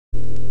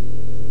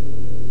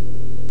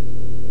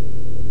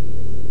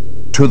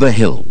To the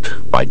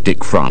Hilt by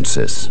Dick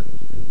Francis.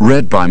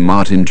 Read by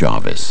Martin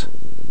Jarvis.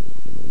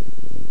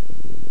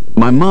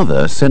 My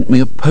mother sent me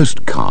a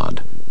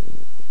postcard.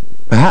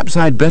 Perhaps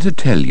I'd better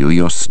tell you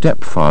your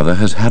stepfather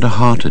has had a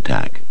heart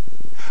attack,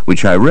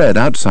 which I read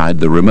outside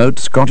the remote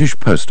Scottish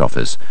post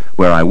office,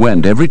 where I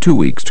went every 2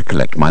 weeks to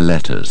collect my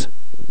letters.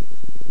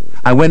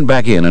 I went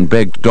back in and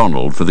begged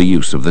Donald for the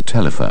use of the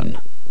telephone.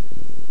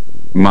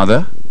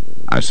 "Mother,"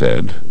 I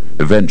said,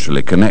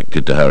 eventually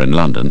connected to her in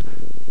London,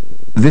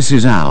 "this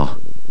is Al."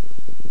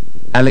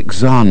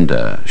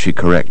 "Alexander," she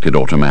corrected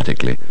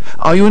automatically.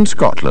 "Are you in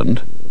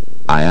Scotland?"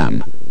 "I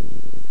am."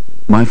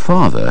 My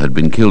father had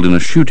been killed in a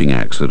shooting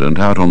accident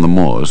out on the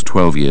moors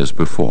 12 years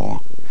before,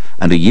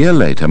 and a year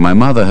later my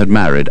mother had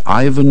married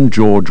Ivan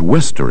George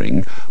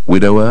Westering,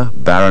 widower,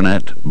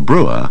 baronet,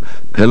 brewer,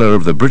 pillar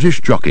of the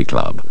British Jockey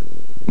Club,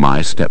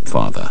 my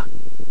stepfather.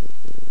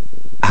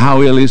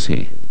 "How ill is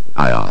he?"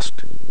 I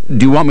asked.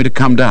 "Do you want me to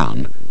come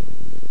down?"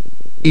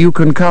 "You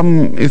can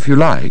come if you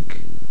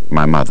like,"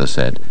 my mother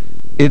said.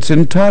 "It's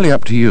entirely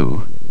up to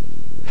you."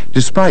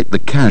 Despite the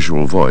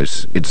casual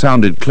voice, it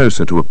sounded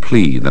closer to a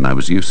plea than I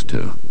was used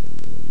to.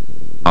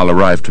 "I'll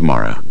arrive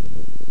tomorrow."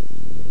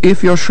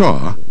 "If you're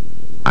sure?"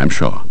 "I'm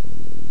sure."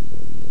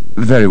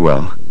 "Very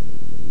well."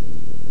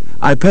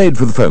 I paid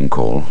for the phone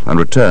call and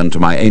returned to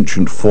my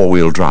ancient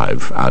four-wheel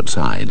drive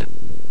outside.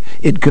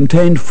 It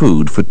contained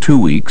food for 2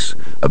 weeks,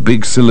 a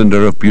big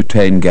cylinder of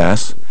butane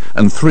gas,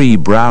 and 3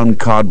 brown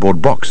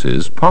cardboard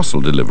boxes,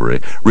 parcel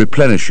delivery,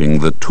 replenishing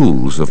the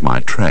tools of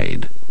my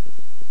trade.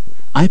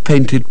 I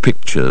painted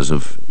pictures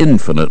of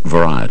infinite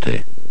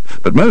variety,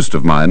 but most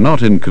of my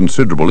not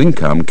inconsiderable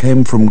income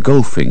came from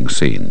golfing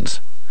scenes.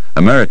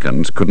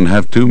 Americans couldn't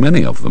have too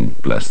many of them,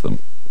 bless them.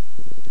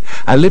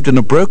 I lived in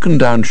a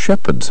broken-down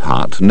shepherd's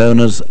hut known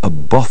as a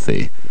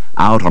bothy,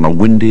 out on a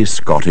windy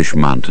Scottish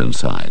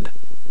mountainside.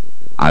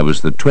 I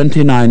was the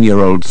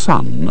 29-year-old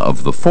son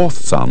of the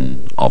 4th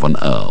son of an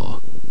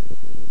earl.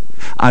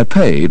 I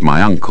paid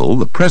my uncle,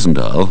 the present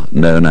earl,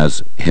 known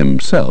as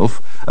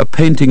himself, a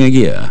painting a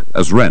year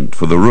as rent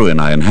for the ruin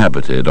I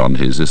inhabited on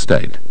his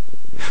estate.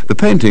 The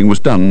painting was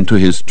done to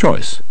his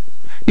choice.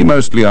 He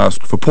mostly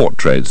asked for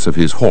portraits of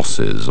his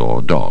horses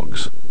or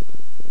dogs.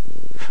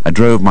 I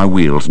drove my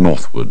wheels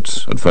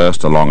northwards, at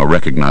first along a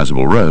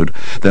recognizable road,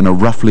 then a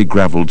roughly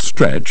gravelled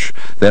stretch,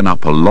 then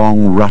up a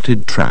long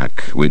rutted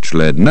track which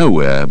led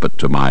nowhere but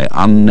to my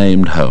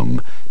unnamed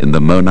home in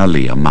the Mona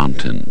Lea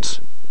Mountains.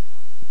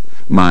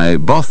 My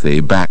bothy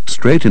backed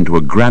straight into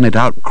a granite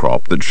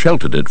outcrop that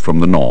sheltered it from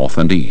the north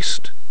and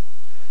east.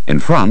 In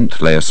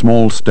front lay a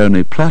small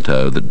stony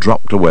plateau that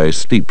dropped away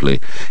steeply,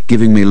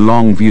 giving me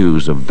long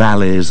views of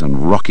valleys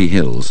and rocky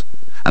hills,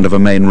 and of a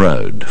main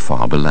road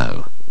far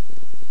below.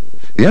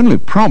 The only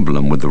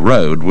problem with the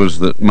road was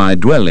that my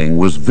dwelling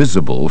was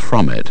visible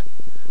from it,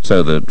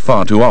 so that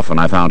far too often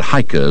I found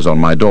hikers on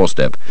my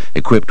doorstep,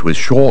 equipped with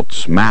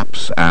shorts,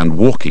 maps, and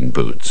walking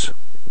boots.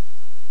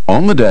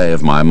 On the day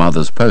of my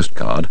mother's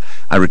postcard,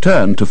 I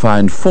returned to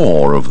find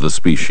 4 of the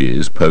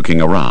species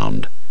poking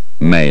around.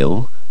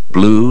 Male,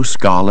 blue,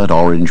 scarlet,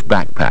 orange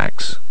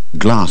backpacks,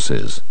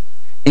 glasses,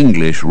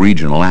 English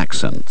regional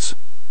accents.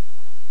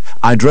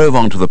 I drove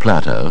onto the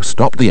plateau,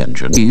 stopped the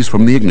engine, eased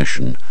from the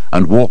ignition,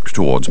 and walked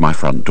towards my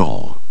front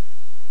door.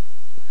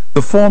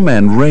 The 4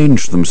 men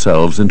ranged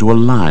themselves into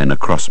a line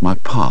across my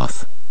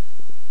path.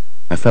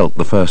 I felt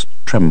the first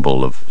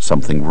tremble of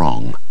something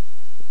wrong.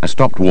 I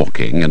stopped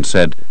walking and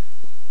said,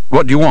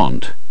 "What do you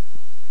want?"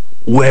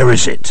 "Where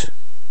is it?"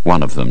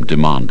 one of them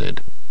demanded.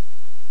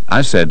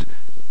 I said,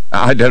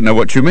 "I don't know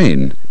what you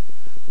mean."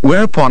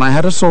 Whereupon I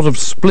had a sort of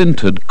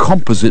splintered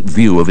composite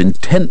view of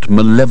intent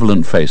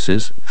malevolent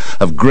faces,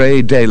 of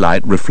grey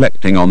daylight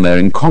reflecting on their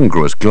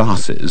incongruous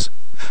glasses,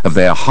 of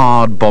their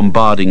hard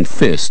bombarding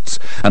fists,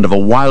 and of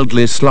a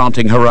wildly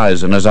slanting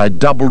horizon as I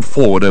doubled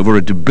forward over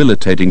a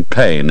debilitating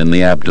pain in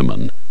the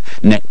abdomen.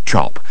 Neck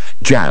chop,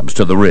 jabs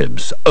to the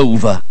ribs,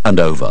 over and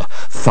over,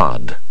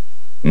 thud,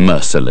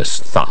 merciless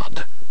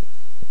thud.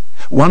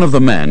 One of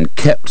the men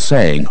kept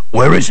saying,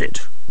 "Where is it?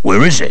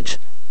 Where is it?"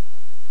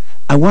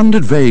 I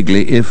wondered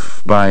vaguely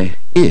if, by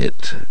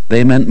it,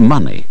 they meant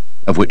money,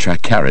 of which I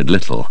carried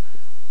little.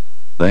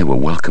 They were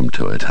welcome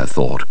to it, I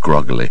thought,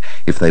 groggily,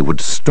 if they would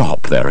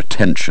stop their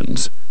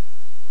attentions.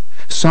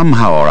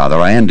 Somehow or other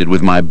I ended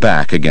with my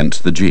back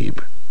against the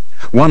jeep.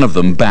 One of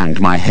them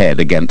banged my head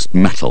against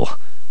metal.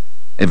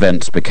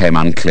 Events became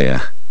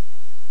unclear.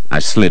 I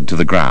slid to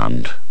the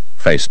ground,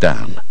 face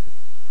down.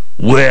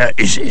 "Where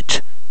is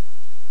it?"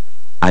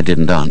 I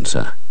didn't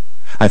answer.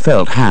 I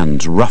felt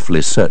hands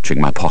roughly searching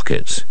my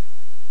pockets.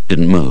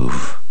 Didn't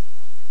move.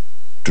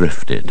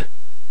 Drifted.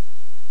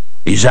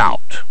 "He's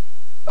out,"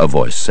 a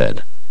voice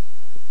said.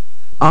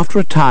 After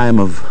a time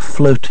of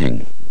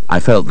floating,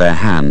 I felt their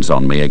hands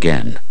on me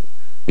again.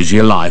 "Is he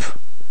alive?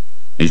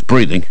 He's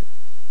breathing.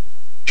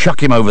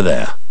 Chuck him over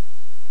there."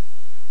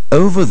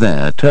 Over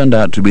there turned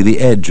out to be the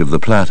edge of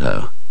the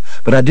plateau,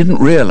 but I didn't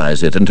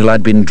realize it until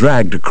I'd been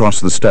dragged across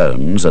the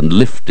stones and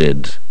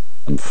lifted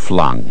and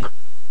flung.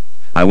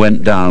 I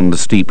went down the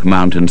steep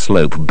mountain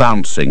slope,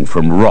 bouncing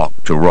from rock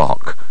to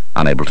rock.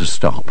 unable to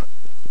stop.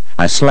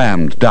 I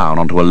slammed down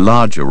onto a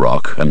larger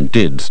rock and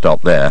did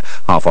stop there,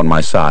 half on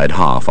my side,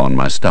 half on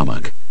my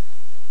stomach.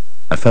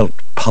 I felt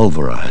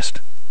pulverized.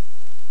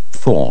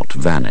 Thought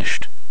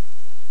vanished.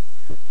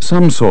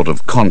 Some sort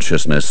of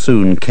consciousness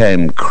soon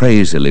came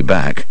crazily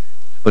back,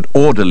 but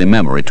orderly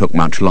memory took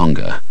much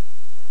longer.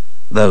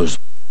 Those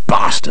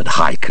bastard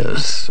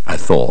hikers, I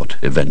thought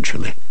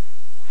eventually.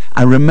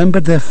 I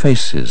remembered their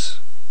faces,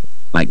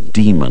 like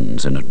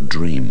demons in a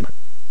dream.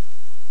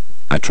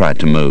 I tried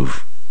to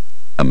move.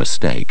 A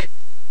mistake.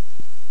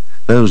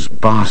 Those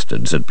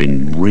bastards had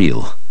been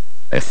real.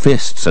 Their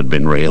fists had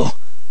been real.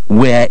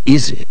 Where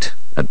is it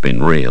had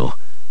been real.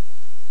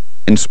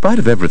 In spite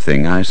of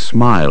everything, I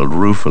smiled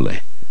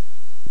ruefully.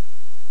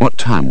 What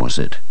time was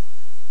it?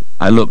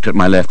 I looked at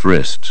my left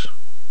wrist,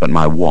 but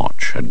my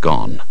watch had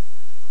gone.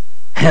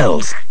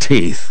 Hell's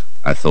teeth,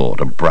 I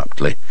thought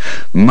abruptly.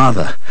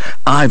 Mother,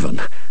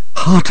 Ivan,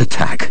 heart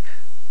attack.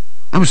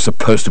 I was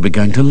supposed to be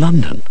going to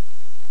London.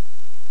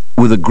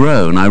 With a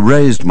groan, I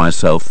raised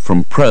myself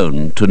from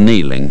prone to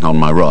kneeling on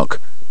my rock,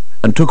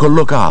 and took a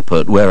look up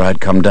at where I'd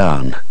come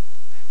down.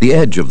 The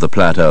edge of the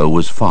plateau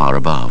was far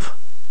above.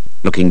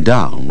 Looking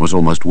down was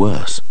almost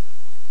worse.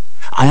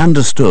 I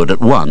understood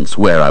at once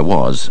where I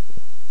was.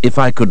 If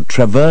I could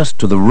traverse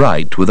to the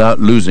right without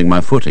losing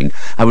my footing,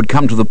 I would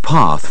come to the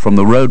path from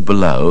the road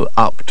below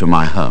up to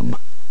my home.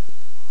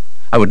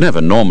 I would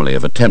never normally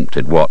have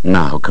attempted what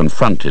now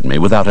confronted me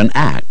without an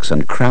axe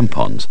and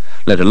crampons,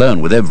 let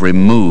alone with every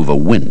move a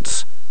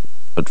wince.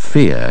 But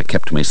fear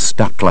kept me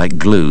stuck like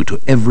glue to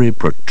every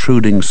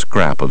protruding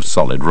scrap of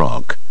solid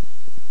rock.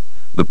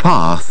 The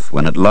path,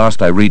 when at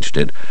last I reached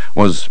it,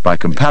 was by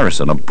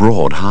comparison a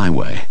broad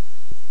highway.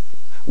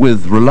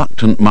 With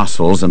reluctant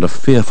muscles and a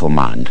fearful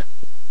mind,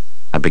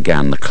 I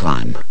began the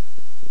climb.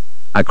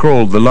 I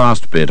crawled the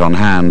last bit on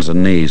hands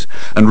and knees,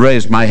 and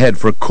raised my head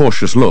for a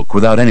cautious look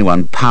without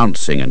anyone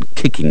pouncing and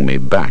kicking me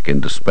back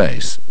into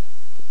space.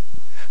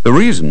 The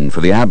reason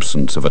for the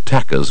absence of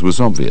attackers was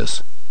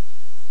obvious.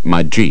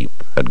 My jeep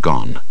had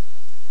gone.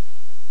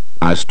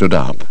 I stood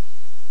up.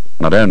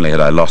 Not only had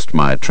I lost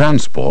my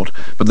transport,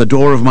 but the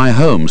door of my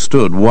home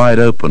stood wide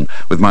open,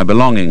 with my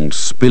belongings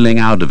spilling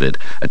out of it,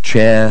 a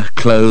chair,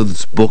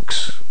 clothes,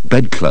 books,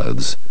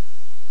 bedclothes.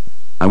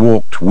 I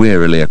walked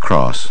wearily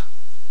across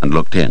and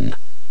looked in.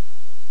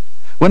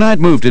 When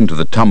I'd moved into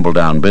the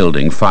tumble-down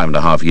building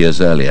 5.5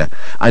 years earlier,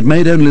 I'd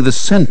made only the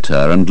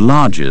centre and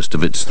largest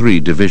of its 3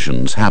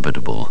 divisions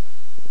habitable.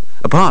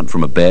 Apart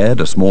from a bed,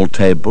 a small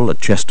table, a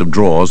chest of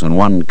drawers, and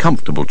 1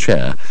 comfortable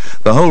chair,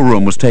 the whole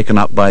room was taken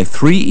up by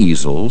 3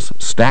 easels,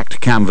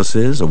 stacked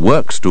canvases, a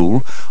work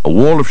stool, a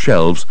wall of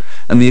shelves,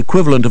 and the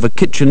equivalent of a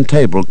kitchen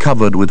table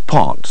covered with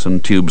pots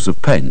and tubes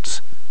of paints,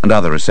 and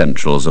other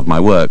essentials of my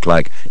work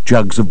like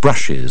jugs of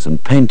brushes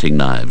and painting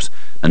knives,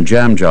 and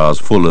jam jars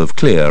full of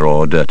clear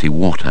or dirty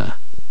water.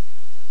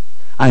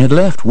 I had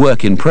left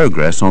work in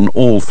progress on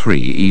all 3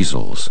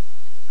 easels.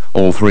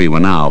 All 3 were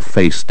now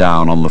face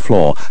down on the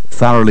floor,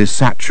 thoroughly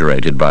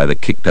saturated by the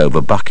kicked-over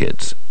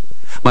buckets.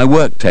 My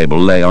work table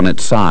lay on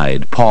its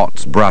side,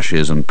 pots,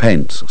 brushes, and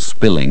paints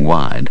spilling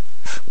wide.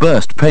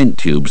 Burst paint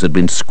tubes had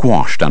been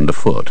squashed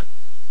underfoot.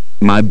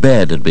 My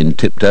bed had been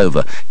tipped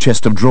over,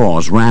 chest of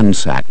drawers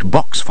ransacked,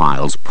 box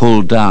files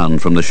pulled down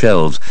from the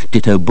shelves,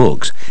 ditto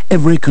books,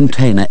 every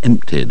container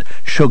emptied,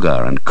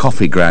 sugar and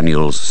coffee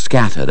granules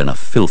scattered in a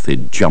filthy,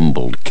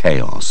 jumbled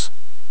chaos.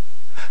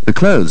 The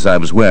clothes I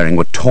was wearing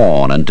were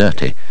torn and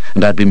dirty,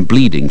 and I'd been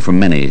bleeding from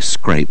many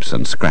scrapes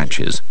and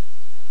scratches.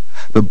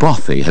 The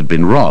bothy had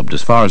been robbed,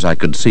 as far as I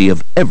could see,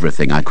 of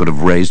everything I could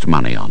have raised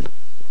money on.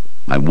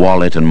 My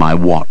wallet and my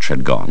watch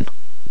had gone.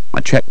 My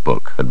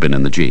checkbook had been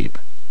in the jeep.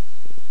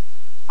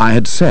 I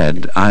had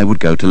said I would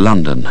go to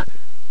London.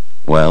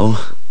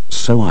 Well,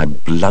 so I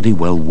bloody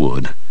well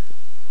would.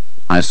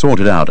 I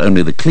sorted out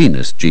only the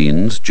cleanest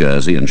jeans,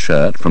 jersey, and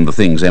shirt from the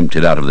things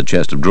emptied out of the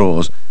chest of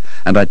drawers,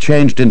 and I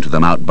changed into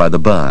them out by the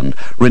burn,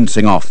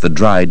 rinsing off the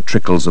dried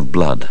trickles of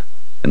blood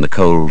in the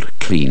cold,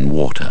 clean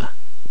water.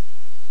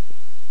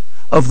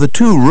 Of the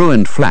 2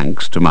 ruined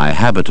flanks to my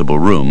habitable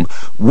room,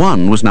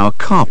 one was now a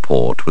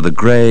carport with a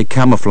grey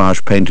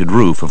camouflage-painted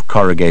roof of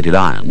corrugated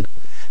iron.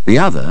 The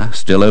other,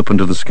 still open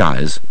to the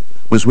skies,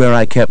 was where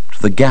I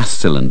kept the gas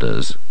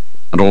cylinders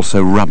and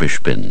also rubbish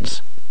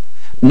bins.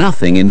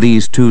 Nothing in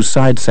these 2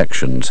 side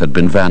sections had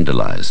been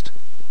vandalized.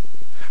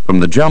 From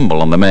the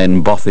jumble on the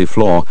main bothy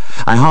floor,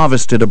 I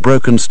harvested a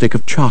broken stick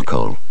of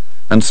charcoal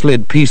and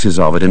slid pieces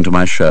of it into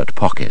my shirt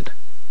pocket.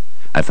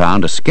 I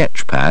found a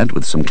sketch pad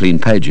with some clean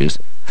pages,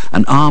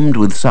 and armed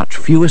with such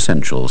few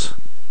essentials,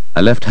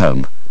 I left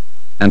home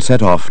and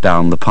set off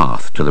down the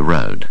path to the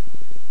road.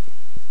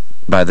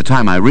 By the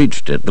time I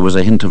reached it, there was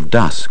a hint of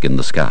dusk in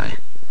the sky.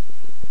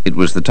 It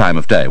was the time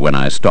of day when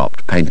I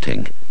stopped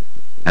painting.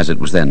 As it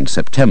was then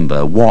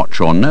September, watch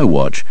or no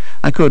watch,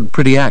 I could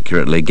pretty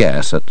accurately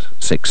guess at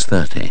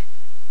 6:30.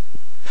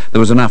 There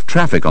was enough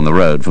traffic on the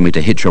road for me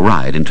to hitch a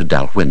ride into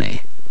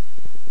Dalwhinnie.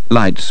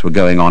 Lights were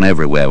going on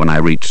everywhere when I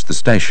reached the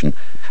station,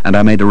 and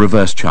I made a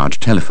reverse-charge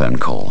telephone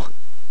call.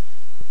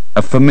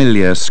 A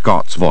familiar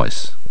Scots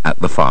voice at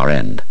the far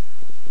end.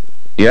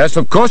 Yes,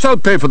 of course I'll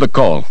pay for the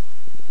call.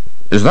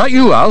 Is that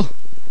you, Al?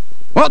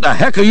 What the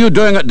heck are you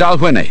doing at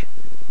Dalwhinnie?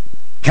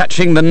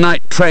 Catching the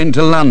night train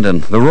to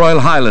London, the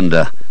Royal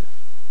Highlander.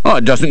 Oh,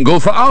 it doesn't go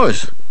for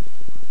hours.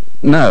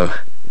 No.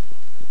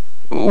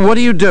 What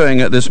are you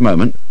doing at this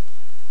moment?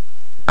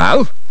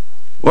 Al?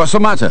 What's the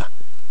matter?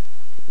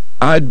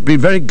 I'd be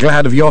very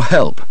glad of your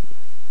help.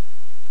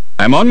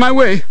 I'm on my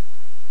way.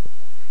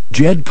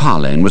 Jed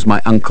Parlane was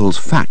my uncle's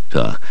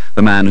factor,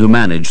 the man who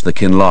managed the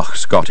Kinloch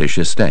Scottish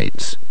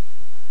estates.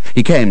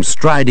 He came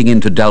striding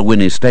into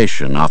Dalwhinnie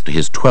station after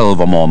his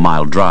 12 or more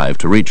mile drive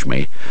to reach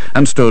me,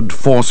 and stood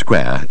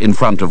foursquare in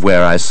front of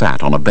where I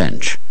sat on a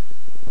bench.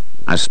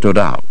 I stood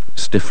up,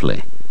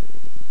 stiffly.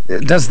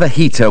 "Does the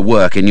heater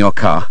work in your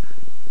car?"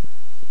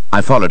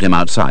 I followed him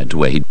outside to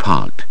where he'd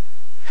parked.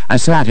 I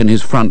sat in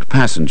his front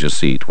passenger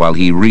seat while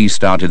he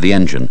restarted the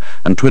engine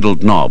and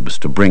twiddled knobs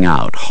to bring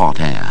out hot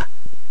air.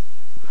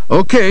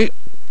 "Okay,"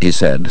 he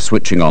said,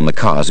 switching on the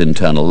car's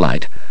internal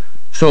light.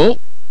 "So,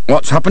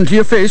 what's happened to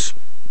your face?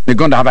 You're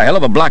going to have a hell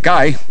of a black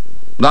eye.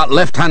 That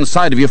left-hand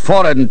side of your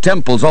forehead and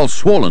temple's all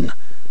swollen."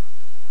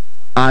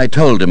 I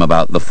told him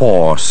about the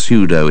 4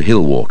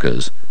 pseudo-hill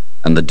walkers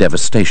and the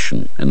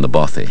devastation in the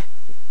bothy.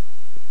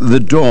 "The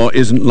door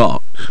isn't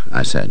locked,"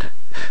 I said.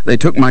 "They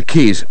took my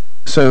keys,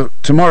 so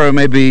tomorrow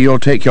maybe you'll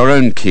take your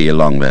own key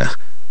along there."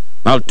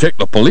 "I'll take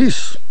the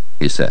police,"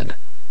 he said.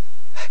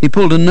 He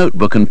pulled a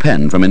notebook and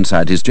pen from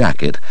inside his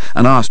jacket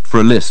and asked for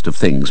a list of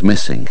things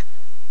missing.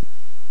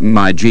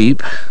 My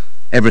jeep,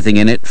 everything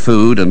in it,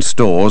 food and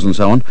stores and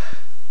so on.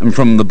 And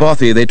from the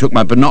bothy they took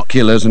my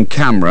binoculars and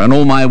camera and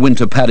all my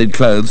winter-padded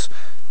clothes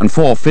and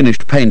 4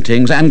 finished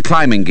paintings and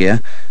climbing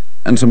gear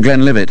and some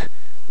Glenlivet.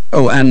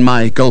 Oh, and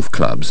my golf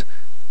clubs.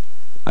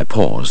 I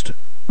paused.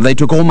 "They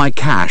took all my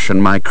cash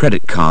and my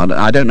credit card.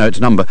 I don't know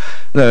its number,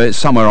 though it's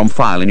somewhere on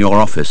file in your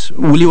office.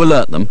 Will you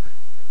alert them?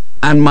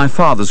 And my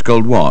father's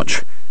gold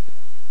watch.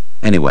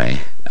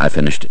 Anyway," I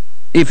finished,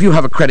 "if you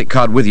have a credit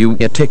card with you,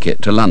 a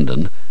ticket to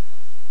London."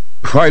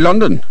 "Why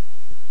London?"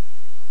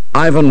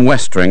 "Ivan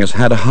Westering has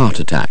had a heart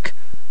attack."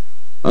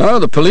 "Oh,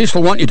 the police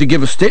will want you to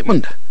give a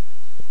statement."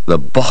 "The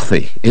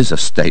bothy is a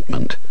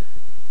statement."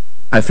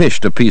 I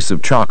fished a piece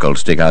of charcoal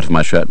stick out of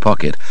my shirt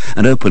pocket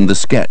and opened the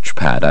sketch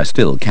pad I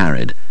still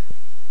carried.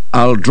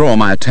 "I'll draw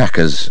my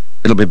attackers.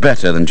 It'll be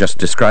better than just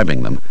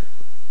describing them."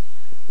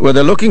 "Were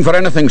they looking for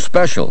anything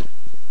special?"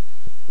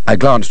 I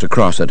glanced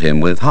across at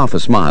him with half a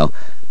smile.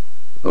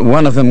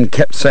 "One of them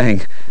kept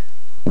saying,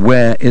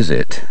 'Where is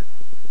it?'"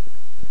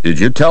 "Did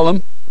you tell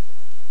them?"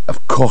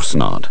 "Of course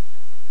not."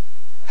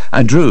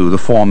 I drew the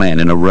 4 men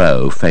in a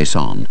row, face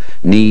on.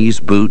 Knees,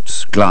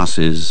 boots,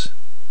 glasses,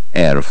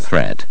 air of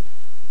threat.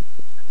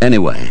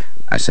 "Anyway,"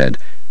 I said,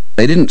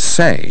 "they didn't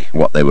say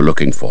what they were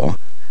looking for.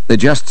 They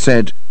just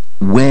said,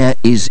 'Where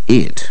is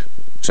it?'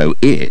 So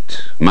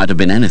it might have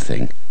been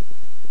anything."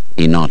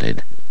 He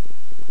nodded.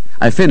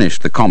 I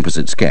finished the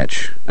composite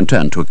sketch and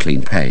turned to a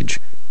clean page.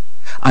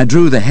 I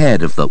drew the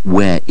head of the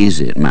 "Where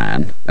is it"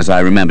 man, as I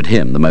remembered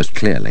him the most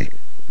clearly.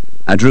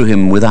 I drew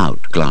him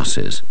without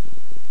glasses.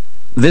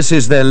 "This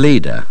is their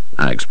leader,"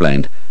 I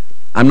explained.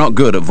 "I'm not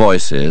good at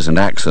voices and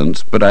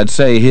accents, but I'd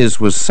say his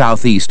was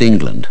southeast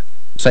England.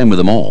 Same with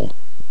them all."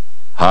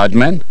 "Hard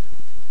men?"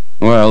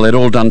 "Well, they'd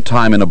all done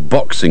time in a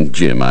boxing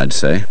gym, I'd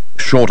say.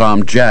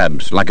 Short-arm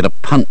jabs, like at a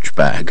punch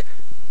bag."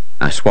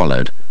 I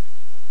swallowed.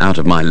 Out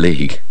of my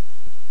league.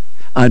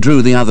 I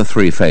drew the other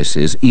 3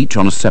 faces, each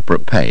on a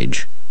separate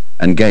page,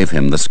 and gave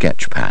him the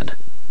sketch pad.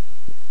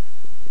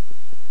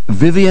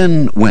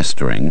 Vivienne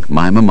Westering,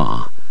 my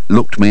mamma,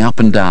 looked me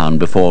up and down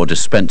before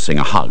dispensing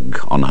a hug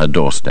on her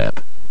doorstep.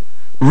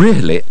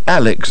 "Really,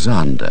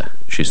 Alexander,"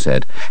 she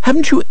said,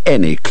 "haven't you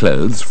any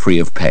clothes free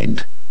of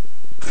paint?"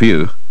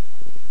 "Few."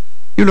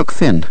 "You look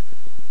thin.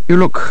 You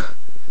look...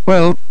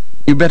 well,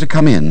 you'd better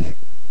come in."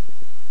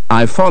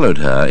 I followed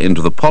her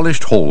into the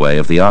polished hallway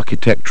of the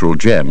architectural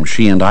gem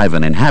she and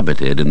Ivan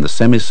inhabited in the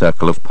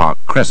semicircle of Park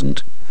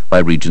Crescent by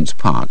Regent's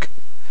Park,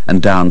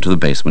 and down to the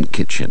basement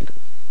kitchen.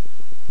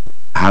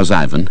 "How's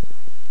Ivan?"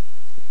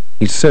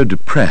 "He's so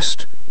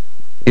depressed.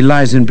 He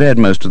lies in bed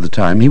most of the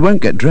time. He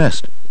won't get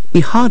dressed. He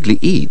hardly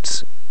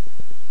eats."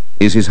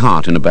 "Is his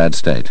heart in a bad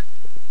state?"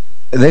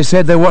 "They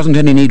said there wasn't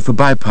any need for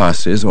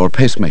bypasses or a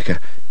pacemaker.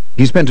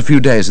 He spent a few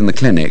days in the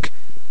clinic.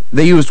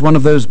 They used one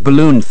of those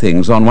balloon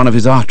things on one of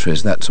his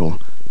arteries, that's all.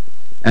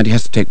 And he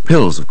has to take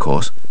pills, of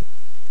course."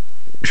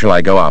 "Shall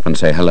I go up and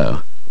say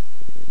hello?"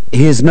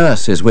 "His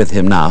nurse is with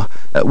him now.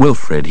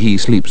 Wilfred. He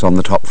sleeps on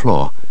the top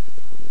floor."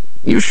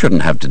 "You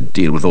shouldn't have to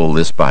deal with all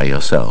this by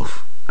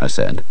yourself," I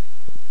said.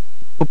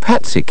 "Well,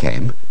 Patsy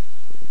came."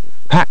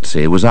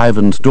 Patsy was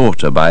Ivan's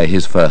daughter by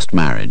his first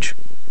marriage.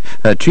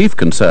 Her chief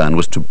concern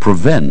was to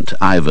prevent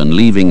Ivan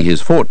leaving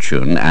his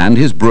fortune and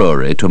his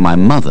brewery to my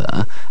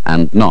mother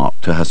and not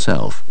to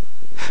herself.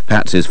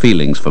 Patsy's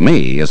feelings for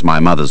me, as my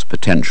mother's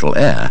potential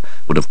heir,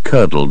 would have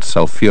curdled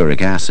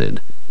sulphuric acid.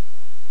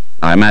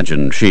 I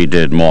imagine she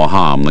did more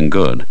harm than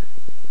good.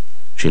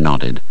 She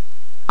nodded.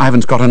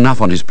 "Ivan's got enough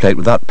on his plate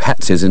without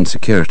Patsy's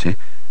insecurity.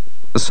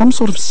 There's some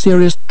sort of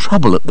serious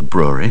trouble at the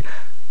brewery,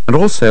 and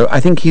also I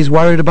think he's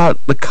worried about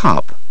the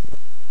cup.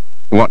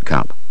 What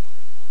cup?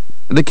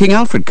 The King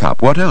Alfred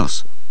Cup. What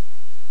else?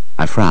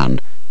 I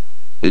frowned.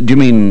 Do you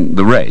mean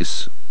the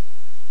race?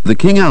 The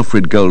King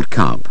Alfred Gold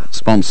Cup,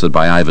 sponsored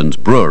by Ivan's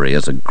Brewery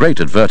as a great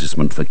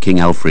advertisement for King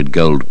Alfred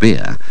Gold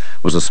beer,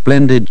 was a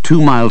splendid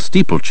 2-mile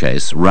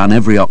steeplechase run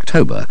every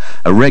October,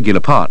 a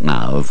regular part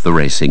now of the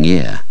racing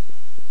year.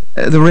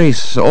 The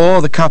race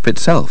or the cup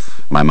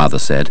itself, my mother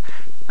said.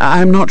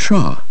 I'm not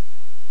sure.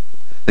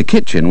 The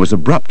kitchen was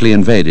abruptly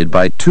invaded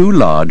by 2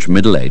 large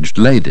middle-aged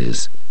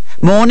ladies.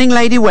 "Morning,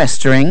 Lady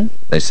Westering,"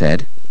 they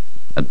said.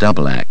 A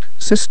double act.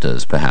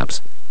 Sisters,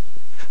 perhaps.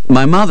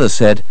 My mother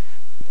said,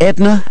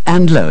 "Edna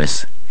and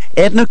Lois.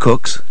 Edna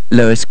cooks,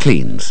 Lois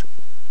cleans."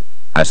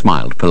 I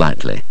smiled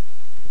politely.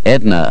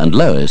 Edna and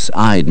Lois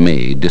eyed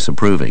me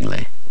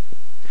disapprovingly.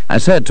 I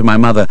said to my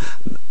mother,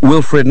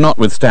 "Wilfred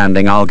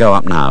notwithstanding, I'll go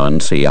up now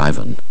and see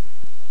Ivan."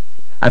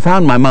 I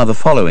found my mother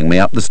following me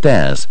up the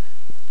stairs.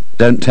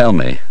 "Don't tell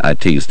me," I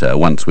teased her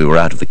once we were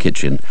out of the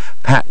kitchen.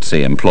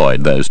 "Patsy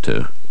employed those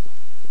 2.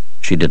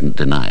 She didn't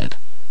deny it.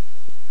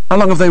 "How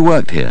long have they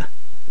worked here?"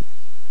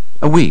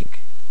 "A week,"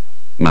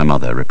 my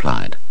mother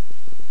replied.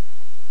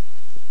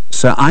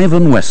 Sir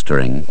Ivan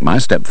Westering, my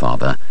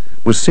stepfather,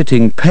 was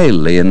sitting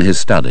palely in his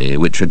study,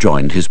 which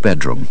adjoined his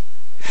bedroom.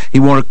 He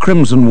wore a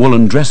crimson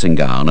woolen dressing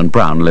gown and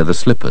brown leather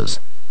slippers.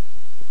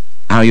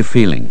 "How are you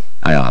feeling?"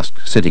 I asked,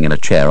 sitting in a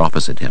chair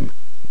opposite him.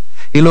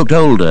 He looked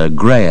older,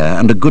 greyer,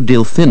 and a good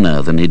deal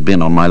thinner than he'd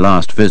been on my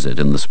last visit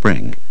in the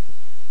spring.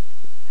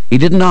 He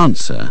didn't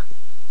answer.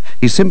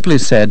 He simply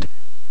said,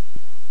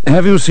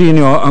 "Have you seen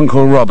your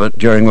Uncle Robert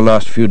during the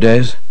last few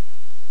days?"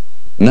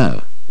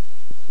 "No."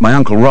 My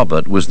Uncle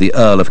Robert was the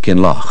Earl of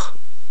Kinloch,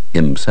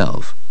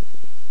 himself.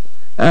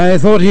 "I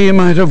thought he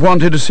might have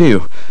wanted to see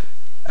you.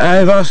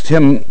 I've asked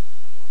him—"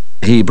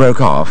 He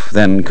broke off,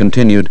 then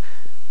continued,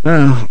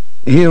 "Well,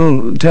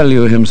 he'll tell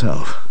you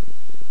himself."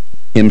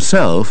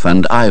 Himself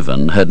and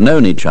Ivan had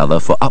known each other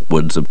for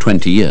upwards of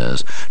 20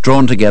 years,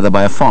 drawn together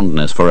by a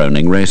fondness for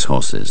owning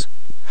racehorses.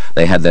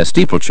 They had their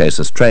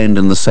steeplechasers trained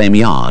in the same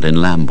yard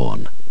in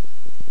Lambourne.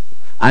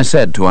 I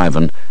said to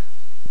Ivan,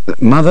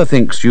 "Mother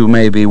thinks you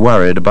may be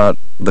worried about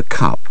the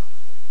cup."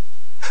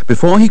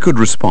 Before he could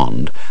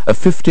respond, a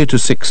 50 to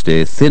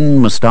 60,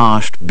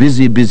 thin-moustached,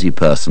 busy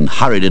person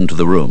hurried into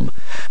the room.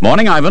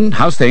 "Morning, Ivan.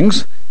 How's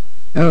things?"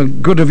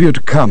 "Good of you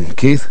to come,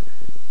 Keith."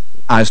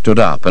 I stood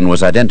up and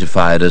was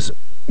identified as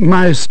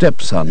my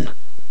stepson.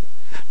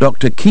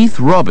 Dr. Keith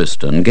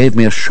Robiston gave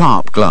me a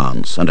sharp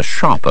glance and a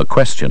sharper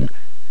question.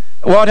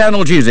 "What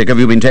analgesic have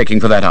you been taking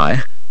for that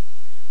eye?"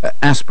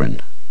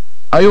 "Aspirin."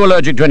 "Are you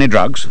allergic to any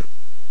drugs?"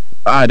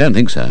 "I don't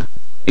think so." "Are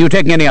you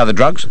taking any other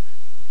drugs?"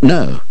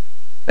 "No."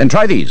 "Then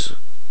try these."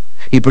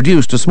 He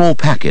produced a small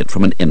packet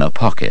from an inner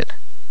pocket.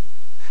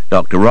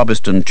 Dr.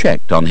 Robiston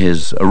checked on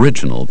his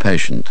original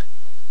patient.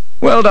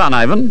 "Well done,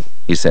 Ivan,"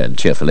 he said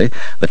cheerfully.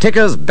 "The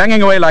ticker's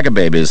banging away like a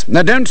baby's.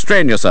 Now don't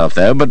strain yourself,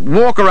 though, but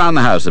walk around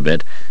the house a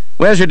bit.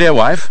 Where's your dear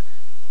wife?"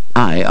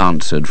 I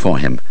answered for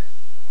him.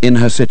 "In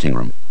her sitting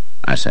room,"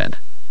 I said.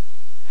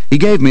 He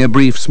gave me a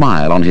brief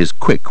smile on his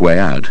quick way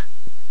out.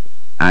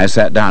 I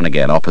sat down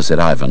again opposite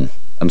Ivan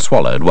and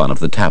swallowed one of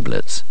the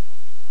tablets.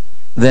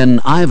 Then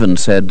Ivan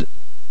said,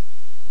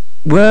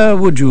 "Where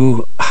would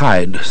you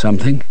hide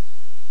something?"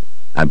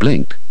 I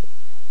blinked.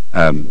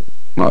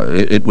 Well,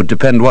 it would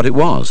depend what it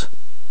was."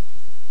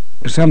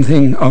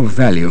 "Something of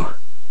value."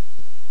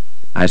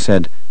 I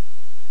said,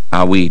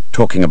 "Are we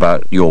talking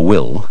about your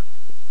will?"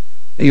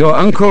 "Your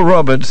Uncle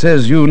Robert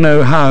says you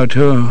know how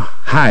to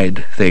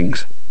hide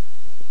things."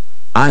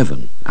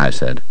 "Ivan," I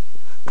said,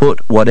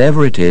 "put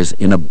whatever it is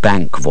in a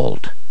bank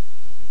vault."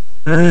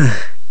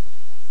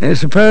 I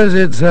suppose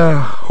it's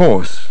a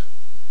horse,"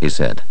 he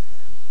said.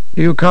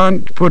 "You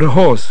can't put a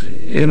horse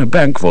in a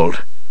bank vault."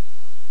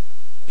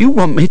 "You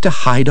want me to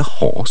hide a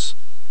horse?"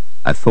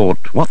 I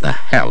thought, what the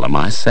hell am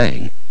I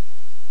saying?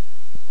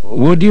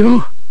 "Would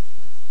you?"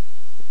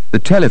 The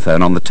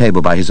telephone on the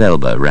table by his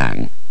elbow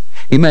rang.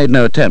 He made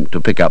no attempt to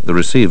pick up the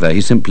receiver.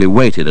 He simply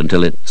waited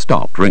until it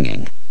stopped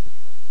ringing.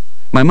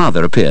 My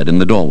mother appeared in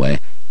the doorway.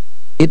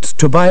 "It's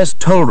Tobias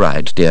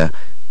Tolride, dear.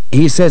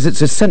 He says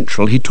it's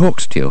essential he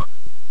talks to you."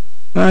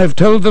 "I've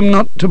told them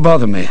not to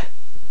bother me."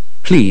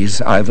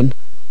 "Please, Ivan."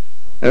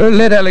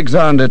 Let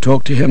Alexander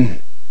talk to him."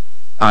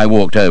 I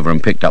walked over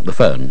and picked up the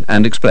phone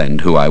and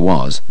explained who I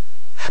was.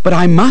 "But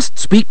I must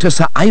speak to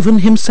Sir Ivan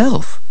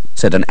himself,"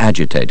 said an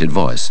agitated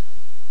voice.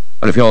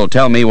 "Well, if you'll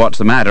tell me what's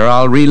the matter,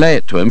 I'll relay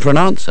it to him for an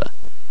answer."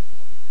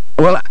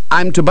 "Well,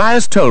 I'm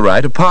Tobias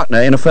Tolride, a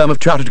partner in a firm of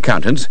chartered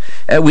accountants.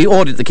 We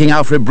audit the King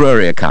Alfred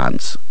Brewery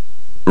accounts."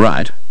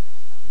 "Right."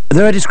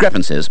 "There are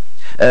discrepancies.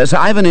 Sir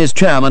Ivan is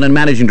chairman and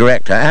managing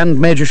director and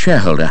major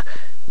shareholder.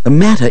 The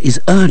matter is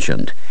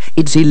urgent.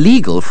 It's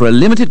illegal for a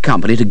limited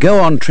company to go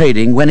on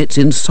trading when it's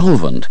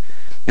insolvent,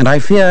 and I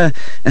fear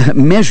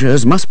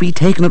measures must be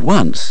taken at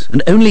once,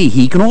 and only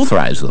he can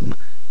authorize them."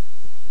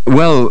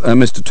 "Well,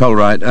 Mr.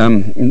 Tolride,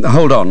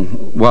 hold on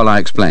while I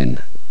explain."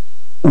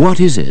 "What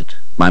is it?"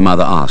 my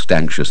mother asked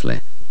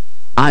anxiously.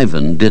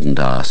 Ivan didn't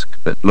ask,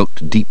 but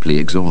looked deeply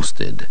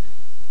exhausted.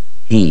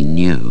 He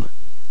knew.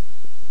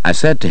 I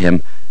said to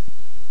him,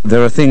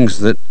 "There are things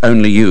that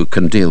only you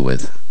can deal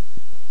with."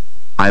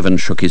 Ivan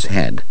shook his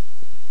head.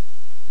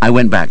 I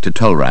went back to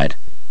Tolwright.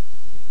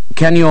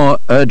 "Can your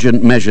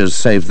urgent measures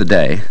save the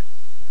day?"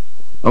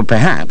 "Or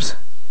perhaps.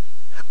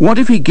 What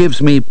if he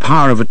gives me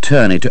power of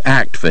attorney to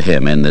act for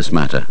him in this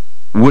matter?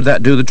 Would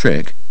that do the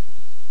trick?"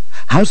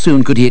 "How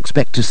soon could he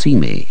expect to see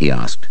me?" he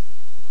asked.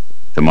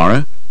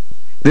 "Tomorrow?"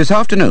 "This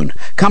afternoon.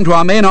 Come to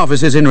our main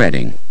offices in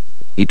Reading."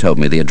 He told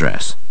me the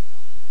address.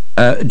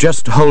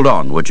 Just hold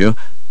on, would you?"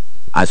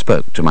 I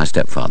spoke to my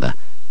stepfather.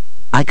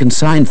 "I can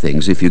sign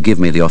things if you give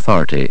me the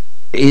authority.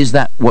 Is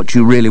that what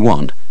you really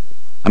want?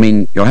 I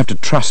mean, you'll have to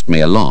trust me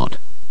a lot."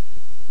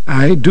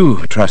 I do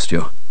trust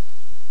you.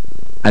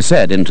 I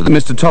said into the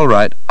Mr.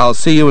 Tolwright, "I'll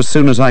see you as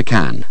soon as I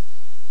can."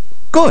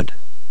 "Good."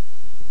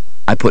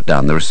 I put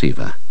down the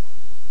receiver.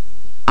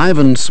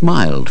 Ivan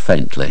smiled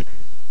faintly.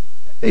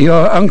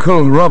 Your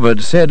Uncle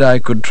Robert said I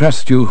could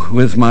trust you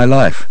with my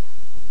life.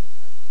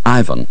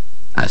 "Ivan,"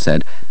 I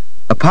said,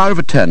 "a power of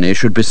attorney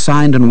should be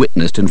signed and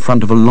witnessed in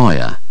front of a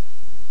lawyer."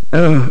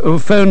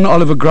 Phone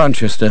Oliver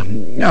Grantchester.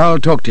 I'll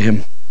talk to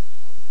him."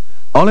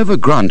 Oliver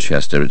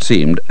Grantchester, it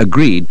seemed,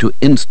 agreed to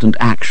instant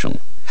action,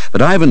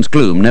 but Ivan's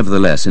gloom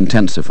nevertheless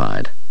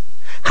intensified.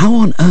 How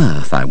on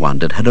earth, I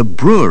wondered, had a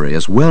brewery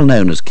as well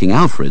known as King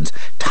Alfred's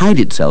tied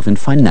itself in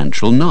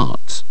financial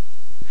knots?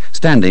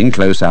 Standing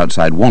close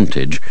outside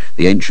Wantage,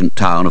 the ancient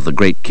town of the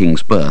great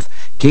king's birth,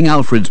 King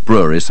Alfred's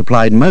brewery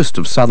supplied most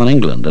of southern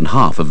England and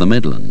half of the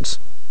Midlands.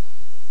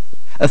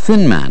 A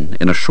thin man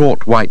in a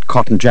short white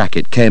cotton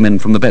jacket came in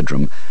from the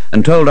bedroom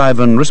and told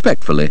Ivan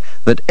respectfully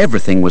that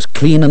everything was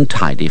clean and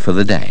tidy for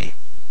the day.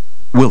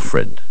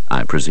 Wilfred,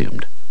 I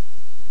presumed.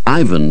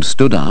 Ivan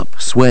stood up,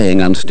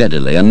 swaying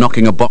unsteadily and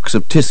knocking a box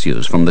of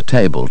tissues from the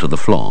table to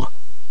the floor.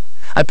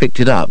 I picked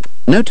it up,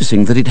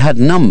 noticing that it had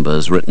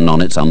numbers written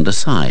on its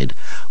underside,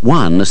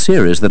 one a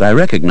series that I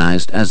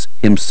recognized as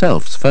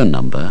himself's phone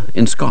number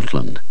in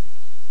Scotland.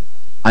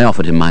 I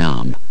offered him my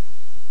arm.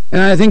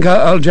 "I think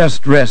I'll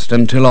just rest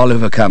until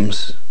Oliver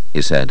comes,"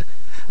 he said,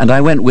 and I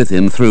went with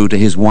him through to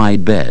his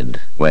wide bed,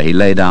 where he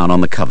lay down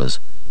on the covers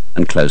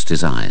and closed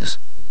his eyes.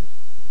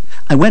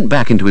 I went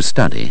back into his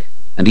study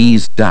and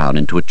eased down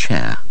into a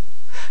chair.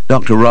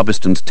 Dr.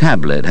 Robiston's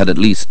tablet had at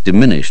least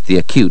diminished the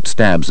acute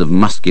stabs of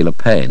muscular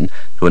pain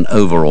to an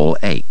overall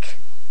ache.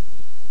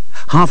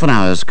 Half an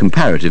hour's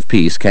comparative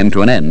peace came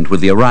to an end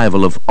with the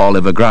arrival of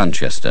Oliver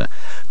Grantchester,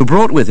 who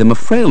brought with him a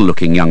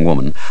frail-looking young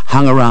woman,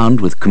 hung around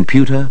with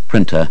computer,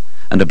 printer,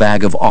 and a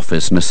bag of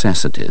office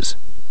necessities.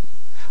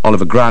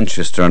 Oliver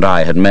Grantchester and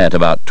I had met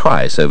about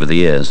twice over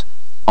the years,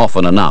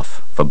 often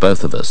enough for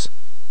both of us.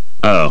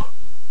 "Oh,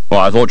 well,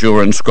 I thought you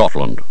were in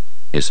Scotland,"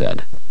 he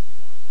said.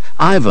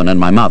 Ivan and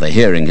my mother,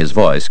 hearing his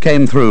voice,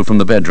 came through from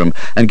the bedroom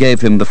and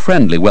gave him the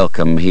friendly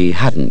welcome he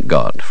hadn't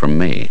got from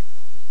me.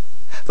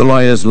 The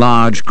lawyer's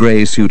large,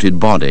 grey-suited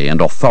body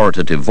and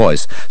authoritative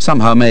voice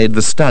somehow made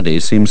the study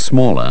seem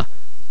smaller.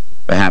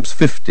 Perhaps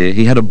 50,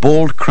 he had a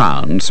bald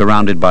crown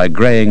surrounded by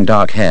greying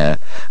dark hair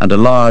and a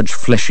large,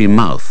 fleshy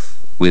mouth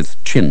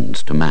with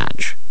chins to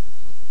match.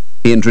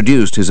 He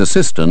introduced his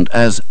assistant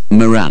as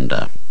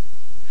Miranda.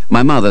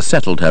 My mother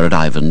settled her at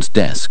Ivan's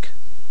desk.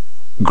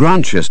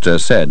 Grantchester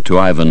said to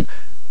Ivan,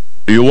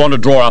 "You want to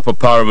draw up a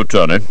power of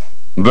attorney?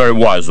 Very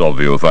wise of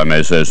you, if I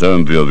may say so,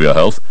 in view of your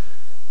health.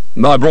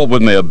 I brought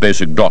with me a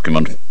basic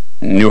document.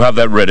 You have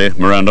that ready,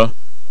 Miranda?"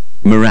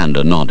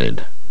 Miranda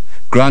nodded.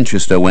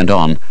 Grantchester went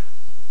on,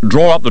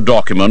 "Draw up the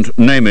document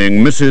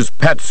naming Mrs.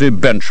 Patsy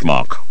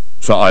Benchmark,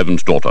 Sir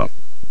Ivan's daughter."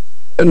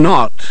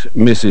 "Not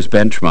Mrs.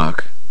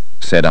 Benchmark,"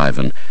 said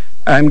Ivan.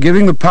 "I'm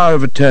giving the power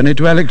of attorney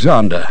to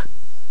Alexander."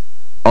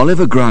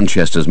 Oliver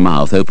Grantchester's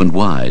mouth opened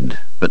wide,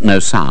 but no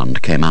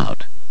sound came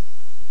out.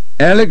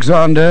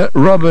 "Alexander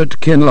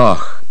Robert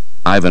Kinloch,"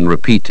 Ivan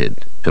repeated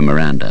to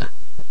Miranda.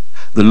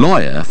 The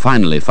lawyer,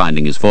 finally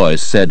finding his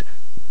voice, said,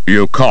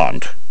 "You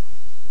can't."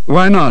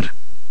 "Why not?"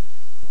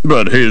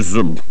 "But he's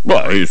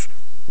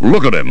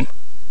look at him."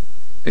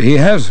 "He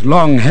has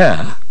long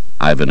hair,"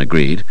 Ivan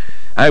agreed.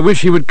 "I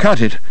wish he would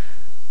cut it.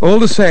 All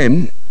the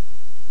same—"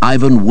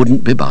 Ivan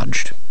wouldn't be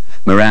budged.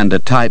 Miranda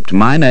typed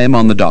my name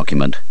on the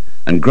document,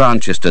 and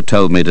Grantchester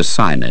told me to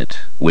sign it,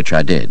 which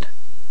I did.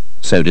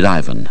 So did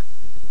Ivan.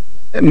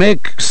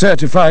 "Make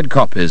certified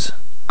copies,"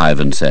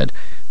 Ivan said.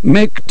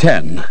 "Make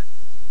 10.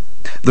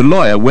 The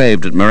lawyer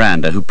waved at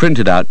Miranda, who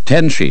printed out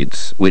 10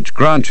 sheets, which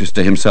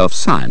Grantchester himself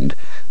signed,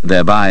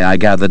 thereby, I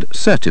gathered,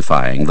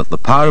 certifying that the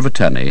power of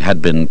attorney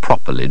had been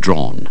properly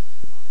drawn.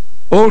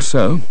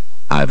 "Also,"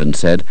 Ivan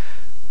said,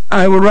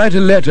 "I will write a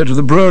letter to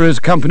the brewery's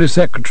company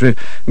secretary,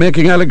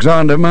 making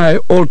Alexander my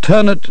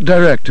alternate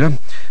director,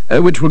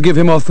 which will give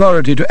him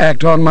authority to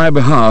act on my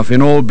behalf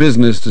in all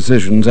business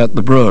decisions at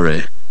the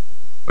brewery."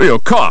 "You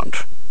can't.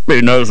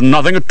 He knows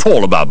nothing at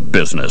all about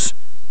business."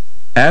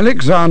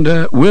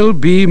 "Alexander will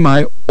be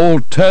my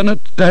alternate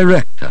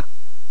director,"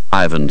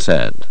 Ivan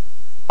said,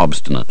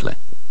 obstinately.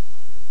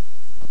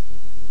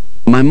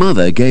 My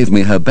mother gave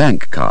me her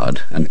bank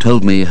card and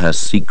told me her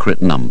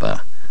secret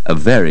number, a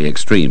very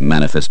extreme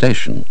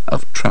manifestation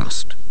of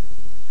trust.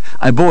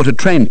 I bought a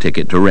train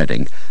ticket to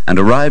Reading and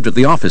arrived at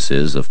the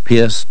offices of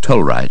Pierce,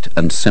 Tolwright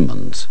and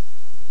Simmons.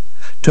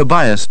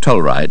 Tobias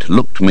Tolwright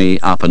looked me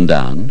up and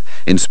down,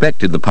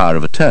 inspected the power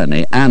of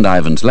attorney and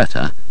Ivan's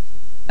letter,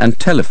 and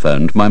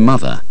telephoned my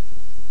mother.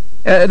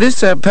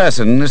 This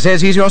person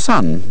says he's your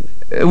son.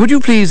 Would you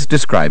please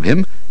describe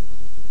him?"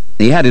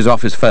 He had his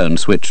office phone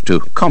switched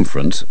to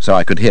conference, so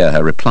I could hear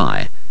her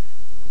reply.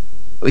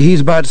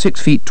 "He's about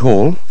 6 feet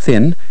tall,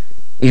 thin.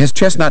 He has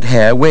chestnut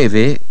hair,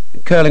 wavy,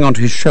 curling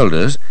onto his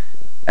shoulders,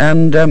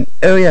 and,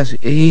 oh yes,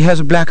 he has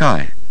a black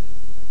eye."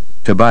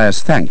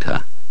 Tobias thanked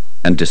her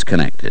and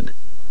disconnected.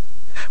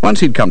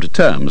 Once he'd come to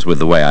terms with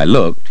the way I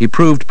looked, he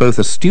proved both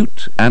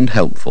astute and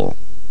helpful.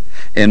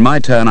 In my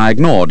turn, I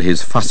ignored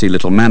his fussy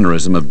little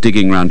mannerism of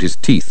digging round his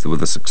teeth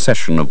with a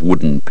succession of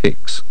wooden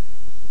picks.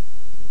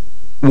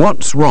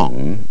 "What's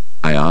wrong?"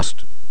 I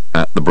asked,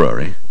 "at the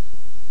brewery?"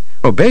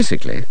 "Well,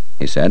 basically,"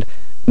 he said,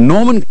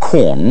 "Norman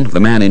Corn, the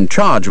man in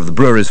charge of the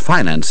brewery's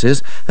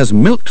finances, has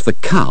milked the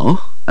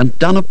cow and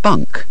done a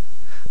bunk.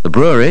 The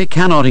brewery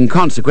cannot, in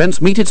consequence,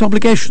 meet its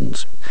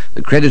obligations.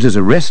 The creditors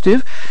are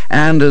restive,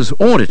 and as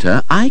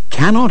auditor, I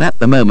cannot at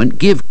the moment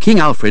give King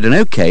Alfred an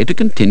okay to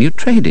continue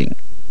trading."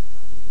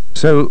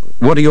 "So,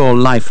 what are your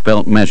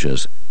lifebelt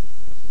measures?"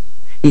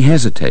 He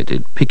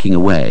hesitated, picking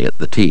away at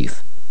the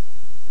teeth.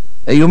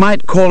 "You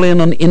might call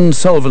in an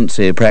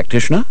insolvency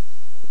practitioner."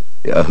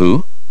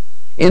 "Who?"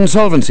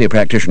 "Insolvency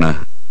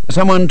practitioner.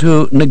 Someone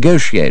to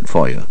negotiate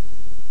for you."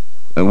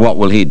 "What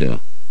will he do?"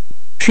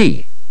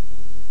 "She."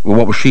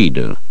 "What will she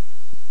do?"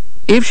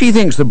 "If she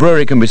thinks the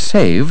brewery can be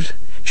saved,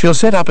 she'll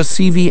set up a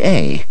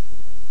CVA."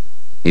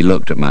 He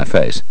looked at my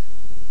face.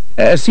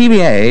 "A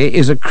CVA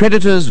is a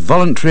creditor's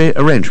voluntary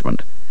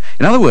arrangement.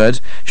 In other words,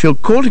 she'll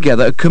call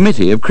together a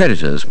committee of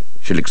creditors.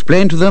 She'll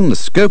explain to them the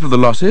scope of the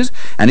losses,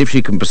 and if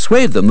she can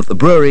persuade them that the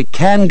brewery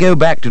can go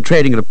back to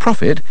trading at a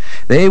profit,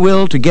 they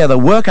will together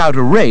work out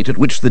a rate at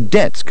which the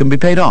debts can be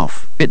paid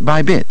off, bit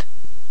by bit."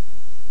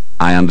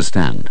 "I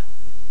understand.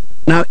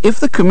 Now, if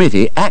the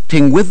committee,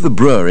 acting with the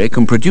brewery,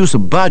 can produce a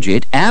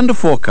budget and a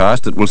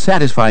forecast that will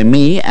satisfy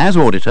me, as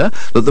auditor,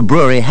 that the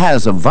brewery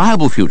has a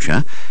viable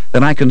future,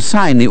 then I can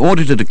sign the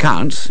audited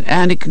accounts,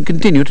 and it can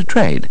continue to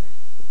trade."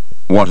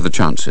 "What are the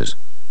chances?"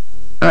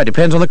 "It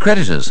depends on the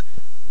creditors."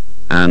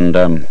 "And,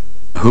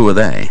 who are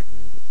they?"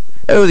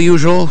 "Oh, the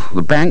usual,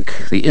 the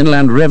bank, the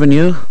Inland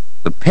Revenue,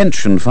 the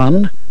pension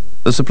fund,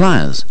 the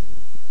suppliers."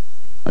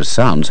 "It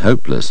sounds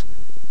hopeless."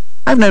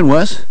 "I've known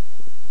worse."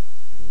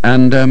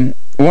 "And,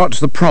 what's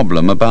the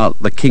problem about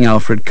the King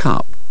Alfred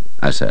Cup?"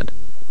 I said.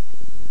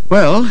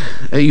 "Well,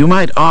 you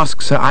might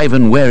ask Sir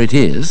Ivan where it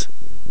is."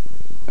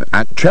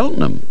 "At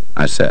Cheltenham,"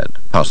 I said,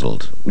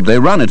 puzzled. "They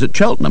run it at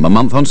Cheltenham a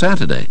month on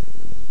Saturday."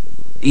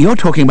 "You're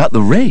talking about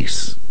the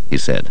race," he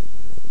said.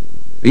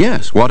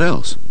 "Yes, what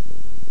else?"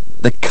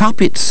 "The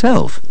cup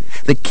itself.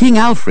 The King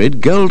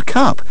Alfred Gold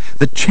Cup.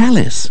 The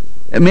chalice.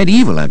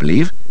 Medieval, I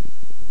believe."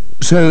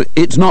 "So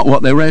it's not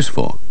what they race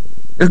for?"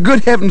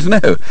 "Good heavens,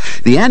 no.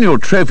 The annual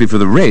trophy for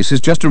the race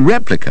is just a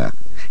replica.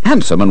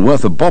 Handsome and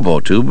worth a bob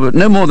or two, but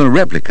no more than a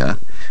replica.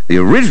 The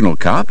original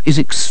cup is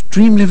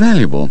extremely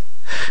valuable.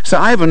 Sir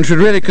Ivan should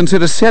really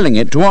consider selling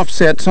it to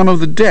offset some of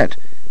the debt.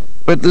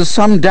 But there's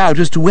some doubt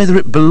as to whether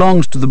it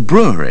belongs to the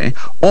brewery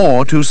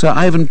or to Sir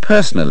Ivan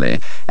personally,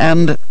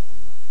 and—"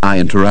 I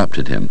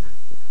interrupted him.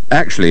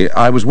 "Actually,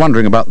 I was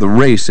wondering about the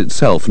race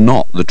itself,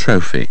 not the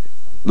trophy.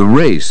 The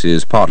race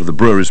is part of the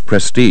brewery's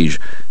prestige,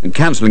 and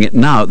cancelling it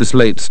now at this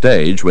late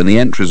stage, when the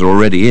entries are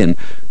already in,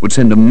 would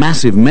send a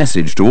massive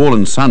message to all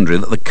and sundry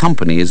that the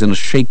company is in a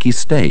shaky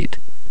state."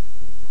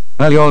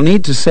 "Well, you'll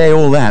need to say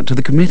all that to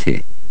the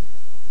committee."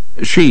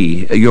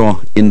 "She,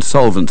 your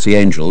insolvency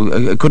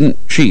angel, couldn't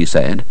she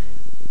say it?"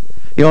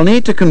 "You'll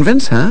need to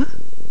convince her."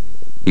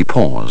 He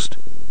paused.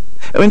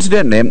 "Oh,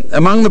 incidentally,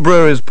 among the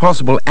brewery's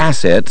possible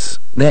assets,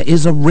 there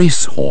is a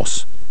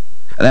racehorse.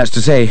 That's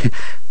to say,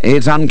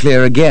 it's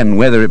unclear again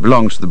whether it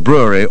belongs to the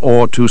brewery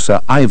or to Sir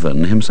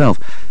Ivan himself.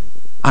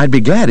 I'd be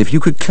glad if you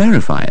could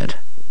clarify it."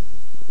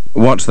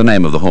 "What's the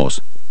name of the horse?"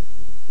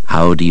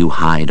 "How do you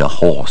hide a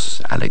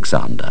horse,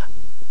 Alexander?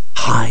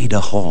 Hide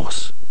a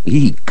horse?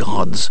 Ye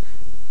gods!"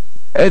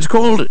 "It's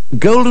called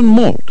Golden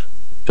Malt,"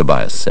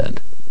 Tobias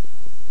said.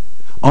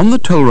 On the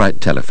Tolwright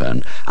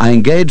telephone, I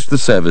engaged the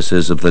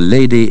services of the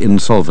lady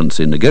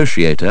insolvency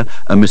negotiator,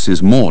 a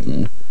Mrs.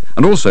 Morden,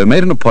 and also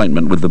made an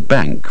appointment with the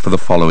bank for the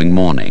following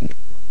morning.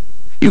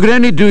 "You can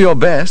only do your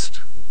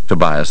best,"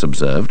 Tobias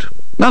observed.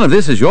 "None of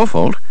this is your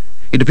fault.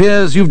 It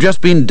appears you've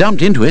just been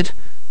dumped into it,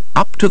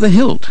 up to the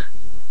hilt."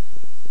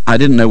 I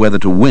didn't know whether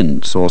to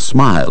wince or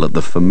smile at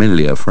the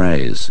familiar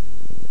phrase.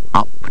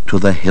 Up to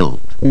the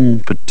hilt.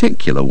 In a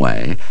particular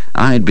way,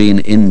 I'd been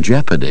in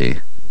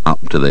jeopardy,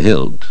 up to the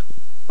hilt,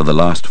 for the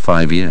last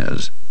 5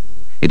 years.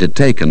 It had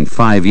taken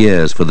 5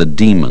 years for the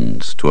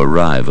demons to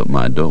arrive at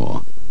my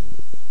door.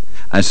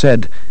 I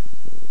said,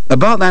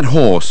 "About that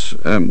horse,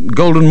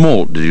 Golden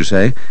Malt, did you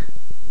say?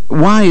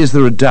 Why is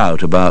there a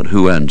doubt about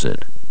who owns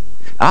it?"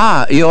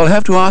 Ah, you'll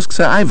have to ask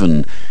Sir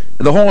Ivan.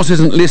 The horse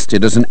isn't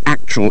listed as an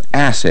actual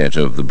asset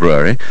of the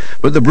brewery,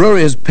 but the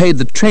brewery has paid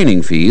the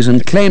training fees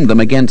and claimed them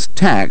against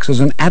tax as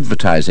an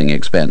advertising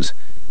expense.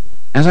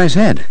 As I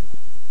said,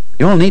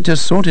 you'll need to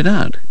sort it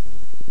out.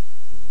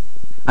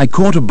 I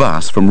caught a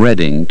bus from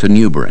Reading to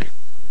Newbury.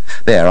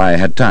 There I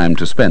had time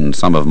to spend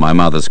some of my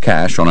mother's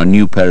cash on a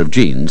new pair of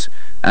jeans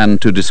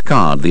and to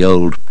discard the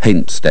old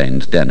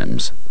paint-stained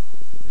denims.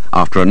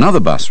 After another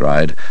bus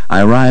ride,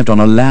 I arrived on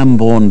a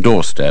Lambourne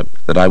doorstep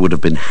that I would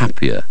have been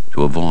happier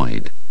to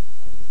avoid.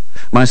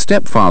 My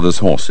stepfather's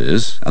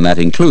horses, and that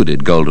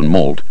included Golden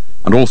Malt,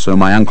 and also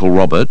my Uncle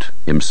Robert,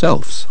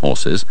 himself's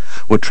horses,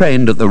 were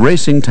trained at the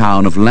racing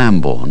town of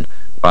Lambourne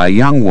by a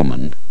young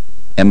woman,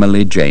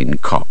 Emily Jane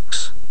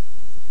Cox.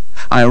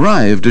 I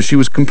arrived as she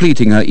was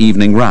completing her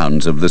evening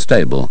rounds of the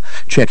stable,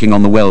 checking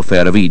on the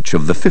welfare of each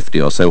of the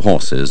 50 or so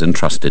horses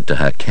entrusted to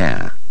her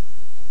care.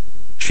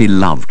 She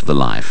loved the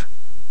life.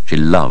 She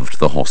loved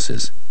the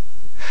horses.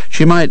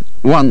 She might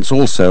once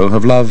also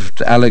have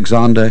loved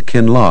Alexander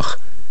Kinloch,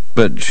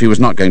 but she was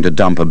not going to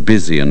dump a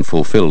busy and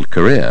fulfilled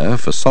career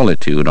for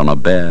solitude on a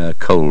bare,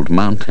 cold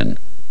mountain.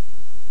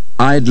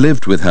 I'd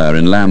lived with her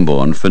in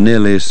Lambourne for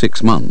nearly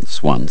 6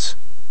 months once,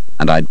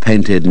 and I'd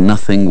painted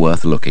nothing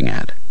worth looking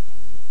at.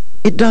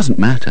 It doesn't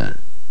matter,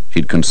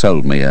 she'd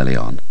consoled me early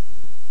on.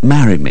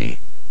 Marry me,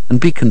 and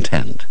be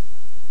content.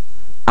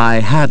 I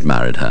had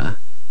married her,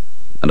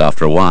 and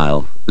after a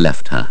while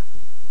left her.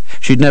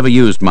 She'd never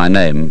used my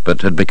name,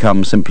 but had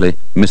become simply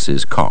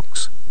Mrs.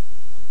 Cox.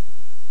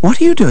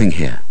 "What are you doing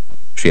here?"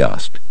 she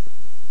asked.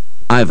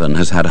 "Ivan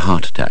has had a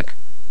heart attack."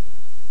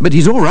 "But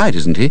he's all right,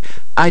 isn't he?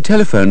 I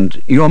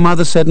telephoned. Your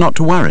mother said not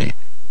to worry."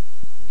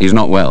 "He's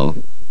not well.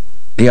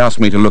 He asked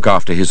me to look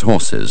after his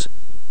horses."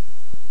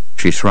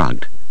 She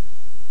shrugged.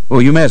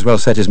 "Well, you may as well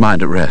set his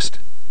mind at rest."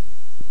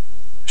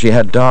 She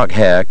had dark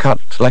hair cut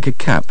like a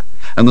cap,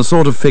 and the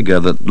sort of figure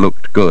that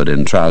looked good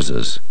in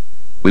trousers.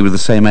 We were the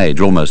same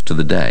age almost to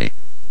the day.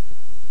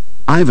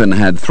 Ivan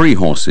had 3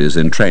 horses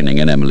in training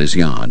in Emily's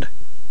yard.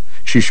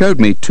 She showed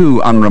me 2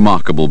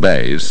 unremarkable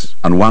bays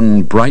and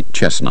 1 bright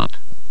chestnut,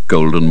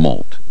 Golden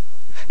Malt.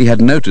 He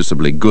had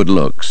noticeably good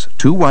looks,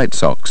 2 white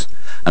socks,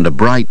 and a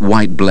bright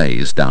white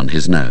blaze down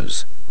his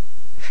nose.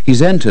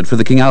 "He's entered for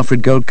the King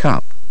Alfred Gold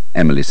Cup,"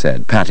 Emily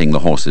said, patting the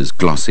horse's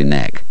glossy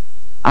neck.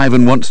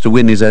 "Ivan wants to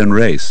win his own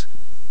race."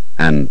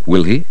 "And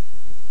will he?"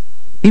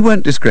 "He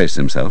won't disgrace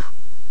himself."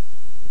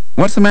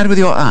 "What's the matter with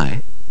your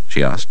eye?"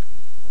 she asked.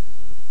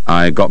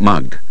 "I got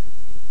mugged." "Do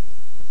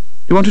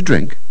you want a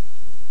drink?"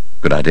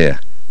 "Good idea."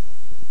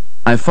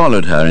 I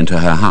followed her into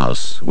her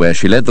house, where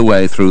she led the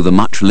way through the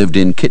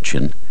much-lived-in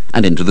kitchen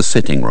and into the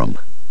sitting room.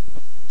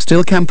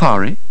 "Still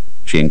Campari?"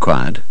 she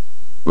inquired.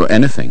 "Well,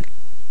 anything.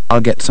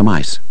 I'll get some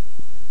ice."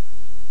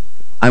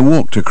 I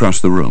walked across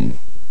the room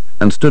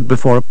and stood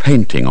before a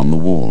painting on the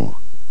wall.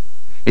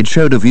 It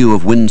showed a view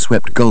of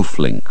windswept golf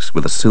links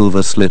with a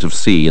silver slit of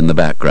sea in the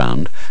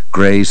background,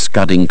 grey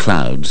scudding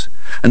clouds,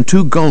 and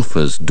 2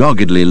 golfers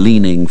doggedly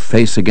leaning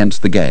face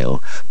against the gale,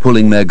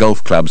 pulling their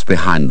golf clubs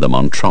behind them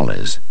on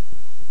trolleys.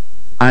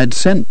 I'd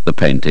sent the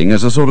painting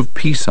as a sort of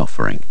peace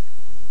offering.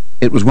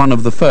 It was one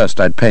of the first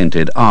I'd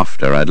painted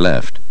after I'd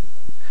left,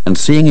 and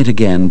seeing it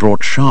again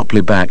brought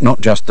sharply back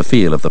not just the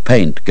feel of the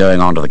paint going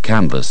onto the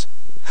canvas,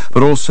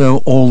 but also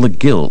all the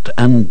guilt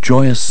and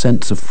joyous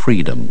sense of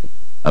freedom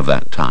of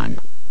that time.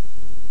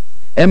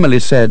 Emily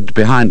said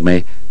behind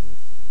me,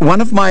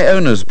 "One of my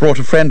owners brought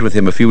a friend with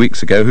him a few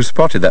weeks ago who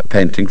spotted that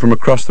painting from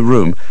across the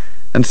room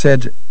and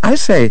said, 'I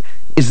say,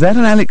 is that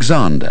an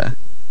Alexander?'"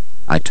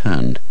 I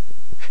turned.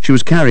 She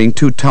was carrying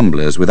 2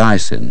 tumblers with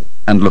ice in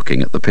and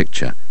looking at the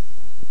picture.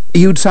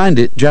 "You'd signed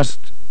it just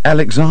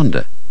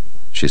Alexander,"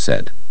 she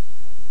said.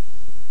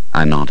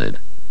 I nodded.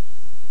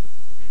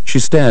 She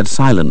stared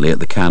silently at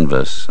the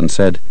canvas and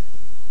said,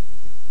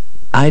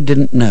 "I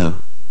didn't know."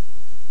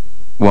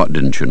 "What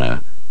didn't you know?"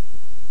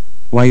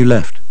 "Why you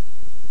left.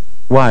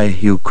 Why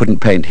you couldn't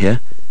paint here.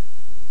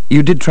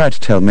 You did try to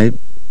tell me.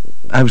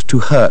 I was too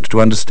hurt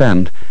to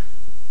understand.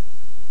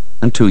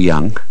 And too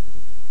young."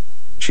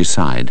 She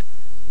sighed.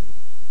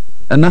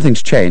 "And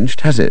nothing's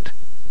changed, has it?"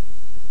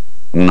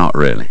 "Not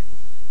really."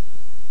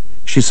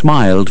 She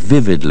smiled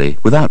vividly,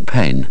 without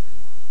pain.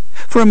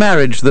 "For a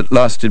marriage that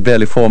lasted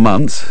barely 4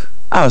 months,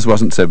 ours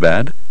wasn't so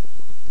bad."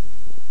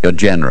 "You're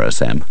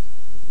generous, Em."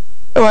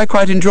 "Oh, I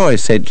quite enjoy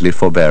saintly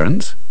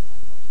forbearance.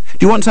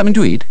 Do you want something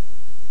to eat?"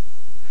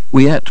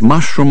 We ate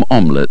mushroom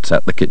omelettes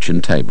at the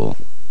kitchen table.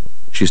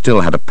 She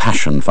still had a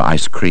passion for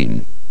ice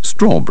cream,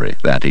 strawberry,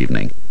 that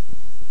evening.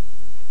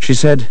 She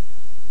said,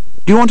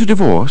 "Do you want a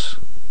divorce?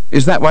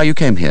 Is that why you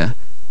came here?"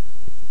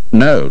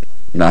 "No,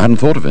 I hadn't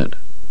thought of it."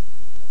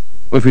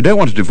 "Well, if you don't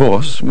want a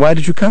divorce, why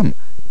did you come?"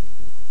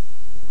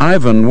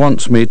 "Ivan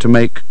wants me to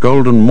make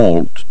Golden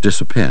Malt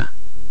disappear."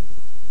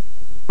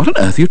 "What on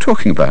earth are you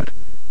talking about?"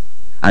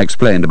 I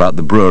explained about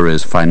the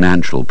brewery's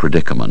financial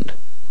predicament.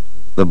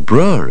 "The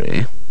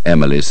brewery,"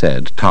 Emily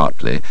said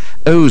tartly,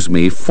 "owes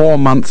me 4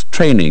 months'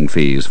 training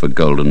fees for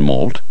Golden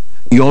Malt."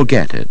 "You'll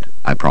get it,"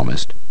 I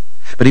promised.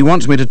 but he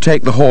wants me to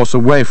take the horse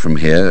away from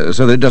here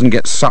so that it doesn't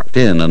get sucked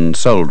in and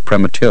sold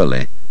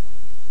prematurely.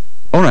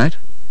 All right.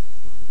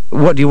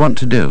 What do you want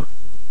to do?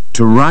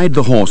 To ride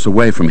the horse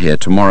away from here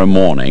tomorrow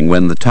morning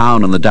when the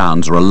town and the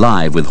downs are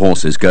alive with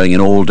horses going in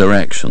all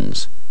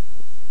directions.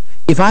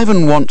 If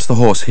Ivan wants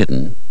the horse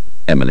hidden,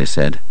 Emily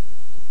said,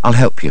 I'll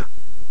help you.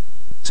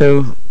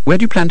 So, where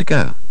do you plan to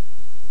go?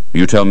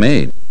 You tell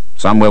me.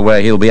 Somewhere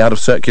where he'll be out of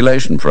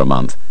circulation for a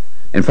month.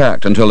 In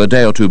fact, until a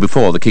day or two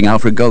before the King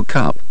Alfred Gold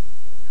Cup.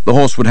 The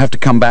horse would have to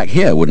come back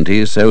here, wouldn't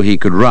he, so he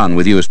could run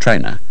with you as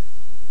trainer?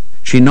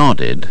 She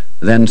nodded,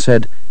 then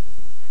said,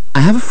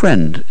 I have a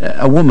friend,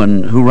 a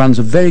woman who runs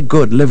a very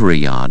good livery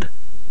yard.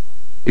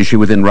 Is she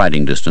within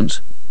riding distance?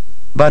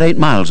 About 8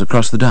 miles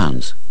across the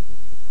downs.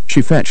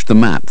 She fetched the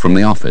map from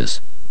the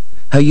office.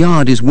 Her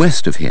yard is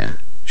west of here,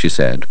 she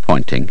said,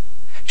 pointing.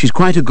 She's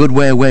quite a good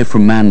way away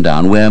from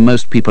Mandown, where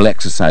most people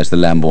exercise the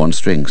Lambourne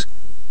strings.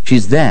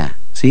 She's there,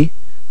 see?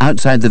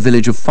 Outside the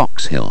village of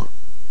Foxhill.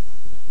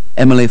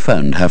 Emily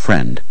phoned her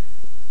friend.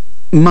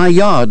 My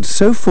yard's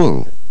so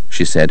full,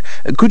 she said.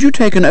 Could you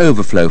take an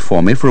overflow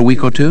for me for a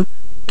week or two?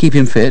 Keep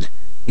him fit.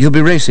 He'll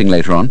be racing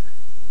later on.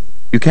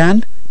 You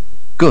can?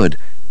 Good.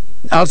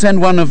 I'll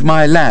send one of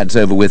my lads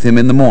over with him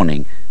in the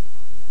morning.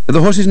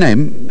 The horse's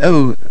name?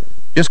 Oh,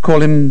 just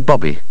call him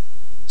Bobby.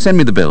 Send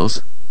me the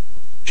bills.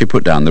 She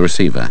put down the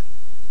receiver.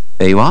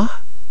 There you are.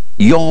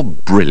 You're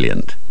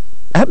brilliant.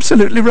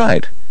 Absolutely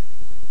right.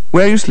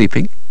 Where are you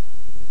sleeping?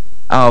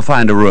 I'll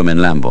find a room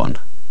in Lambourne.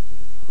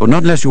 Well,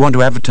 not unless you want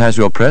to advertise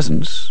your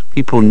presence.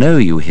 People know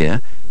you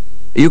here.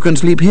 You can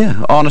sleep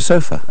here, on a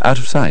sofa, out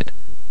of sight.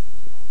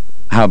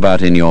 How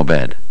about in your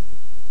bed?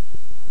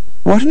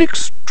 What an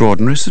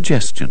extraordinary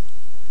suggestion.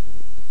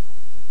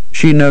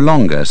 She no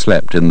longer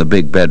slept in the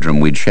big bedroom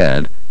we'd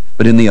shared,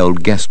 but in the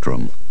old guest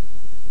room.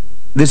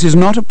 This is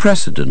not a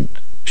precedent,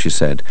 she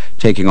said,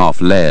 taking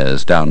off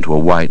layers down to a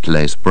white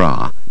lace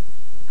bra.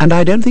 And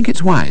I don't think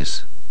it's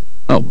wise.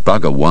 Oh,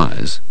 bugger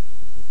wise.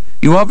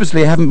 You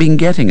obviously haven't been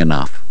getting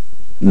enough.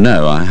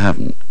 No, I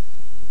haven't.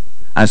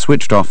 I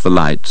switched off the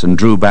lights and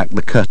drew back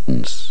the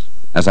curtains,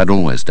 as I'd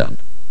always done.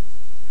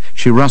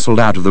 She rustled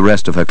out of the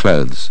rest of her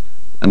clothes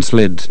and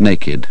slid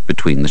naked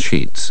between the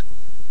sheets.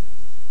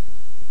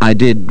 I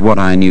did what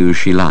I knew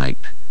she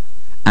liked,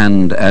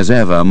 and, as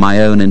ever,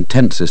 my own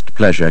intensest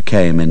pleasure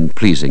came in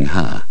pleasing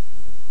her.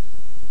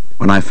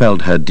 When I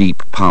felt her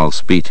deep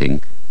pulse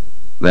beating,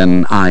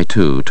 then I,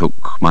 too,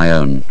 took my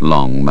own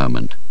long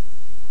moment.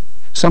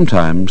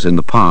 Sometimes, in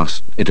the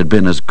past, it had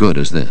been as good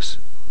as this,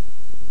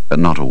 but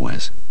not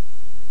always.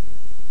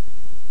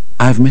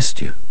 I've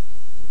missed you,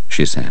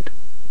 she said.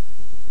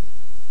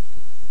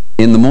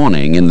 In the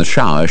morning, in the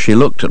shower, she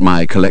looked at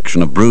my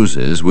collection of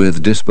bruises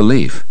with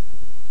disbelief.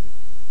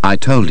 I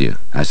told you,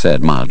 I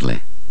said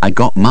mildly. I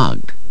got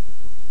mugged.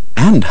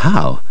 And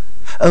how?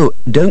 Oh,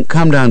 don't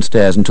come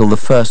downstairs until the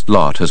first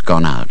lot has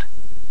gone out.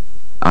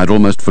 I'd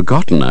almost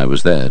forgotten I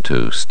was there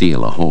to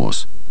steal a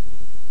horse.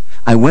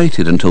 I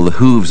waited until the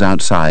hooves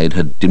outside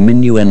had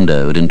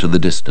diminuendoed into the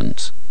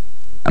distance,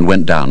 and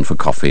went down for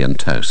coffee and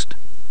toast.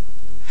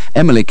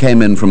 Emily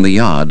came in from the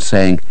yard,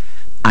 saying,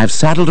 I've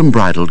saddled and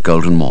bridled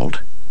Golden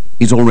Malt.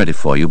 He's all ready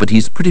for you, but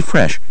he's pretty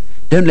fresh.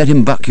 Don't let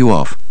him buck you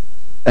off.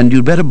 And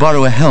you'd better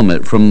borrow a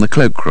helmet from the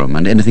cloakroom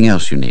and anything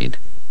else you need.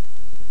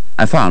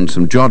 I found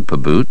some jodhpur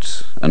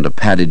boots and a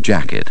padded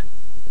jacket.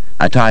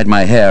 I tied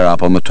my hair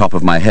up on the top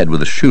of my head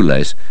with a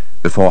shoelace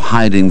before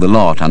hiding the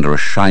lot under a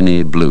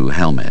shiny blue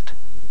helmet.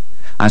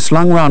 I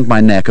slung round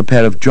my neck a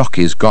pair of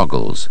jockey's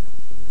goggles,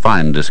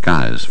 fine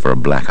disguise for a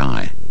black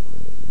eye.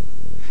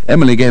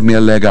 Emily gave me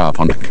a leg up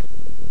on...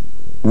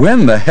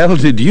 When the hell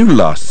did you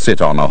last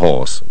sit on a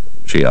horse?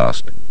 She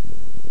asked.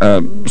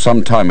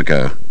 Some time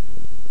ago.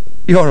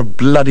 You're a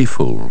bloody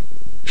fool,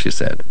 she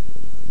said.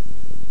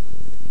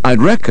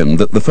 I'd reckoned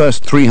that the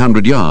first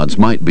 300 yards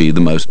might be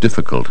the most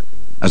difficult,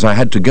 as I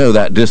had to go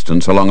that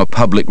distance along a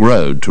public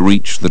road to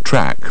reach the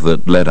track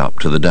that led up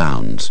to the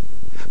downs.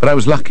 But I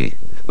was lucky.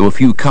 There were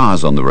few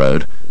cars on the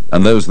road,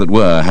 and those that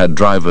were had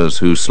drivers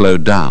who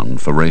slowed down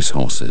for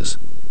racehorses.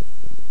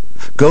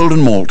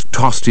 Golden Malt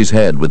tossed his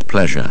head with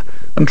pleasure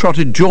and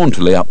trotted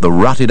jauntily up the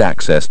rutted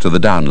access to the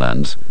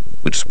downlands,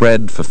 which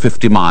spread for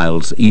 50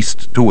 miles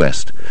east to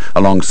west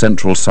along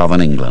central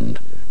southern England,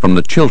 from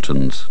the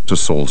Chilterns to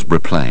Salisbury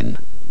Plain.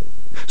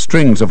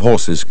 Strings of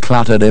horses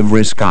cluttered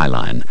every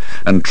skyline,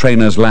 and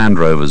trainers' Land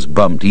Rovers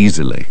bumped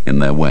easily in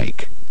their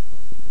wake.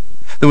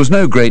 There was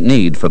no great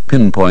need for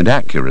pinpoint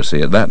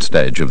accuracy at that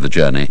stage of the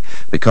journey,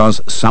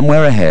 because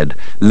somewhere ahead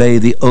lay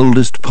the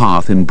oldest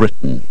path in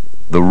Britain,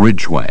 the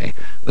Ridgeway,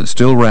 that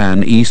still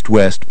ran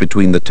east-west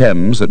between the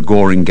Thames at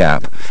Goring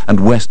Gap and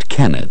West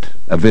Kennet,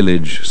 a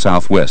village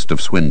southwest of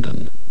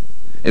Swindon.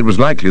 It was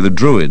likely the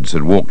Druids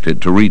had walked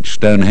it to reach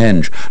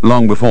Stonehenge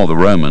long before the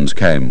Romans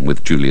came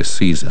with Julius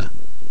Caesar.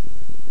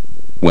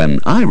 When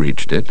I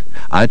reached it,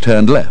 I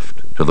turned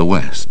left to the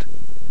west.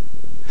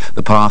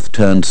 The path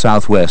turned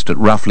southwest at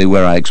roughly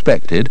where I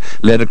expected,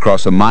 led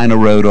across a minor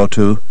road or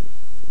two,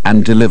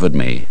 and delivered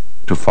me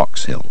to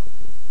Foxhill.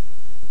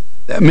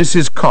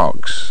 Mrs.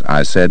 Cox,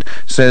 I said,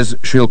 says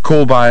she'll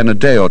call by in a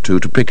day or two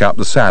to pick up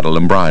the saddle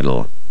and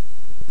bridle.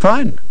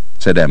 Fine,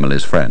 said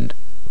Emily's friend.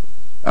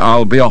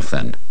 I'll be off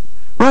then.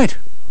 Right,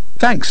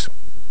 thanks.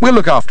 We'll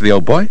look after the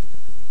old boy.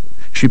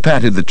 She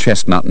patted the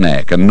chestnut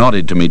neck and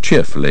nodded to me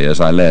cheerfully as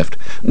I left,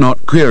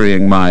 not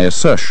querying my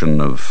assertion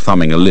of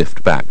thumbing a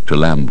lift back to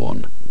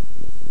Lambourne.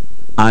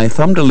 I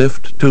thumbed a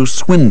lift to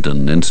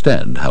Swindon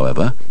instead,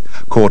 however,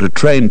 caught a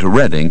train to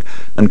Reading,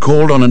 and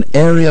called on an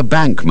area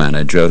bank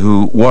manager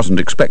who wasn't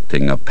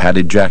expecting a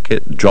padded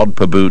jacket,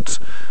 jodhpur boots,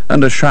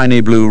 and a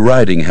shiny blue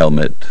riding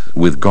helmet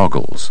with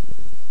goggles.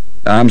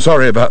 I'm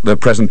sorry about the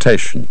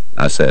presentation,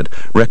 I said,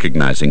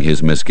 recognizing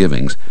his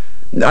misgivings.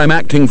 I'm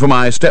acting for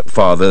my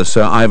stepfather,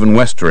 Sir Ivan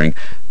Westering,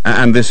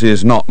 and this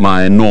is not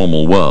my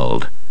normal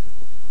world.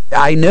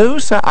 I know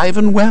Sir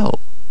Ivan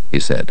well, he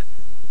said.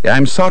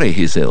 I'm sorry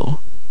he's ill.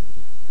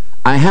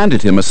 I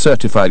handed him a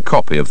certified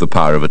copy of the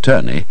power of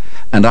attorney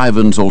and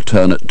Ivan's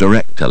alternate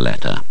director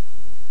letter.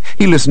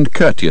 He listened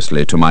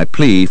courteously to my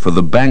plea for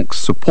the bank's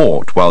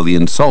support while the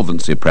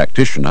insolvency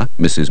practitioner,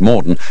 Mrs.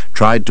 Morden,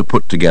 tried to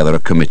put together a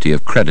committee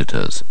of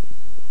creditors.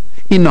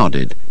 He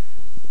nodded.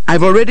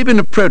 I've already been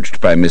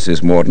approached by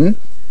Mrs. Morden.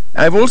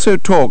 I've also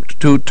talked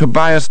to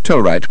Tobias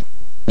Tilwright.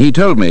 He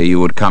told me you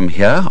would come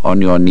here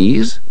on your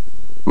knees.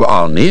 Well,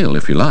 I'll kneel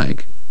if you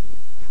like.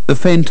 The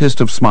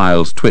faintest of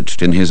smiles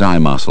twitched in his eye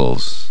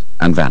muscles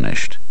and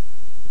vanished.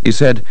 He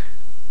said,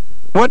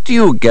 What do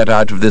you get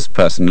out of this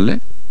personally?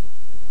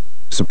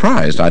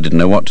 Surprised, I didn't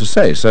know what to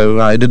say,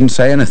 so I didn't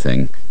say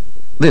anything.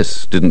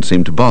 This didn't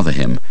seem to bother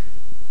him.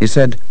 He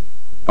said,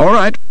 All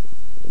right,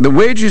 the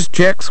wages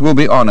checks will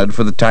be honoured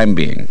for the time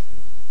being.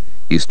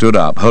 He stood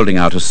up, holding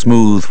out a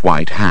smooth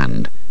white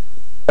hand.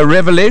 A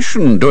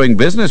revelation doing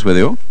business with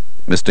you,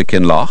 Mr.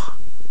 Kinloch.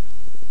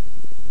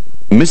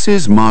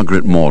 Mrs.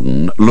 Margaret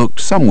Morden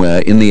looked somewhere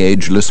in the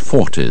ageless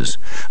 40s,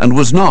 and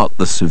was not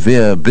the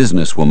severe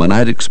businesswoman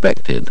I'd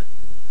expected.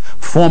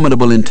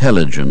 Formidable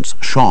intelligence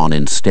shone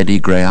in steady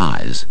grey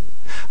eyes.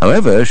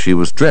 However, she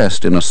was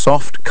dressed in a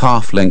soft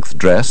calf-length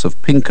dress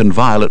of pink and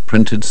violet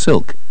printed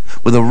silk,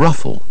 with a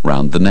ruffle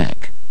round the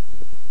neck.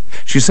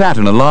 She sat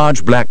in a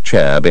large black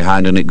chair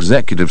behind an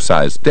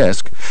executive-sized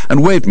desk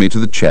and waved me to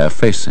the chair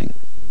facing.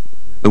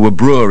 There were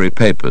brewery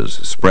papers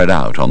spread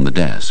out on the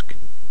desk.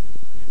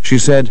 She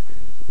said,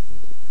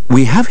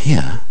 We have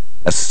here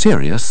a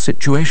serious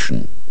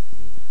situation.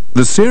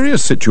 The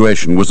serious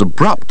situation was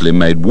abruptly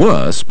made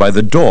worse by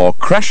the door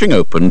crashing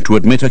open to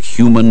admit a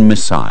human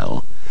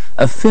missile.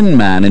 A thin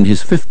man in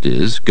his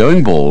 50s,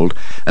 going bald,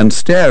 and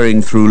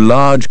staring through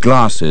large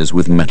glasses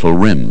with metal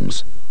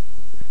rims.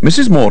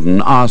 Mrs.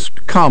 Morden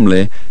asked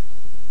calmly,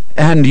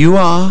 And you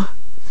are?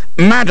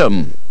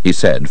 Madam, he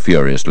said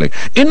furiously,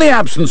 in the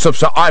absence of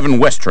Sir Ivan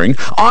Westering,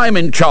 I am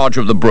in charge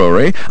of the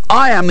brewery.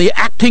 I am the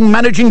acting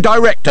managing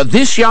director.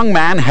 This young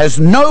man has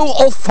no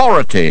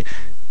authority.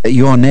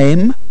 Your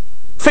name?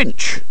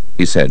 Finch,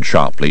 he said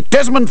sharply.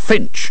 Desmond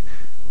Finch.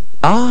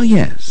 Ah,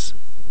 yes.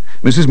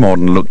 Mrs.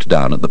 Morden looked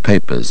down at the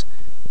papers.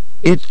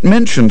 It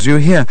mentions you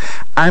here.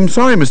 I'm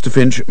sorry, Mr.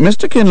 Finch.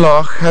 Mr.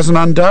 Kinloch has an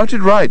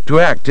undoubted right to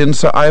act in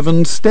Sir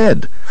Ivan's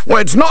stead. Well,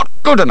 it's not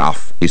good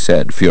enough, he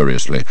said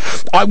furiously.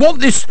 I want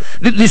this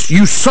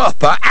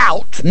usurper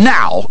out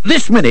now,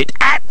 this minute,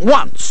 at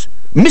once.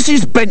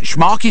 Mrs.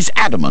 Benchmark is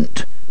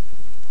adamant.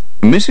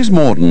 Mrs.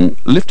 Morden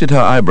lifted her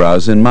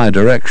eyebrows in my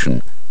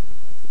direction.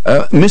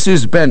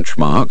 Mrs.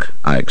 Benchmark,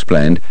 I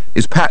explained,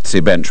 is Patsy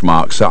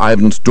Benchmark, Sir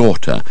Ivan's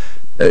daughter.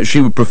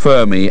 She would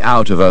prefer me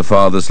out of her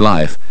father's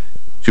life.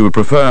 She would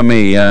prefer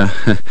me,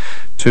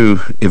 to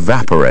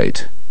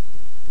evaporate.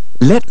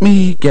 Let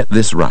me get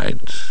this right,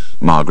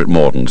 Margaret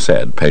Morden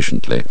said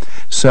patiently.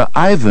 Sir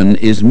Ivan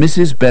is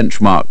Mrs.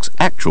 Benchmark's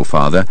actual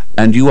father,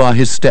 and you are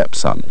his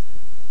stepson.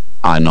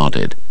 I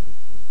nodded.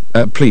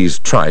 Please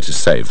try to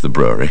save the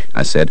brewery,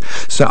 I said.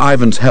 Sir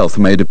Ivan's health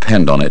may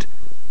depend on it.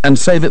 And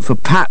save it for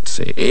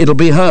Patsy. It'll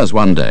be hers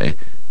one day.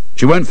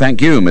 She won't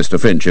thank you, Mr.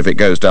 Finch, if it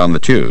goes down the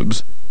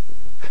tubes.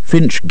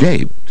 Finch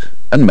gaped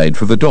and made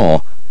for the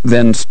door,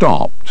 then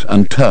stopped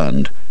and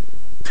turned.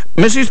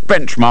 Mrs.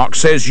 Benchmark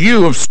says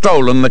you have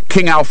stolen the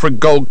King Alfred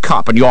Gold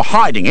Cup, and you're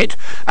hiding it,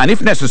 and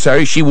if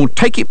necessary she will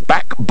take it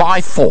back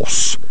by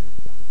force.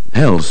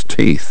 Hell's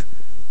teeth.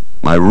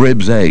 My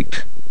ribs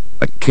ached.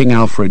 A King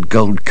Alfred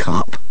Gold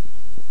Cup.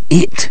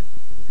 It.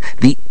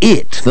 The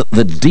it that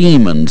the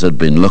demons had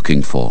been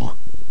looking for.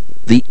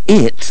 The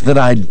it that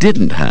I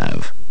didn't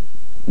have.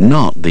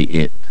 Not the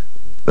it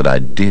that I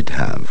did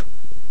have.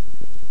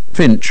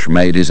 Finch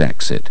made his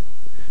exit.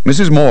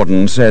 Mrs.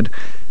 Morden said,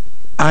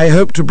 I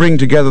hope to bring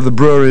together the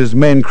brewery's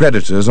main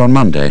creditors on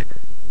Monday.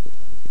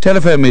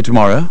 Telephone me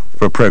tomorrow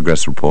for a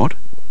progress report.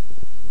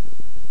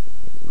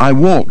 I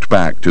walked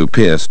back to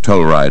Pierce,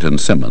 Tolwright and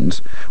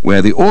Simmons,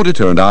 where the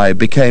auditor and I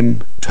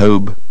became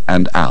Tobe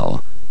and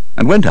Al,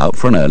 and went out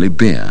for an early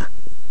beer.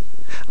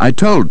 I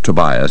told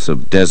Tobias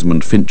of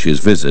Desmond Finch's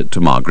visit to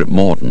Margaret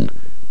Morden.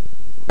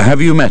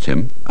 Have you met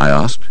him? I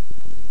asked.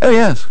 Oh,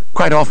 yes,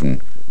 quite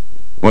often.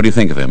 What do you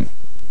think of him?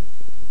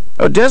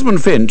 Oh,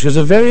 Desmond Finch is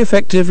a very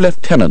effective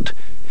lieutenant.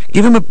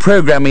 Give him a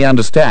program he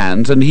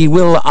understands, and he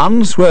will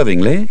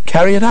unswervingly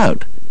carry it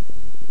out.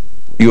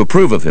 You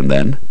approve of him,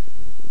 then?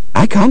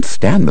 I can't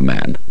stand the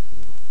man.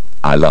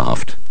 I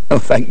laughed. Oh,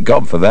 thank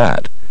God for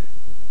that.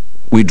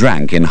 We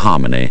drank in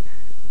harmony.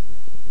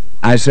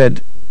 I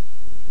said,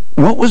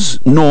 "What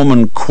was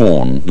Norman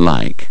Corn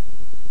like?"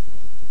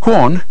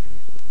 Corn?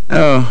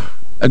 Oh,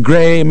 a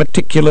grey,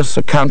 meticulous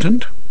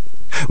accountant.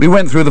 We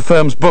went through the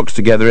firm's books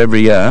together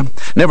every year,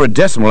 never a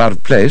decimal out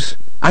of place.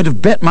 I'd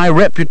have bet my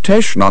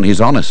reputation on his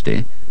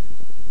honesty.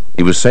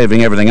 He was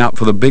saving everything up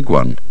for the big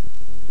one.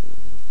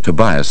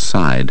 Tobias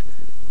sighed.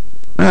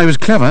 Well, he was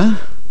clever,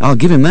 I'll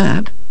give him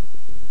that.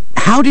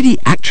 How did he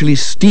actually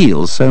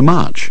steal so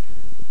much?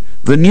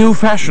 The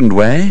new-fashioned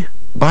way?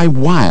 By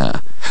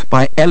wire,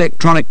 by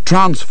electronic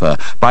transfer,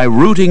 by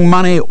routing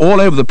money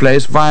all over the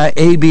place via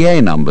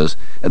ABA numbers.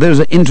 There's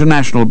an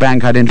international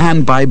bank identity,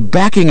 and by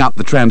backing up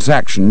the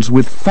transactions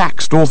with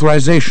faxed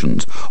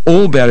authorizations,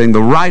 all bearing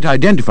the right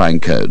identifying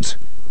codes.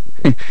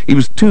 He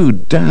was too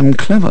damn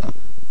clever.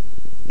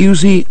 You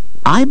see,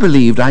 I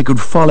believed I could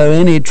follow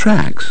any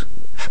tracks,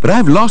 but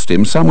I've lost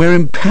him somewhere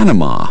in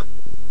Panama.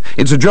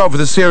 It's a job for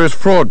the serious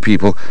fraud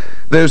people,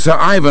 though Sir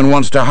Ivan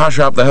wants to hush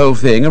up the whole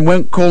thing and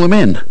won't call them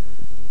in.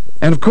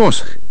 And of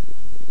course,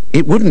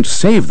 it wouldn't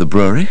save the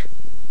brewery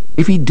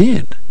if he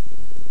did.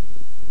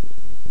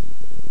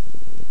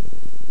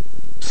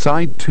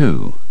 Side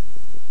 2.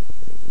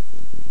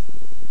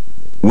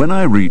 When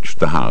I reached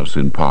the house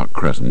in Park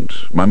Crescent,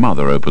 my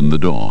mother opened the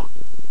door.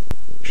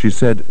 She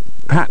said,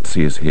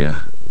 "Patsy is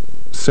here.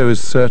 So is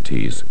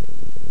Surtees."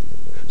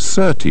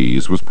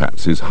 Surtees was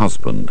Patsy's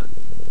husband.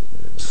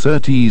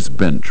 Surtees'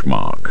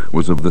 benchmark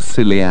was of the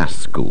silly ass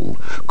school,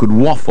 could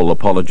waffle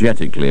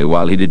apologetically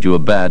while he did you a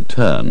bad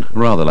turn,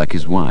 rather like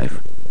his wife.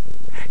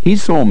 He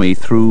saw me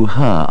through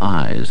her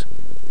eyes.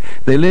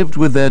 They lived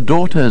with their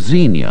daughter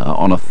Xenia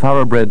on a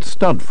thoroughbred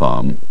stud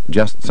farm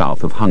just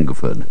south of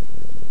Hungerford.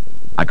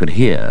 I could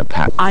hear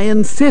Pat, "I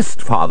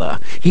insist, father,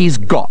 he's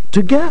got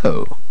to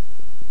go."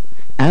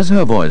 As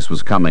her voice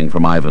was coming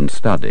from Ivan's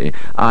study,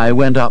 I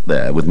went up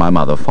there with my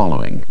mother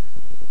following.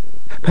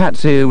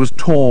 Patsy was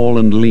tall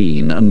and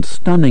lean and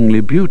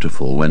stunningly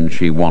beautiful when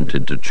she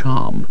wanted to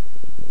charm.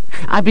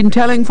 "I've been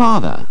telling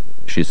father,"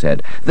 she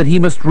said, "that he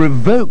must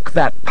revoke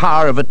that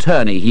power of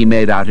attorney he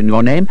made out in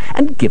your name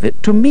and give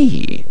it to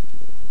me."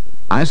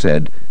 I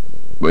said,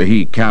 "Well,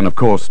 he can, of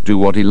course, do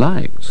what he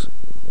likes."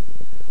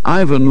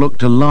 Ivan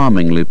looked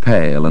alarmingly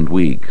pale and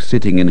weak,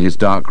 sitting in his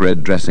dark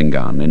red dressing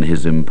gown in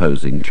his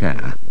imposing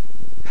chair.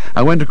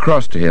 I went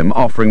across to him,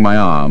 offering my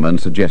arm and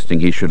suggesting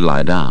he should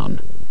lie down.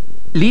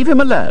 "Leave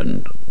him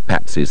alone,"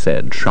 Patsy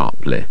said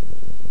sharply.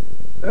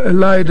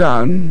 Lie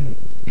down,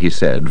 he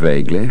said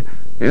vaguely.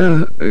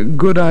 Yeah,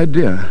 good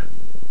idea.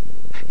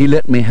 He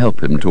let me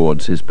help him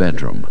towards his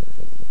bedroom.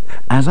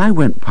 As I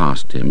went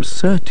past him,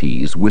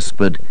 Surtees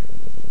whispered,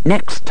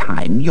 "Next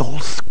time you'll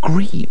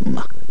scream."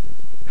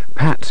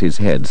 Patsy's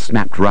head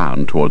snapped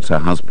round towards her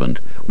husband.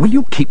 "Will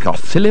you keep your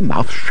silly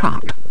mouth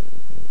shut?"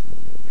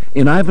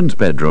 In Ivan's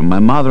bedroom, my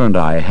mother and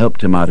I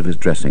helped him out of his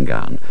dressing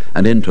gown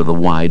and into the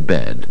wide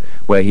bed,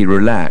 where he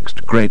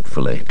relaxed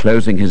gratefully,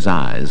 closing his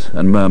eyes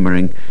and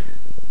murmuring,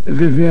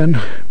 Vivian,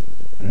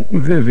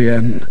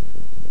 Vivian.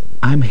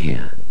 "I'm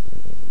here."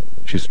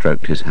 She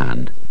stroked his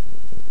hand.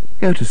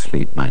 "Go to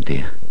sleep, my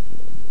dear."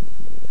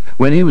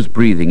 When he was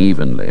breathing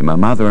evenly, my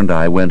mother and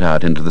I went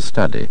out into the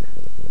study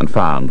and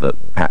found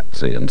that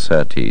Patsy and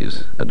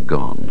Surtees had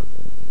gone.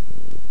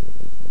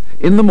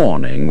 In the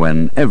morning,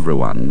 when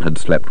everyone had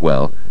slept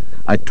well,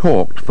 I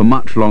talked for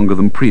much longer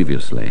than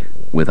previously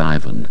with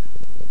Ivan.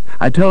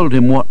 I told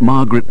him what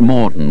Margaret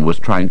Morden was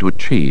trying to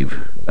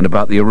achieve and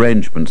about the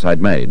arrangements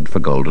I'd made for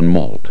Golden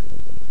Malt.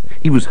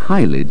 He was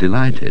highly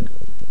delighted.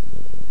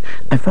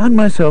 I found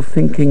myself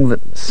thinking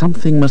that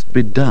something must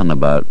be done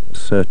about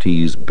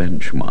Surtees'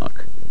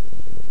 benchmark.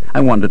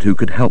 I wondered who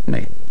could help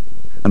me,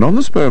 and on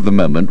the spur of the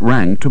moment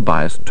rang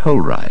Tobias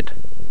Tolride.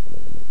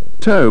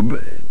 "Tobe,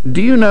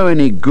 do you know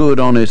any good,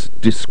 honest,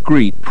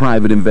 discreet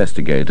private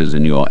investigators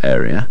in your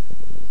area?"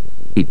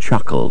 He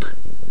chuckled.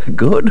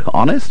 "Good,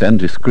 honest, and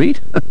discreet?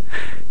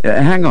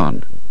 Hang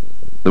on."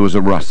 There was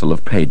a rustle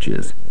of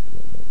pages.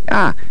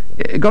 "Ah,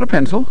 got a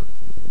pencil?"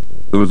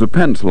 There was a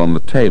pencil on the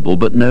table,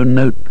 but no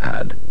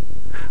notepad.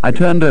 I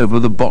turned over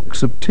the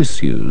box of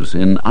tissues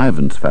in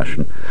Ivan's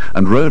fashion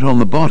and wrote on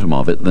the bottom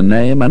of it the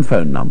name and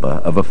phone number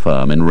of a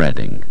firm in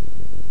Reading.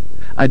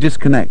 I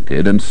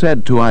disconnected and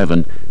said to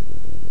Ivan,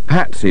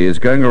 "Patsy is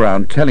going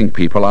around telling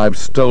people I've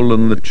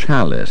stolen the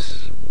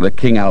chalice, the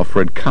King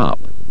Alfred Cup."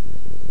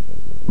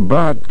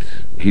 "But,"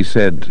 he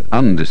said,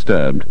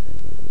 undisturbed,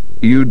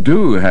 "you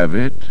do have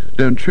it,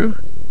 don't you?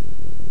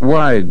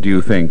 Why do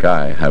you think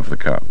I have the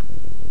cup?"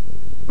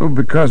 "Oh,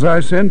 because I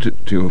sent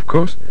it to you, of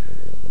course.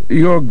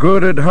 You're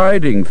good at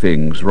hiding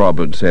things,"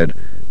 Robert said.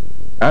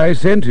 "I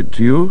sent it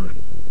to you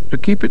to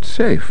keep it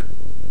safe."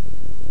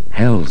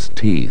 Hell's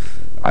teeth,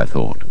 I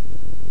thought.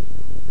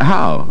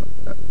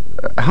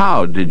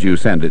 How did you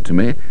send it to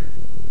me?"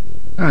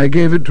 "I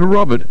gave it to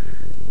Robert.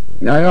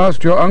 I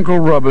asked your Uncle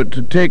Robert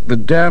to take the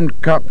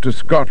damned cup to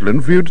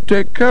Scotland for you to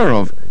take care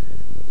of.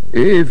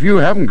 If you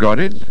haven't got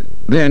it,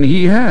 then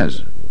he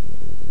has."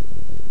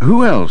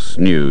 "Who else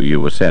knew you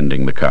were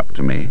sending the cup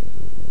to me?"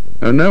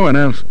 No one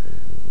else.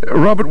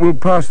 Robert will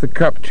pass the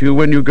cup to you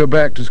when you go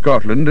back to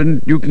Scotland,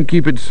 and you can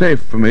keep it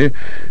safe for me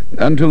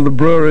until the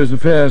brewery's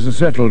affairs are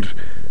settled,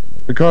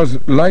 because,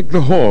 like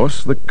the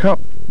horse, the cup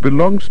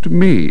belongs to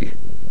me."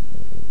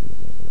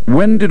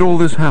 "When did all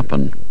this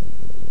happen?"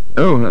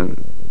 "Oh,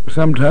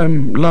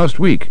 sometime last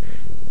week."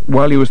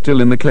 "While you were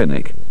still in the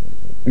clinic?"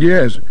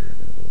 "Yes.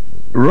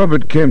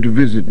 Robert came to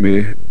visit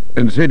me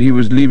and said he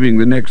was leaving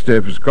the next day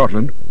for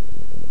Scotland.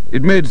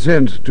 It made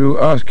sense to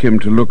ask him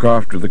to look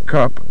after the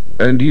cup,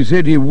 and he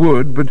said he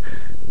would, but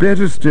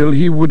better still,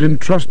 he would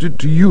entrust it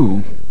to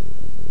you.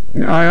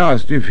 I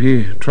asked if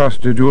he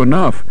trusted you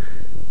enough,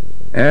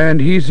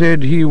 and he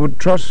said he would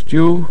trust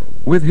you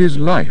with his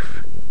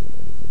life."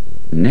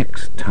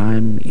 "Next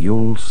time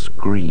you'll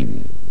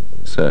scream,"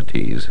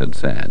 Surtees had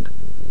said.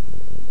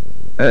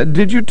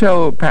 "Did you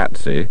tell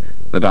Patsy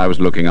that I was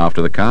looking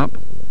after the cup?"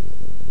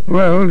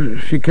 "Well,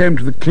 she came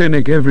to the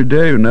clinic every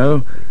day, you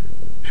know.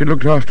 She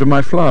looked after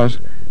my flowers,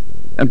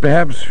 and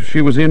perhaps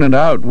she was in and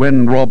out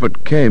when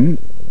Robert came.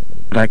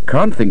 But I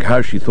can't think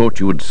how she thought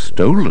you had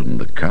stolen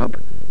the cup.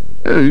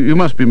 You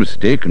must be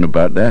mistaken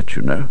about that,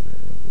 you know."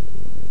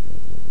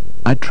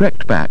 I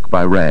trekked back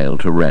by rail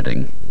to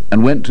Reading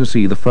and went to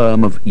see the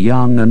firm of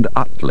Young and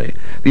Utley,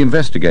 the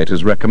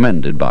investigators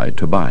recommended by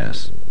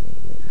Tobias.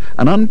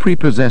 An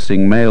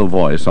unprepossessing male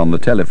voice on the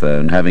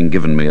telephone having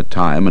given me a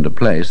time and a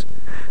place,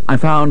 I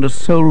found a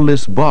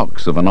soulless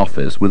box of an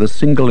office with a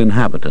single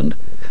inhabitant,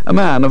 a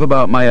man of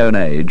about my own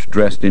age,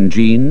 dressed in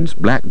jeans,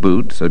 black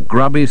boots, a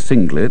grubby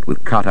singlet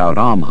with cut-out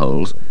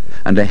armholes,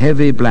 and a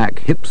heavy black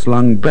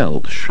hip-slung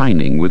belt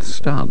shining with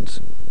studs.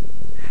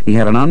 He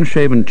had an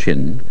unshaven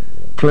chin,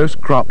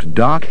 close-cropped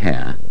dark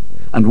hair,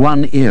 and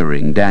one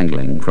earring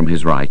dangling from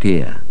his right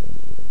ear.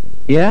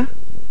 "Yeah?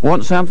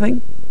 Want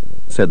something?"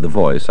 said the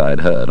voice I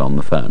had heard on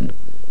the phone.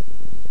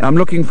 "I'm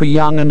looking for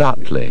Young and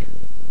Utley.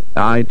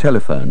 I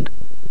telephoned."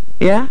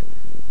 "Yeah?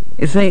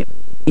 You see,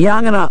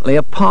 Young and Utley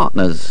are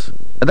partners.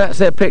 That's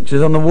their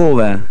pictures on the wall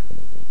there.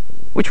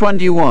 Which one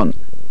do you want?"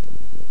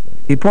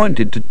 He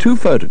pointed to two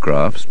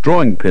photographs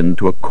drawing-pinned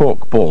to a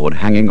cork board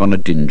hanging on a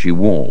dingy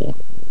wall.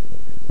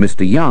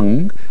 Mr.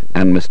 Young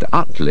and Mr.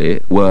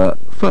 Utley were,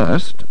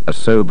 first, a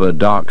sober,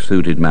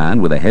 dark-suited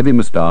man with a heavy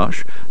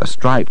moustache, a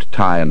striped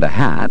tie and a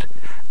hat,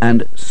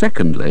 and,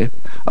 secondly,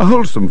 a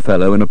wholesome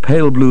fellow in a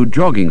pale blue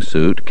jogging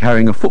suit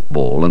carrying a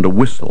football and a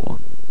whistle.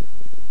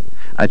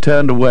 I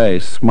turned away,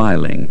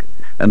 smiling,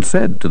 and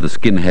said to the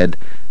skinhead,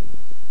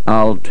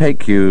 "I'll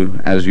take you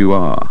as you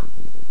are."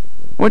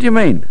 "What do you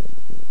mean?"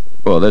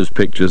 "Well, those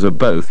pictures are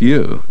both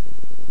you."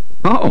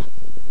 "Oh,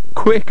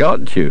 quick,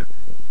 aren't you?"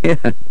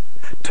 "Yeah,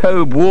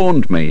 Tobe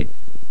warned me."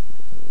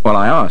 "Well,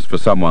 I asked for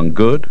someone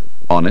good,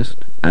 honest,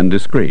 and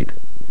discreet."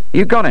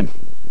 "You got him.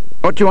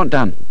 What do you want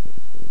done?"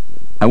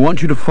 "I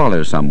want you to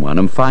follow someone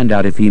and find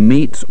out if he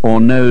meets or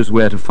knows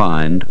where to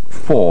find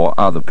 4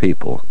 other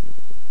people."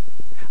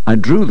 I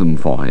drew them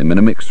for him in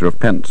a mixture of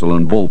pencil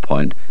and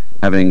ballpoint,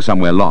 having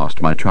somewhere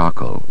lost my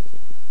charcoal.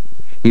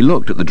 He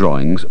looked at the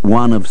drawings,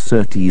 one of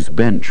Surtees'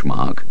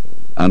 benchmark,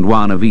 and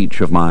one of each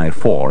of my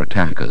 4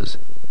 attackers.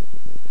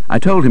 I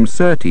told him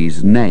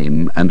Surtees'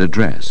 name and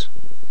address.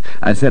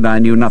 I said I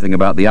knew nothing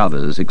about the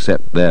others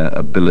except their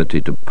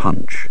ability to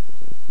punch.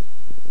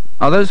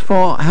 "Are those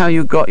 4 how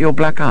you got your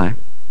black eye?"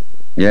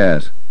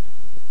 "Yes.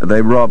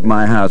 They robbed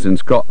my house in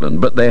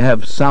Scotland, but they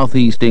have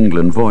southeast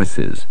England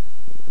voices."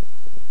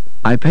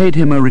 I paid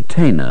him a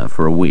retainer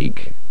for a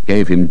week,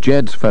 gave him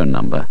Jed's phone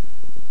number,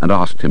 and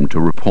asked him to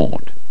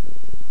report.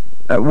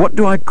 "What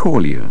do I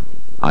call you?"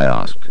 I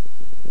asked.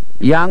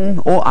 "Young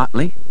or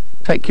Utley?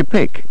 Take your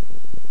pick."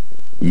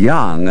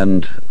 "Young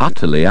and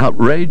utterly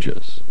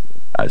outrageous,"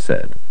 I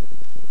said.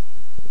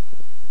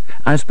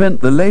 I spent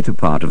the later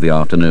part of the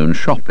afternoon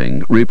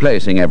shopping,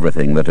 replacing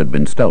everything that had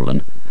been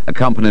stolen,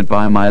 accompanied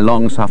by my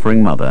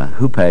long-suffering mother,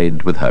 who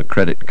paid with her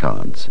credit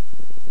cards.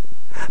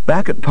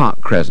 Back at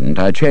Park Crescent,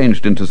 I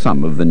changed into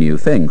some of the new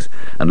things,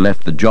 and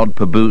left the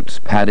jodhpur boots,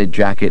 padded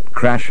jacket,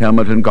 crash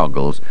helmet and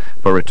goggles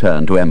for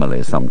return to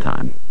Emily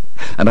sometime.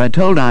 And I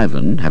told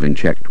Ivan, having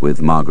checked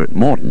with Margaret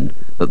Morton,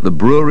 that the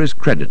brewery's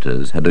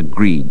creditors had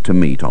agreed to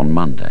meet on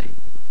Monday.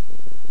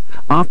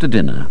 After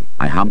dinner,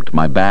 I humped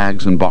my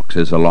bags and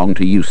boxes along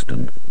to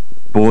Euston,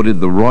 boarded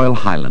the Royal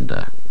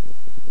Highlander,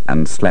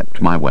 and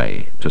slept my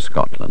way to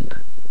Scotland.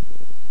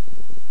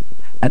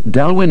 At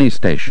Dalwhinnie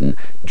Station,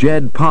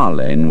 Jed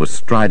Parlane was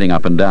striding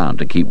up and down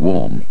to keep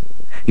warm.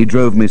 He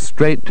drove me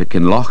straight to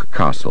Kinloch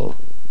Castle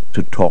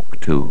to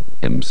talk to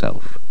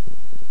himself.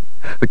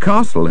 The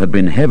castle had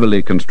been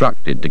heavily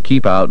constructed to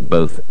keep out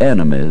both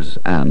enemies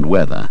and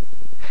weather.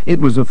 It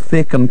was of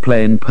thick and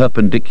plain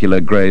perpendicular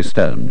grey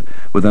stone,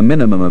 with a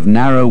minimum of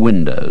narrow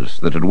windows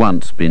that had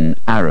once been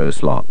arrow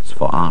slots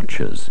for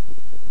archers.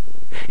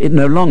 It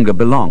no longer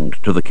belonged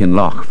to the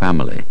Kinloch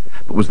family,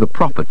 but was the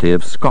property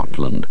of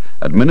Scotland,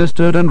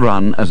 administered and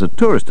run as a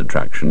tourist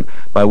attraction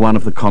by one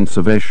of the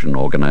conservation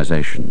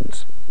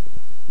organisations.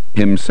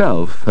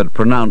 Himself had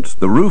pronounced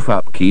the roof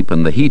upkeep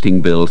and the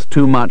heating bills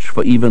too much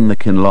for even the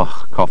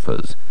Kinloch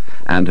coffers,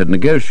 and had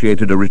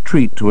negotiated a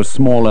retreat to a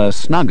smaller,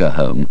 snugger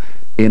home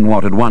in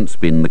what had once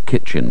been the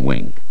kitchen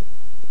wing.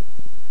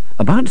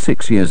 About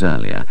 6 years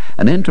earlier,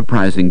 an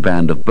enterprising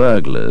band of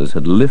burglars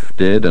had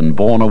lifted and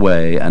borne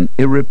away an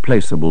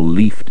irreplaceable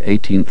leafed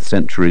 18th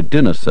century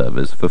dinner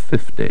service for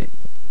 50.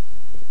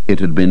 It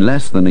had been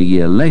less than a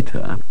year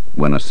later,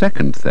 when a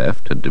second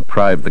theft had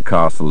deprived the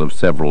castle of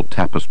several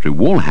tapestry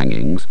wall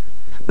hangings,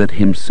 that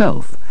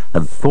himself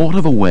had thought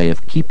of a way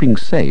of keeping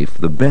safe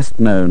the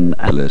best-known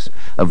alias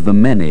of the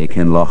many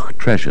Kinloch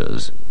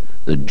treasures,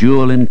 the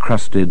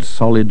jewel-encrusted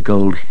solid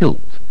gold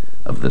hilt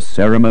of the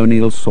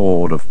ceremonial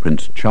sword of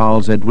Prince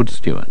Charles Edward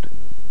Stuart,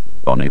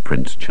 Bonnie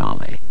Prince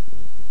Charlie.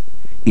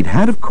 It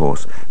had, of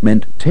course,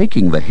 meant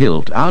taking the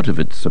hilt out of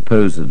its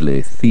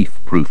supposedly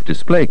thief-proof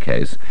display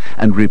case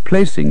and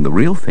replacing the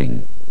real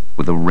thing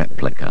with a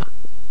replica.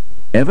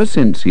 Ever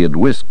since he had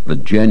whisked the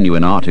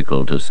genuine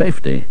article to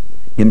safety,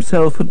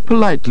 himself had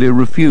politely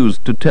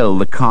refused to tell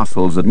the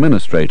castle's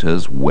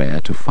administrators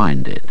where to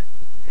find it.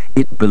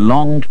 It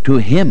belonged to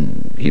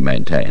him, he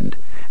maintained,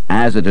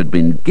 as it had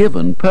been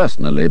given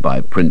personally by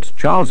Prince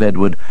Charles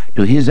Edward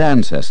to his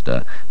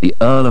ancestor, the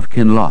Earl of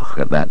Kinloch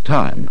at that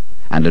time,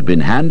 and had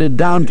been handed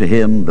down to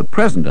him, the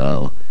present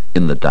Earl,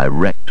 in the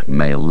direct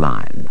male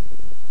line.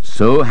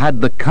 So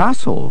had the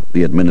castle,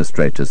 the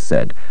administrators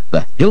said.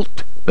 The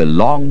hilt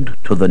belonged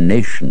to the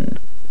nation.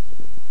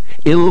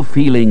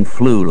 Ill-feeling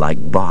flew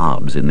like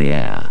barbs in the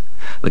air.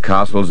 The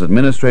castle's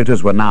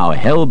administrators were now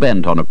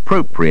hell-bent on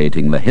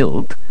appropriating the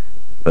hilt,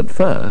 but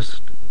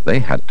first they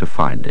had to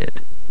find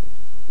it.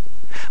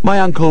 My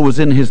uncle was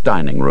in his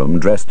dining room,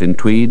 dressed in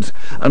tweeds,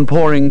 and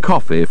pouring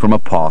coffee from a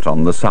pot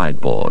on the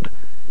sideboard.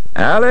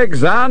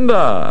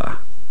 "Alexander!"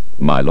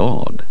 "My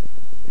lord."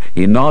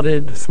 He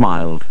nodded,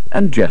 smiled,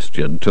 and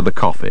gestured to the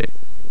coffee.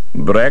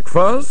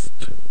 "Breakfast?"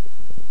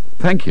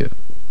 "Thank you."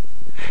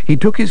 He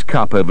took his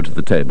cup over to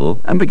the table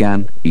and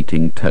began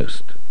eating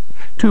toast.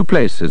 2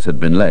 places had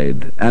been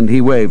laid, and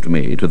he waved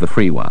me to the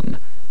free one.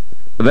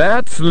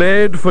 "That's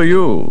laid for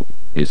you,"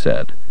 he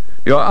said.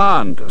 "Your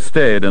aunt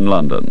stayed in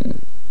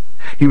London."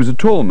 He was a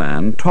tall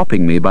man,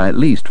 topping me by at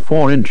least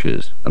 4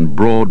 inches, and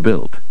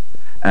broad-built.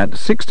 At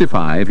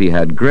 65 he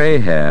had grey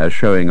hair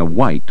showing a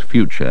white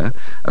future,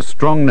 a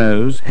strong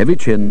nose, heavy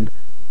chin,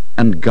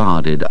 and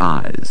guarded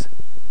eyes.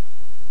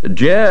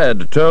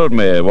 "Jed told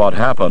me what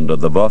happened at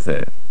the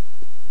bothy."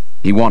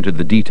 He wanted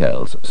the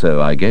details,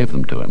 so I gave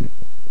them to him.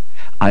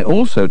 I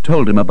also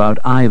told him about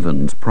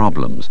Ivan's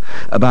problems,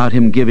 about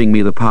him giving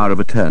me the power of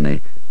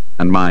attorney,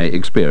 and my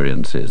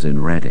experiences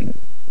in Reading.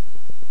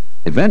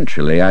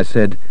 Eventually I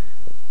said,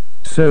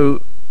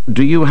 "So,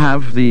 do you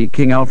have the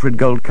King Alfred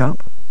Gold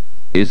Cup?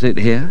 Is it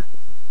here?"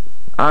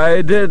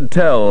 "I did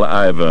tell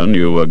Ivan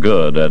you were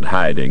good at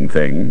hiding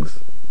things,"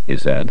 he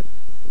said.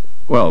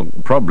 "Well,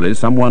 probably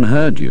someone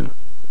heard you."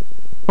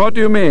 "What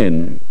do you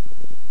mean?"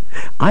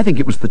 "I think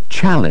it was the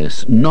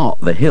chalice, not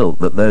the hilt,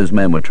 that those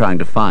men were trying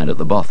to find at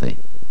the bothy.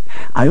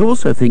 I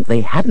also think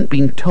they hadn't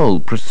been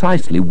told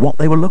precisely what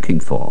they were looking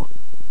for.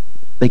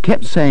 They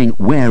kept saying,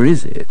 'Where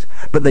is it?'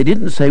 but they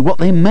didn't say what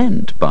they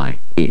meant by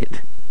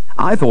it.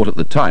 I thought at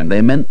the time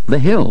they meant the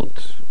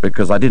hilt,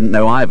 because I didn't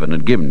know Ivan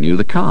had given you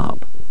the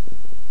cup."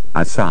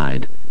 I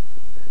sighed.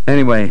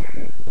 Anyway,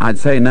 I'd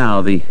say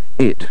now the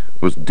it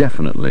was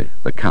definitely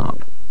the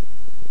cup.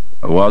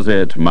 "Was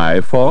it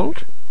my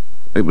fault?"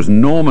 "It was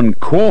Norman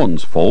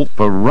Corn's fault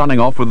for running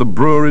off with the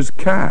brewery's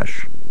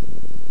cash."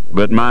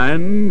 "But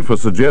mine for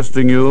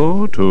suggesting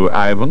you to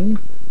Ivan?"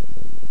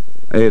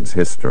 "It's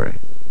history,"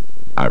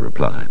 I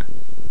replied.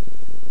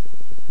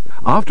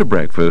 After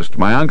breakfast,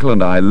 my uncle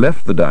and I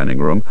left the dining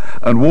room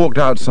and walked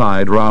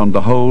outside round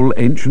the whole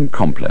ancient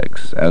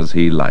complex, as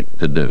he liked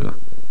to do.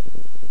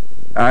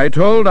 "I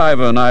told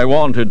Ivan I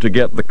wanted to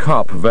get the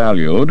cup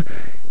valued.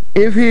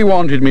 If he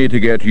wanted me to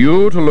get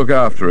you to look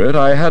after it,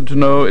 I had to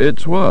know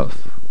its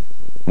worth."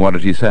 "What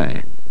did he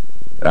say?"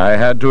 "I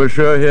had to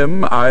assure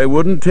him I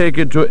wouldn't take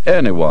it to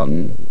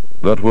anyone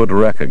that would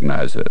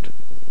recognize it."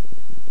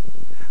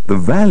 The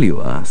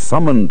valuer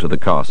summoned to the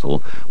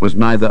castle was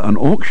neither an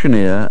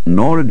auctioneer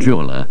nor a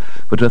jeweller,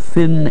 but a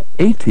thin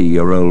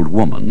 80-year-old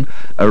woman,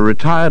 a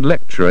retired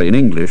lecturer in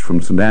English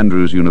from St.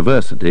 Andrews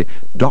University,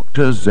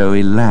 Dr.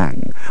 Zoe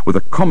Lang, with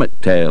a comet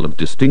tail of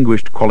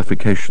distinguished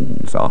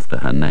qualifications after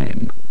her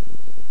name.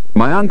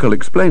 My uncle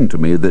explained to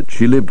me that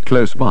she lived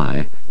close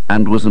by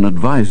and was an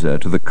advisor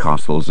to the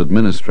castle's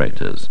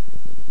administrators.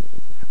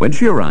 When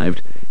she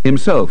arrived,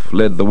 himself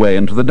led the way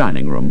into the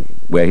dining room,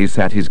 where he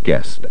sat his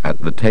guest at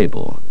the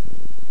table.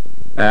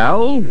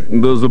 "Al,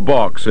 there's a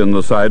box in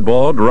the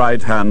sideboard,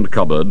 right-hand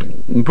cupboard.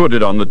 Put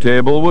it on the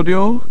table, would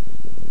you?"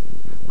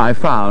 I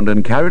found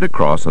and carried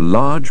across a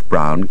large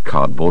brown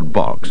cardboard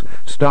box,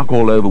 stuck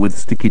all over with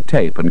sticky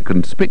tape and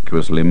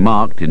conspicuously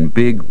marked in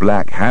big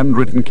black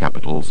handwritten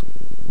capitals,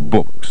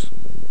 "Books."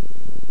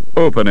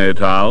 "Open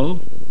it, Al,"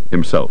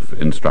 himself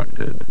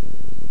instructed.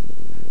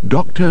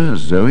 Dr.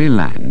 Zoe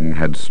Lang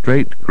had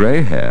straight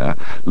grey hair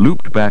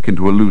looped back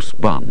into a loose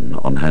bun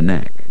on her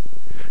neck.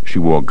 She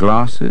wore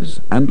glasses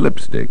and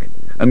lipstick,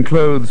 and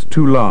clothes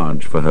too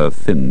large for her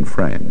thin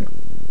frame.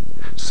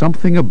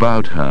 Something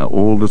about her,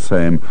 all the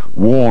same,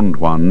 warned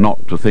one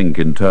not to think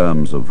in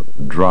terms of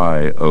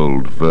dry,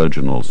 old,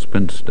 virginal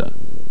spinster.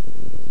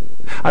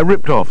 I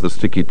ripped off the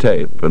sticky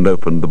tape and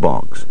opened the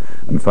box,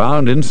 and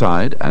found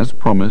inside, as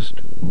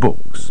promised,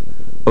 books,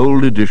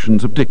 old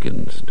editions of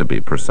Dickens, to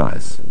be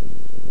precise.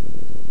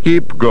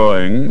 "Keep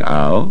going,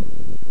 Al."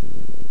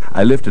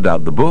 I lifted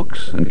out the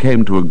books and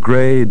came to a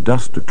grey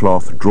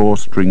duster-cloth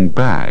drawstring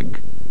bag,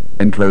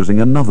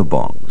 enclosing another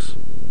box.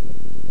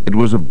 It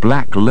was of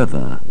black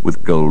leather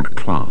with gold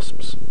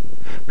clasps.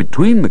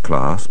 Between the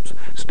clasps,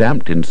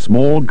 stamped in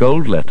small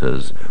gold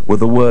letters, were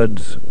the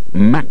words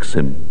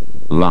Maxim,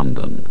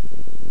 London.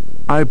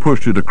 I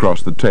pushed it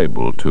across the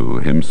table to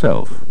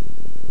himself.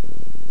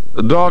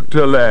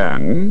 "Dr.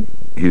 Lang,"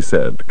 he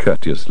said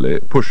courteously,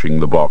 pushing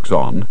the box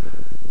on,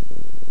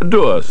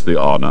 "do us the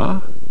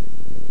honour."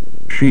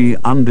 She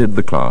undid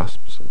the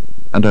clasps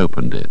and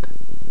opened it.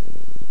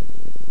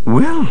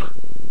 "Well,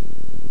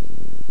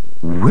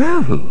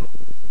 well,"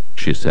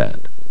 she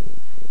said.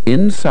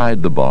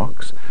 Inside the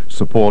box,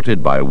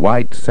 supported by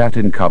white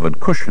satin-covered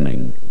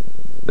cushioning,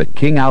 the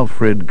King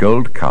Alfred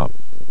gold cup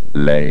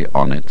lay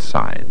on its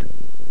side.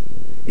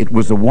 It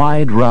was a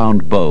wide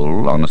round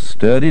bowl on a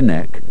sturdy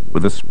neck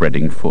with a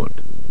spreading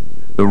foot.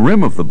 The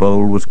rim of the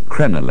bowl was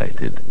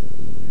crenellated.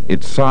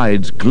 Its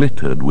sides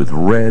glittered with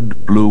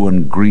red, blue,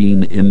 and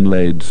green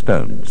inlaid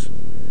stones,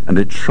 and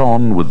it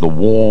shone with the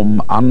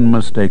warm,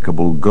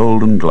 unmistakable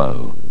golden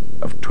glow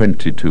of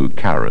 22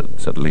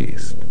 carats at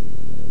least.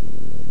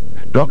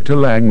 Dr.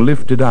 Lang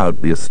lifted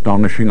out the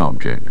astonishing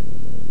object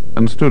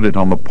and stood it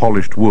on the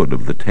polished wood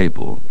of the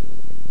table.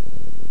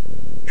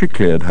 She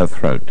cleared her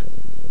throat.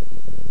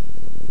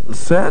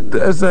 "Sad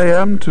as I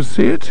am to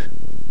see it,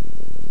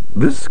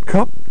 this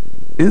cup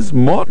is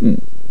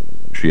modern,"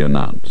 she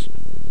announced.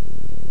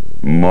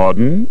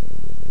 "Modern?"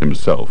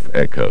 himself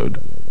echoed.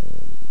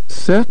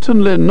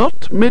 "Certainly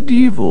not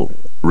medieval,"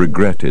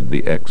 regretted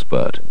the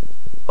expert.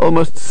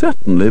 "Almost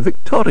certainly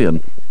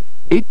Victorian.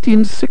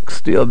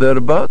 1860 or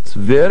thereabouts.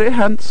 Very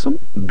handsome,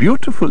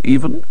 beautiful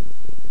even,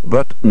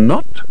 but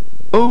not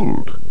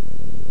old."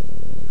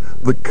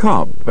 The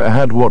cup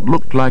had what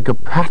looked like a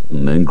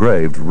pattern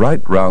engraved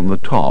right round the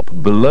top,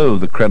 below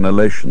the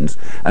crenellations,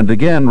 and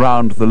again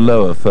round the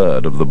lower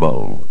third of the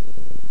bowl.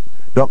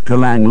 Dr.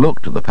 Lang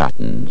looked at the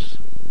patterns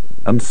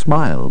and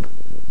smiled.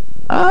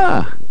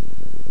 "Ah,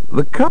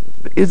 the cup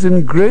is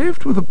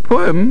engraved with a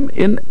poem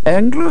in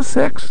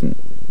Anglo-Saxon,"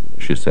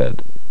 she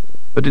said,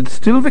 "but it's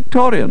still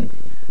Victorian,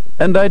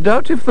 and I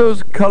doubt if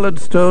those coloured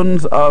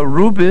stones are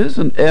rubies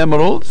and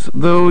emeralds,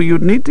 though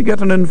you'd need to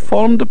get an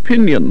informed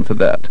opinion for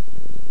that."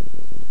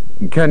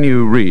 "Can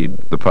you read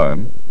the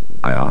poem?"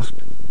 I asked.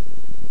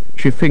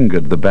 She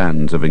fingered the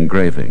bands of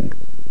engraving.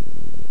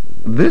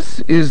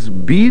 "This is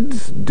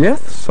Bede's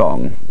death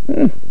song.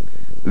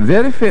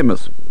 Very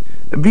famous.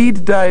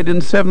 Bede died in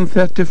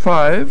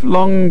 735,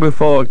 long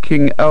before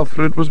King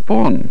Alfred was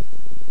born."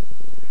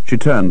 She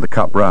turned the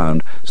cup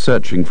round,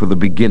 searching for the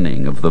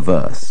beginning of the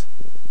verse.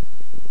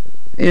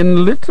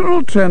 "In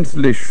literal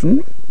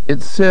translation,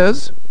 it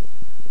says,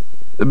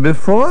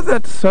 'Before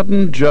that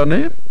sudden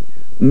journey,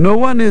 no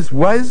one is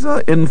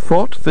wiser in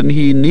thought than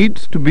he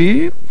needs to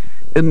be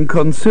in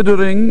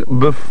considering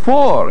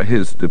before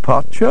his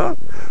departure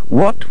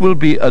what will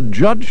be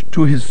adjudged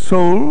to his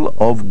soul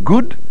of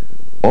good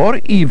or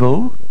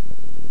evil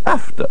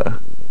after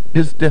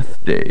his death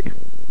day.'"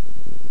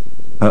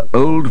 Her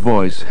old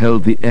voice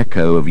held the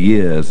echo of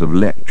years of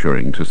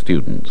lecturing to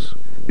students,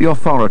 the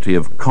authority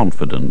of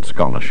confident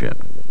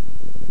scholarship.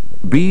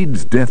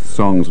 Bede's death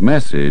song's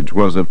message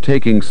was of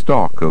taking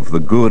stock of the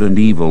good and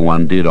evil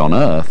one did on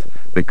earth,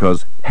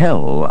 because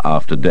hell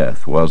after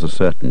death was a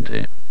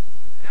certainty.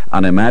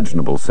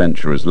 Unimaginable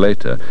centuries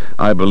later,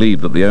 I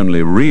believed that the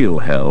only real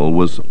hell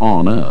was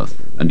on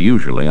earth, and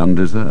usually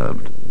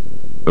undeserved.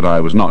 But I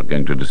was not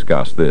going to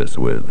discuss this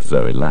with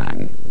Zoe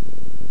Lang.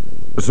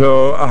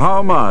 "So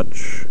how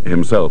much,"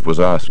 himself was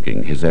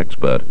asking his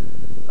expert,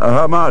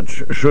 "how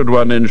much should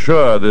one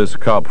insure this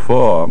cup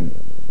for?"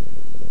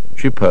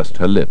 She pursed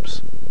her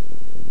lips.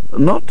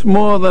 "Not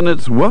more than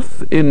it's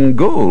worth in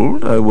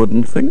gold, I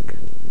wouldn't think."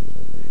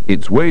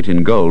 Its weight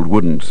in gold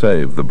wouldn't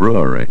save the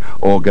brewery,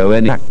 or go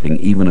any acting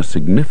even a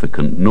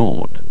significant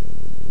naught.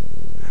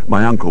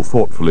 My uncle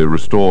thoughtfully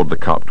restored the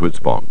cup to its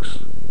box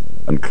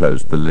and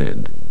closed the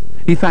lid.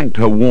 He thanked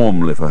her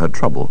warmly for her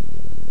trouble,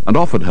 and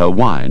offered her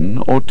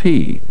wine or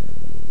tea.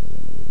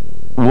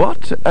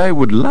 "What I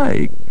would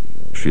like,"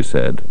 she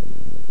said,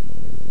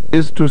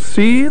 "is to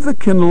see the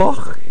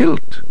Kinloch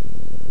Hilt."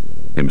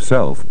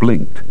 Himself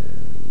blinked.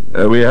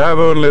 "We have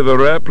only the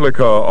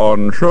replica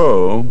on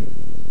show."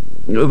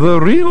 "The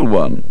real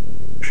one,"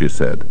 she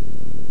said.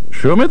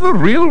 "Show me the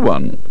real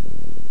one."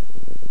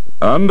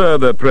 "Under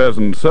the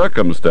present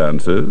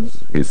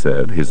circumstances," he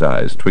said, his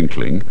eyes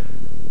twinkling,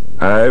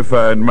 I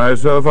find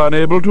myself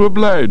unable to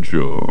oblige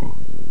you."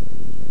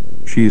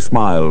 She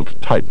smiled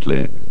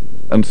tightly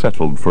and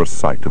settled for a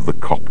sight of the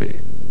copy.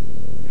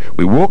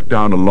 We walked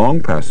down a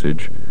long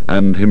passage,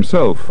 and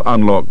himself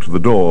unlocked the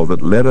door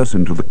that led us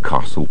into the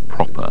castle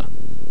proper.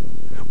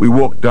 We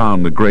walked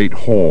down the great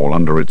hall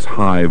under its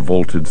high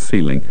vaulted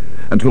ceiling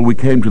until we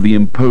came to the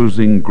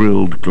imposing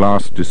grilled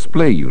glass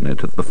display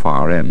unit at the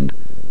far end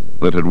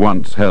that had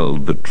once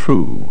held the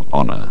true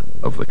honour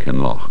of the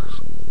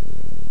Kinlochs.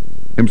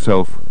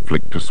 Himself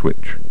flicked a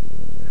switch.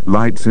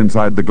 Lights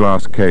inside the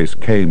glass case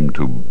came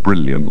to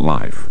brilliant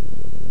life.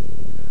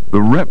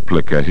 The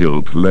replica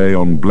hilt lay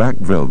on black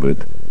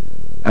velvet,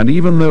 and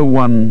even though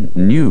one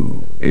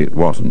knew it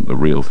wasn't the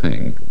real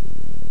thing,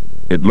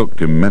 it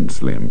looked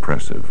immensely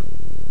impressive.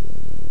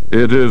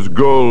 "It is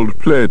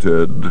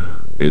gold-plated,"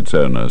 its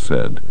owner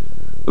said.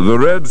 "The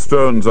red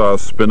stones are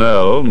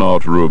spinel,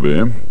 not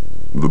ruby.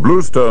 The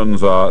blue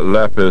stones are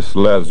lapis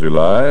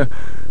lazuli.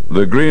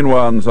 The green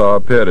ones are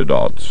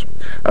peridots.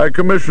 I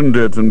commissioned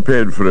it and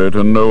paid for it,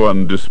 and no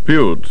one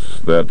disputes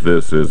that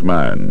this is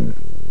mine."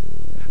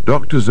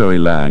 Dr. Zoe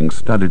Lang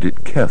studied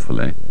it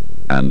carefully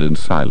and in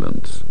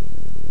silence.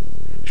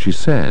 She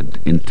said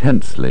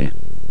intensely,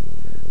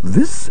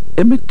 "This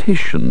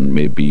imitation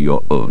may be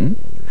your own,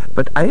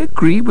 but I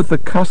agree with the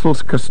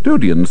castle's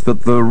custodians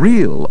that the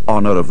real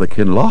honour of the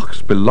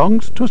Kinlochs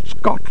belongs to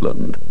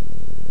Scotland."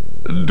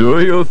 "Do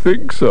you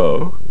think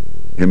so?"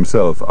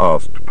 Himself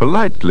asked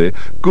politely,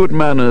 good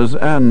manners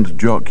and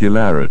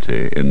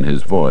jocularity in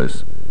his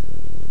voice.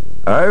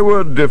 "I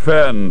would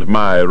defend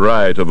my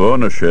right of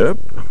ownership."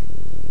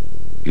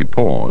 He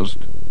paused.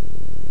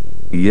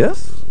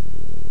 "Yes?"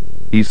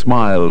 He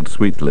smiled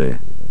sweetly.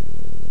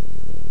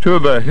 "To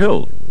the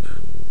hilt."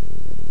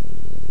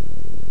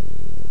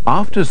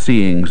 After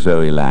seeing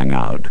Zoe Lang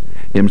out,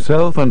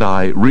 himself and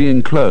I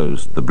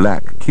re-enclosed the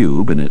black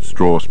cube in its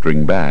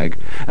drawstring bag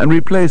and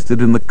replaced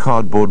it in the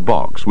cardboard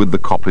box with the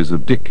copies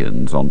of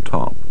Dickens on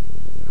top.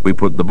 We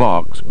put the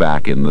box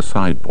back in the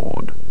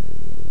sideboard.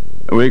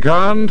 "We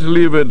can't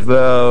leave it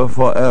there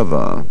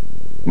forever,"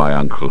 my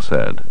uncle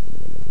said.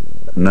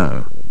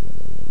 "No."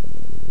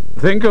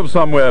 "Think of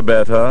somewhere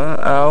better,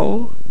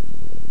 Al?"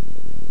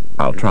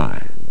 "I'll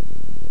try."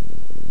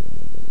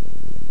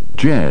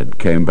 Jed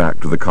came back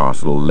to the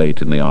castle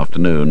late in the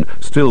afternoon,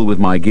 still with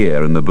my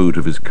gear in the boot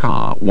of his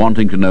car,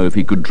 wanting to know if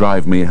he could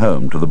drive me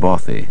home to the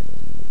bothy.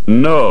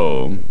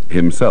 "No,"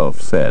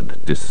 himself said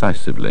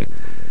decisively.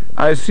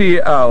 "I see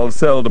Al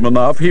seldom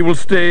enough. He will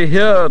stay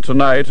here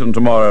tonight and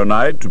tomorrow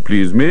night to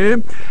please me,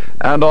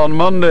 and on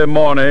Monday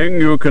morning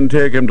you can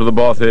take him to the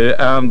bothy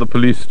and the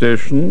police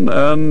station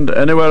and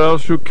anywhere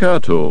else you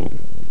care to."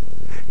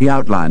 He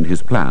outlined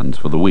his plans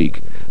for the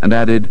week and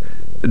added,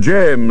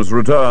 "James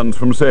returns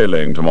from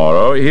sailing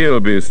tomorrow. He'll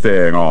be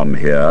staying on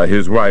here.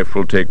 His wife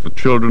will take the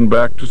children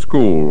back to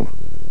school.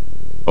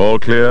 All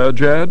clear,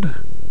 Jed?"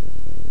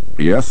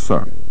 "Yes,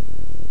 sir."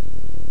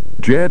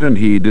 Jed and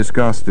he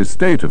discussed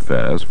estate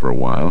affairs for a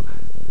while,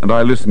 and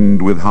I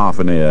listened with half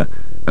an ear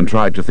and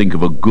tried to think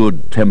of a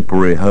good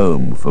temporary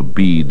home for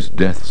Bede's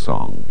death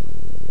song,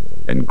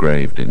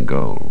 engraved in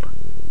gold.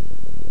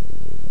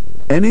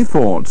 Any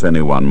thoughts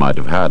anyone might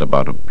have had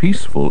about a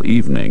peaceful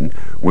evening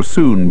were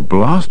soon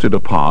blasted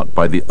apart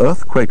by the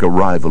earthquake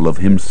arrival of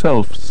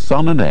himself's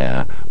son and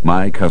heir,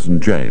 my cousin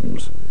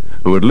James,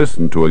 who had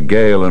listened to a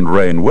gale and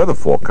rain weather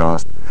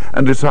forecast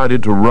and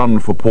decided to run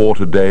for port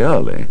a day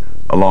early,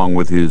 along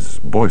with his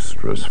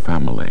boisterous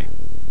family.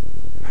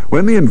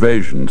 When the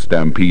invasion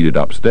stampeded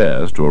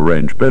upstairs to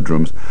arrange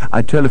bedrooms,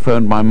 I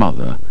telephoned my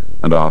mother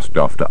and asked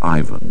after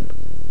Ivan.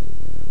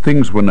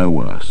 Things were no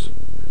worse.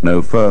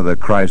 No further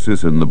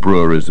crisis in the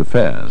brewery's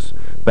affairs.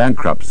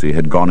 Bankruptcy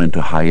had gone into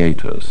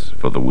hiatus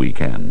for the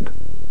weekend.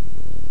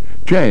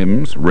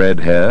 James,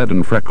 red-haired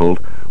and freckled,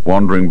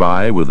 wandering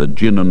by with a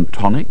gin and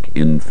tonic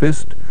in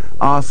fist,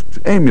 asked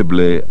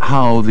amiably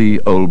how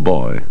the old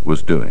boy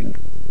was doing.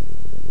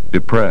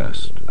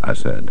 "Depressed," I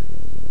said.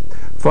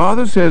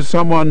 "Father says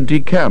someone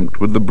decamped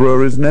with the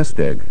brewery's nest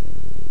egg."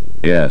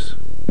 "Yes,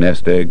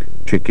 nest egg,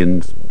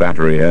 chickens,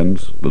 battery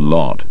hens, the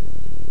lot."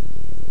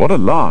 "What a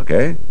lark,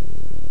 eh?"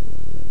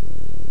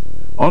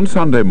 On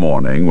Sunday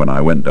morning, when I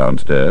went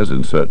downstairs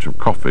in search of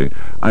coffee,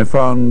 I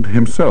found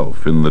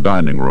himself in the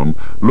dining room,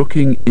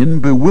 looking in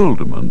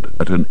bewilderment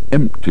at an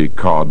empty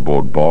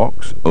cardboard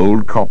box,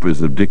 old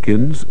copies of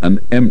Dickens,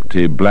 an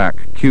empty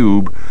black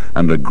cube,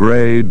 and a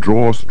grey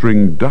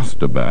drawstring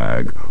duster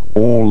bag,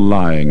 all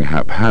lying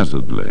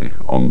haphazardly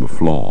on the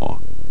floor.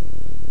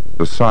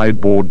 The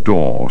sideboard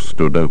door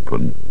stood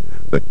open.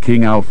 The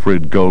King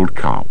Alfred gold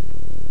cup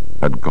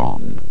had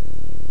gone.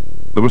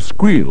 There were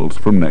squeals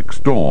from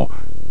next door,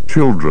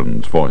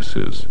 children's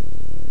voices.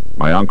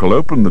 My uncle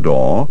opened the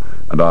door,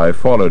 and I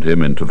followed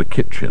him into the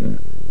kitchen.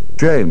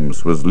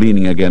 James was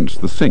leaning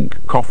against the sink,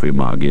 coffee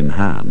mug in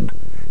hand.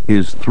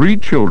 His 3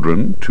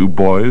 children, 2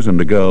 boys and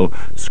a girl,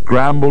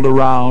 scrambled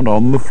around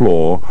on the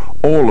floor,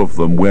 all of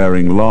them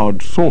wearing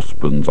large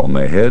saucepans on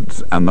their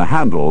heads and the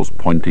handles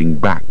pointing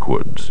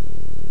backwards.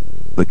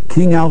 The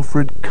King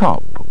Alfred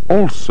cup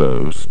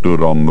also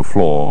stood on the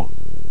floor,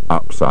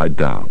 upside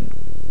down.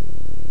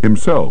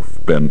 Himself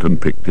bent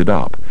and picked it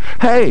up.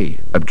 "Hey,"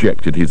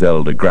 objected his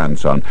elder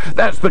grandson,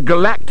 "that's the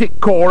galactic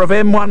core of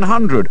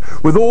M100,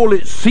 with all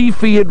its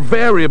Cepheid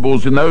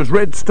variables in those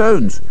red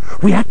stones.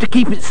 We have to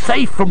keep it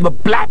safe from the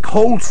black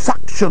hole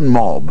suction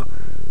mob."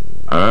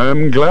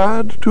 "I'm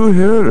glad to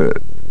hear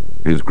it,"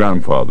 his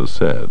grandfather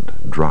said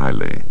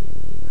dryly.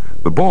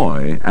 The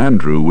boy,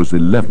 Andrew, was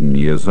 11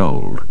 years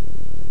old.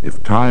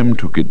 If time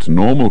took its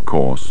normal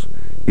course,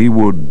 he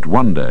would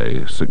one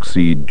day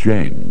succeed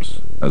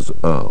James as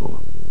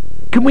Earl.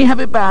 "Can we have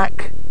it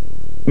back?"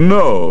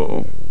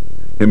 "No."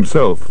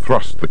 Himself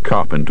thrust the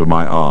cup into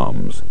my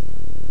arms.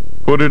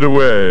 "Put it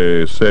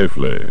away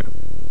safely,"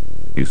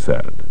 he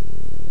said.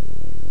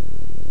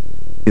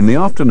 In the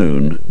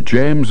afternoon,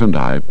 James and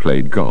I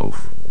played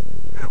golf.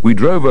 We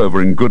drove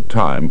over in good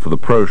time for the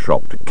pro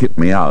shop to kit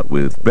me out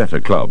with better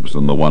clubs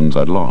than the ones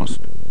I'd lost.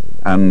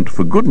 And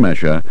for good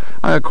measure,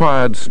 I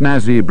acquired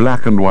snazzy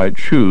black and white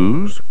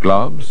shoes,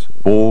 gloves,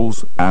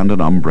 balls, and an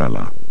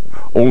umbrella.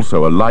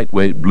 Also a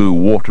lightweight blue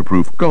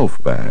waterproof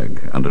golf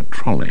bag and a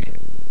trolley.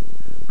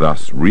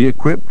 Thus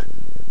re-equipped,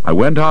 I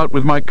went out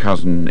with my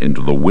cousin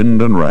into the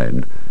wind and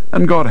rain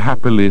and got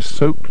happily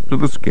soaked to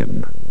the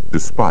skin,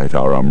 despite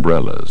our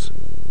umbrellas.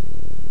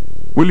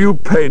 "Will you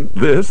paint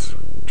this?"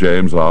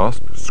 James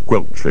asked,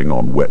 squelching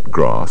on wet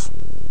grass.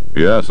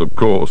 "Yes, of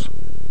course."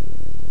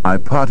 I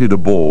putted a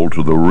ball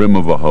to the rim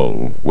of a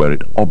hole where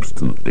it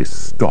obstinately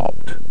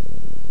stopped.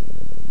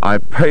 "I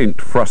paint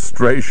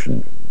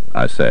frustration,"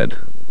 I said,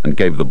 and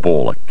gave the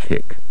ball a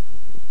kick.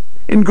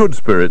 In good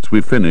spirits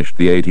we finished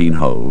the 18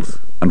 holes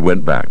and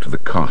went back to the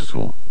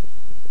castle.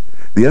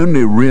 The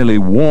only really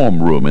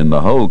warm room in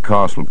the whole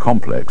castle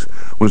complex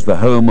was the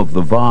home of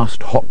the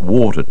vast hot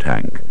water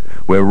tank,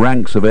 where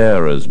ranks of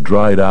airers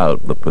dried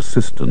out the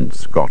persistent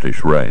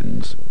Scottish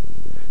rains.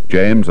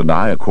 James and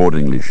I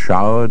accordingly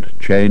showered,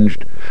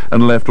 changed,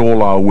 and left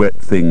all our wet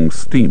things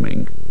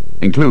steaming,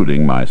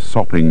 including my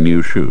sopping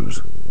new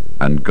shoes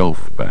and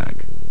golf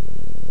bag.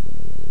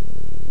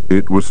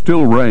 It was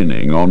still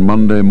raining on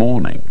Monday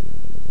morning.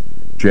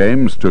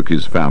 James took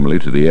his family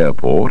to the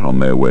airport on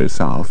their way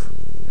south.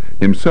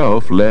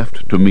 Himself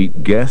left to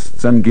meet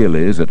guests and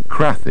gillies at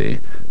Crathy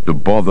to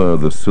bother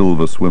the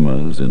silver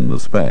swimmers in the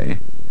Spey,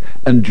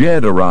 and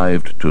Jed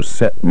arrived to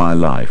set my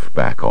life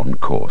back on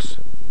course.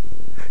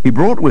 He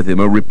brought with him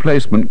a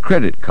replacement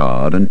credit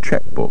card and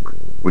checkbook,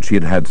 which he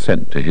had had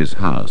sent to his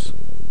house.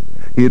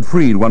 He had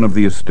freed one of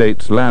the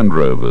estate's Land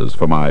Rovers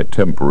for my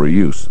temporary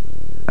use,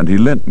 and he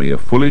lent me a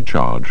fully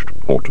charged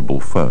portable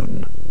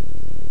phone.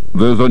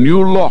 "There's a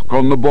new lock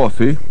on the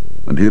bothy,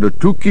 and here are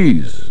 2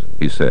 keys,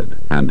 he said,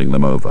 handing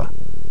them over.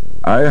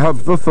 "I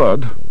have the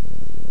third."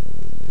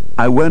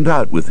 I went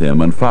out with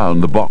him and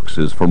found the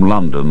boxes from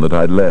London that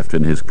I'd left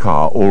in his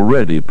car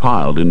already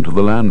piled into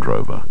the Land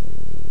Rover.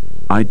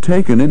 I'd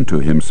taken into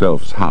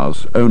himself's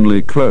house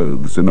only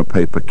clothes in a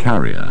paper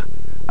carrier,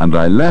 and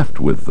I left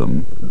with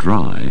them,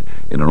 dry,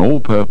 in an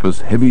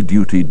all-purpose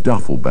heavy-duty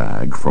duffel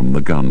bag from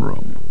the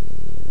gunroom.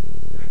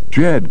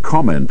 Jed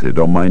commented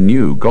on my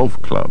new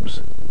golf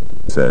clubs.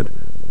 He said,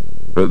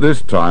 "But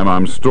this time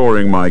I'm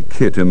storing my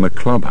kit in the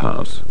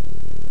clubhouse."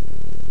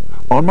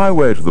 On my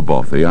way to the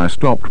bothy, I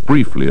stopped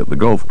briefly at the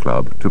golf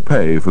club to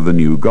pay for the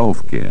new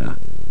golf gear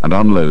and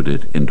unload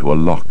it into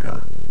a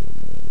locker.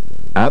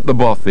 At the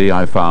bothy,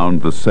 I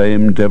found the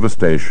same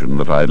devastation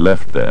that I had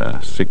left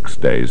there 6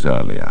 days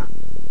earlier.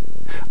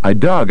 I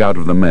dug out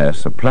of the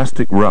mess a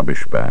plastic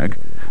rubbish bag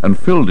and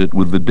filled it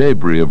with the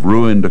debris of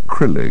ruined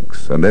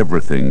acrylics and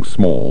everything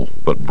small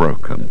but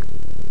broken.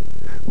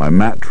 My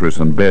mattress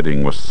and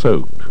bedding were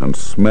soaked and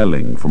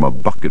smelling from a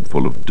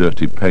bucketful of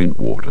dirty paint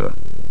water.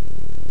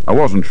 I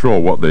wasn't sure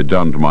what they'd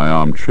done to my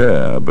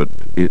armchair, but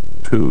it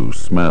too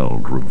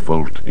smelled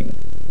revolting.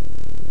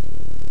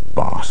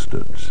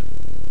 Bastards.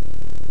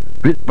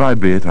 Bit by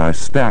bit, I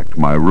stacked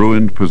my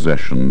ruined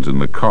possessions in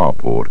the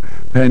carport,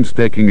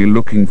 painstakingly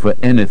looking for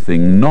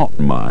anything not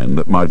mine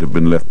that might have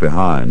been left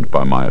behind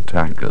by my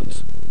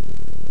attackers.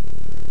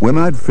 When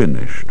I'd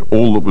finished,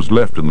 all that was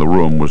left in the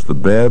room was the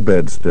bare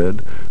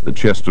bedstead, the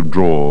chest of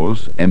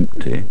drawers,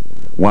 empty,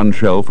 one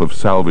shelf of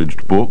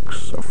salvaged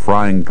books, a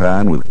frying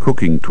pan with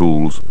cooking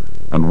tools,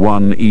 and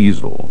one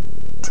easel,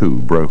 2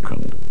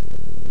 broken.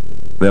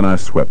 Then I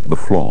swept the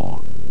floor.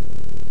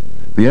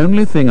 The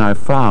only thing I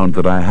found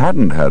that I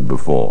hadn't had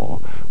before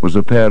was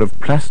a pair of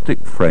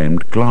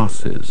plastic-framed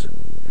glasses.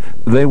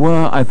 They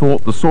were, I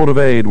thought, the sort of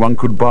aid one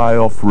could buy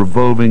off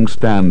revolving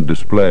stand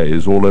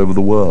displays all over the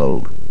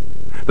world.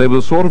 They were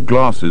the sort of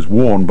glasses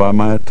worn by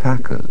my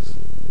attackers.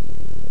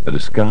 A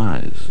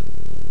disguise.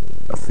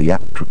 A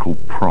theatrical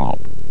prop.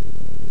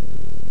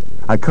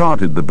 I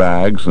carted the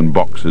bags and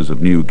boxes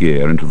of new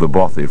gear into the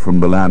bothy from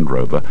the Land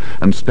Rover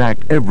and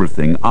stacked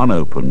everything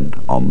unopened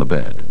on the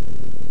bed.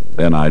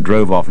 Then I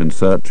drove off in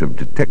search of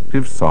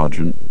Detective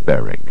Sergeant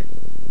Berwick.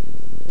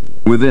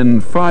 Within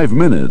 5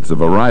 minutes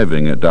of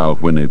arriving at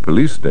Dalwhinnie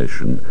police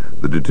station,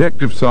 the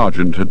detective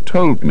sergeant had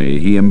told me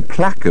he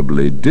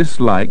implacably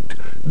disliked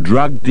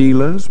drug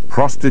dealers,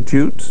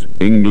 prostitutes,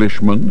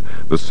 Englishmen,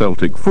 the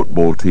Celtic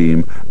football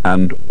team,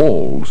 and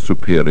all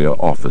superior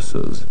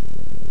officers.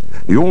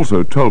 He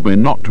also told me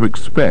not to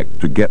expect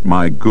to get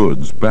my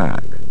goods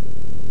back.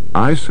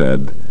 I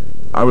said,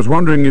 "I was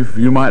wondering if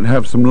you might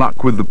have some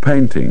luck with the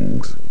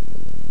paintings."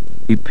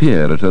 He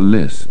peered at a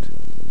list.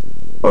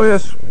 "Oh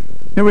yes,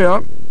 here we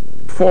are.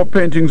 4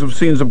 paintings of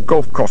scenes of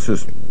golf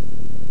courses."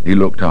 He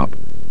looked up.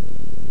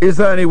 "Is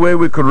there any way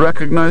we could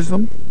recognize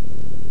them?"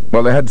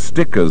 "Well, they had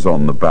stickers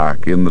on the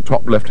back in the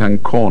top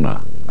left-hand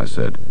corner," I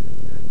said.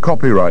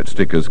 "Copyright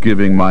stickers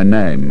giving my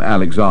name,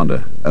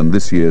 Alexander, and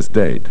this year's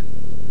date."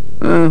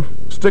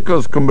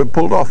 Stickers can be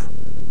pulled off."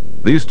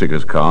 "These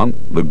stickers can't.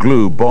 The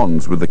glue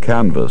bonds with the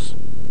canvas."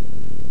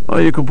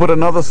 "Well, you could put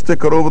another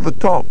sticker over the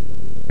top,"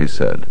 he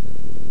said.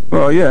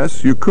 "Well,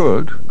 yes, you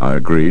could," I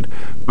agreed,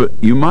 "but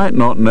you might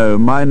not know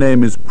my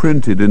name is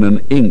printed in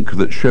an ink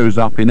that shows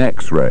up in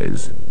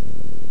X-rays."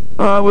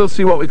 "We'll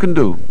see what we can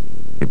do,"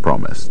 he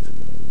promised.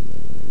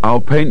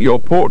 "I'll paint your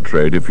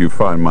portrait if you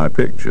find my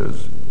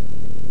pictures."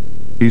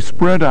 He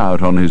spread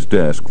out on his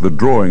desk the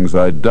drawings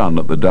I'd done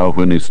at the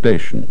Dalwhinnie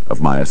station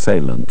of my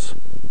assailants.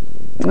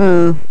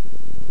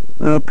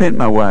 "Paint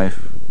my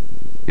wife,"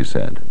 he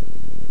said.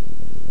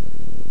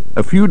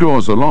 A few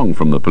doors along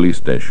from the police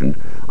station,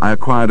 I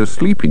acquired a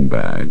sleeping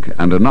bag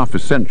and enough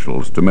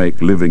essentials to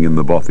make living in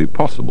the bothy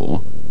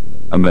possible,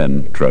 and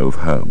then drove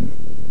home.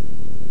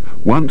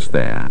 Once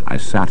there, I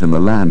sat in the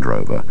Land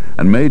Rover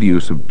and made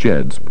use of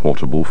Jed's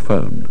portable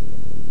phone.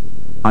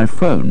 I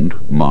phoned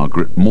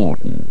Margaret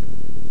Morden.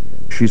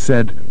 She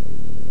said,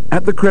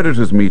 "At the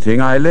creditors'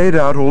 meeting, I laid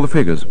out all the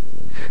figures.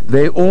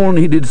 They all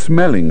needed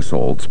smelling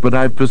salts, but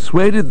I've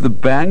persuaded the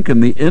bank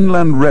and the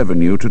Inland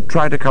Revenue to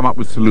try to come up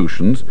with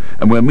solutions,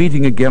 and we're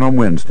meeting again on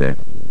Wednesday.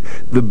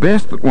 The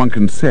best that one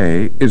can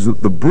say is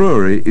that the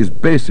brewery is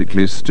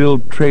basically still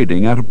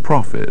trading at a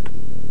profit."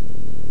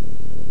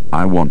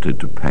 I wanted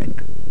to paint.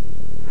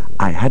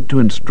 I had to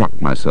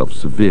instruct myself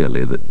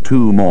severely that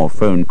 2 more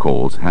phone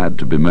calls had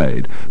to be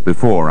made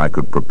before I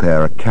could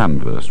prepare a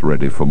canvas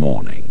ready for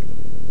morning.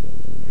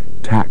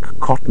 Tack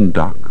cotton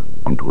duck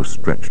onto a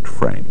stretched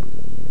frame.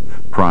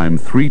 Prime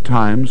 3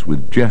 times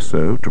with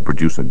gesso to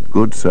produce a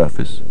good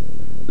surface.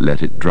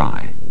 Let it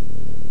dry.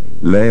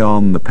 Lay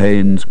on the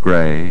Payne's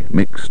grey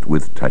mixed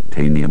with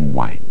titanium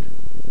white.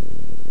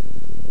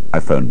 I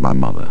phoned my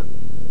mother.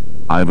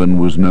 Ivan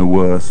was no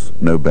worse,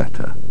 no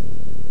better.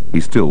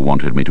 He still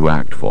wanted me to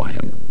act for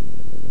him.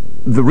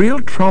 "The real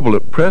trouble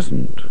at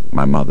present,"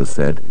 my mother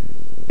said,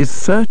 "is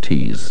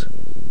Surtees."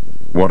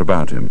 "What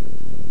about him?"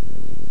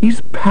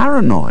 "He's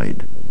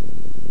paranoid."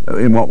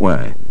 "In what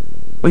way?"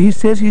 "Well, he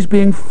says he's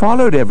being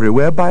followed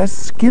everywhere by a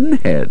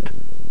skinhead."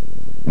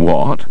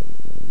 "What?"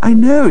 "I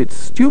know, it's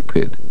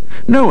stupid.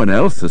 No one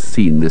else has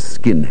seen this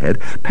skinhead.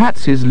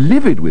 Patsy's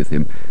livid with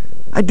him.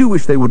 I do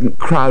wish they wouldn't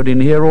crowd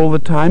in here all the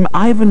time.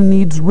 Ivan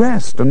needs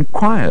rest and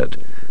quiet.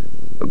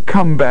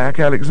 Come back,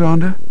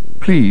 Alexander,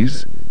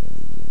 please."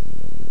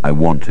 I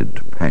wanted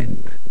to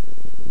paint.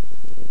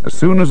 As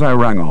soon as I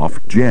rang off,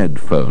 Jed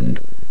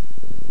phoned.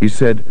 He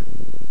said,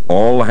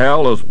 "All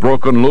hell has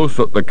broken loose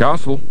at the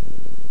castle."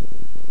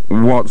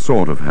 "What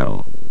sort of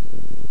hell?"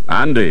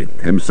 "Andy,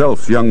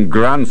 himself's young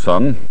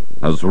grandson,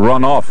 has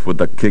run off with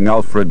the King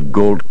Alfred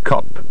Gold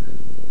Cup."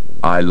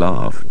 I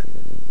laughed.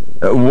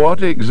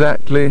 What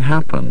exactly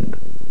happened?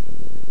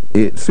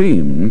 It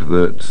seemed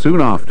that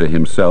soon after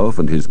himself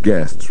and his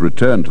guests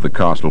returned to the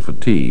castle for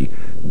tea,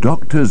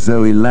 Dr.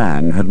 Zoe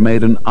Lang had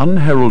made an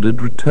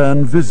unheralded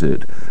return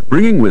visit,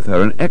 bringing with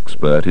her an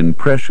expert in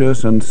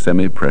precious and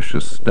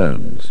semi-precious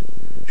stones.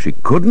 She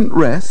couldn't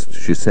rest,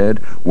 she said,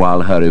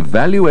 while her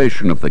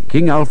evaluation of the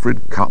King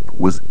Alfred Cup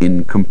was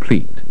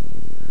incomplete.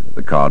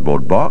 The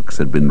cardboard box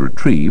had been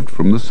retrieved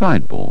from the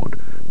sideboard,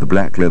 the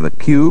black leather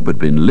cube had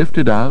been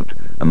lifted out,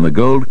 and the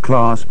gold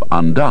clasp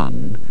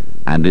undone,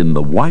 and in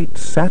the white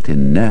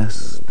satin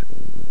nest,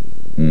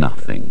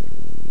 nothing.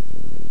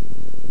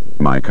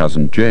 My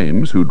cousin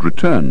James, who'd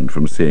returned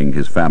from seeing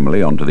his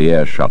family onto the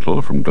air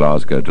shuttle from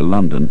Glasgow to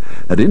London,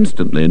 had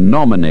instantly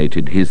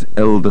nominated his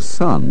elder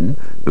son,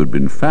 who'd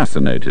been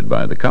fascinated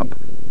by the cup,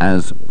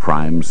 as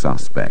prime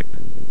suspect.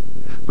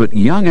 But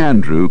young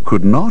Andrew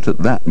could not at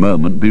that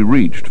moment be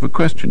reached for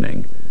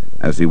questioning,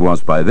 as he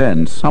was by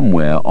then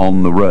somewhere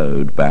on the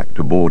road back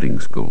to boarding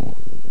school.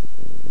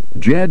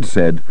 Jed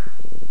said,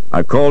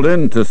 "I called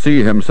in to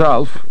see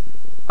himself,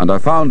 and I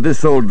found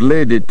this old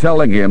lady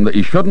telling him that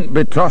he shouldn't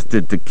be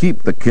trusted to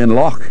keep the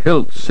Kinloch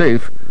Hilt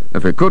safe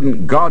if he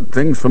couldn't guard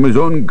things from his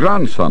own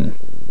grandson.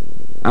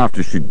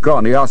 After she'd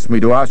gone, he asked me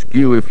to ask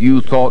you if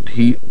you thought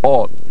he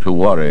ought to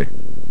worry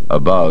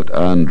about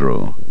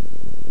Andrew."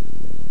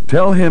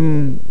 "Tell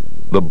him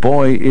the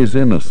boy is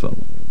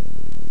innocent,"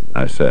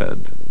 I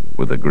said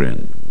with a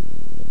grin.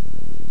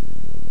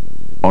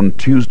 On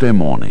Tuesday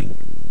morning,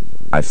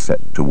 I set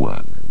to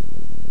work.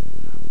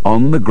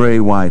 On the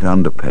grey-white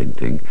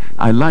underpainting,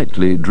 I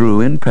lightly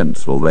drew in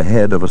pencil the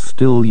head of a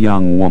still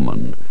young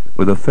woman,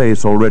 with a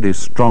face already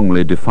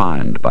strongly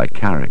defined by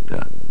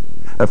character,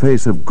 a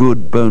face of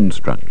good bone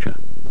structure,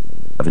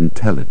 of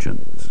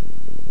intelligence,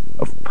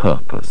 of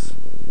purpose.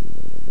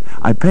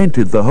 I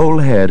painted the whole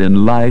head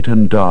in light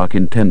and dark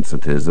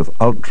intensities of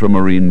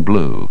ultramarine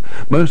blue,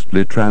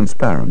 mostly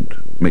transparent,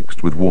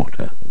 mixed with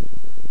water.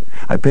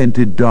 I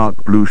painted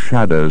dark blue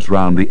shadows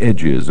round the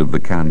edges of the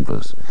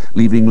canvas,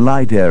 leaving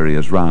light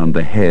areas round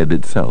the head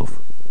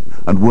itself,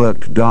 and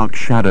worked dark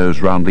shadows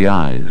round the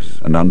eyes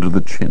and under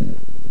the chin,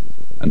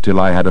 until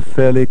I had a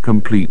fairly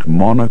complete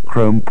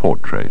monochrome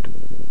portrait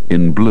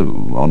in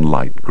blue on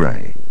light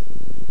grey.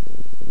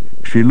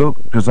 She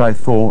looked as I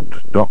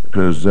thought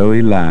Dr.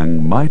 Zoe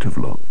Lang might have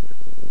looked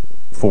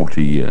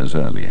 40 years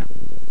earlier.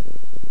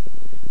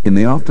 In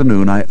the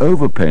afternoon I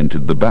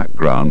overpainted the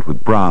background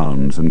with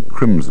browns and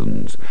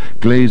crimsons,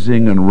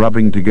 glazing and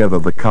rubbing together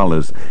the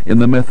colours in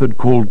the method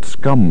called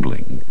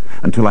scumbling,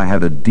 until I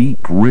had a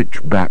deep, rich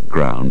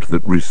background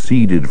that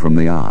receded from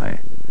the eye,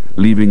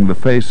 leaving the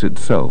face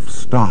itself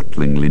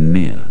startlingly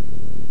near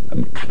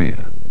and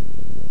clear.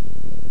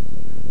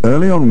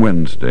 Early on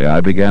Wednesday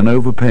I began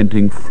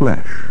overpainting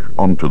flesh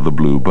onto the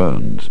blue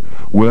bones,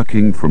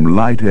 working from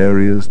light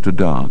areas to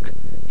dark,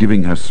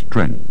 giving her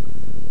strength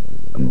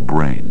and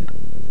brain.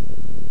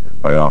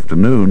 By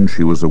afternoon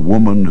she was a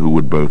woman who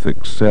would both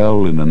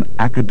excel in an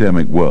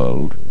academic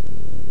world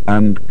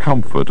and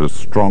comfort a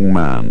strong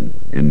man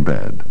in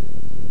bed.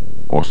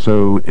 Or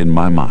so, in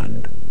my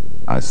mind,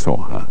 I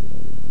saw her.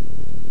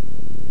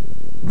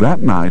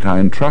 That night I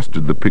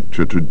entrusted the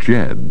picture to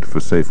Jed for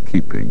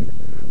safekeeping,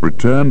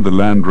 returned the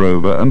Land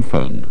Rover and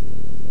phone,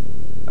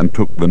 and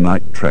took the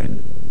night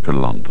train to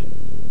London.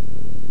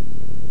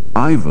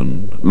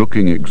 Ivan,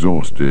 looking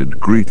exhausted,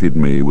 greeted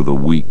me with a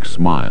weak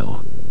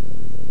smile.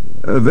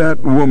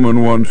 "That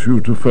woman wants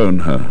you to phone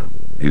her,"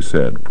 he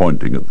said,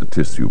 pointing at the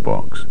tissue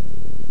box.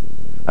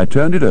 I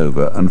turned it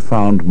over and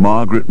found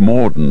Margaret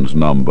Morden's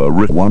number,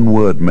 written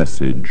one-word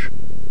message,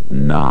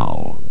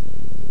 "Now."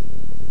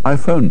 I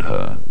phoned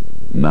her,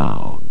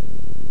 now.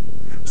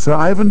 "Sir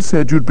Ivan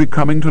said you'd be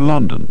coming to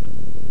London."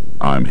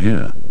 "I'm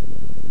here."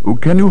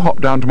 "Can you hop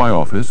down to my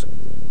office?"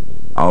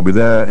 "I'll be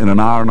there in an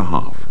hour and a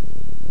half."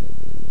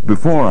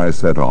 Before I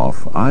set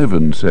off,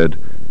 Ivan said,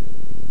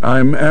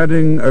 "I'm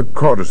adding a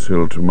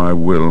codicil to my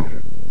will.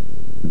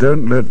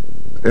 Don't let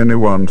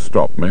anyone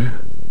stop me."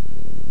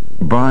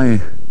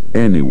 "By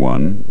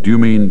anyone, do you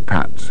mean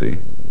Patsy?"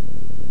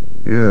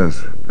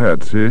 "Yes,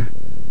 Patsy."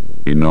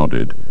 He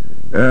nodded.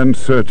 "And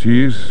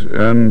Surtees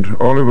and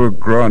Oliver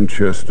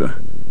Grantchester."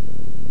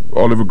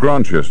 "Oliver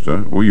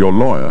Grantchester? Well, your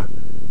lawyer."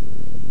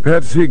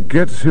 "Patsy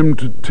gets him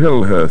to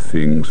tell her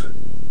things."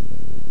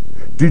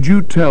 "Did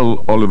you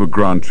tell Oliver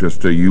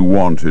Grantchester you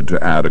wanted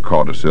to add a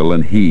codicil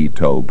and he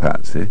told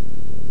Patsy?"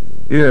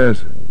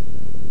 "Yes.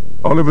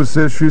 Oliver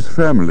says she's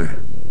family."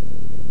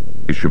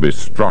 "He should be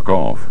struck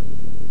off."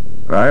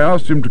 "I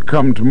asked him to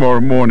come tomorrow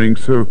morning,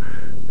 so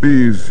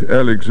please,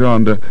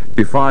 Alexander."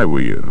 "If I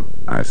were you,"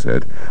 I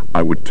said,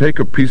 "I would take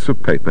a piece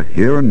of paper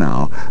here and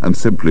now and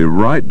simply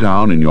write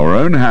down in your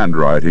own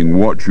handwriting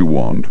what you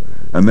want,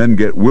 and then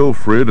get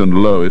Wilfred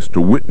and Lois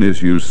to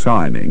witness you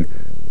signing,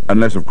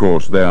 unless, of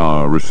course, they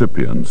are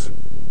recipients."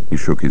 He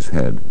shook his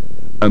head.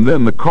 "And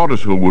then the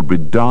codicil would be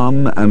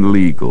done and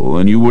legal,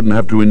 and you wouldn't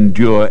have to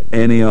endure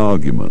any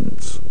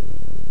arguments."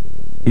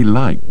 He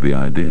liked the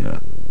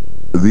idea.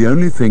 "The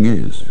only thing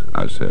is,"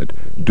 I said,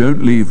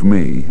 "don't leave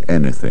me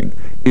anything.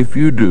 If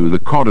you do, the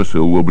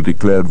codicil will be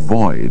declared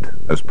void,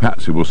 as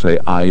Patsy will say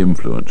I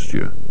influenced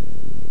you."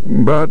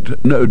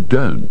 "But—" "No,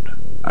 don't,"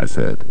 I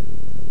said.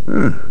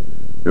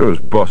 "You're as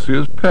bossy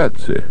as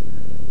Patsy."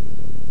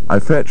 I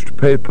fetched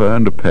paper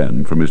and a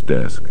pen from his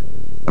desk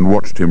and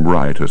watched him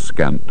write a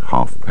scant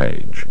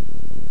half-page.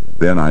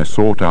 Then I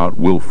sought out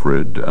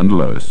Wilfred and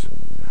Lois,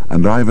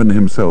 and Ivan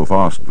himself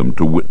asked them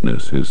to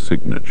witness his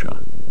signature.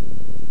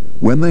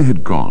 When they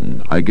had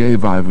gone, I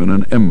gave Ivan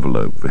an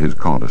envelope for his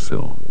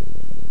codicil.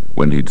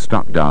 When he'd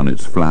stuck down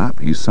its flap,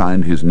 he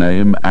signed his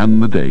name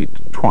and the date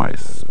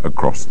twice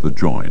across the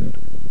join.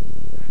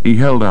 He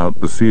held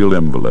out the sealed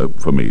envelope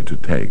for me to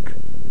take.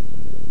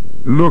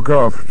 "Look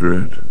after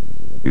it,"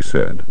 he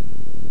said.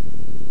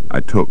 I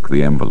took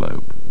the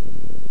envelope.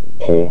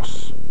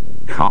 Horse,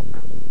 cup,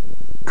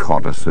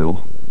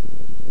 codicil.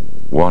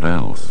 What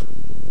else?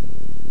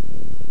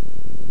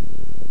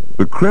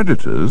 The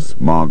creditors,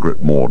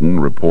 Margaret Morden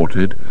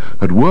reported,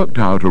 had worked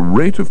out a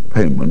rate of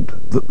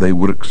payment that they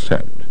would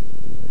accept.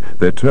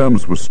 Their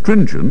terms were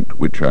stringent,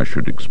 which I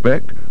should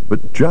expect,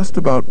 but just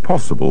about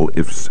possible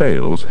if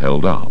sales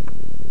held up.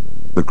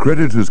 The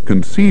creditors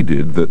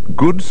conceded that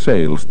good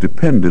sales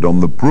depended on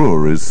the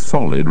brewery's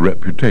solid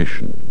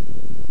reputation,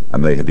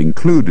 and they had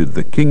included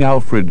the King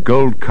Alfred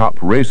Gold Cup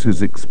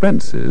race's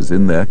expenses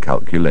in their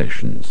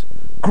calculations.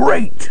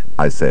 "Great!"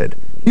 I said.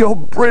 "You're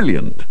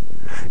brilliant!"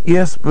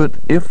 "Yes, but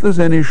if there's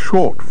any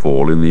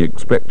shortfall in the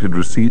expected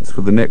receipts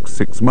for the next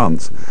 6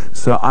 months,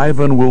 Sir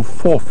Ivan will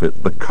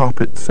forfeit the cup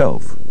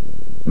itself."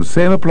 The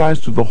same applies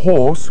to the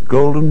horse,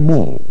 golden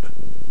malt."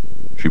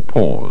 She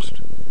paused.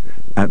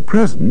 "At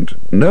present,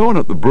 no one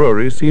at the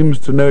brewery seems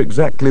to know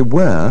exactly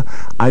where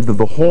either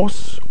the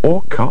horse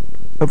or cup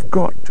have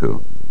got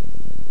to."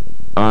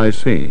 "I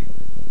see,"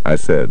 I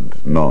said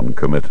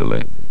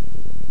non-committally.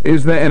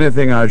 "Is there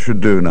anything I should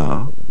do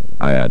now?"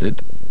 I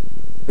added.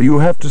 "You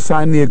have to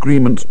sign the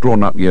agreements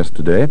drawn up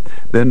yesterday,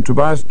 then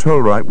Tobias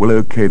Tollwright will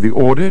okay the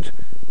audit,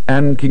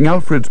 and King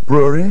Alfred's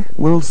brewery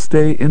will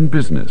stay in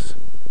business."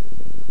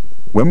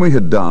 When we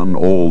had done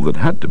all that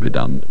had to be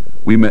done,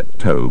 we met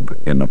Tobe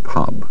in a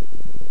pub.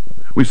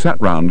 We sat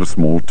round a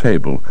small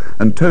table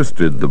and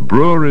toasted the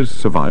brewery's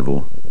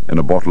survival in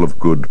a bottle of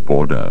good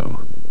Bordeaux.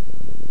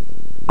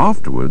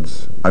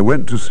 Afterwards, I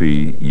went to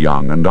see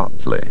Young and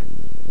Utley.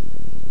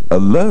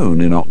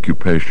 Alone in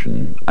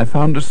occupation, I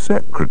found a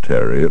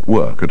secretary at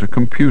work at a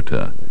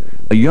computer,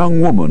 a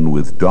young woman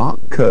with dark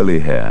curly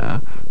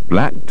hair,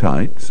 black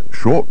tights,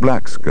 short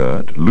black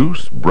skirt,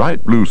 loose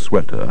bright blue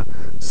sweater,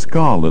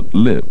 scarlet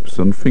lips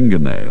and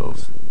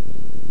fingernails.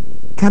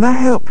 "Can I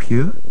help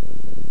you?"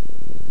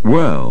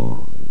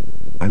 "Well,"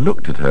 I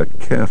looked at her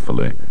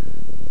carefully.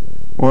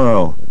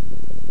 "Well,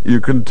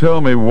 you can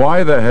tell me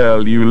why the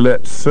hell you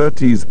let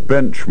Surtees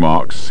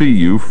Benchmark see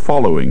you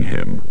following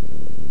him."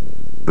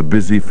 The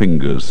busy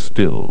fingers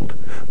stilled.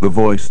 The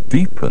voice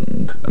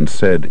deepened and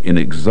said in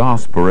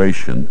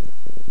exasperation,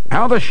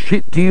 "How the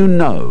shit do you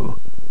know?"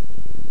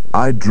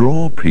 "I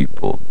draw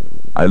people.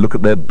 I look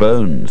at their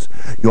bones.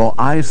 Your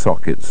eye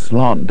sockets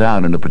slant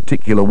down in a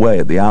particular way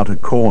at the outer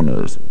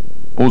corners.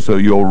 Also,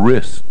 your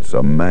wrists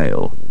are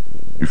male.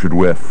 You should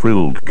wear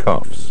frilled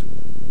cuffs."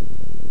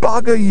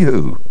 "Bugger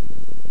you!"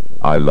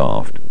 I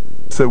laughed.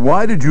 "So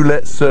why did you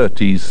let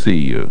Surtees see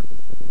you?"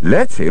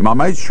 "Let him? I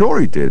made sure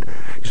he did.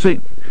 You see,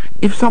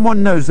 if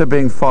someone knows they're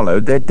being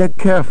followed, they're dead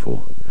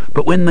careful.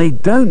 But when they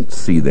don't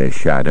see their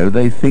shadow,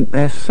 they think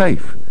they're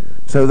safe.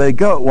 So they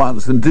go at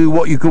once and do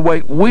what you could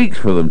wait weeks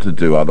for them to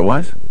do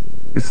otherwise.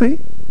 You see?"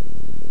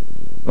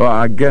 "Well,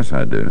 I guess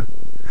I do."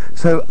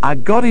 "So I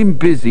got him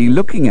busy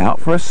looking out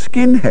for a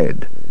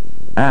skinhead.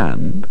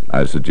 And,"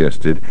 I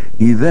suggested,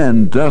 "he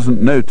then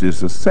doesn't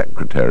notice a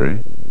secretary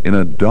in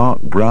a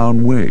dark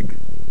brown wig."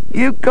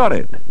 "You got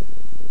it."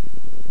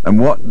 "And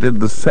what did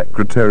the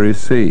secretary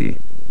see?"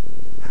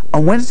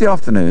 "On Wednesday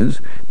afternoons,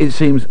 it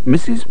seems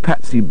Mrs.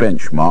 Patsy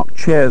Benchmark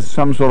chairs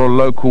some sort of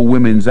local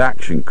women's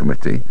action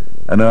committee,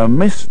 and her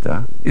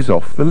mister is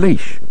off the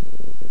leash.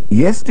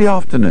 Yesterday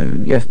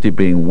afternoon, yesterday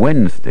being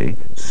Wednesday,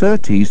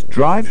 Surtees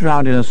drives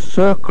round in a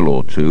circle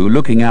or two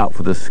looking out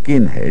for the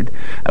skinhead,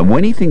 and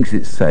when he thinks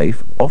it's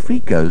safe, off he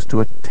goes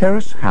to a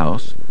terrace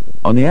house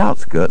on the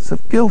outskirts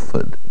of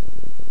Guildford.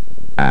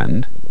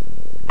 And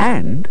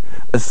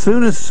as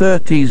soon as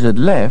Surtees had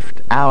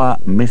left, our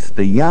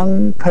Mr.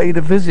 Young paid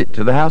a visit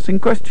to the house in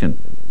question."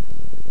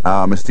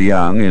 "Our Mr.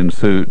 Young in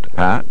suit,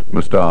 hat,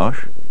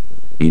 moustache?"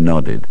 He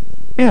nodded.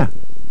 "Yeah,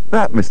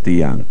 that Mr.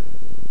 Young.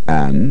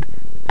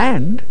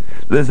 And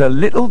there's a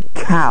little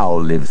cow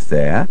lives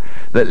there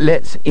that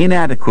lets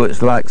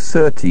inadequates like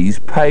Surtees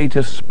pay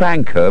to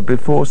spank her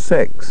before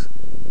sex.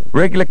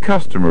 Regular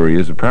customary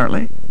is,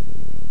 apparently."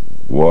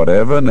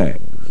 "Whatever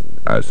next,"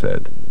 I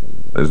said.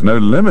 "There's no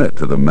limit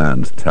to the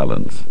man's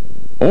talents.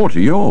 Or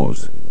to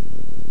yours."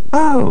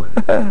 "Oh,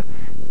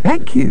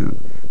 thank you,"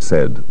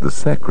 said the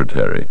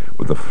secretary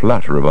with a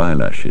flutter of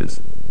eyelashes.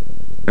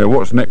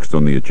 "What's next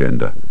on the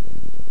agenda?"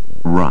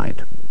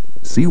 "Right.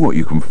 See what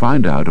you can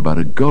find out about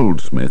a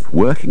goldsmith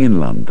working in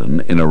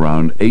London in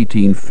around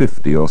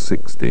 1850 or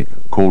 60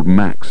 called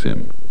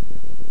Maxim."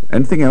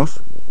 "Anything else?"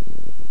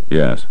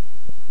 "Yes.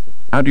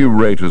 How do you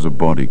rate as a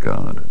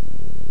bodyguard?"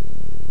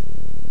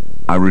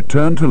 I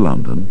returned to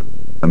London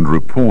and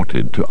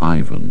reported to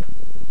Ivan.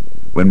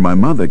 When my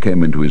mother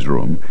came into his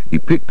room, he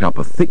picked up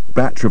a thick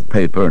batch of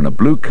paper and a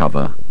blue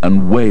cover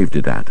and waved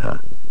it at her.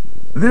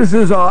 "This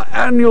is our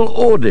annual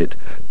audit.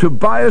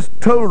 Tobias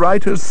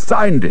Tollwright has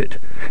signed it.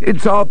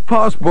 It's our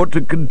passport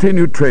to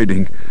continue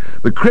trading.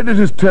 The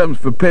creditors' terms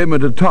for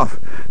payment are tough.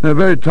 They're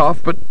very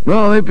tough, but,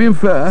 well, they've been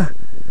fair.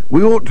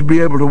 We ought to be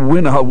able to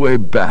win our way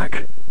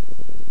back."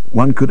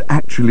 One could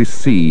actually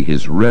see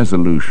his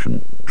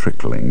resolution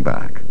trickling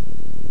back.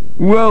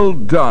 "Well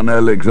done,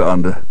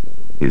 Alexander,"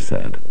 he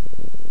said.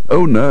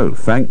 "Oh, no,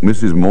 thank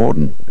Mrs.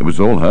 Morden. It was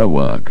all her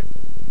work."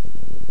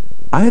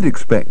 I had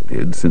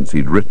expected, since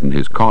he'd written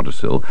his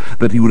codicil,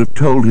 that he would have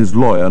told his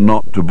lawyer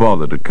not to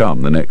bother to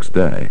come the next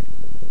day.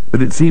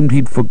 But it seemed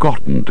he'd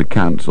forgotten to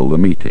cancel the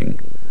meeting,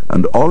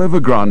 and Oliver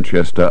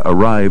Grantchester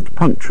arrived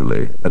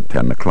punctually at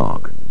 10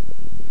 o'clock.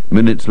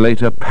 Minutes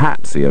later,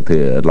 Patsy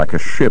appeared like a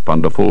ship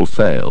under full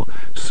sail,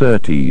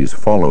 Surtees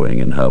following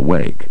in her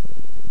wake.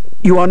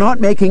 "You are not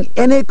making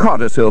any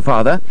codicil,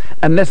 Father,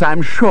 unless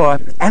I'm sure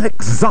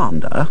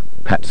Alexander,"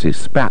 Patsy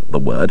spat the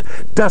word,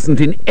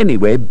 "doesn't in any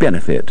way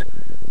benefit."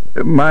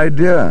 "My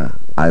dear,"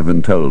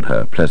 Ivan told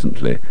her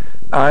pleasantly,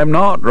 "I'm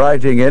not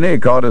writing any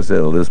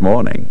codicil this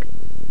morning."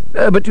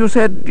 "But you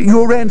said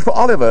you arranged for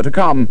Oliver to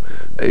come."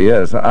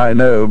 "Yes, I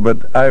know, but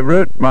I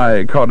wrote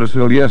my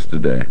codicil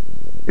yesterday.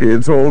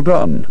 It's all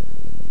done."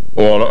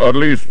 Well, at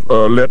least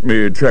let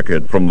me check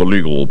it from the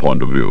legal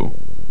point of view,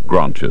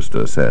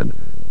 Grantchester said.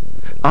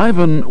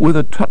 Ivan, with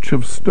a touch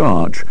of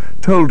starch,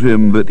 told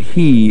him that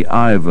he,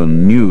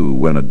 Ivan, knew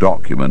when a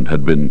document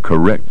had been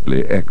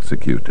correctly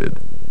executed.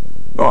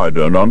 I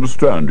don't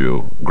understand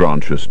you,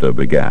 Grantchester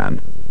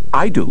began.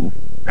 I do,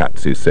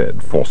 Patsy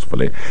said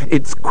forcefully.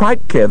 It's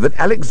quite clear that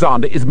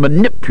Alexander is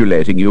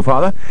manipulating you,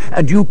 Father,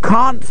 and you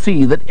can't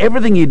see that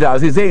everything he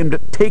does is aimed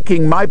at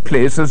taking my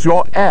place as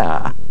your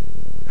heir.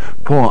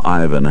 Poor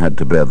Ivan had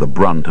to bear the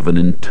brunt of an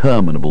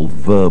interminable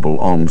verbal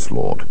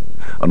onslaught,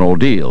 an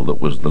ordeal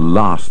that was the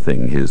last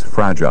thing his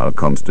fragile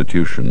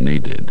constitution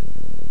needed.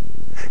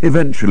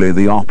 Eventually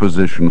the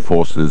opposition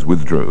forces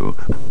withdrew,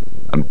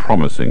 and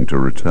promising to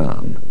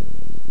return.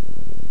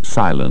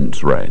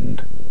 Silence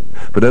reigned,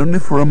 but only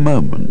for a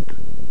moment.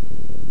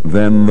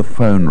 Then the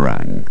phone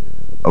rang.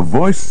 A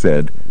voice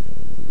said,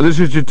 "This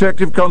is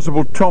Detective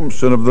Constable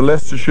Thompson of the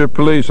Leicestershire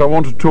Police. I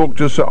want to talk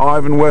to Sir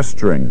Ivan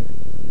Westering."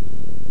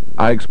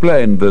 I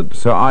explained that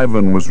Sir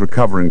Ivan was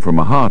recovering from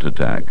a heart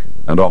attack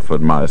and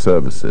offered my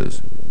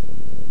services.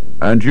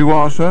 "And you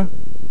are, sir?"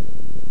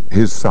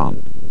 His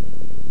son.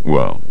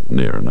 Well,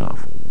 near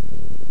enough.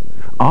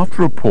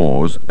 After a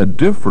pause, a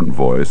different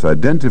voice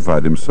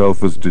identified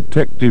himself as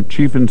Detective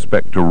Chief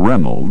Inspector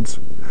Reynolds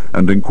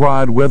and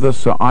inquired whether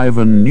Sir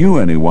Ivan knew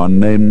anyone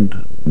named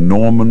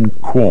Norman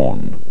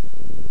Quorn.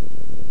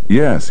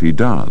 Yes, he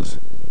does.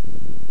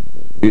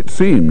 It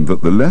seemed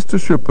that the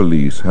Leicestershire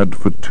police had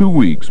for 2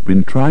 weeks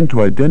been trying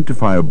to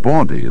identify a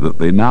body that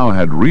they now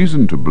had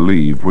reason to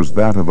believe was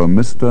that of a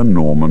Mr.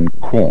 Norman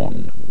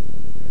Quorn.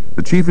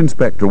 The Chief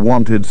Inspector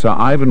wanted Sir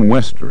Ivan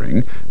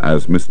Westering,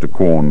 as Mr.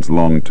 Quorn's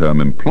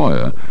long-term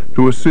employer,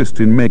 to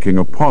assist in making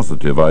a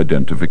positive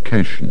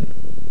identification.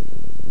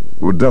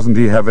 "Doesn't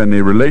he have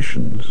any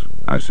relations?"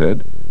 I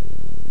said.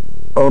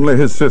 "Only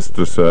his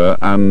sister, sir,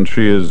 and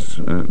she is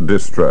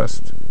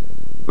distressed.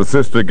 The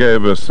sister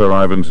gave us Sir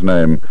Ivan's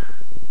name,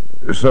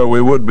 so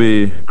we would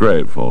be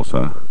grateful,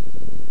 sir."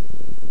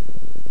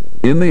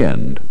 In the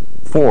end,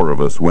 4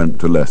 of us went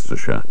to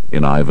Leicestershire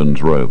in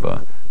Ivan's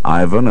Rover,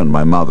 Ivan and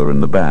my mother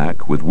in the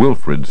back, with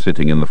Wilfred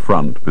sitting in the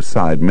front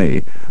beside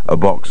me, a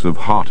box of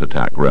heart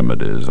attack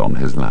remedies on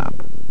his lap.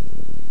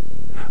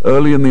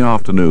 Early in the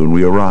afternoon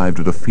we arrived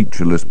at a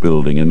featureless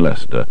building in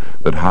Leicester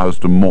that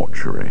housed a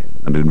mortuary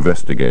and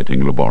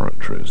investigating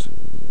laboratories.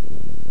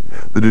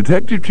 The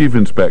Detective Chief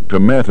Inspector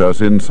met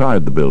us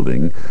inside the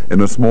building in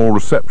a small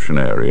reception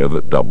area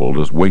that doubled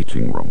as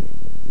waiting room.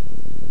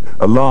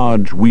 A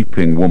large,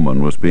 weeping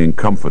woman was being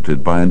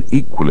comforted by an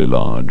equally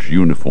large,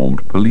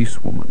 uniformed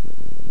policewoman.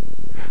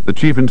 The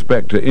Chief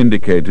Inspector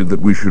indicated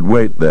that we should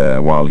wait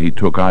there while he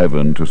took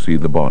Ivan to see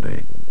the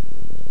body.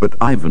 But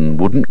Ivan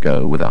wouldn't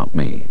go without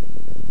me.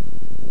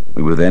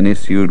 We were then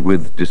issued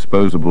with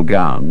disposable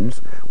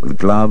gowns, with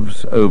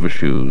gloves,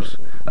 overshoes,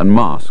 and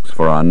masks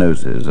for our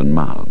noses and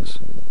mouths.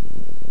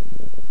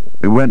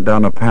 We went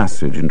down a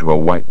passage into a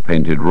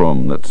white-painted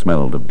room that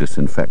smelled of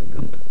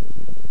disinfectant.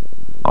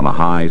 On a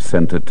high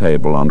centre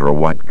table under a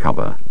white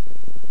cover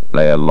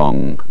lay a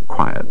long,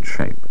 quiet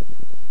shape.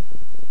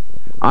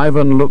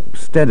 Ivan looked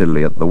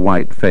steadily at the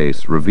white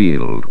face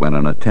revealed when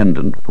an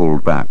attendant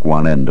pulled back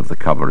one end of the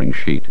covering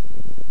sheet,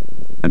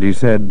 and he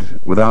said,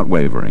 without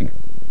wavering,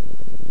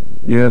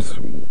 "Yes,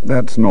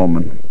 that's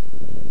Norman."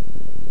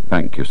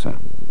 "Thank you, sir."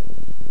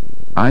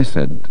 I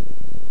said,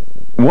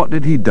 "What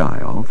did he die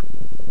of?"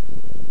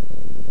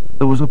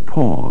 There was a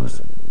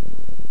pause.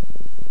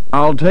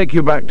 "I'll take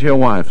you back to your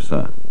wife,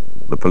 sir,"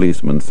 the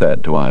policeman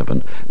said to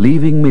Ivan,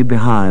 leaving me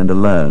behind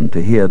alone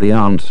to hear the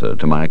answer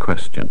to my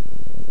question.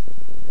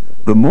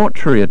 The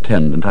mortuary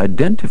attendant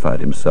identified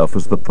himself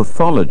as the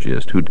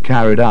pathologist who'd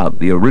carried out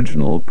the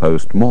original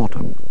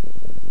post-mortem.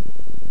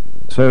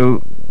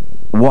 "So,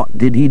 what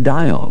did he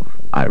die of?"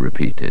 I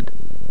repeated.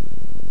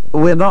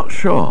 "We're not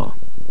sure,"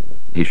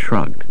 he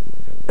shrugged.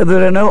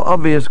 "There are no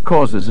obvious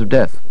causes of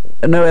death,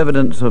 no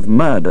evidence of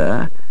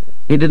murder.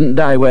 He didn't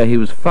die where he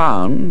was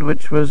found,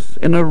 which was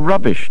in a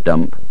rubbish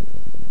dump.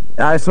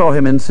 I saw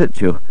him in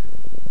situ.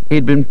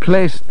 He'd been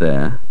placed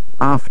there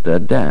after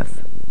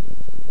death."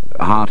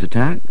 "Heart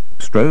attack?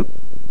 Stroke?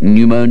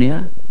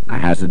 Pneumonia?" I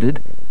hazarded.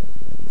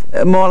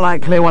 "More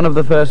likely one of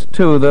the first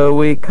 2, though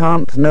we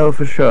can't know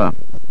for sure.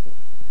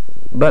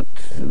 But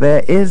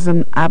there is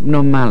an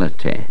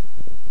abnormality."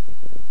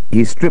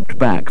 He stripped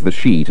back the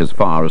sheet as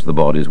far as the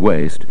body's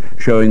waist,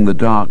 showing the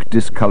dark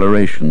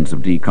discolorations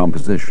of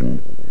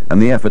decomposition,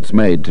 and the efforts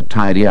made to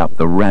tidy up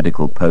the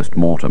radical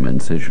post-mortem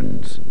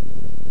incisions.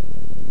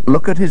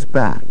 "Look at his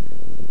back,"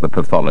 the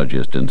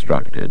pathologist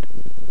instructed.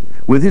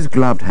 With his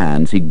gloved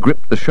hands he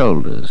gripped the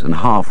shoulders and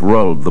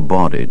half-rolled the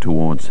body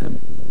towards him.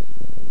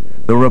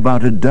 There were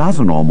about a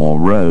dozen or more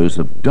rows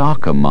of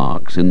darker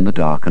marks in the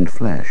darkened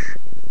flesh,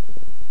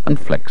 and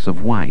flecks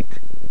of white.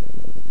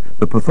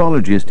 The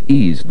pathologist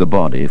eased the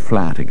body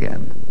flat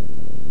again.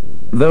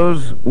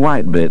 "Those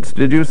white bits,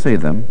 did you see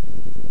them?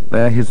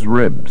 They're his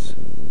ribs."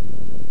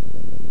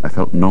 I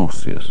felt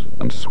nauseous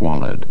and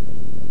swallowed.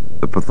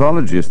 The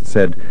pathologist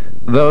said,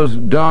 "Those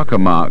darker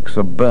marks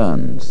are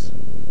burns."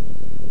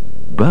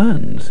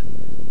 Burns?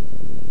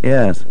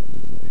 Yes.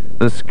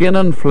 The skin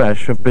and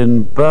flesh have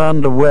been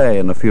burned away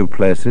in a few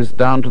places,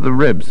 down to the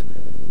ribs.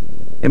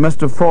 He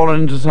must have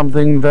fallen into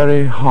something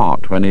very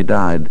hot when he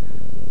died.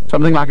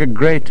 Something like a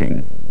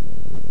grating.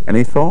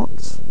 Any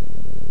thoughts?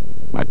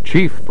 My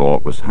chief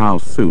thought was how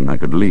soon I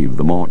could leave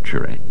the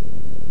mortuary.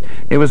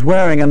 He was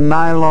wearing a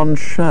nylon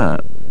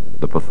shirt,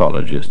 the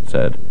pathologist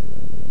said,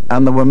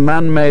 and there were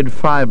man-made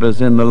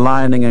fibers in the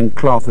lining and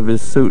cloth of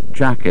his suit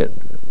jacket.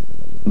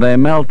 They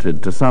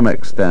melted to some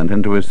extent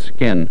into his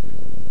skin.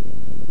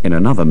 In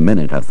another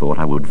minute I thought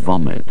I would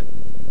vomit.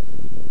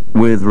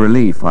 With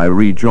relief I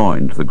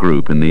rejoined the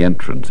group in the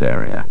entrance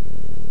area.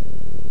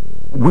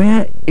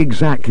 "Where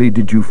exactly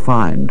did you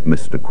find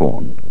Mr.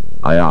 Corn?"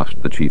 I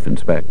asked the chief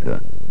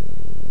inspector.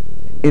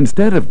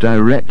 Instead of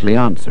directly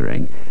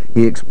answering,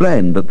 he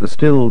explained that the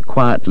still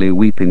quietly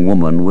weeping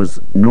woman was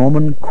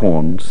Norman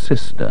Corn's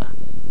sister.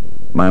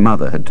 My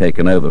mother had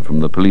taken over from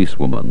the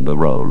policewoman the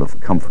role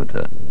of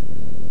comforter.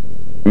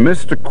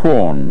 "Mr.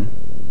 Corn,"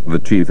 the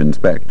chief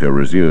inspector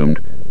resumed,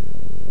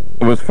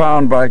 "was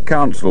found by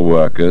council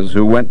workers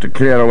who went to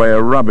clear away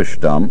a rubbish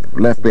dump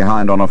left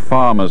behind on a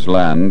farmer's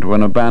land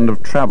when a band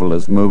of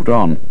travellers moved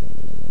on.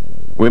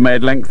 We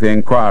made lengthy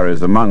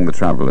inquiries among the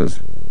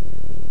travellers,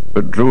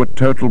 but drew a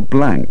total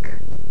blank.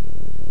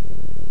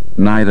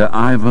 Neither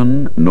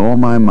Ivan nor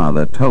my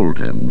mother told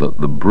him that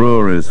the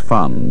brewery's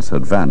funds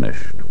had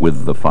vanished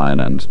with the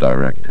finance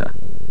director,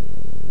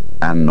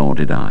 and nor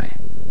did I.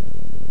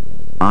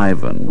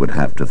 Ivan would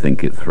have to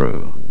think it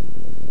through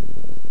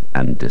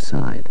and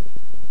decide."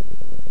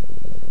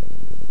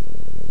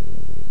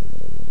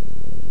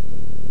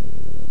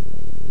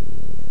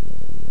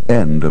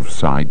 End of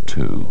Side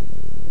 2.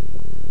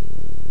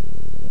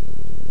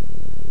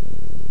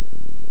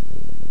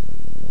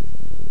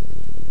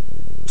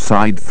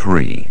 Side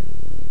 3.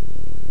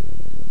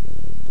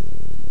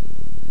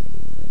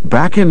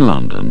 Back in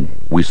London,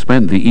 we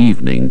spent the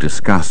evening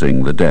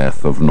discussing the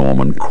death of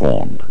Norman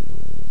Corn.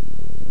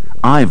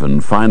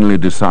 Ivan finally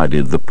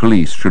decided the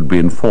police should be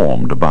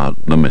informed about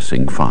the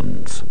missing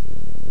funds.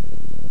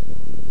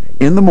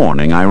 In the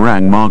morning I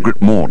rang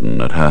Margaret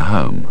Morden at her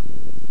home.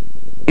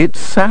 "It's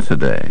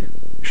Saturday,"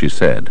 she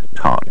said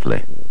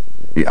tartly.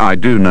 "I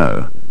do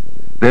know.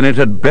 Then it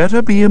had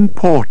better be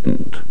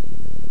important.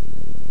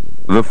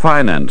 The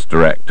finance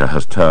director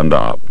has turned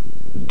up,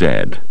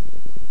 dead."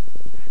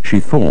 She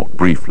thought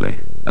briefly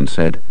and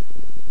said,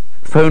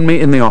 "Phone me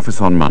in the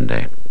office on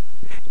Monday.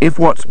 If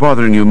what's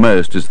bothering you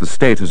most is the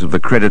status of the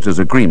creditors'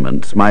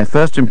 agreements, my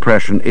first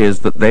impression is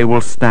that they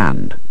will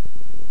stand."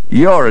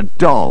 "You're a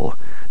doll."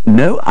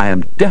 "No, I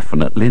am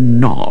definitely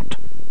not."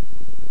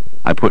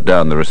 I put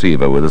down the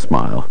receiver with a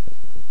smile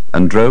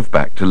and drove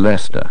back to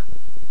Leicester.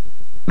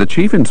 The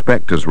chief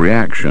inspector's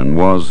reaction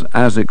was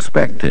as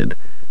expected.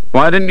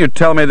 "Why didn't you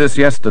tell me this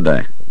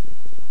yesterday?"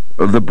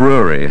 "The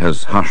brewery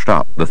has hushed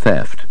up the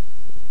theft."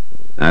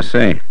 "I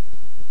see."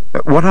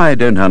 "What I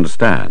don't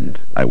understand,"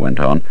 I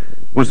went on,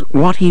 "was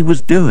what he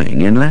was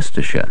doing in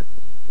Leicestershire."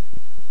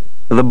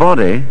 "The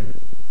body,"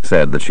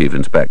 said the chief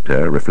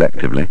inspector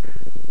reflectively,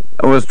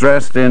 "was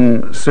dressed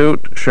in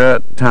suit,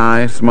 shirt,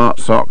 tie, smart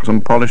socks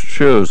and polished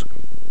shoes.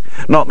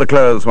 Not the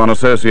clothes one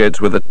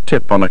associates with a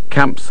tip on a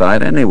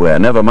campsite anywhere,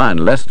 never mind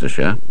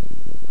Leicestershire.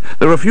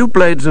 There are a few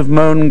blades of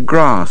mown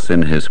grass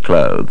in his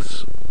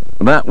clothes.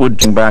 That would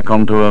jump back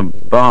onto a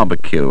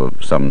barbecue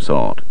of some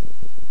sort."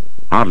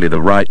 "Hardly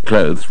the right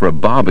clothes for a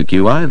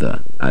barbecue either,"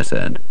 I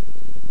said.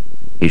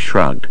 He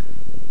shrugged.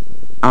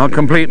 "I'll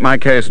complete my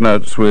case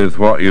notes with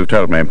what you've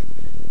told me.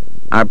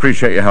 I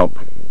appreciate your help.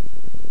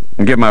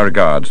 Give my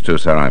regards to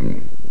Sir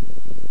Ivan."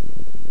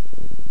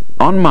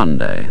 On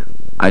Monday,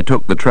 I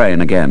took the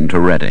train again to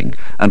Reading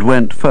and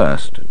went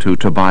first to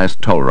Tobias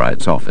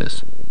Tollwright's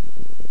office.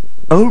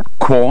 "Old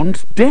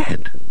Corn's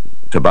dead,"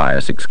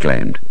 Tobias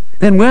exclaimed.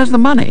 "Then where's the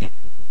money?"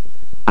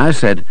 I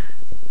said,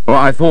 "Well,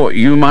 I thought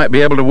you might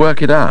be able to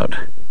work it out."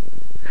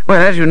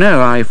 "Well, as you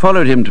know, I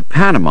followed him to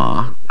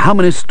Panama." "How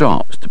many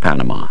stops to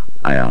Panama?"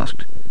 I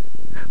asked.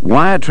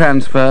 "Wire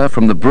transfer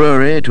from the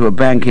brewery to a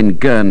bank in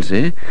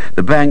Guernsey.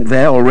 The bank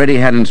there already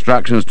had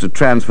instructions to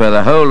transfer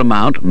the whole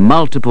amount,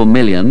 multiple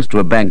millions, to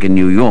a bank in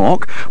New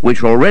York,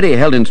 which already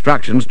held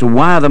instructions to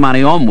wire the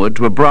money onward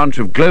to a branch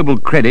of Global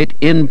Credit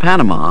in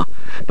Panama,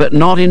 but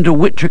not into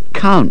which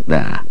account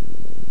there."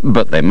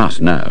 "But they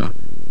must know."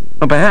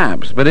 "Well,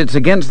 perhaps, but it's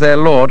against their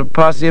law to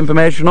pass the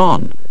information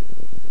on."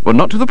 "Well,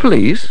 not to the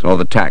police or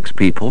the tax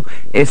people,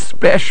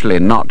 especially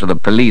not to the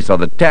police or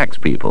the tax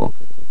people."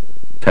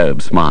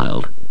 Tobe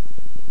smiled.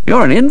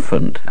 "You're an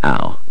infant,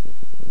 Al."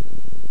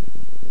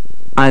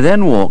 I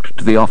then walked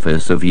to the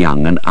office of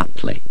Young and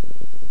Utley.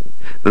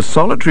 The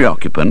solitary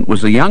occupant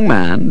was a young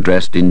man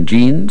dressed in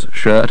jeans,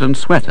 shirt and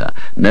sweater,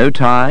 no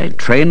tie,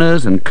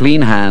 trainers and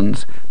clean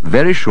hands,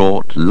 very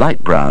short,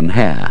 light brown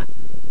hair.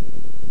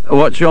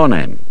 "What's your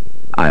name?"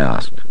 I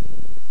asked.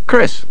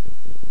 "Chris."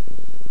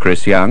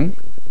 "Chris Young?"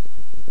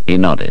 He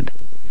nodded.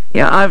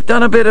 "Yeah, I've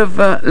done a bit of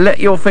let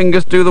your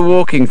fingers do the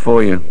walking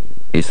for you,"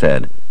 he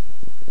said.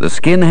 The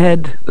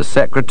skinhead, the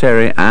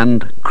secretary,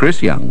 and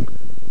Chris Young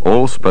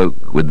All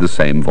spoke with the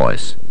same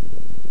voice.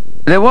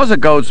 There was a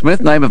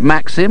goldsmith named of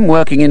Maxim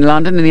working in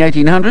London in the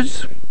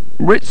 1800s.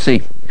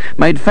 Ritzy.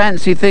 Made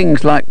fancy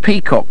things like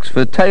peacocks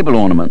for table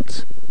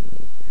ornaments.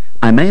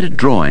 I made a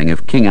drawing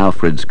of King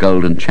Alfred's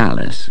golden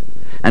chalice,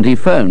 and he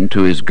phoned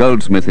to his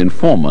goldsmith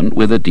informant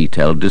with a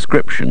detailed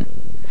description.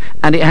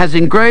 And it has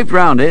engraved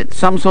round it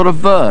some sort of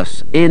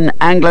verse in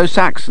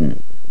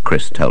Anglo-Saxon,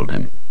 Chris told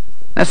him.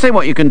 Now see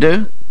what you can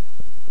do.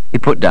 He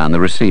put down the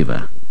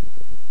receiver.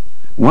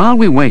 While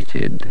we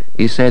waited,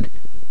 he said,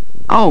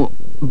 "Oh,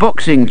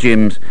 boxing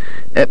gyms.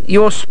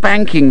 Your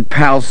spanking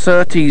pal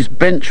Surtees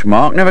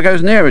benchmark never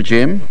goes near a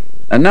gym,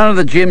 and none of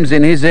the gyms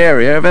in his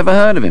area have ever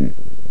heard of him."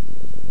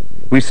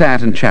 We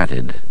sat and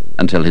chatted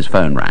until his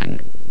phone rang.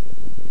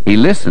 He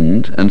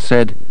listened and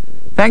said,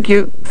 thank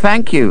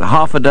you,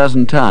 half a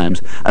dozen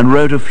times, and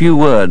wrote a few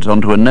words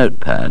onto a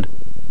notepad,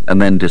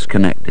 and then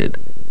disconnected.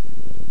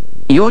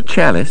 "Your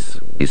chalice,"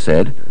 he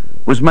said,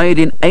 "was made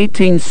in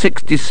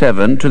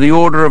 1867 to the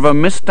order of a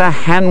Mr.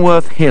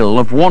 Hanworth Hill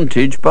of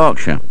Wantage,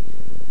 Berkshire.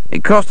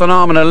 It cost an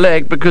arm and a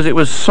leg because it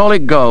was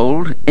solid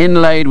gold,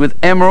 inlaid with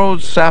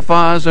emeralds,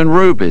 sapphires, and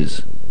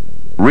rubies."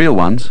 "Real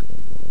ones?"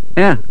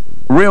 "Yeah,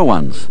 real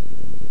ones."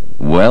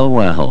 Well,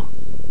 well.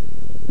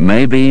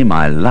 Maybe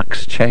my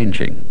luck's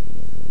changing,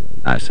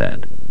 I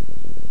said.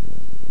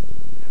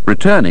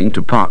 Returning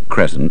to Park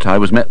Crescent, I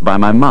was met by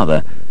my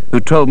mother, who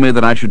told me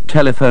that I should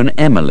telephone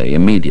Emily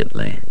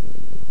immediately.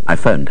 I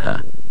phoned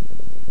her.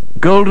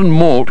 "Golden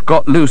Malt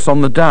got loose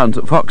on the downs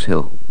at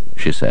Foxhill,"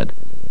 she said.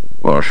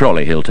 "Well,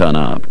 surely he'll turn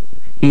up."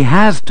 "He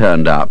has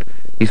turned up.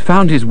 He's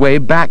found his way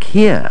back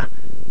here."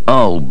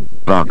 "Oh,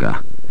 bugger.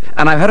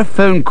 And I've had a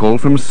phone call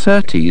from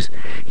Surtees.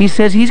 He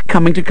says he's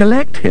coming to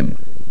collect him."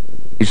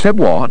 "He said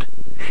what?"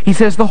 "He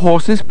says the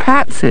horse is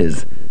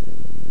Patsy's."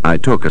 I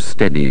took a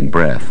steadying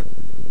breath.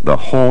 The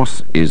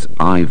horse is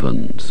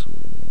Ivan's.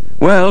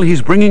 "Well,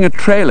 he's bringing a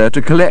trailer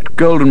to collect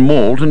Golden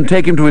Malt and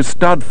take him to his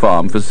stud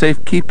farm for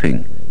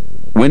safekeeping."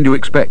 "When do you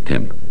expect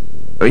him?"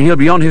 "He'll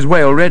be on his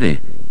way already."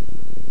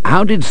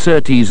 "How did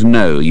Surtees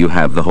know you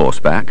have the horse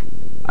back?"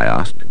 I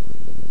asked.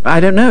 "I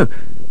don't know,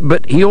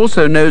 but he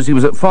also knows he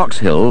was at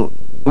Foxhill.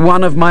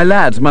 One of my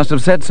lads must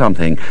have said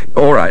something."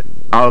 "All right,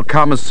 I'll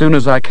come as soon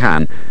as I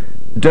can.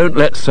 Don't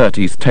let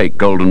Surtees take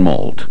Golden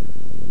Malt."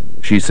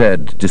 She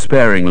said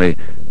despairingly,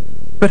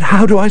 "But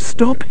how do I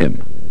stop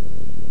him?"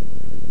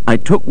 I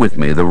took with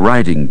me the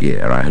riding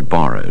gear I had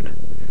borrowed.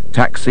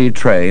 Taxi,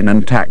 train,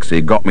 and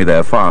taxi got me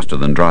there faster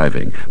than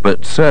driving,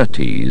 but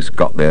Surtees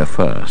got there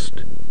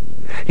first.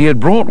 He had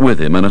brought with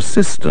him an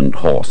assistant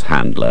horse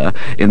handler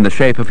in the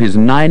shape of his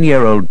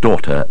 9-year-old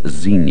daughter,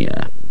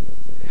 Xenia.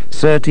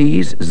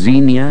 Surtees,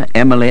 Xenia,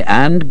 Emily,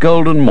 and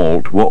Golden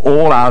Malt were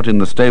all out in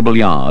the stable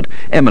yard,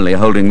 Emily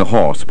holding the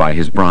horse by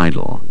his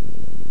bridle.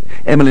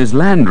 Emily's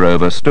Land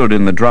Rover stood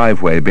in the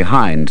driveway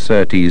behind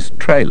Surtees'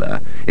 trailer,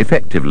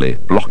 effectively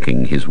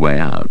blocking his way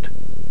out.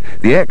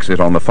 The exit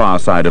on the far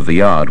side of the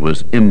yard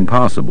was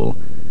impassable,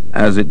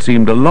 as it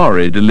seemed a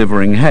lorry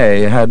delivering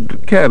hay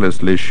had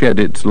carelessly shed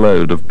its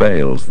load of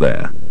bales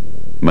there.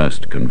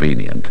 Most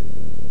convenient.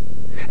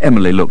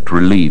 Emily looked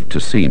relieved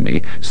to see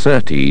me,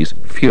 Surtees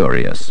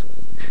furious.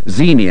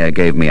 Xenia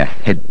gave me a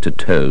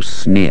head-to-toe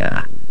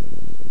sneer.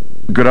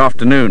 "Good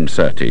afternoon,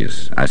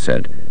 Surtees," I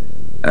said.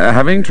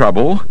 "Having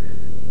trouble?"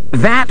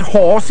 "That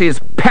horse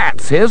is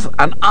Patsy's,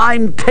 and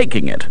I'm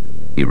taking it,"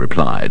 he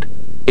replied.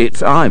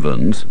 "It's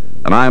Ivan's,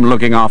 and I'm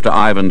looking after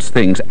Ivan's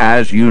things,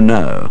 as you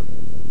know."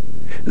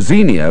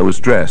 Xenia was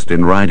dressed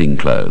in riding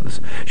clothes.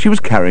 She was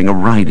carrying a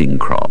riding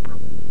crop.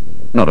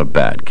 Not a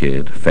bad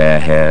kid,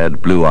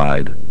 fair-haired,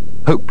 blue-eyed,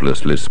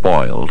 hopelessly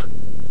spoiled.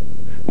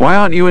 "Why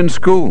aren't you in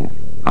school?"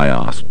 I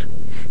asked.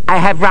 "I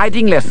have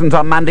riding lessons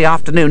on Monday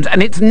afternoons,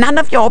 and it's none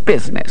of your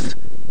business."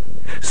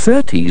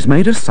 Surtees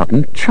made a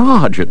sudden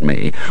charge at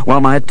me,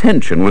 while my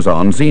attention was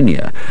on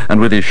Xenia, and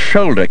with his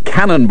shoulder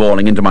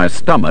cannonballing into my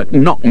stomach,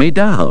 knocked me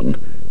down.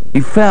 He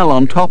fell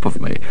on top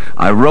of me.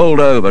 I rolled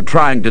over,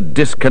 trying to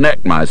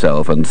disconnect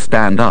myself and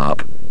stand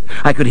up.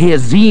 I could hear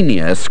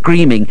Xenia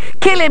screaming,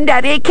 "Kill him,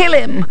 Daddy, kill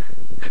him!"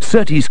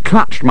 Surtees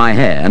clutched my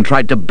hair and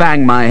tried to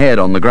bang my head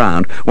on the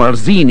ground, while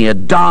Xenia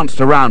danced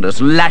around us,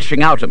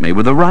 lashing out at me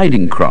with a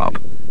riding crop.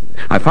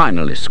 I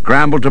finally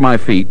scrambled to my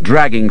feet,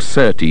 dragging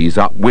Surtees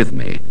up with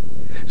me.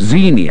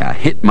 Xenia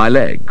hit my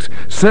legs.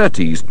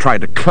 Surtees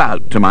tried to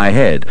clout to my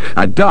head.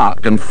 I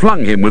ducked and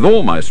flung him with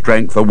all my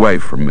strength away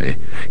from me.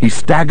 He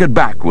staggered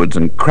backwards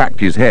and cracked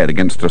his head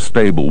against a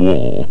stable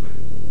wall.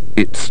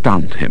 It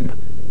stunned him.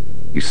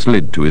 He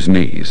slid to his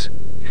knees.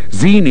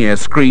 Xenia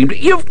screamed,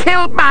 "You've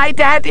killed my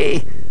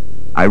daddy!"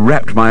 I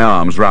wrapped my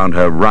arms round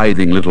her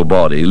writhing little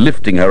body,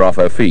 lifting her off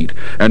her feet,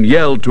 and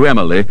yelled to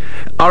Emily,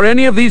 "Are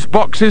any of these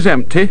boxes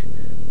empty?"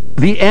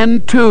 "The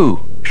end too,"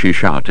 she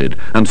shouted,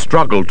 and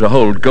struggled to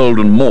hold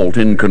Golden Malt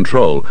in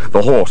control,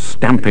 the horse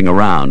stamping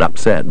around,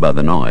 upset by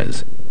the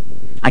noise.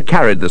 I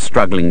carried the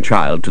struggling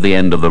child to the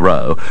end of the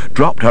row,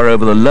 dropped her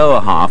over the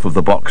lower half of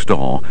the box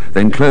door,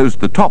 then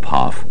closed the top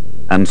half,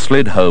 and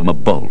slid home a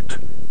bolt.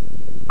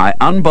 I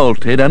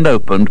unbolted and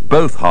opened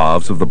both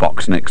halves of the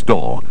box next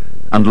door,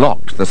 and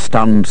locked the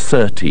stunned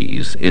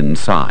Surtees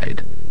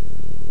inside.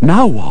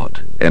 "Now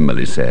what?"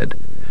 Emily said.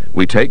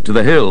 "We take to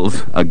the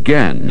hills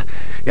again.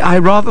 I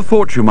rather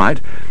thought you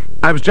might.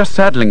 I was just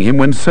saddling him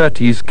when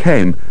Surtees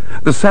came.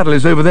 The saddle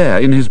is over there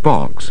in his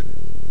box."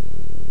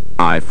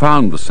 I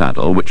found the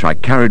saddle, which I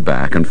carried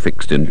back and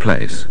fixed in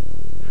place.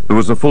 There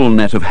was a full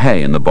net of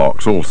hay in the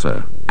box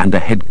also, and a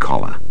head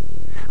collar.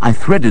 I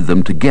threaded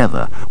them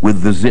together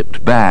with the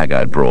zipped bag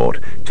I'd brought,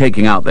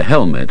 taking out the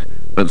helmet,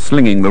 but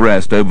slinging the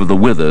rest over the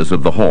withers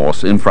of the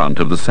horse in front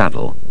of the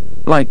saddle,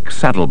 like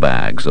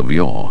saddlebags of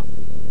yore.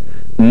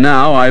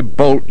 "Now I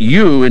bolt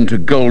you into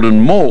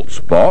Golden Malt's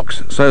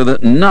box so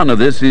that none of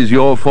this is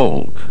your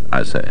fault,"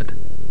 I said.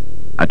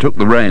 I took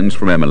the reins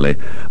from Emily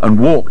and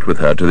walked with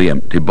her to the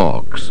empty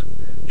box.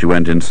 She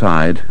went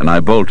inside, and I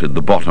bolted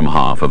the bottom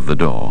half of the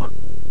door.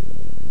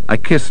 I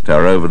kissed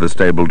her over the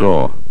stable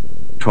door,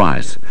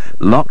 twice,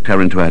 locked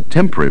her into her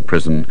temporary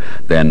prison,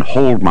 then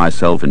hauled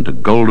myself into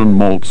Golden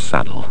Malt's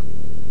saddle,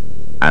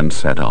 and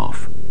set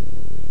off.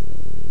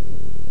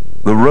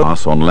 The road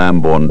on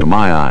Lambourne, to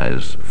my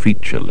eyes,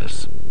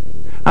 featureless.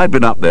 I'd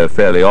been up there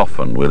fairly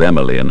often with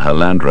Emily and her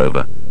Land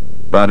Rover,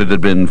 but it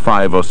had been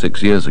 5 or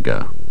 6 years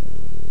ago.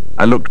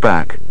 I looked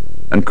back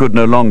and could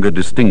no longer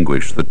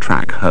distinguish the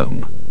track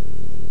home.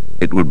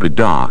 It would be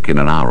dark in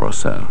an hour or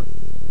so.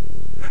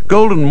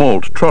 Golden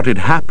Malt trotted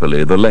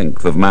happily the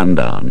length of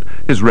Mandown,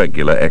 his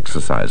regular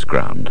exercise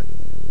ground.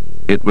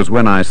 It was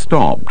when I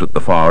stopped at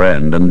the far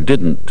end and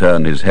didn't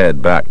turn his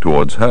head back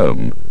towards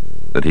home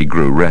that he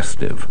grew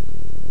restive.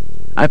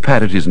 I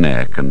patted his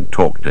neck and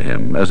talked to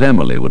him as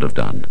Emily would have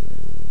done.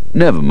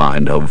 "Never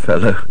mind, old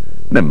fellow,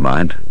 never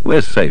mind.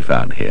 We're safe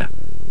out here,"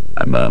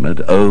 I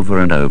murmured over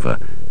and over,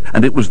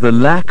 and it was the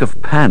lack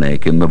of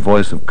panic in the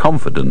voice of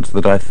confidence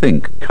that I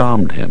think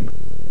calmed him.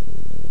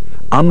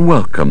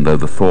 Unwelcome though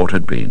the thought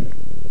had been,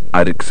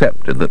 I'd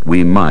accepted that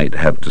we might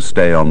have to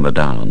stay on the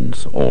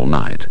downs all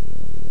night.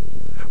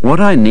 What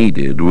I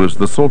needed was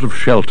the sort of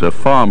shelter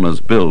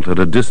farmers built at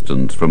a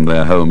distance from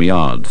their home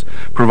yards,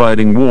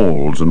 providing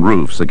walls and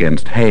roofs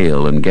against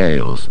hail and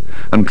gales,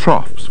 and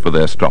troughs for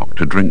their stock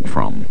to drink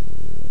from.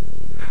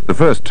 The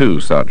first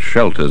 2 such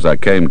shelters I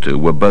came to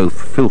were both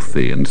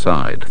filthy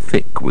inside,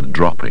 thick with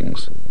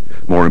droppings.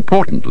 More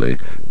importantly,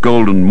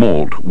 Golden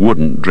Malt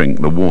wouldn't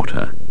drink the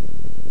water.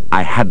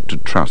 I had to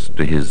trust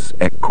to his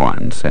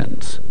equine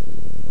sense.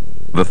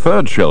 The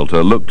third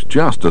shelter looked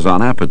just as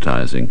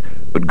unappetizing,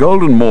 but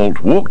Golden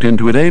Malt walked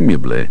into it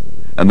amiably,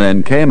 and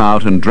then came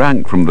out and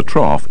drank from the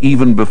trough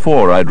even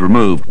before I'd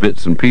removed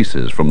bits and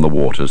pieces from the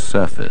water's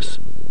surface.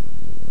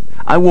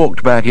 I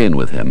walked back in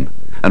with him,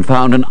 and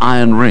found an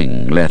iron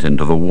ring let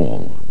into the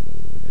wall.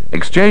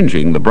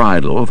 Exchanging the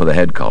bridle for the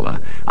head collar,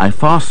 I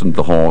fastened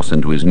the horse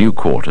into his new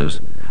quarters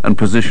and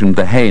positioned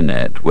the hay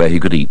net where he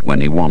could eat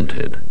when he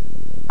wanted.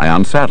 I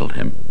unsaddled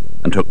him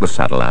and took the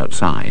saddle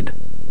outside.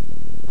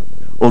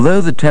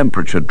 Although the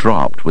temperature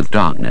dropped with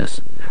darkness,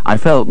 I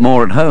felt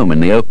more at home in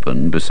the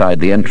open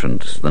beside the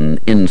entrance than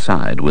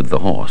inside with the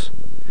horse,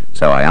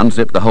 so I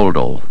unzipped the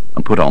holdall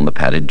and put on the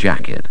padded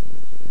jacket.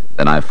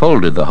 Then I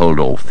folded the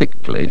holdall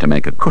thickly to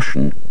make a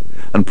cushion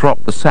and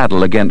propped the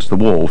saddle against the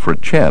wall for a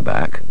chair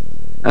back,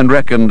 and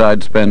reckoned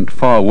I'd spent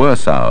far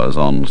worse hours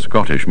on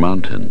Scottish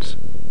mountains.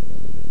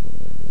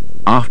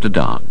 After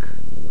dark,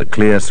 the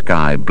clear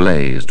sky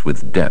blazed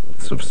with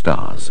depths of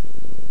stars.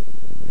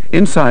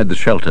 Inside the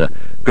shelter,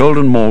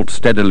 Golden Malt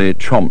steadily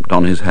chomped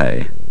on his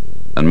hay,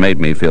 and made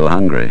me feel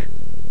hungry.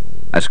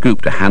 I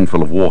scooped a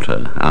handful of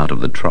water out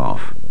of the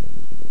trough.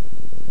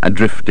 I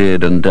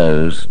drifted and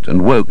dozed,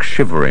 and woke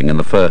shivering in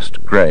the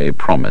first grey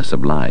promise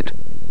of light.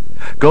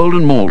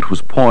 Golden Malt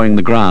was pawing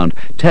the ground,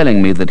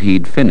 telling me that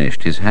he'd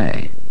finished his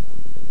hay.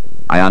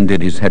 I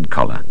undid his head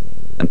collar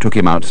and took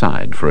him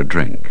outside for a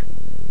drink.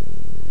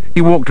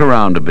 He walked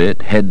around a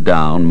bit, head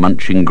down,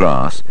 munching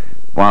grass,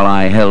 while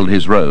I held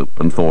his rope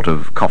and thought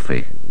of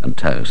coffee and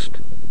toast.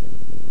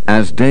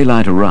 As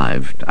daylight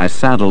arrived, I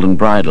saddled and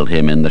bridled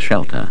him in the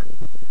shelter.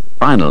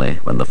 Finally,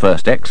 when the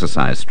first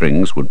exercise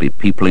strings would be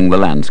peopling the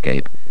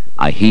landscape,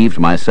 I heaved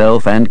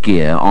myself and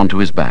gear onto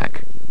his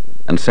back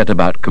and set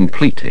about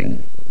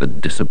completing the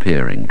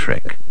disappearing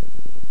trick.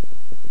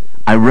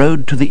 I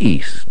rode to the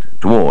east,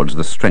 towards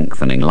the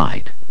strengthening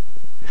light.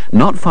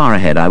 Not far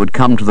ahead I would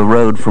come to the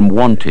road from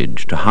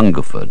Wantage to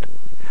Hungerford,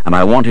 and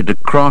I wanted to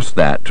cross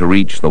that to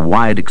reach the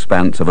wide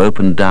expanse of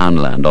open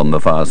downland on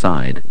the far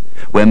side,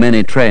 where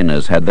many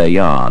trainers had their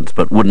yards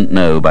but wouldn't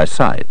know by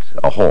sight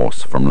a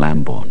horse from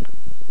Lambourne.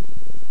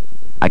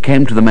 I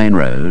came to the main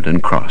road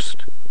and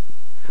crossed.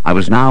 I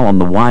was now on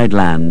the wide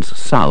lands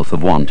south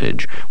of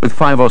Wantage, with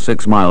 5 or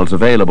 6 miles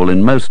available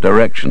in most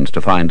directions to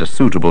find a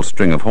suitable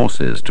string of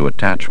horses to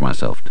attach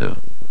myself to.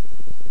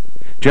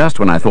 Just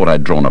when I thought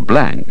I'd drawn a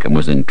blank and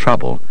was in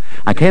trouble,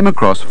 I came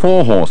across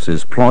 4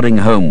 horses plodding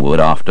homeward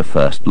after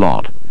first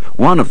lot,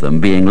 one of them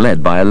being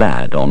led by a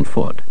lad on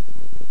foot.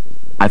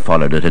 I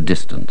followed at a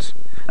distance,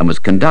 and was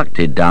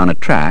conducted down a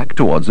track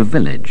towards a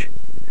village.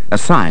 A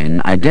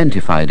sign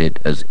identified it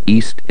as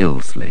East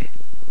Ilsley.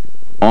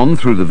 on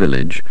through the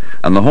village,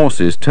 and the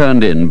horses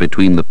turned in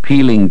between the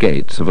peeling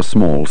gates of a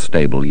small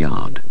stable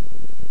yard.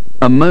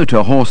 A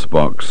motor horse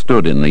box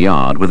stood in the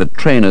yard with a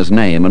trainer's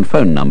name and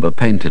phone number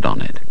painted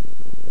on it.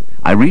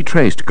 I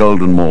retraced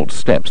Golden Malt's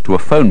steps to a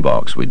phone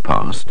box we'd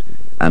passed,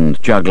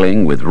 and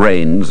juggling with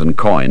reins and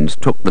coins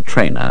took the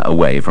trainer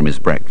away from his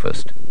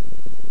breakfast.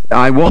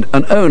 I want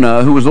an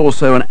owner who was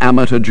also an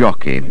amateur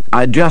jockey.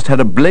 I'd just had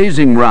a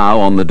blazing row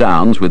on the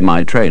downs with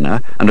my trainer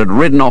and had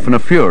ridden off in a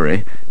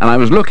fury, and I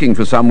was looking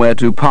for somewhere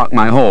to park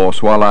my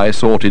horse while I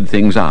sorted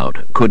things out.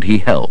 Could he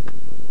help?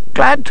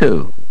 Glad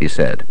to, he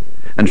said,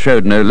 and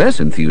showed no less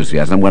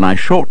enthusiasm when I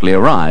shortly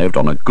arrived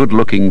on a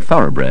good-looking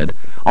thoroughbred,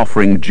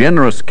 offering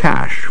generous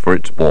cash for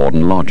its board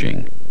and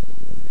lodging.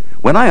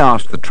 When I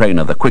asked the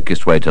trainer the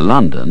quickest way to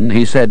London,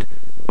 he said,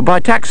 by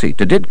taxi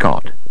to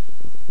Didcot.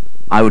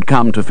 I would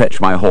come to fetch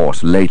my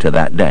horse later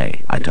that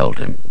day, I told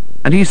him,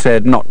 and he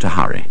said not to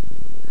hurry.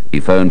 He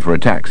phoned for a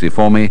taxi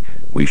for me.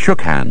 We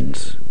shook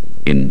hands,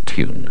 in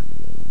tune.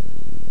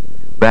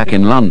 Back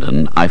in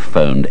London, I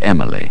phoned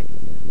Emily.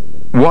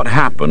 What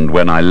happened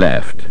when I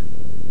left?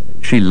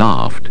 She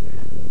laughed.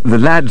 The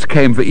lads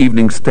came for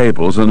evening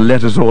stables and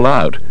let us all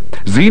out.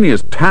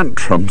 Xenia's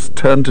tantrums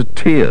turned to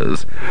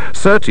tears.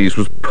 Surtees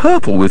was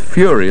purple with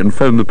fury and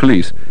phoned the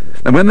police.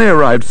 And when they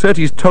arrived,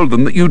 Surtees told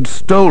them that you'd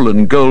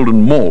stolen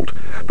Golden Malt,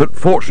 but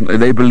fortunately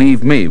they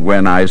believed me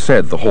when I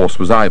said the horse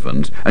was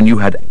Ivan's, and you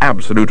had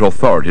absolute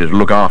authority to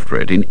look after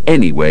it in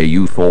any way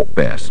you thought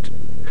best.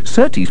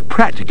 Surtees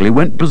practically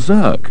went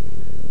berserk.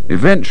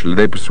 Eventually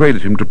they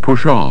persuaded him to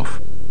push off.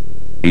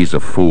 He's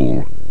a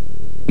fool.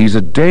 He's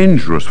a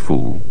dangerous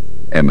fool,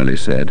 Emily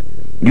said.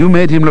 You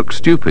made him look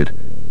stupid,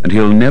 and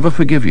he'll never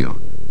forgive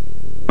you.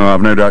 Oh,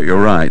 I've no doubt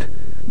you're right.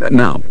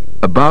 Now,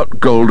 about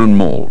Golden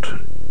Malt.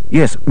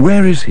 Yes,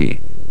 where is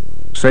he?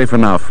 Safe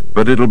enough,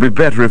 but it'll be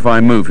better if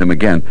I move him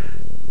again.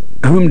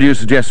 Whom do you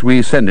suggest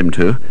we send him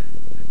to?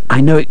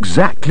 I know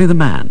exactly the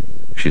man,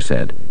 she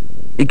said.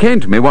 He came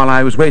to me while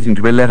I was waiting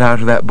to be let out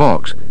of that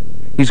box.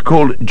 He's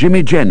called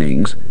Jimmy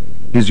Jennings.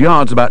 His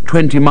yard's about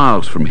 20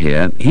 miles from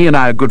here. He and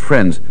I are good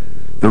friends.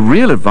 The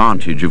real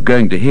advantage of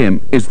going to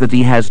him is that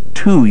he has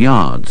 2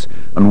 yards,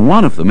 and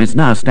one of them is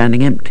now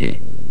standing empty.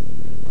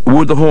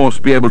 Would the horse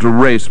be able to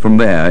race from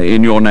there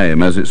in your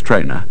name as its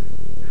trainer?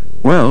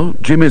 Well,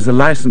 Jimmy's a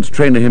licensed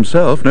trainer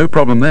himself, no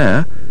problem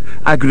there.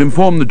 I could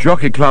inform the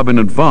jockey club in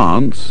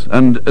advance,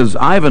 and as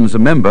Ivan's a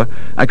member,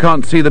 I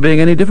can't see there being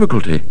any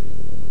difficulty.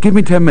 Give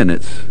me 10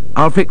 minutes.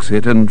 I'll fix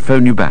it and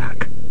phone you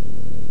back.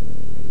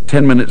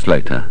 10 minutes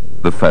later,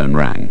 the phone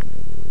rang.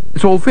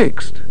 It's all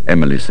fixed,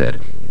 Emily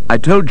said. I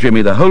told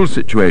Jimmy the whole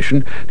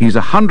situation. He's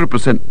 100%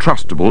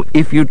 trustable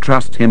if you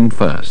trust him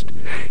first.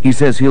 He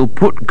says he'll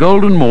put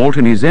Golden Malt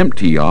in his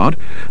empty yard,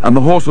 and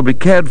the horse will be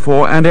cared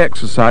for and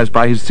exercised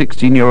by his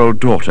 16-year-old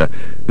daughter,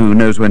 who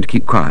knows when to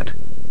keep quiet.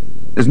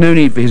 There's no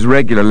need for his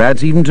regular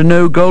lads even to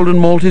know Golden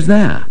Malt is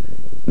there.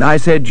 I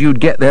said you'd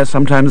get there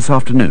sometime this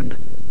afternoon.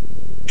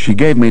 She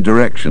gave me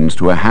directions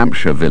to a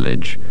Hampshire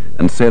village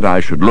and said I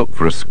should look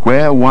for a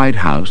square white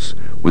house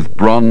with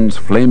bronze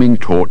flaming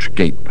torch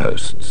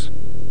gateposts.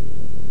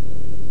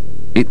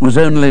 It was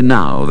only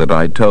now that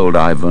I told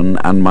Ivan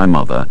and my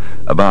mother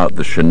about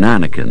the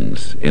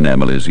shenanigans in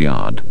Emily's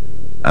yard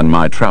and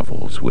my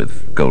travels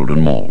with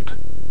Golden Malt.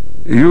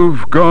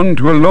 You've gone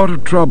to a lot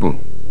of trouble,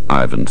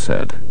 Ivan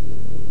said.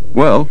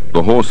 Well,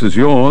 the horse is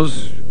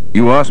yours.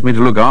 You asked me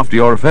to look after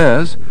your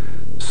affairs.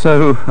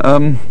 So,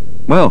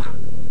 well,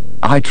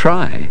 I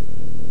try.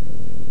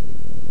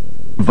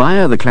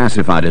 Via the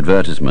classified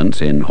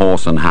advertisements in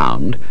Horse and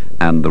Hound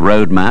and the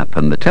road map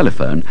and the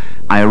telephone,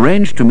 I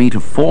arranged to meet a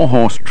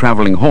 4-horse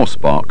travelling horse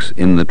box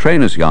in the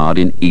trainer's yard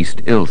in East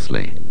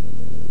Ilsley.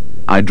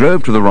 I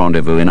drove to the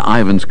rendezvous in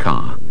Ivan's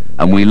car,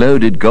 and we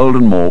loaded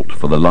Golden Malt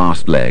for the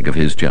last leg of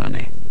his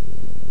journey.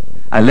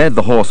 I led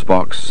the horse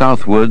box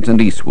southwards and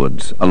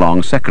eastwards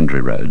along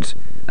secondary roads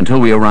until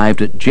we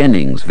arrived at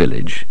Jennings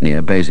village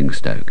near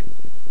Basingstoke.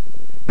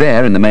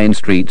 There in the main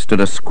street stood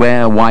a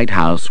square white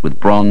house with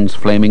bronze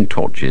flaming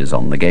torches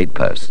on the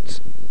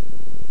gateposts.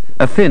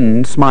 A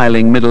thin,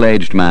 smiling,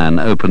 middle-aged man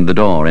opened the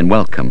door in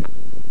welcome.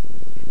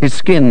 His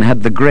skin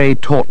had the grey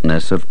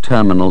tautness of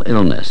terminal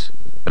illness,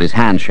 but his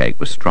handshake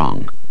was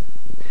strong.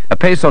 A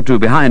pace or two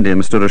behind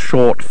him stood a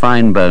short,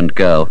 fine-boned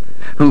girl,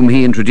 whom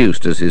he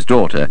introduced as his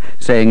daughter,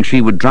 saying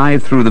she would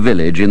drive through the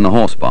village in the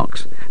horse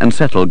box and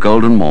settle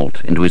Golden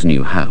Malt into his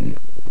new home.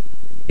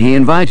 He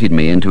invited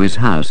me into his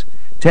house,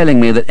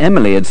 telling me that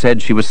Emily had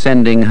said she was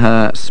sending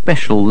her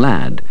special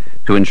lad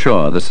to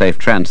ensure the safe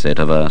transit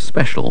of a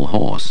special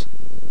horse.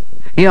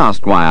 He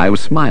asked why I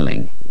was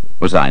smiling.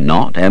 Was I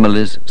not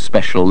Emily's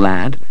special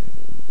lad?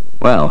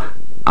 Well,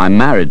 I'm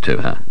married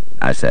to her,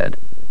 I said.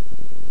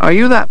 Are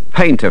you that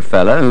painter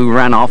fellow who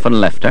ran off and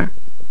left her?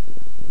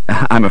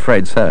 I'm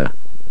afraid so.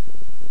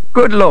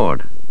 Good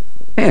Lord.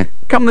 Here,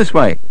 come this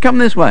way, come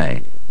this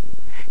way.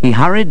 He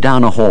hurried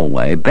down a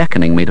hallway,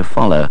 beckoning me to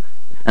follow,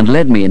 and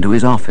led me into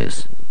his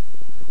office.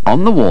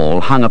 On the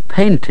wall hung a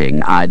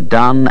painting I'd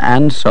done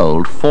and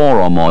sold 4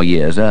 or more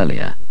years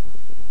earlier.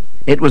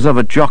 It was of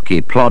a jockey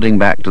plodding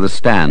back to the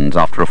stands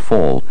after a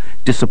fall,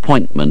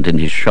 disappointment in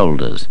his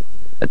shoulders,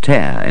 a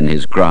tear in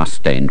his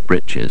grass-stained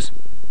breeches.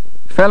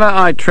 "Fella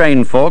I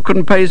trained for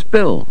couldn't pay his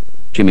bill,"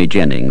 Jimmy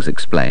Jennings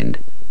explained.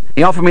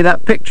 "He offered me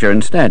that picture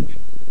instead.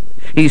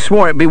 He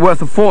swore it'd be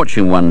worth a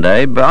fortune one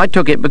day, but I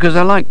took it because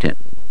I liked it.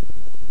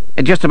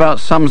 It just about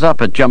sums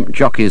up a jump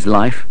jockey's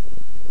life.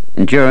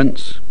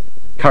 Endurance,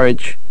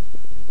 courage,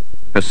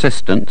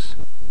 persistence.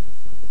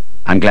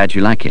 I'm glad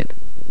you like it."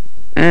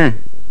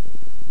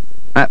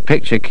 "That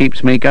picture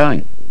keeps me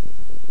going,"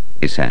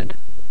 he said.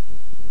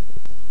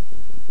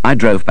 I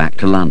drove back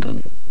to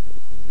London.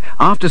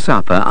 After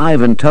supper,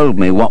 Ivan told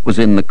me what was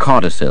in the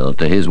codicil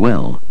to his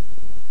will.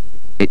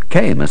 It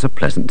came as a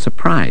pleasant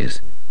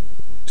surprise.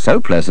 So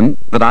pleasant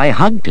that I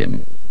hugged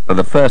him for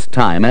the first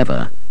time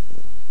ever.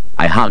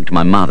 I hugged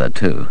my mother,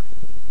 too.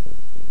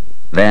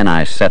 Then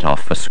I set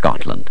off for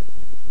Scotland.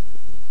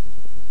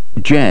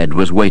 Jed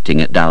was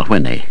waiting at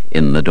Dalwhinnie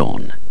in the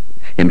dawn.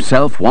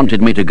 Himself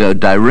wanted me to go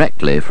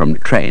directly from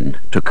train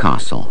to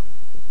castle.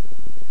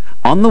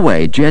 On the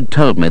way, Jed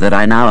told me that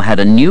I now had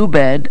a new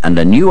bed and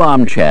a new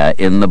armchair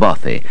in the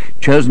bothy,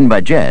 chosen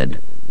by Jed,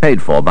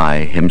 paid for by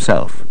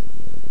himself.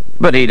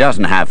 "But he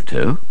doesn't have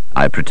to,"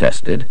 I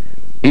protested.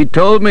 "He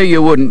told me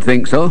you wouldn't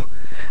think so.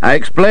 I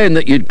explained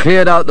that you'd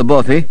cleared out the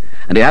bothy,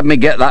 and he had me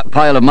get that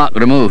pile of muck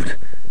removed.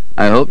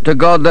 I hope to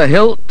God the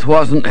hilt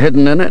wasn't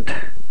hidden in it."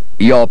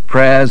 "Your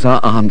prayers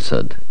are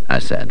answered," I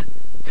said.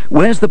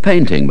 "Where's the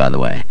painting, by the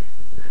way?"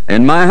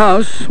 "In my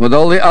house, with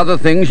all the other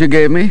things you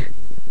gave me."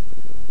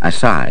 I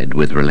sighed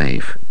with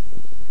relief.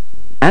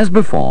 As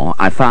before,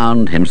 I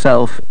found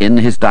himself in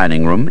his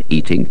dining room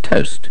eating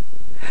toast.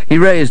 He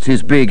raised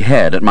his big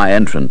head at my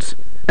entrance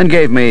and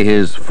gave me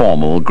his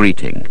formal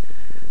greeting.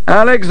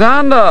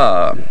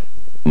 "Alexander!"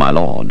 "My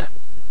lord."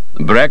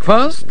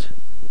 "Breakfast?"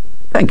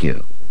 "Thank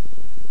you."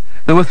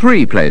 There were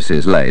 3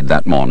 places laid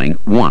that morning,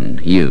 1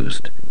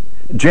 used.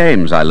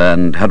 James, I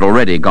learned, had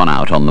already gone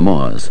out on the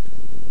moors.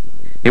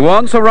 "He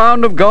wants a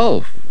round of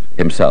golf,"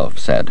 himself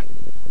said.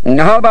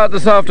 "How about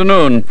this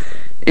afternoon?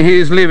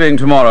 He's leaving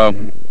tomorrow.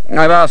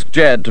 I've asked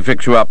Jed to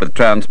fix you up with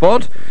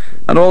transport,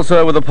 and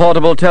also with a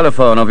portable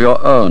telephone of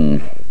your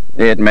own.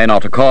 It may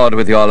not accord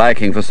with your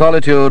liking for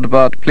solitude,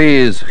 but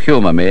please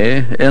humour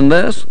me in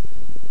this."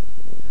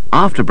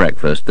 After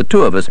breakfast, the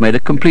 2 of us made a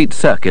complete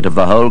circuit of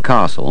the whole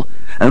castle,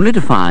 only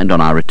to find on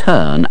our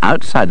return,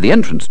 outside the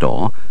entrance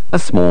door, a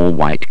small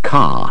white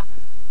car.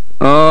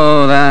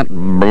 "Oh, that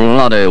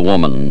bloody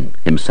woman,"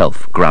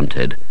 himself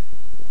grunted.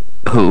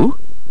 "Who?"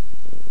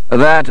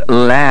 "That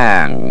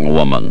Lang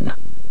woman."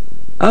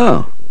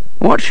 "Oh,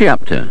 what's she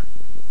up to?"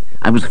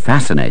 I was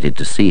fascinated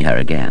to see her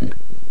again.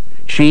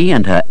 She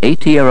and her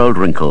 80-year-old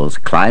wrinkles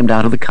climbed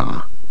out of the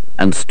car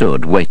and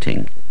stood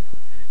waiting.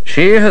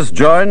 "She has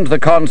joined the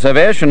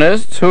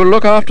conservationists who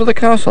look after the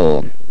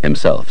castle,"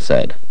 himself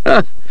said.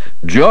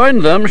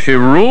 "Joined them, she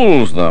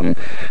rules them.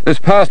 This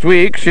past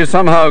week she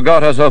somehow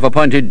got herself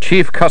appointed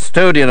chief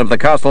custodian of the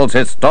castle's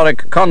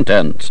historic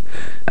contents,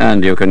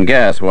 and you can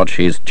guess what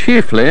she's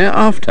chiefly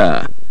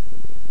after."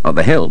 "Oh,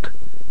 the hilt."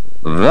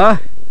 "The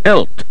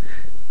hilt.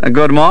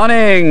 Good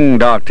morning,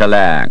 Dr.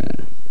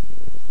 Lang."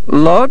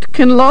 "Lord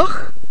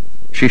Kinloch?"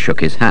 She shook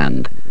his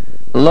hand.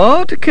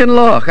 "Lord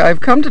Kinloch,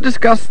 I've come to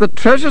discuss the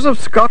Treasures of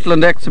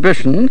Scotland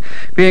exhibition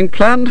being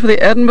planned for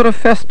the Edinburgh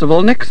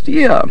Festival next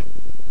year."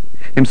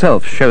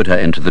 Himself showed her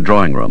into the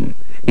drawing room.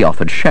 He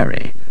offered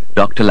sherry.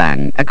 Dr.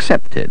 Lang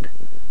accepted.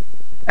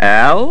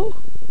 "Al?"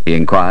 he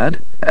inquired.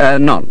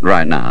 Not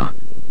right now."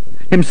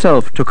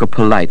 Himself took a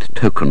polite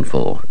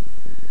tokenful.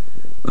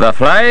 "The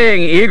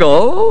Flying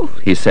Eagle,"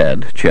 he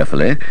said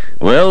cheerfully,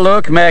 "will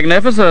look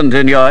magnificent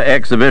in your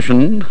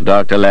exhibition,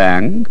 Dr.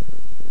 Lang."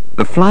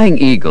 The Flying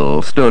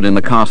Eagle stood in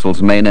the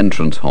castle's main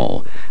entrance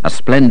hall, a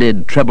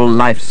splendid treble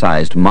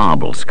life-sized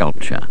marble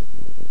sculpture.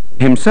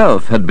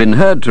 Himself had been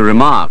heard to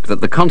remark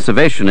that the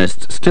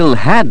conservationists still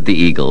had the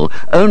eagle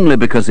only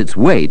because its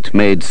weight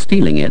made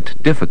stealing it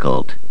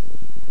difficult.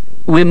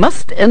 "We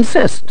must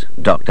insist,"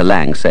 Dr.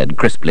 Lang said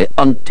crisply,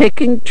 "on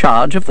taking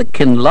charge of the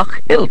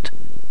Kinloch hilt."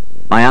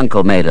 My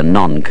uncle made a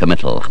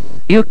non-committal.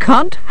 "You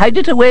can't hide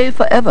it away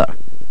forever."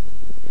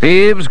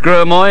 "Thieves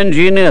grow more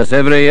ingenious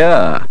every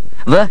year."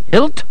 "The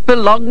hilt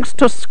belongs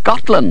to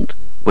Scotland,"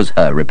 was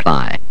her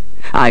reply.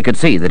 I could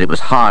see that it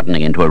was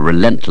hardening into a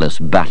relentless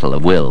battle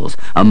of wills,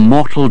 a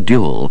mortal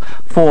duel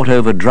fought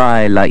over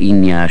dry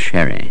Laigna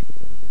sherry.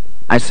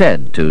 I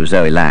said to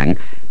Zoe Lang,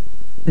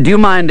 "Do you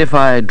mind if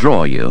I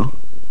draw you?"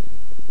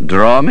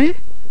 "Draw me?"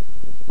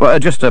 "Well,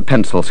 just a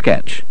pencil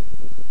sketch."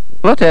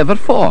 "Whatever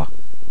for?"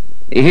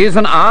 "He's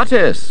an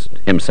artist,"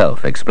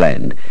 himself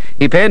explained.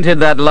 "He painted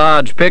that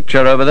large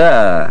picture over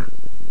there."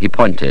 He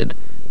pointed.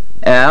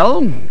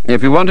 "Al,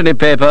 if you want any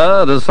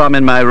paper, there's some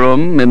in my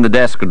room in the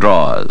desk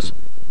drawers."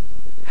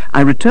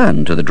 I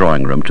returned to the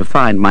drawing room to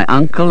find my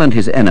uncle and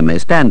his enemy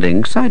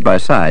standing side by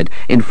side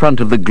in front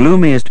of the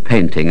gloomiest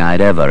painting I'd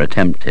ever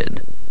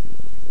attempted.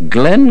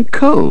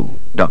 "Glencoe,"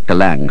 Dr.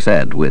 Lang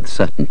said with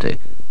certainty.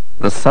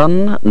 "The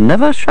sun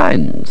never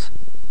shines."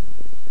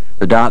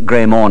 The dark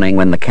grey morning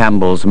when the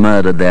Campbells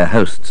murdered their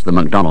hosts, the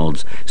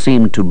MacDonalds,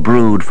 seemed to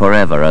brood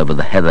forever over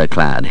the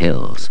heather-clad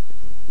hills.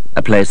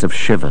 A place of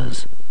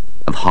shivers,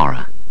 of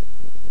horror,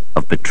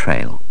 of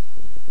betrayal.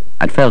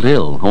 I'd felt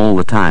ill all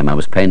the time I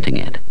was painting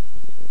it.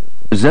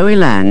 Zoe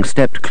Lang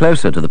stepped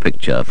closer to the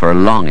picture for a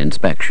long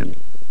inspection,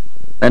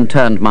 then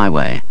turned my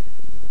way.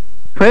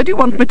 "Where do you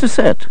want me to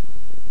sit?"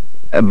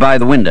 "By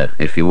the window,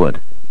 if you would."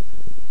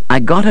 I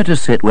got her to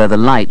sit where the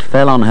light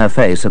fell on her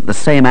face at the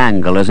same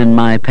angle as in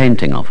my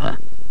painting of her,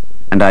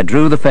 and I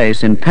drew the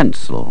face in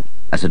pencil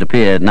as it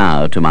appeared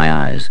now to my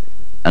eyes,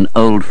 an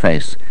old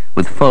face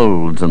with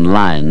folds and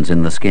lines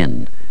in the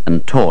skin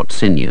and taut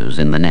sinews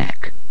in the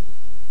neck.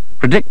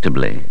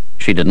 Predictably,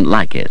 she didn't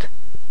like it.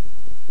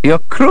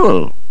 "You're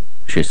cruel,"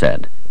 she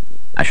said.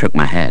 I shook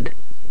my head.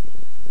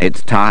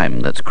 "It's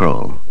time that's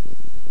cruel."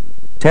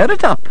 "Tear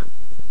it up."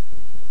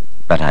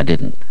 But I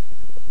didn't.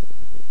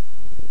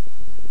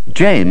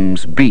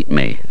 James beat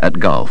me at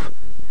golf,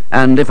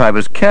 and if I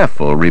was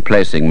careful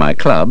replacing my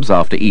clubs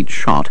after each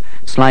shot,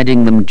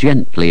 sliding them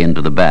gently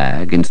into the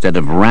bag instead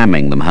of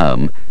ramming them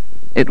home,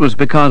 it was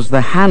because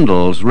the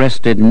handles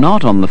rested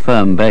not on the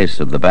firm base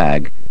of the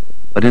bag,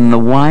 but in the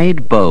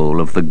wide bowl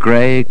of the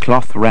grey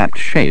cloth-wrapped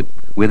shape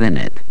within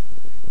it,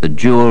 the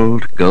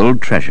jewelled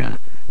gold treasure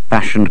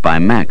fashioned by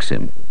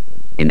Maxim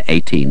in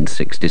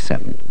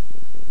 1867.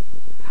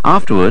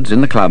 Afterwards,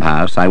 in the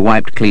clubhouse, I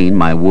wiped clean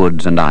my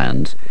woods and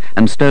irons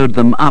and stowed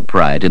them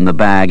upright in the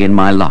bag in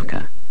my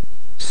locker,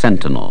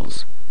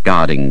 sentinels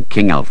guarding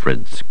King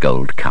Alfred's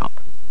gold cup.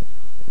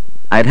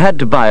 I'd had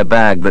to buy a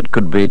bag that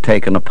could be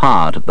taken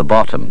apart at the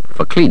bottom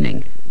for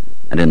cleaning,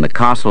 and in the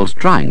castle's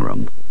drying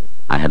room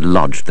I had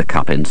lodged the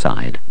cup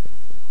inside.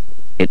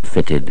 It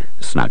fitted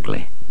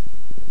snugly.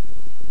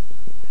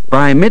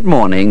 By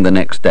mid-morning the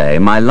next day,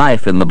 my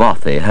life in the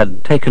bothy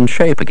had taken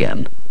shape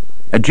again.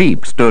 A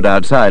jeep stood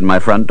outside my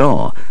front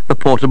door. The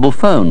portable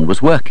phone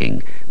was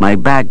working. My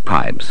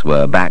bagpipes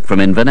were back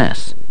from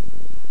Inverness.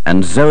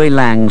 And Zoe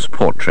Lang's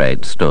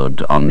portrait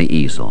stood on the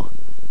easel.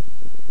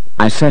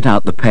 I set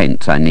out the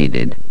paints I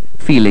needed,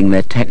 feeling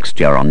their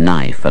texture on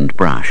knife and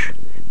brush,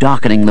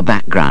 darkening the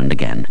background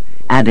again,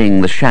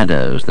 adding the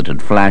shadows that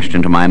had flashed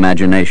into my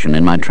imagination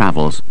in my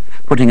travels,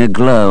 putting a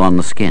glow on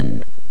the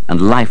skin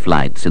and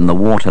life-lights in the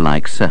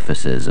water-like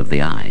surfaces of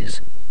the eyes.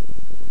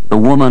 The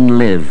woman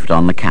lived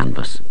on the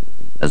canvas,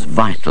 as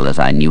vital as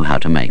I knew how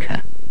to make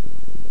her.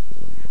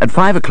 At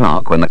 5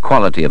 o'clock, when the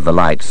quality of the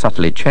light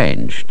subtly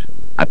changed,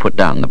 I put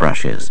down the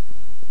brushes.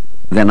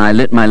 Then I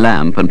lit my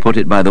lamp and put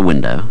it by the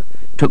window,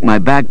 took my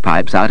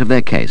bagpipes out of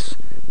their case,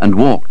 and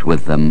walked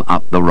with them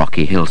up the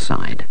rocky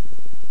hillside.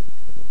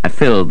 I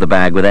filled the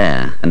bag with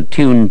air and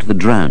tuned the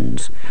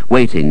drones,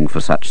 waiting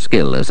for such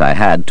skill as I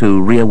had to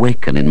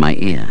reawaken in my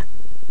ear,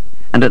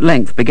 and at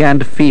length began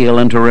to feel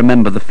and to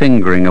remember the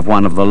fingering of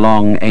one of the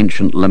long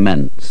ancient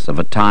laments of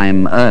a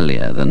time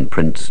earlier than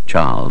Prince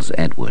Charles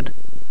Edward.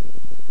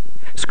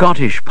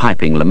 Scottish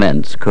piping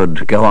laments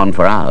could go on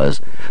for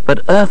hours, but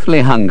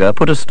earthly hunger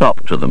put a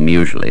stop to them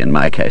usually in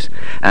my case,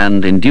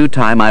 and in due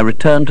time I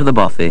returned to the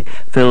bothy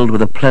filled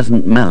with a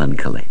pleasant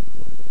melancholy,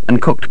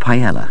 and cooked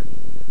paella.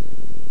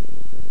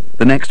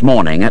 The next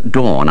morning at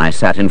dawn I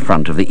sat in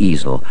front of the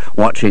easel,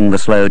 watching the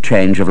slow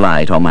change of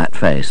light on that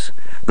face,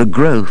 the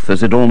growth,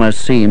 as it almost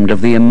seemed,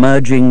 of the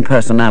emerging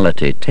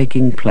personality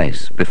taking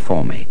place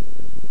before me.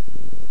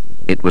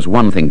 It was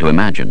one thing to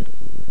imagine,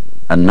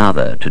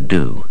 another to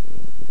do,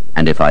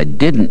 and if I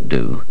didn't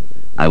do,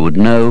 I would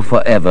know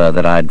forever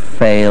that I'd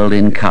failed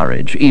in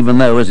courage, even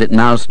though, as it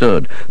now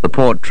stood, the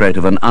portrait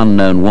of an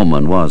unknown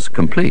woman was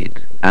complete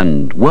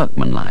and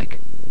workmanlike.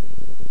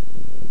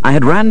 I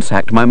had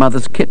ransacked my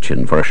mother's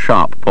kitchen for a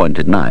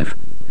sharp-pointed knife,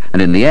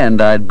 and in the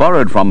end I'd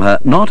borrowed from her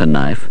not a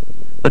knife,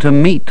 but a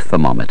meat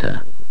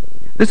thermometer.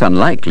 This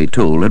unlikely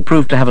tool had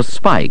proved to have a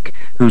spike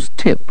whose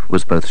tip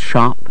was both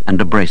sharp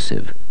and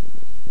abrasive.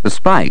 The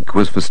spike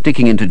was for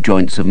sticking into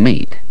joints of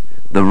meat.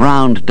 The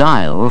round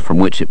dial from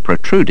which it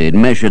protruded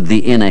measured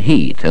the inner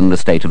heat and the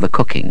state of the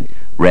cooking,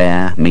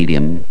 rare,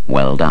 medium,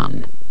 well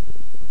done.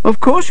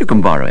 "Of course you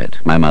can borrow it,"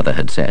 my mother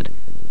had said,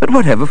 "but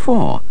whatever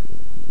for?"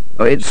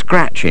 "Oh, it's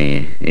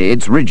scratchy,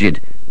 it's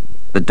rigid.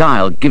 The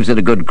dial gives it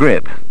a good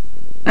grip.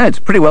 It's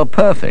pretty well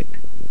perfect."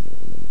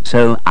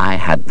 So I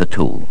had the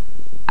tool.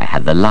 I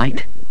had the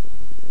light.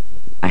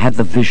 I had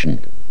the vision.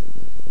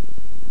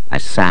 I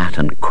sat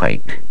and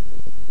quaked.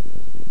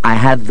 I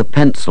had the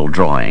pencil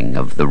drawing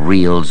of the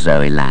real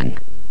Zoe Lang.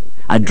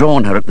 I'd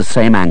drawn her at the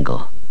same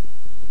angle.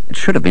 It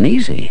should have been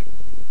easy.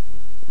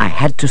 I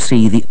had to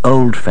see the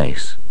old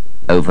face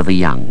over the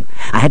young.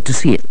 I had to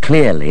see it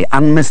clearly,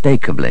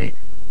 unmistakably,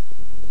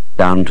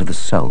 down to the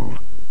soul.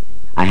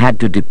 I had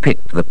to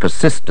depict the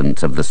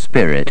persistence of the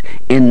spirit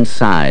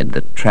inside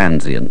the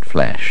transient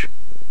flesh.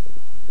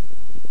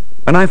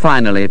 When I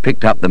finally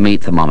picked up the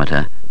meat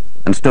thermometer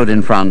and stood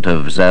in front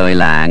of Zoe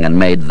Lang and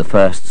made the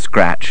first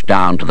scratch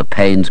down to the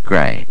Payne's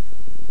grey,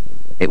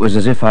 it was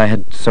as if I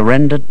had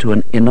surrendered to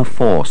an inner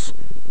force.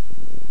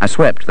 I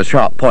swept the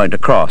sharp point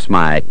across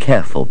my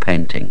careful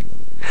painting.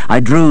 I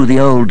drew the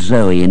old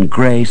Zoe in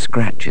grey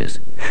scratches,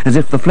 as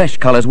if the flesh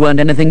colours weren't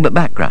anything but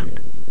background.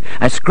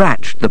 I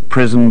scratched the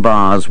prison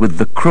bars with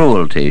the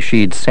cruelty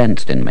she'd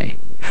sensed in me,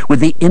 with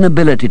the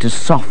inability to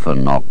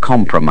soften or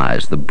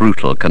compromise the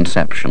brutal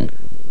conception.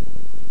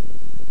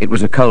 It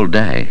was a cold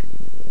day,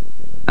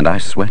 and I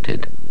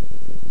sweated.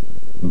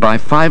 By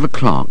 5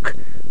 o'clock,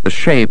 the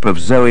shape of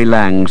Zoe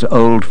Lang's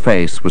old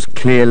face was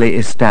clearly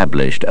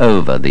established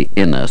over the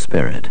inner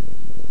spirit.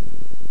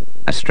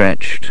 I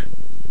stretched,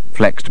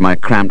 flexed my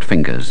cramped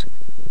fingers,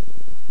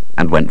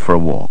 and went for a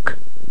walk.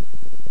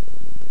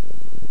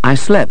 I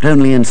slept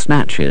only in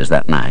snatches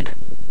that night,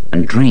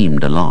 and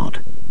dreamed a lot,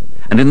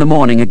 and in the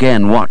morning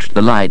again watched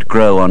the light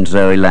grow on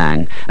Zoe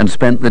Lang, and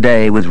spent the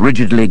day with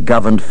rigidly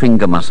governed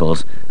finger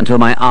muscles until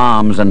my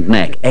arms and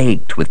neck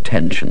ached with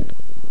tension.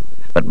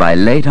 But by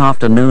late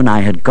afternoon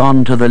I had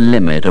gone to the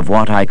limit of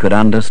what I could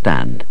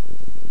understand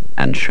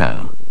and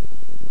show.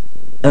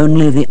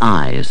 Only the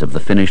eyes of the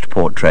finished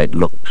portrait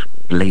looked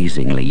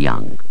blazingly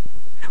young.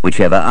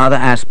 Whichever other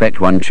aspect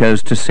one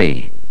chose to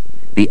see,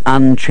 the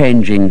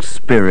unchanging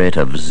spirit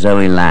of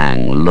Zoe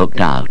Lang looked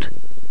out,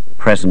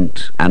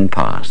 present and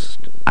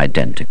past,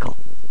 identical.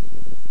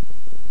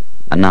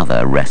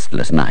 Another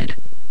restless night.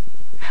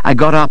 I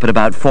got up at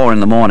about 4 in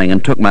the morning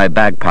and took my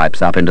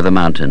bagpipes up into the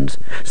mountains,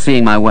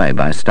 seeing my way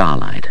by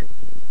starlight.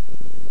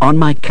 On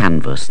my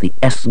canvas, the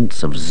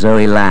essence of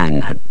Zoe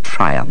Lang had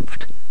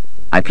triumphed.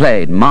 I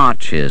played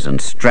marches and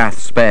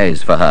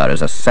strathspeys for her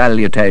as a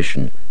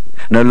salutation,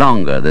 no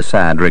longer the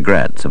sad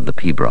regrets of the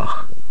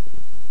pibroch.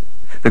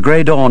 The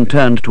grey dawn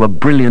turned to a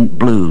brilliant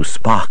blue,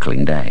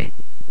 sparkling day.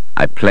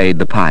 I played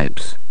the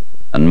pipes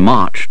and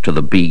marched to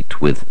the beat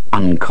with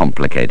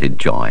uncomplicated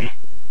joy.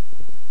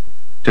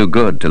 Too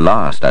good to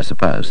last, I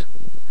suppose.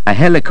 A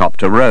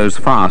helicopter rose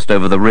fast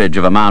over the ridge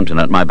of a mountain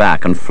at my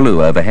back and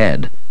flew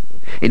overhead.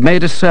 It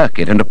made a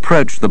circuit and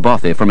approached the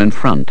bothy from in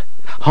front,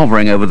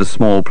 hovering over the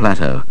small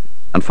plateau,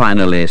 and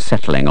finally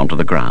settling onto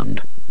the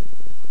ground.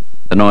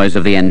 The noise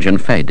of the engine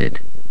faded.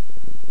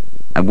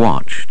 I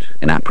watched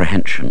in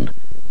apprehension.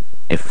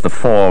 If the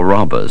 4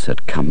 robbers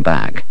had come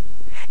back.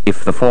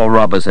 If the 4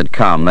 robbers had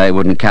come, they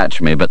wouldn't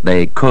catch me, but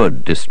they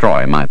could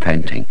destroy my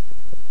painting.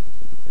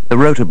 The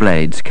rotor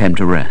blades came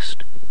to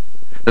rest.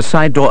 The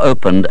side door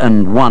opened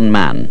and 1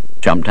 man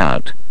jumped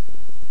out.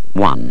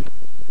 1,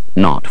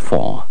 not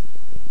 4.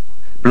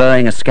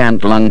 Blowing a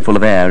scant lungful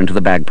of air into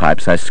the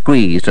bagpipes, I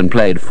squeezed and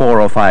played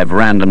 4 or 5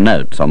 random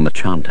notes on the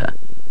chanter.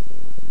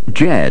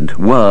 Jed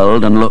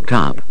whirled and looked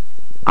up.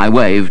 I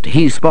waved,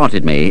 he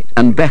spotted me,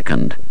 and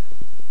beckoned.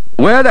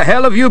 "Where the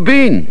hell have you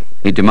been?"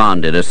 he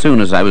demanded as soon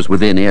as I was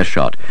within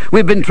earshot.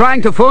 "We've been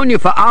trying to phone you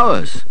for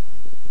hours."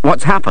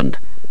 "What's happened?"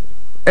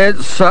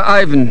 "It's Sir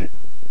Ivan.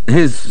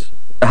 He's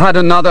had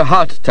another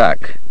heart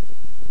attack."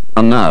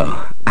 "Oh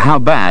no. How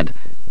bad?"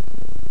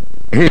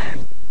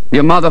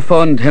 "Your mother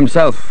phoned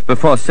himself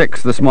before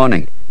 6 this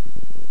morning."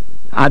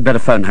 "I'd better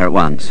phone her at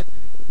once."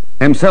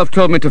 "Himself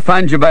told me to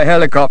find you by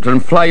helicopter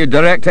and fly you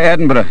direct to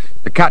Edinburgh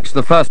to catch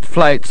the first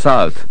flight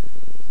south."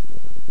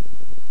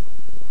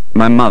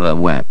 My mother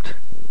wept.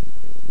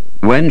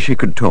 When she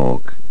could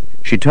talk,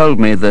 she told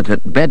me that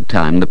at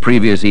bedtime the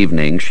previous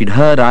evening she'd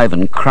heard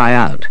Ivan cry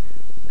out,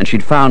 and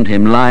she'd found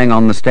him lying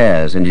on the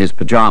stairs in his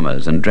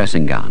pyjamas and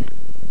dressing gown.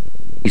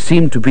 He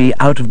seemed to be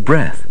out of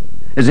breath,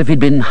 as if he'd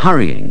been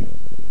hurrying.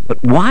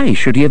 But why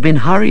should he have been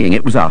hurrying?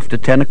 It was after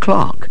 10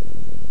 o'clock.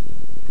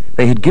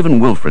 They had given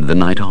Wilfred the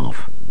night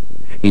off.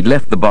 He'd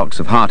left the box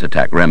of heart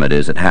attack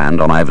remedies at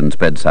hand on Ivan's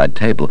bedside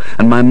table,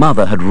 and my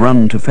mother had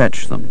run to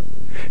fetch them.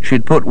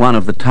 She'd put one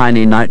of the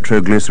tiny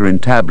nitroglycerin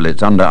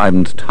tablets under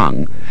Ivan's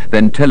tongue,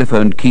 then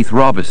telephoned Keith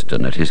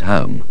Robiston at his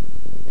home.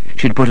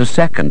 She'd put a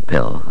second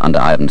pill under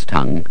Ivan's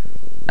tongue,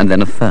 and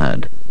then a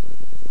third.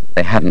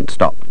 They hadn't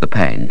stopped the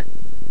pain.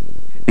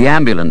 The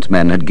ambulance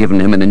men had given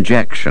him an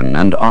injection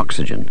and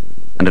oxygen,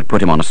 and had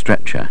put him on a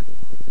stretcher.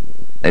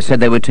 They said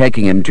they were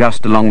taking him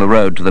just along the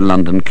road to the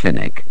London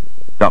clinic.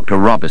 Dr.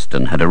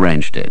 Robiston had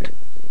arranged it.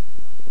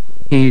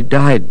 "He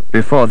died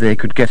before they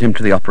could get him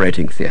to the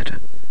operating theatre,"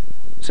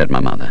 said my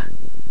mother.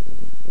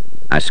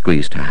 I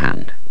squeezed her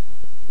hand.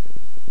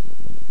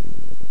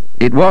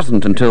 It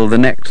wasn't until the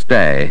next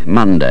day,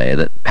 Monday,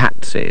 that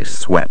Patsy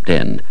swept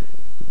in.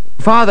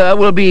 "Father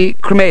will be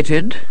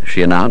cremated,"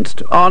 she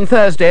announced, "on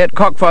Thursday at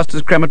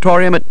Cockfoster's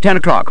crematorium at 10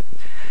 o'clock.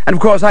 And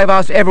of course I've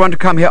asked everyone to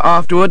come here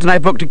afterwards, and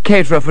I've booked a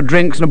caterer for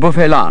drinks and a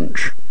buffet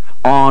lunch."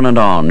 On and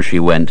on she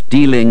went,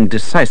 dealing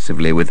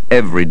decisively with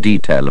every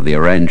detail of the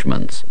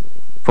arrangements,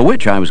 for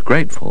which I was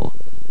grateful.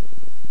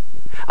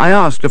 I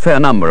asked a fair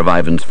number of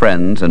Ivan's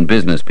friends and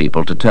business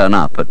people to turn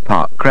up at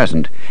Park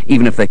Crescent,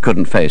 even if they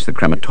couldn't face the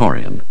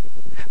crematorium.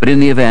 But in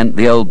the event,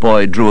 the old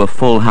boy drew a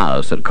full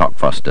house at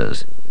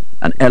Cockfoster's,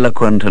 an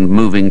eloquent and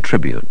moving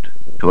tribute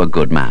to a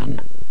good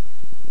man.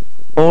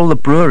 "All the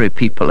brewery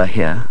people are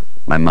here,"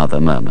 my mother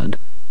murmured.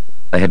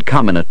 They had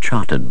come in a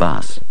chartered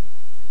bus.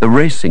 The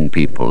racing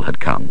people had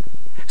come.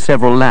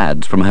 Several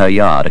lads from her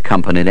yard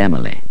accompanied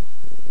Emily.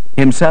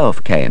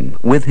 Himself came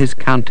with his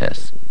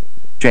countess,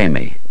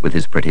 Jamie with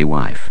his pretty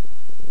wife.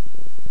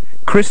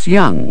 Chris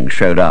Young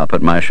showed up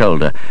at my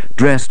shoulder,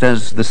 dressed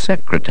as the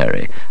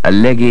secretary, a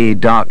leggy,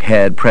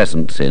 dark-haired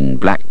presence in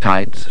black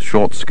tights,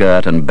 short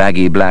skirt and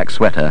baggy black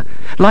sweater,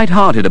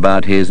 light-hearted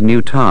about his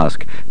new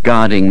task,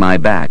 guarding my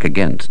back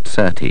against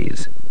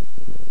Surtees.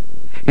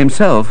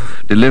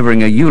 Himself,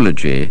 delivering a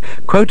eulogy,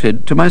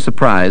 quoted, to my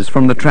surprise,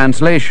 from the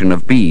translation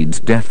of Bede's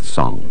death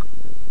song.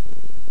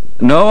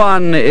 "No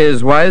one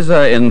is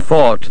wiser in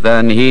thought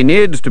than he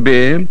needs to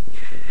be,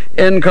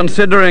 in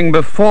considering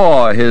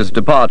before his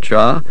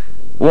departure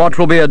what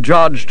will be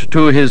adjudged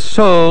to his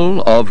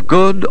soul of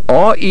good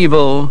or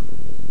evil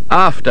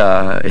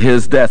after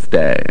his death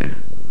day,"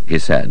 he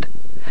said,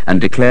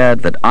 and declared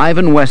that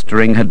Ivan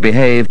Westering had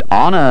behaved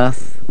on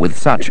earth with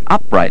such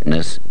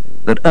uprightness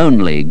that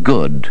only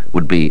good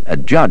would be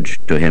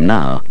adjudged to him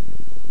now,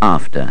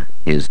 after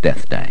his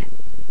death day.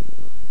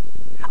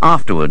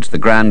 Afterwards, the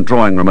grand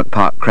drawing-room at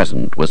Park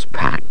Crescent was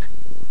packed.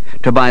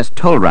 Tobias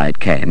Tolwright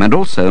came, and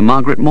also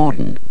Margaret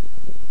Morden.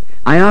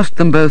 I asked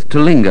them both to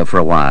linger for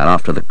a while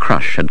after the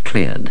crush had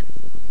cleared.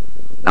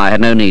 I had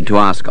no need to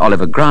ask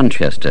Oliver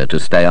Grantchester to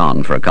stay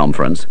on for a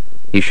conference.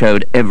 He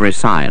showed every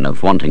sign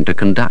of wanting to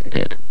conduct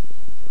it.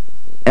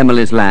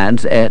 Emily's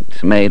lads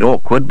ate, made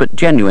awkward but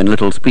genuine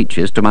little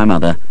speeches to my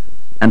mother,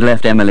 and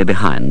left Emily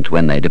behind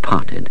when they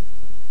departed.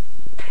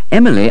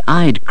 Emily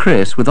eyed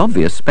Chris with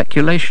obvious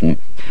speculation,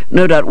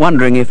 no doubt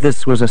wondering if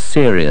this was a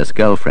serious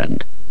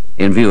girlfriend,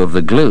 in view of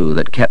the glue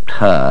that kept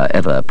her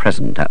ever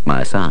present at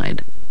my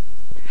side.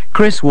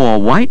 Chris wore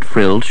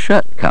white-frilled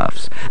shirt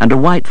cuffs and a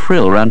white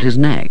frill round his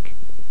neck.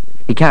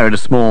 He carried a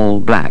small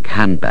black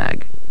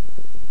handbag.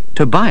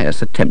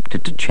 Tobias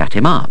attempted to chat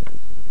him up.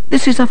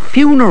 "This is a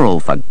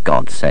funeral, for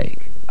God's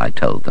sake," I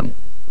told them.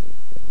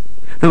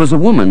 There was a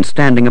woman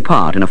standing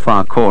apart in a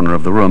far corner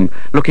of the room,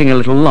 looking a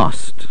little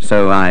lost,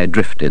 so I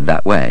drifted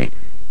that way.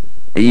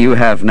 "You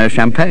have no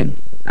champagne,"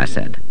 I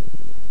said.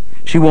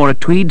 She wore a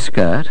tweed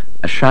skirt,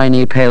 a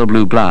shiny pale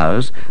blue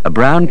blouse, a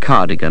brown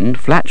cardigan,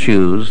 flat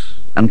shoes,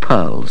 and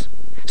pearls.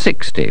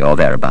 60 or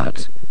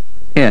thereabouts.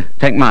 "Here,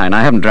 take mine.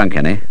 I haven't drunk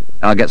any.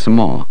 I'll get some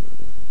more."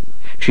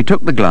 She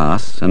took the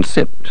glass and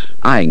sipped,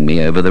 eyeing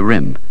me over the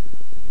rim.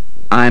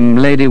 "I'm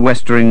Lady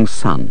Westering's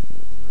son,"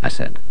 I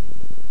said.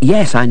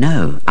 "Yes, I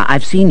know.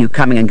 I've seen you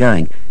coming and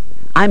going.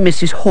 I'm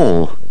Mrs.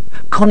 Hall.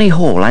 Connie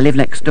Hall. I live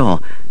next door.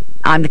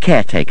 I'm the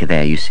caretaker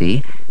there, you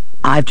see.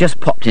 I've just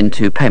popped in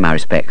to pay my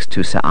respects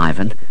to Sir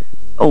Ivan.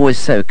 Always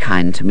so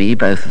kind to me,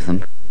 both of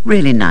them.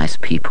 Really nice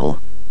people."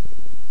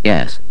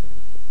 "Yes."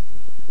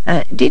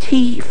 Did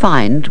he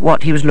find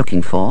what he was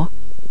looking for?"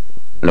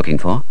 "Looking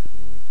for?"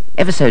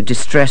 "Ever so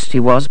distressed he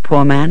was,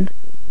 poor man."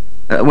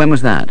 When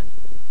was that?"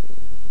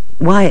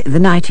 "Why, the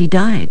night he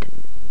died."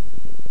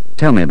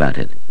 "Tell me about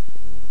it."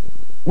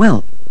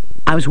 "Well,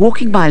 I was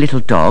walking my little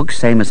dog,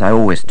 same as I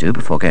always do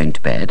before going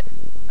to bed."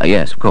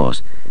 "Yes, of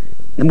course."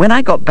 "And when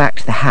I got back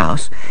to the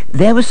house,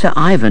 there was Sir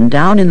Ivan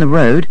down in the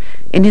road,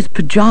 in his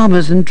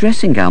pyjamas and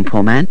dressing gown,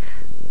 poor man,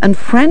 and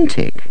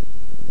frantic."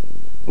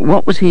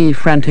 "What was he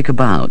frantic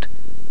about?"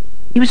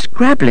 "He was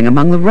scrabbling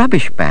among the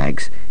rubbish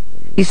bags.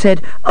 He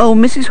said, 'Oh,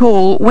 Mrs.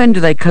 Hall, when do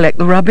they collect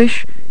the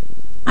rubbish?'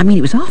 I mean,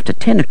 it was after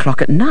 10 o'clock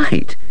at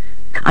night.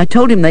 I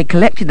told him they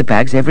collected the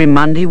bags every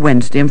Monday,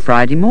 Wednesday and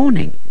Friday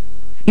morning.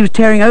 He was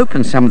tearing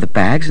open some of the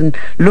bags and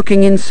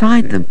looking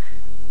inside them.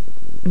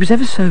 He was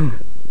ever so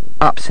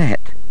upset."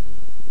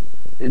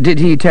 "Did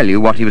he tell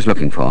you what he was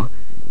looking for?"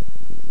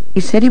 "He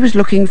said he was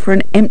looking for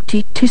an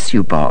empty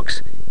tissue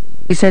box.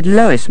 He said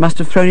Lois must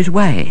have thrown it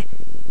away."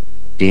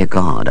 Dear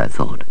God, I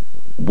thought,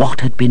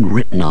 what had been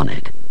written on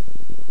it?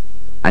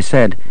 I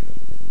said,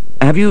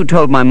 "Have you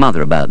told my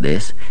mother about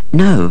this?"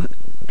 No,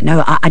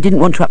 I didn't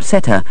want to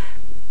upset her.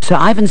 Sir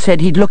Ivan said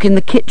he'd look in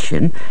the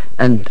kitchen,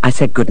 and I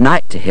said good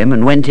night to him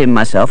and went in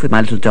myself with my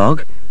little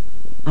dog.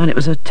 And it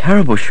was a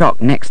terrible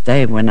shock next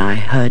day when I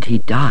heard he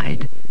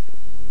died."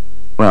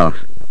 "Well,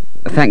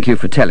 thank you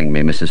for telling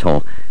me, Mrs.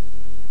 Hall.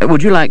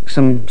 Would you like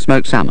some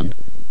smoked salmon?"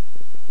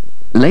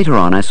 Later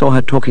on, I saw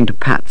her talking to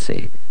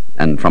Patsy,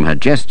 and from her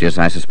gestures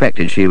I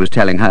suspected she was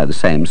telling her the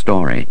same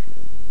story.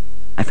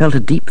 I felt a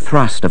deep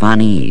thrust of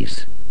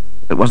unease,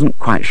 but wasn't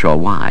quite sure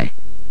why.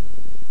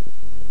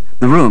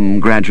 The room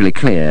gradually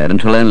cleared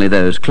until only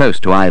those close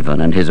to Ivan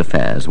and his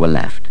affairs were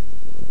left.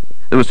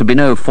 There was to be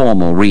no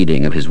formal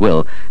reading of his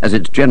will, as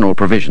its general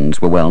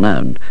provisions were well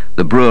known.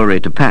 The brewery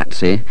to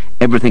Patsy,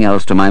 everything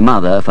else to my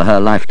mother for her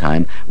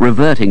lifetime,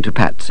 reverting to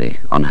Patsy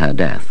on her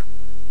death.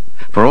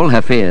 For all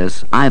her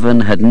fears,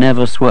 Ivan had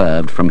never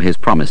swerved from his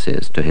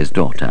promises to his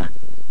daughter.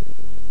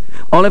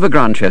 Oliver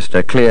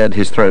Grantchester cleared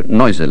his throat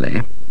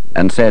noisily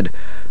and said,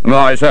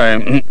 I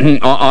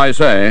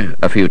say,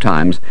 a few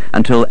times,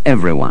 until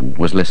everyone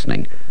was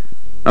listening.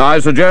 "I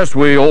suggest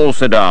we all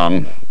sit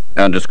down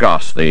and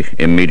discuss the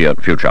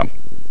immediate future."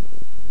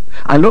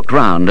 I looked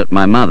round at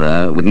my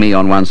mother, with me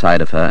on one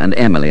side of her and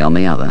Emily on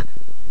the other.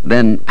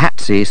 Then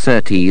Patsy,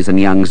 Surtees and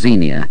young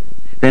Xenia.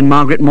 Then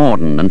Margaret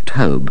Morden and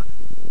Tobe.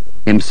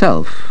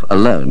 Himself,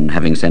 alone,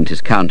 having sent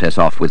his countess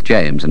off with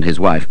James and his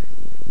wife.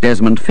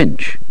 Desmond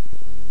Finch.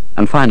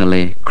 And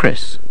finally,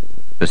 Chris,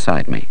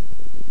 beside me.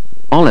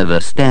 Oliver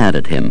stared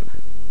at him,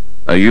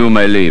 You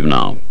may leave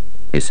now,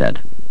 he said.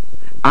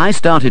 I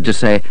started to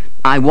say,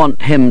 I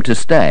want him to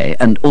stay,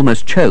 and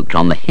almost choked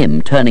on the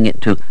him, turning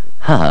it to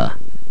her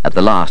at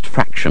the last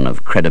fraction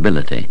of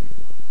credibility.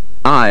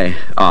 I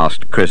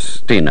asked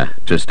Christina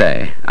to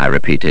stay, I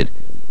repeated.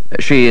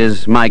 She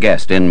is my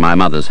guest in my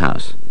mother's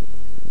house.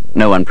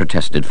 No one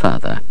protested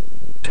further.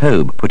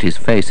 Tobe put his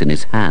face in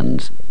his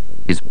hands.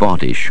 His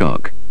body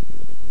shook.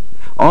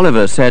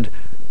 Oliver said,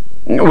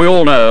 We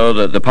all know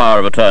that the power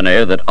of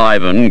attorney that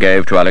Ivan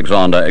gave to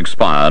Alexander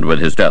expired with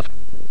his death.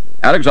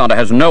 Alexander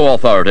has no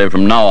authority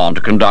from now on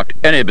to conduct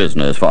any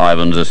business for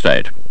Ivan's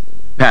estate.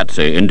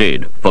 Patsy,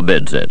 indeed,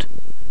 forbids it.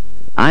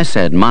 I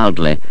said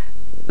mildly,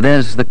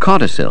 There's the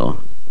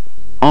codicil.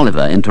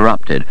 Oliver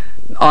interrupted.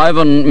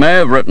 Ivan may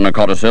have written a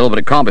codicil, but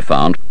it can't be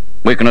found.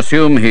 We can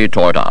assume he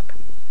tore it up.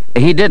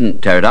 He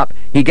didn't tear it up.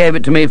 He gave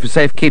it to me for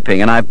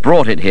safekeeping, and I've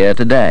brought it here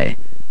today.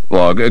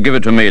 Well, give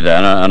it to me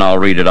then, and I'll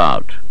read it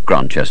out,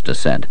 Grantchester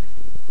said.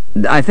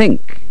 I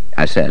think,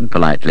 I said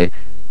politely,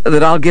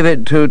 that I'll give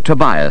it to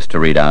Tobias to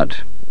read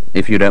out,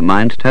 if you don't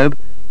mind, Tobe.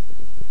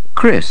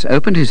 Chris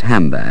opened his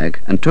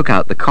handbag and took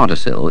out the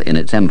codicil in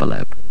its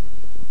envelope.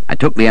 I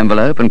took the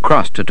envelope and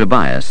crossed to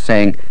Tobias,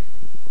 saying,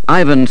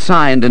 Ivan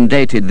signed and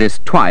dated this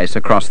twice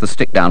across the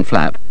stick-down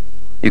flap.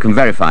 You can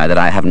verify that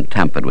I haven't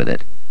tampered with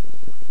it.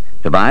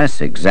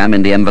 Tobias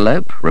examined the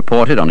envelope,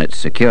 reported on its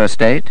secure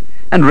state,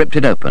 and ripped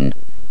it open,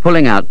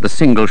 pulling out the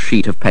single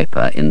sheet of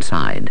paper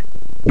inside.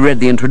 He read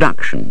the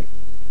introduction.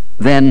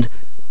 Then,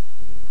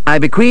 I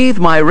bequeath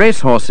my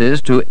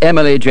racehorses to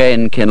Emily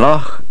Jane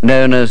Kinloch,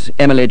 known as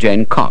Emily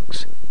Jane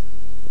Cox.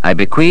 I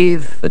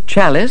bequeath the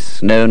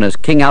chalice, known as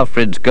King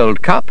Alfred's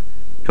Gold Cup,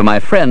 to my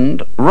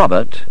friend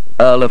Robert,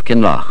 Earl of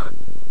Kinloch.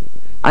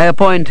 I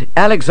appoint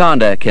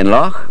Alexander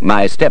Kinloch,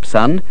 my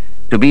stepson,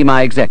 to be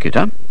my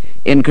executor,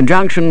 in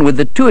conjunction with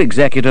the two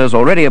executors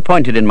already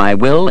appointed in my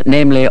will,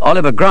 namely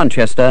Oliver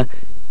Grantchester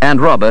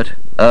and Robert,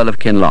 Earl of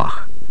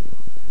Kinloch.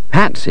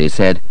 Patsy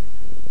said,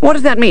 What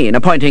does that mean,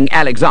 appointing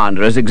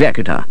Alexander as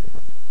executor?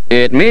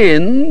 It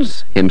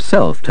means,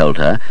 himself told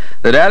her,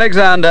 that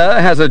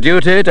Alexander has a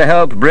duty to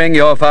help bring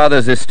your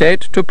father's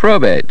estate to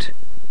probate.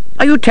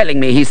 Are you telling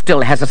me he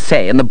still has a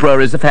say in the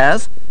brewery's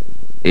affairs?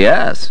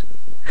 Yes.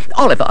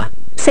 Oliver,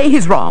 say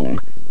he's wrong.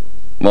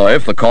 Well,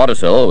 if the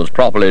codicil was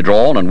properly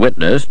drawn and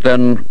witnessed,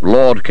 then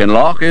Lord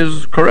Kinloch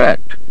is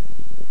correct.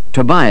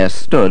 Tobias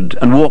stood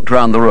and walked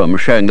round the room,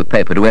 showing the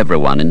paper to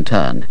everyone in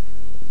turn.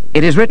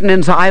 It is written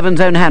in Sir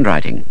Ivan's own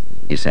handwriting,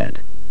 he said.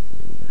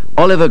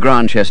 Oliver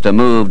Grantchester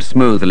moved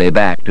smoothly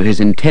back to his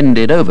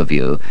intended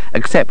overview,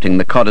 accepting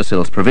the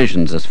codicil's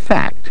provisions as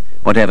fact,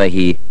 whatever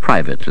he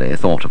privately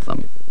thought of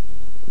them.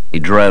 He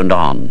droned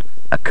on,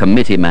 a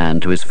committee man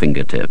to his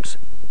fingertips.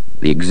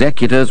 The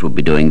executors would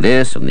be doing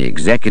this, and the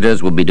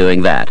executors would be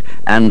doing that,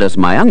 and as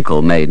my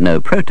uncle made no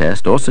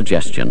protest or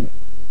suggestion,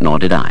 nor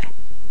did I.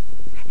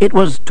 It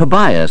was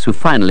Tobias who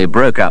finally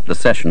broke up the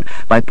session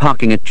by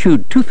parking a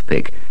chewed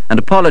toothpick and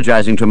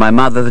apologizing to my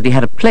mother that he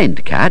had a plane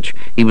to catch.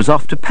 He was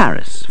off to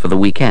Paris for the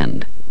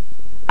weekend.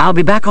 I'll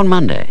be back on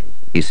Monday,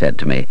 he said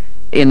to me,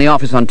 in the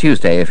office on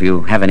Tuesday if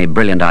you have any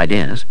brilliant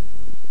ideas.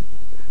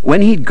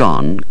 When he'd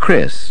gone,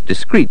 Chris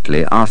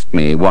discreetly asked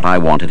me what I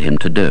wanted him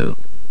to do.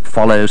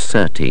 Follow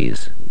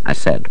Surtees, I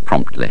said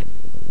promptly.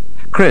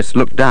 Chris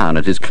looked down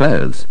at his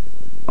clothes.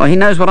 Well, he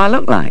knows what I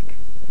look like.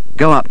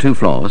 Go up 2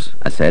 floors,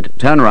 I said.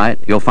 Turn right,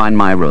 you'll find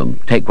my room.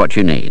 Take what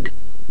you need.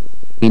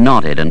 He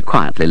nodded and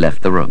quietly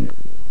left the room,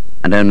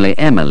 and only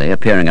Emily,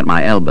 appearing at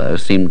my elbow,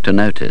 seemed to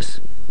notice.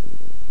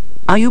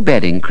 Are you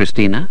bedding,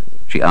 Christina?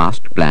 She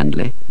asked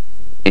blandly.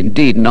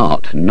 Indeed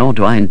not, nor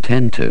do I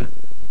intend to.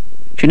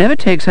 She never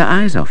takes her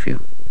eyes off you.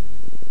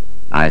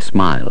 I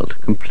smiled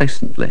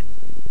complacently.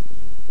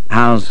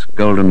 How's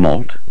Golden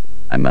Malt?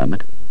 I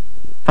murmured.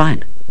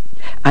 Fine.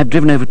 I've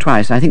driven over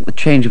twice. I think the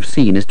change of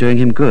scene is doing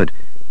him good.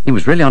 He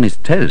was really on his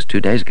toes 2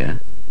 days ago.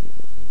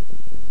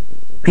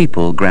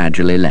 People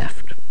gradually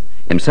left.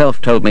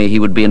 Himself told me he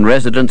would be in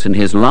residence in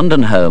his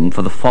London home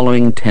for the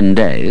following 10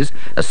 days,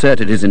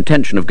 asserted his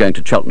intention of going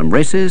to Cheltenham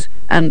races,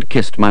 and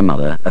kissed my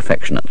mother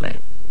affectionately.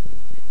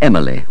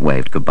 Emily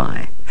waved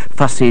goodbye.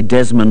 Fussy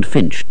Desmond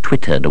Finch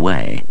twittered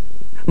away.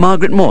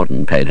 Margaret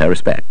Morden paid her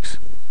respects.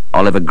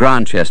 Oliver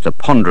Grantchester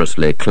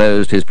ponderously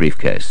closed his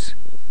briefcase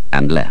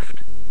and left.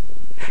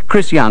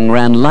 Chris Young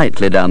ran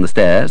lightly down the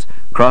stairs,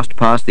 crossed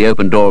past the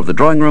open door of the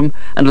drawing-room,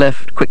 and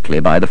left quickly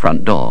by the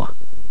front door.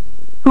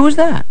 Who was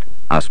that?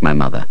 Asked my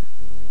mother.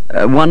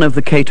 One of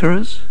the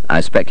caterers,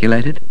 I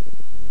speculated.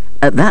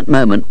 At that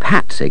moment,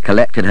 Patsy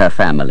collected her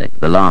family,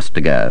 the last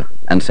to go,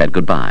 and said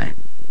goodbye.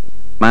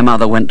 My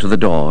mother went to the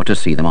door to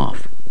see them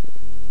off.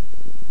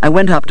 I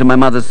went up to my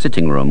mother's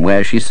sitting room,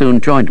 where she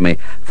soon joined me,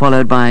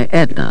 followed by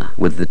Edna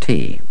with the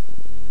tea.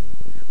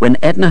 When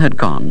Edna had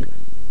gone,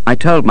 I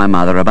told my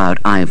mother about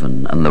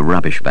Ivan and the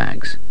rubbish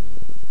bags.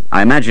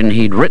 I imagined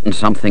he'd written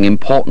something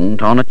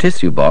important on a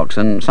tissue box,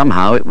 and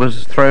somehow it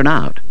was thrown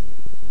out.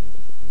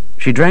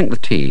 She drank the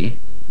tea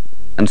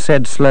and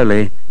said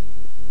slowly,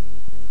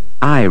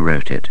 I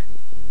wrote it.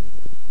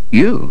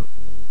 You?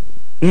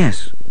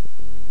 Yes.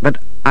 but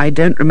I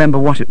don't remember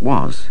what it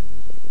was.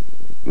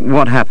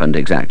 What happened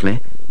exactly?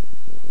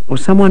 Well,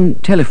 someone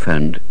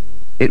telephoned.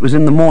 It was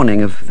in the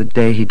morning of the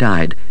day he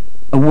died.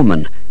 A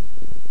woman.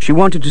 She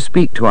wanted to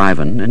speak to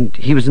Ivan, and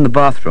he was in the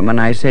bathroom,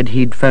 and I said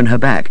he'd phone her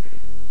back.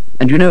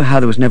 And you know how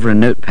there was never a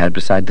notepad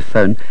beside the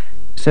phone,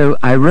 so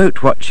I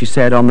wrote what she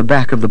said on the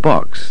back of the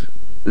box,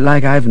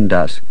 like Ivan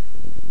does.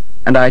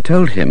 And I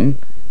told him,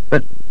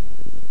 but...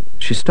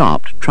 She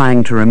stopped,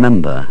 trying to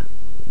remember,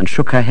 and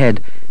shook her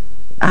head.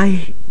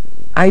 I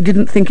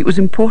didn't think it was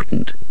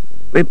important.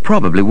 It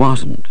probably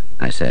wasn't,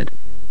 I said.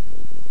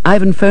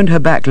 Ivan phoned her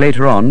back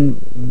later on,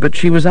 but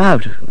she was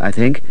out, I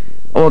think,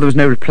 or there was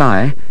no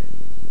reply.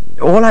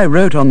 All I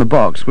wrote on the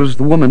box was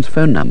the woman's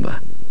phone number.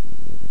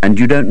 And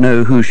you don't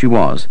know who she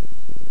was?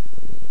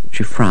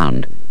 She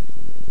frowned.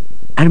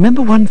 I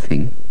remember one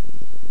thing.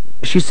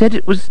 She said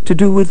it was to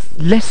do with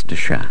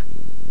Leicestershire.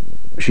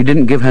 She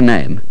didn't give her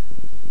name?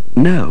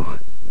 No.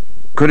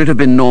 Could it have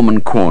been Norman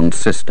Corn's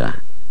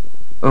sister?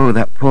 Oh,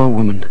 that poor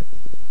woman.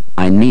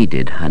 I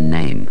needed her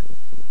name.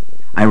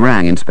 I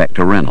rang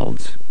Inspector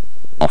Reynolds,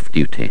 off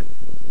duty.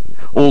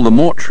 All the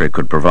mortuary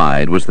could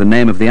provide was the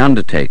name of the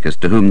undertakers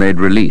to whom they'd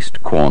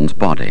released Corn's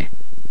body.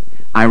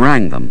 I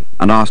rang them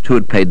and asked who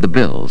had paid the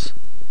bills.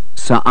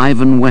 Sir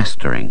Ivan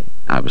Westering,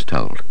 I was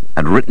told,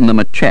 had written them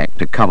a cheque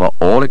to cover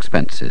all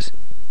expenses.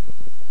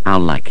 I'll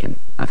like him,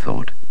 I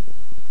thought.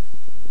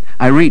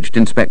 I reached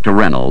Inspector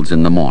Reynolds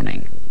in the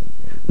morning.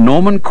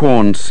 Norman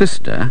Corn's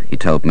sister, he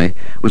told me,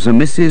 was a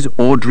Mrs.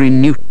 Audrey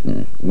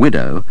Newton,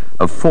 widow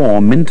of 4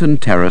 Minton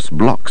Terrace,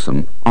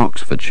 Bloxham,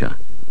 Oxfordshire.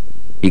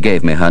 He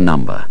gave me her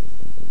number.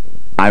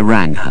 I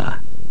rang her.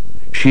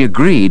 She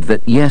agreed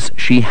that, yes,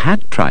 she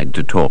had tried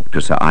to talk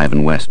to Sir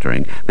Ivan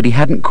Westering, but he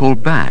hadn't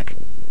called back.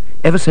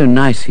 Ever so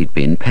nice he'd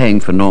been, paying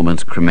for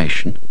Norman's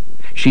cremation.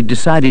 She'd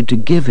decided to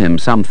give him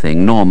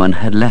something Norman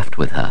had left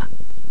with her.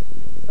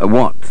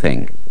 What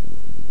thing?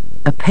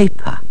 A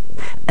paper.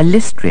 A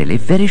list, really,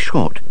 very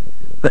short,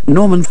 but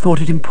Norman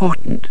thought it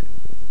important.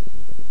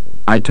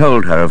 I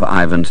told her of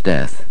Ivan's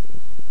death.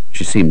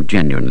 She seemed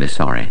genuinely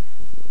sorry.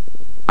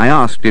 I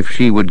asked if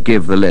she would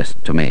give the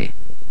list to me.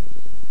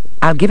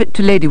 I'll give it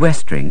to Lady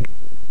Westering.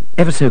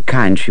 Ever so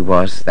kind she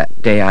was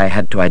that day I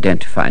had to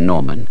identify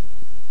Norman.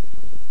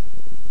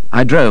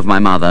 I drove my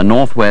mother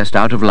northwest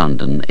out of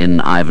London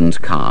in Ivan's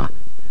car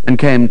and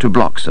came to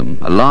Bloxham,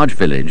 a large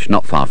village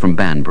not far from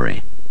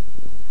Banbury.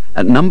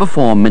 At number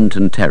 4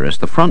 Minton Terrace,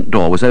 the front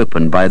door was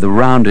opened by the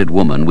rounded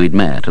woman we'd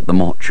met at the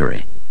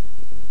mortuary.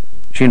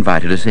 She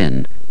invited us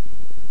in.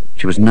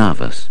 She was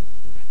nervous.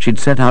 She'd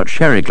set out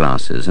sherry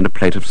glasses and a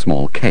plate of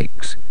small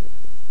cakes.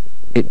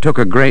 It took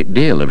a great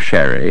deal of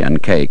sherry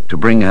and cake to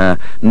bring her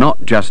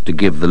not just to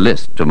give the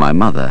list to my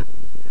mother,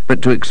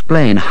 but to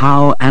explain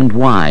how and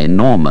why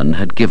Norman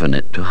had given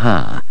it to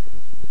her.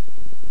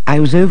 I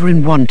was over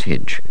in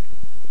Wantage.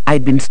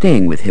 I'd been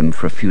staying with him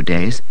for a few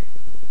days.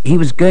 He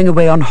was going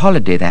away on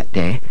holiday that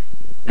day,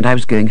 and I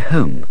was going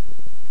home.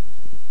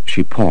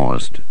 She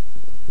paused.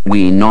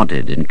 We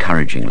nodded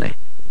encouragingly.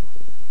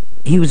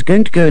 He was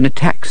going to go in a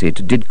taxi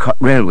to Didcot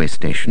railway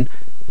station,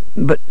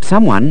 but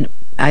someone,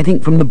 I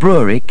think from the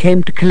brewery,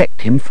 came to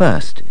collect him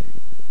first.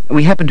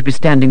 We happened to be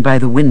standing by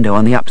the window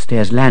on the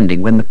upstairs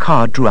landing when the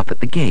car drew up at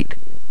the gate.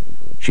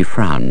 She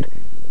frowned.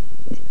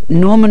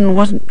 Norman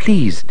wasn't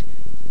pleased.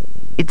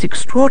 It's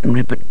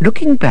extraordinary, but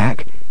looking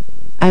back,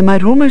 I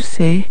might almost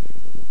say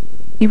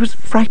he was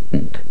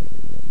frightened.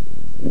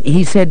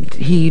 He said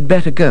he'd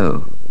better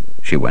go,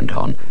 she went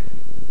on,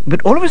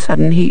 but all of a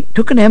sudden he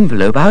took an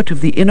envelope out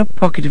of the inner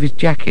pocket of his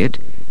jacket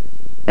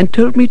and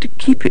told me to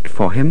keep it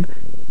for him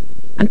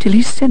until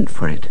he sent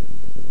for it.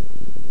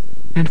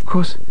 And of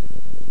course,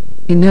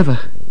 he never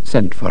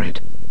sent for it.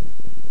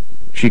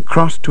 She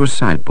crossed to a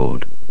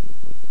sideboard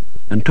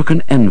and took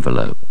an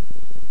envelope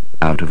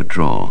out of a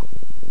drawer.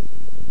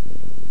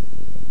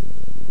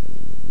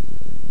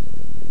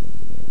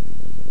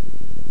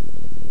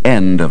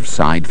 End of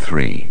Side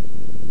 3.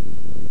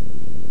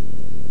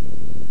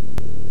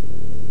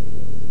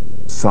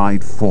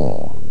 Side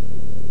 4.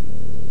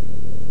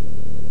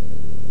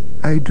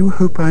 I do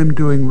hope I'm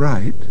doing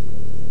right,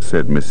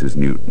 said Mrs.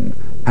 Newton,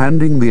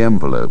 handing the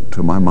envelope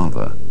to my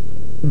mother.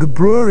 The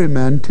brewery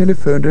man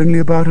telephoned only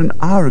about an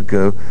hour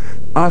ago,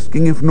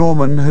 asking if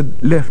Norman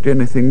had left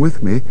anything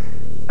with me,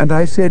 and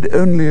I said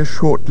only a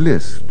short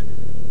list,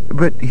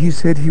 but he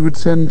said he would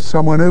send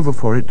someone over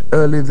for it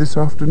early this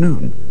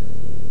afternoon.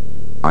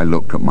 I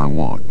looked at my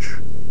watch.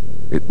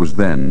 It was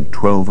then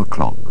 12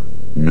 o'clock,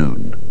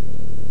 noon.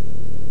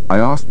 I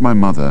asked my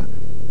mother,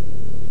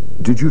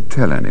 "Did you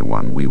tell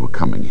anyone we were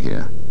coming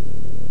here?"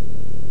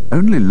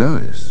 "Only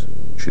Lois,"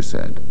 she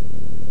said.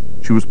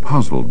 She was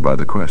puzzled by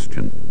the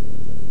question.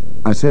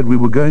 I said we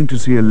were going to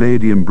see a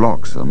lady in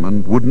Bloxham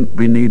and wouldn't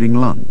be needing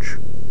lunch.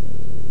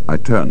 I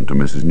turned to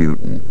Mrs.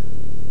 Newton.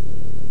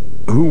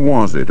 "Who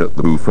was it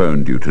who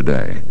phoned you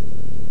today?"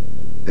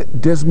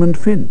 Desmond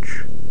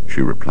Finch,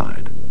 she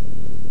replied.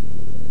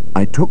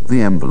 I took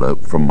the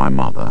envelope from my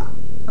mother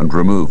and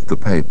removed the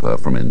paper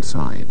from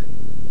inside.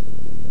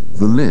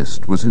 The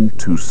list was in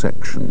 2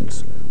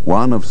 sections,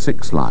 One of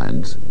 6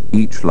 lines,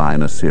 each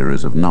line a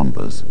series of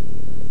numbers.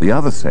 The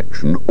other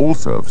section,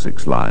 also of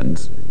 6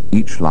 lines,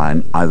 each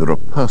line either a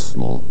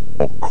personal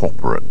or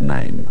corporate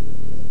name.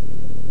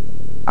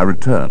 I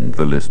returned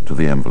the list to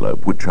the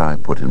envelope, which I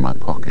put in my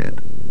pocket.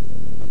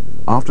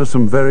 After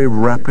some very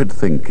rapid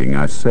thinking,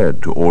 I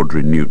said to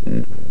Audrey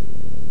Newton,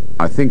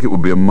 "I think it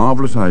would be a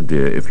marvellous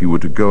idea if you were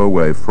to go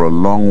away for a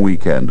long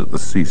weekend at the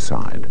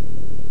seaside."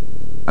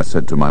 I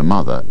said to my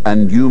mother,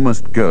 "And you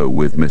must go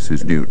with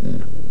Mrs.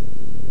 Newton."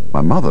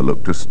 My mother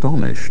looked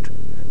astonished.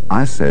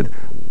 I said,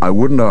 "I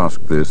wouldn't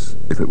ask this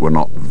if it were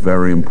not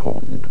very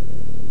important."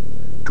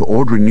 To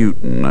Audrey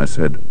Newton, I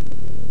said,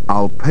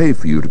 "I'll pay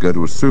for you to go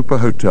to a super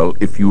hotel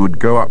if you would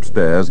go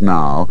upstairs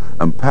now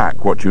and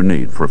pack what you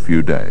need for a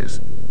few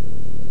days."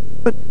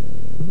 But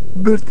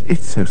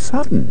it's so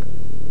sudden.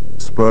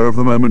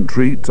 Spur-of-the-moment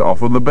treats are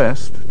often the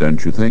best,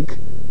 don't you think?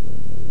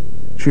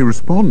 She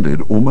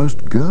responded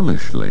almost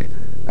girlishly,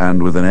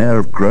 and with an air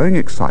of growing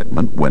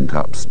excitement went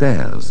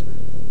upstairs.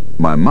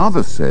 My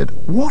mother said,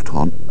 "What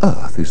on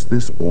earth is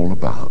this all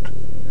about?"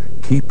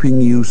 "Keeping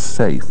you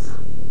safe,"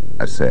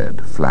 I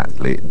said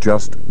flatly.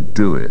 "Just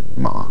do it,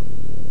 Ma."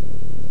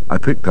 I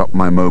picked up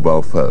my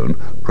mobile phone,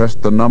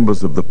 pressed the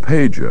numbers of the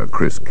pager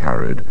Chris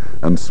carried,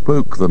 and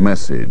spoke the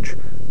message,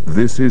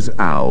 "This is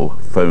Al,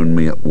 phone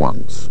me at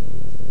once."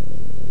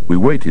 We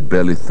waited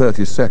barely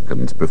 30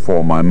 seconds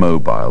before my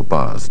mobile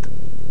buzzed.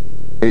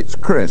 "It's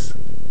Chris."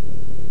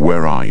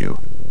 "Where are you?"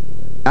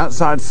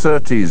 "Outside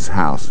Surtees'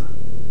 house."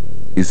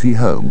 "Is he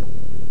home?"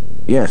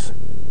 "Yes."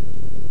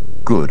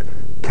 "Good.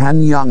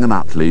 Can young and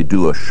Utley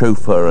do a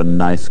chauffeur and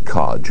nice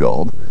car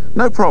job?"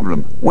 "No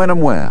problem. When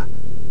and where?"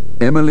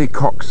 "Emily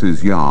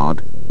Cox's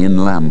yard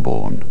in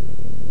Lambourne."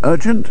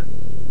 "Urgent?"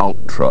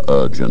 "Ultra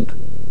urgent."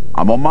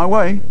 "I'm on my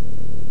way."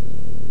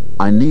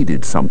 I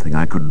needed something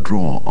I could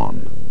draw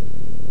on.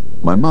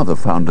 My mother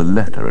found a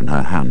letter in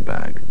her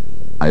handbag.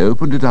 I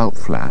opened it out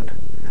flat,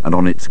 and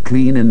on its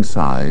clean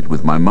inside,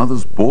 with my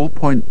mother's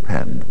ballpoint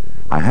pen,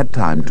 I had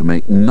time to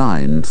make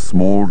 9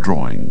 small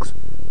drawings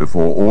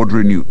before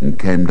Audrey Newton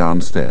came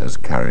downstairs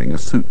carrying a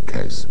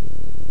suitcase.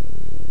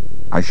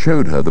 I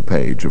showed her the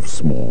page of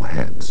small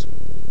heads.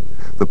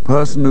 "The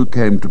person who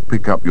came to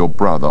pick up your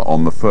brother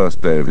on the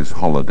first day of his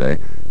holiday,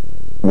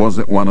 was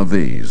it one of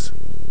these?"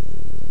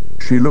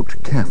 She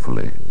looked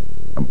carefully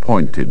and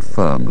pointed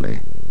firmly.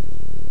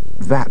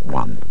 "That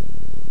one."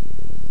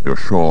 "You're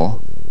sure?"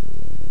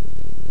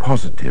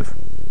 "Positive."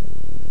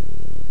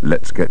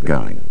 "Let's get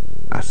going,"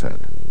 I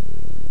said.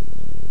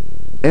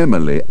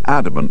 Emily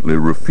adamantly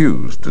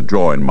refused to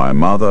join my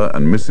mother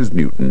and Mrs.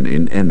 Newton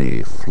in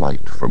any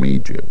flight from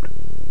Egypt.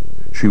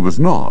 She was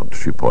not,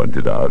 she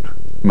pointed out,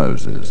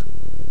 Moses.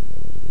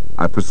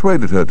 I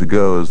persuaded her to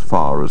go as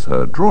far as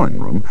her drawing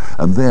room,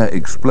 and there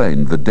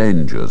explained the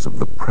dangers of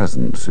the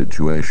present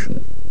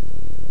situation.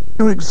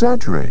 "You're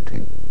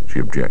exaggerating," she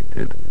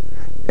objected.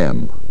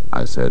 "Em,"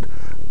 I said,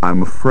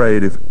 "I'm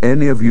afraid if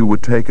any of you were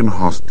taken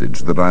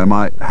hostage that I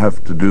might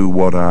have to do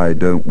what I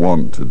don't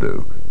want to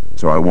do,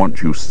 so I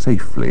want you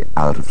safely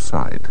out of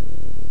sight."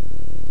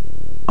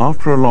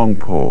 After a long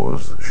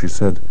pause, she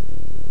said,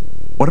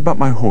 "What about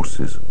my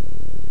horses?"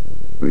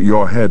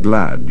 "Your head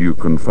lad, you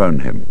can phone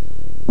him."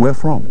 "Where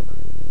from?"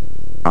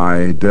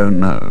 "I don't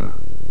know,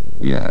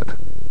 yet."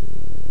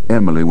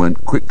 Emily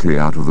went quickly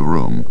out of the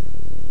room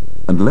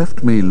and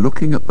left me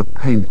looking at the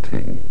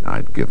painting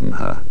I'd given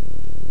her.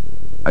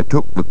 I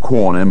took the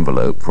corn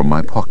envelope from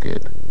my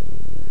pocket.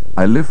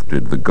 I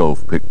lifted the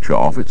golf picture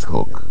off its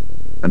hook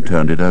and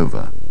turned it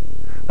over,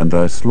 and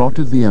I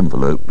slotted the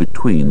envelope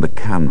between the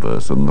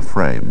canvas and the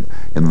frame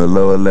in the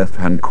lower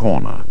left-hand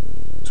corner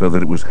so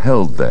that it was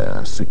held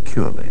there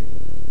securely,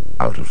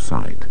 out of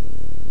sight.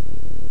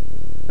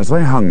 As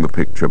I hung the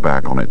picture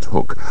back on its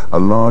hook, a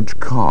large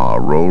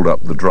car rolled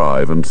up the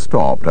drive and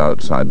stopped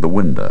outside the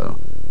window.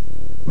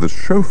 The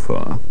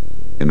chauffeur,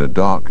 in a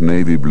dark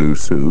navy blue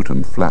suit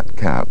and flat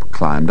cap,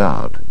 climbed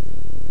out.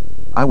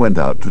 I went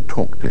out to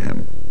talk to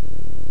him.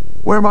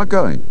 "Where am I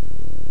going?"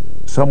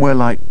 "Somewhere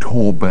like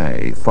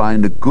Torbay.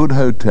 Find a good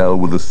hotel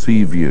with a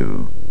sea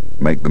view.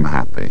 Make them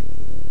happy."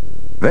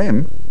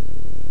 "Them?"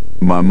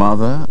 "My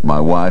mother, my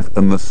wife,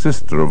 and the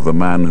sister of the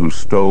man who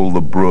stole the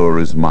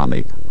brewery's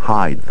money.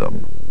 Hide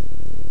them."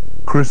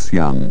 Chris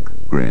Young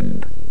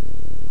grinned.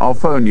 "I'll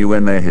phone you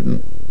when they're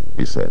hidden,"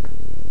 he said.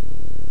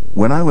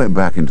 When I went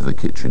back into the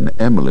kitchen,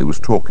 Emily was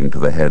talking to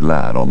the head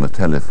lad on the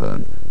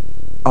telephone.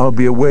 "I'll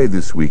be away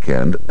this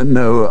weekend.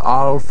 No,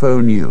 I'll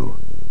phone you."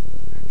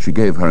 She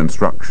gave her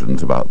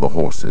instructions about the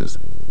horses.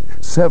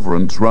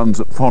 "Severance runs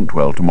at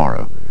Fontwell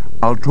tomorrow.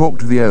 I'll talk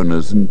to the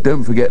owners, and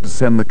don't forget to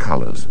send the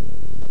colours."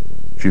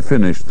 She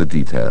finished the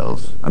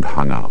details and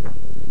hung up.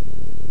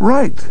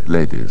 "Right,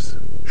 ladies,"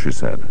 she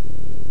said.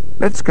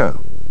 "Let's go."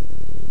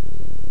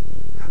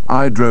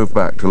 I drove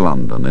back to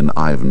London in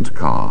Ivan's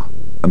car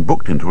and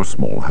booked into a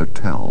small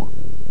hotel.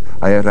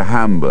 I ate a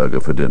hamburger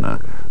for dinner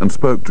and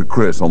spoke to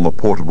Chris on the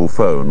portable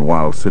phone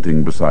while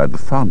sitting beside the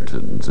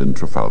fountains in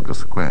Trafalgar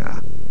Square.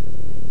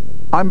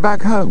 "I'm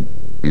back home,"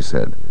 he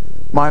said.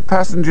 My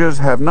passengers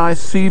have nice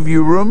sea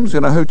view rooms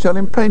in a hotel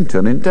in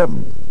Paynton in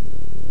Devon.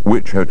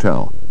 Which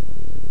hotel?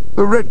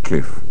 The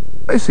Redcliffe.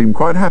 They seem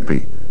quite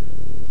happy.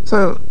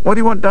 So, what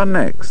do you want done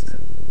next?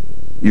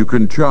 You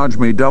can charge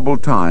me double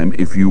time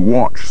if you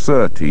watch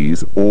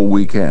Surtees all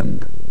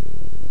weekend.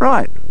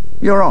 Right,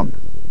 you're on.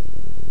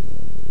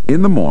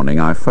 In the morning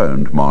I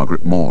phoned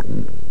Margaret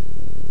Morden.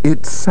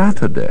 It's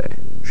Saturday,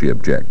 she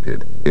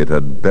objected. It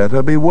had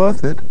better be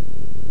worth it.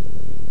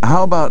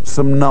 How about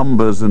some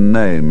numbers and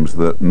names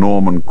that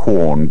Norman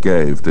Corn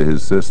gave to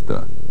his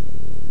sister?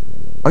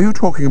 Are you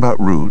talking about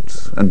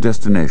routes and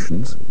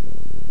destinations?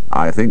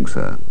 I think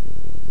so.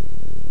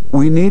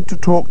 We need to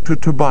talk to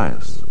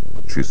Tobias,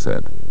 she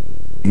said.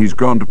 He's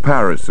gone to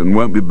Paris and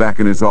won't be back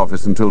in his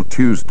office until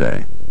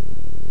Tuesday.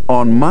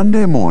 On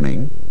Monday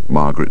morning,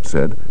 Margaret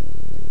said,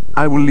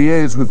 I will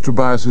liaise with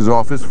Tobias's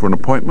office for an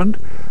appointment,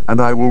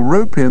 and I will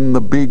rope in the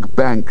big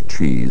bank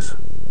cheese.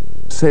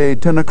 Say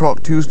 10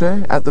 o'clock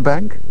Tuesday at the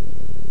bank.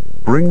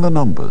 Bring the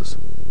numbers.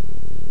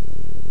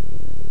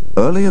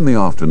 Early in the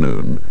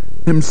afternoon,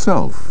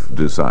 himself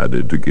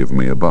decided to give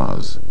me a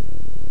buzz.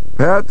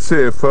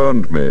 Patsy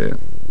phoned me,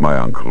 my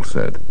uncle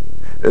said.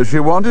 She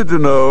wanted to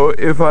know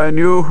if I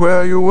knew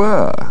where you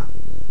were.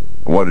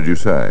 What did you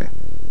say?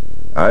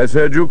 I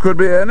said you could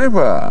be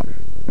anywhere.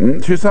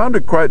 She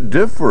sounded quite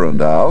different,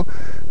 Al.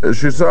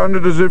 She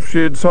sounded as if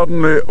she'd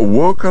suddenly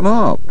woken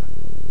up.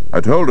 I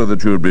told her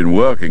that you had been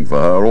working for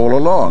her all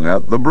along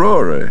at the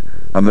brewery,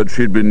 and that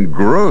she'd been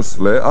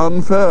grossly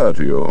unfair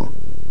to you.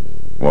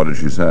 What did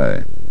she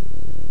say?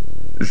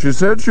 She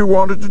said she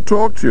wanted to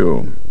talk to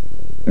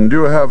you.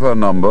 Do you have her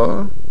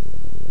number?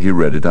 He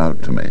read it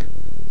out to me.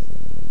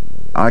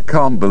 I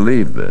can't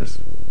believe this,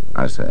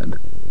 I said.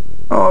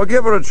 Oh,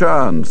 give her a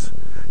chance.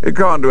 It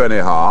can't do any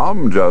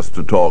harm just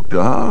to talk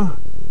to her.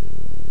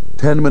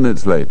 10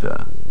 minutes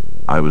later,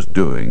 I was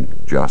doing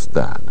just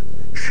that.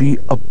 She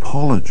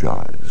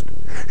apologized.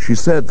 She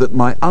said that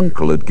my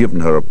uncle had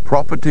given her a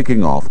proper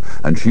ticking off,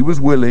 and she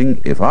was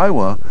willing, if I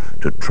were,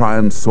 to try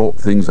and sort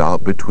things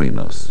out between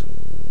us.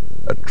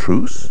 A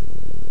truce?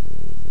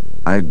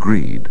 I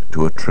agreed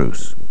to a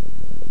truce.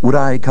 Would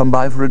I come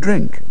by for a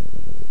drink?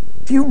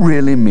 Do you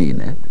really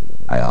mean it?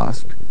 I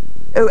asked.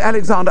 Oh,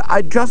 Alexander,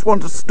 I just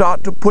want to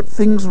start to put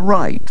things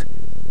right.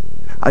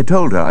 I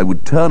told her I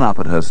would turn up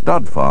at her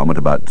stud farm at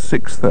about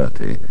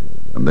 6:30,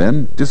 and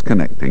then,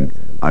 disconnecting,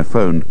 I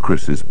phoned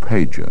Chris's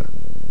pager.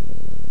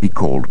 He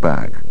called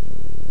back.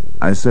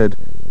 I said,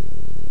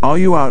 Are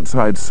you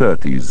outside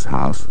Surtees'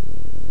 house?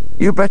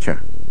 You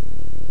betcha.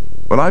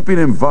 Well, I've been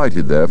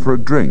invited there for a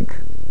drink.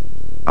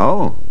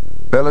 Oh,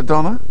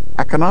 belladonna,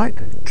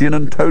 aconite, gin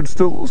and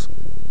toadstools?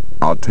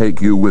 I'll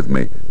take you with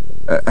me.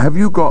 Have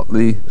you got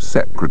the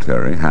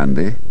secretary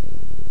handy?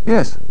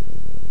 Yes,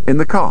 in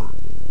the car.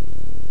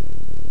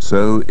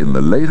 So, in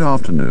the late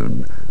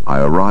afternoon, I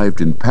arrived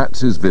in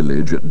Patsy's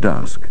village at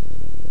dusk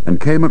and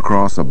came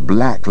across a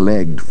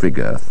black-legged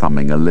figure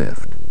thumbing a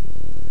lift.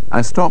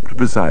 I stopped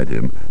beside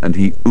him, and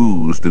he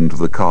oozed into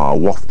the car,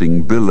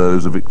 wafting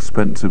billows of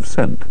expensive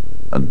scent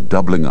and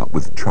doubling up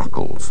with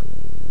chuckles.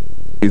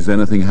 Is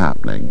anything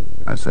happening?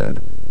 I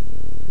said.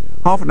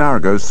 Half an hour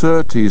ago,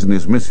 Surtees and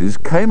his missus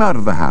came out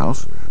of the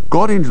house,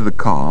 got into the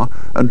car,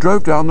 and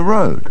drove down the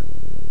road.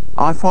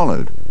 I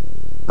followed.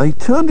 They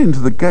turned into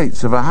the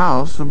gates of a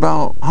house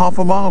about half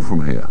a mile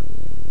from here.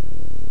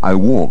 I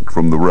walked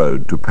from the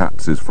road to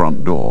Patsy's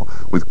front door,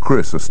 with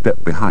Chris a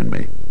step behind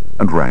me,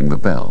 and rang the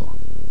bell.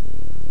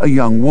 A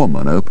young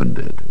woman opened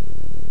it.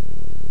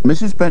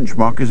 Mrs.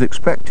 Benchmark is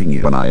expecting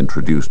you, when I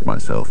introduced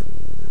myself.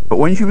 But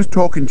when she was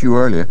talking to you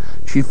earlier,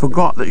 she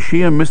forgot that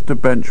she and Mr.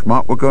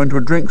 Benchmark were going to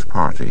a drinks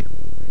party.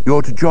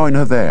 You're to join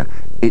her there.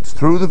 It's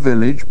through the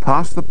village,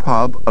 past the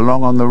pub,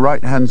 along on the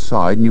right-hand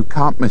side, and you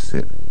can't miss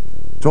it.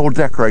 It's all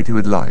decorated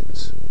with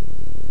lights.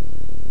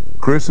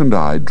 Chris and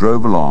I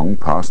drove along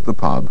past the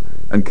pub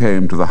and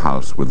came to the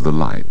house with the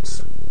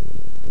lights.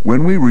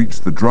 When we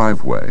reached the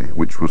driveway,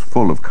 which was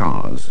full of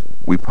cars,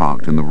 we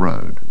parked in the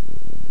road.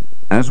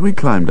 As we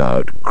climbed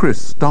out, Chris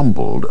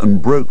stumbled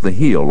and broke the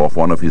heel off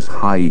one of his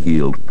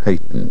high-heeled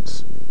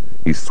patents.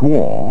 He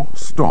swore,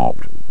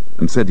 stopped,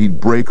 and said he'd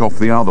break off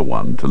the other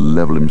one to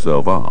level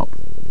himself up.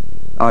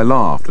 I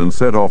laughed and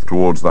set off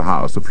towards the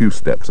house a few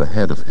steps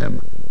ahead of him.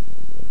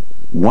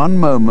 One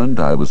moment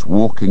I was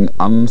walking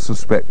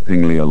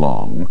unsuspectingly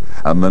along,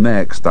 and the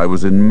next I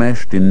was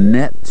enmeshed in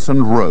nets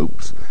and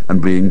ropes and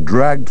being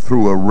dragged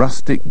through a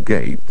rustic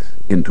gate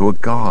into a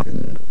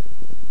garden.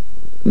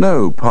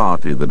 No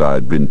party that I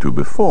had been to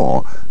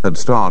before had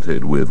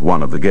started with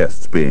one of the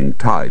guests being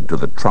tied to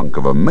the trunk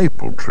of a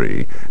maple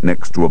tree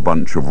next to a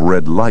bunch of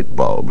red light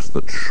bulbs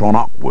that shone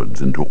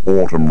upwards into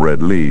autumn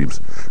red leaves,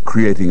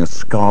 creating a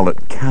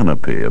scarlet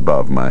canopy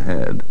above my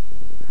head.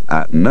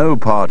 At no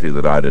party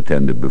that I'd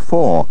attended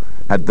before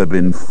had there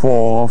been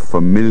 4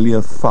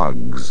 familiar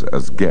thugs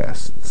as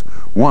guests,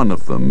 one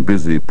of them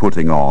busy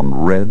putting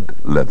on red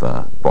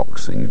leather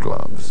boxing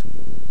gloves.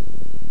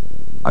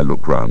 I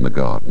looked round the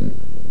garden.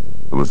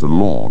 There was a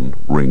lawn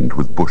ringed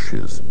with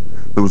bushes.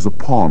 There was a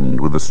pond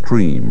with a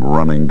stream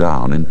running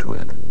down into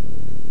it.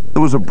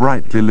 There was a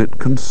brightly lit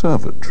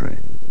conservatory.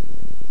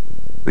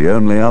 The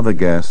only other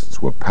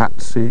guests were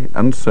Patsy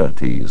and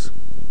Surtees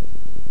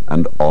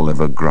and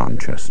Oliver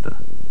Grantchester.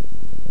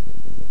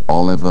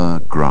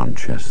 Oliver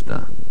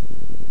Grantchester.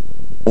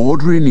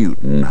 Audrey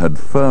Newton had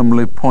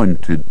firmly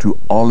pointed to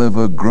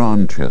Oliver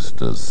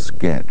Grantchester's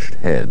sketched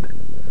head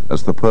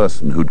as the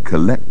person who'd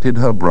collected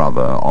her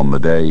brother on the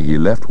day he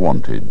left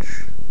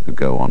Wantage to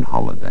go on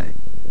holiday.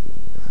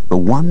 The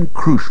one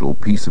crucial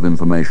piece of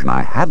information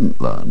I hadn't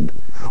learned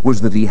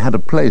was that he had a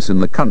place in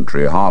the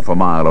country half a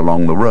mile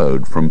along the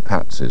road from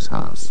Patsy's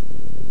house.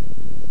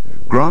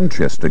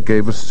 Grantchester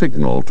gave a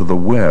signal to the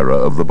wearer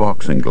of the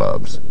boxing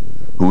gloves,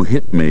 who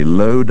hit me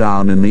low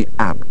down in the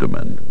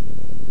abdomen,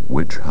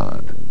 which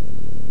hurt.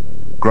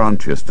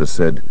 Grantchester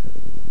said,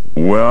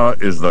 "Where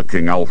is the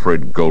King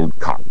Alfred Gold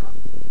Cup?"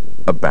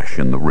 A bash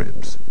in the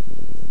ribs.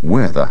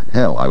 Where the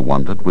hell, I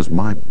wondered, was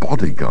my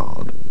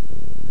bodyguard?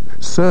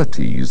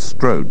 Surtees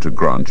strode to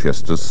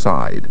Grantchester's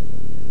side.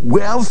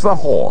 "Where's the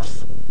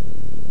horse?"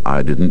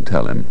 I didn't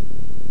tell him.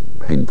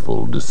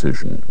 Painful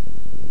decision.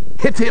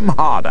 "Hit him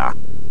harder."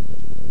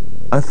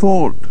 I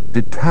thought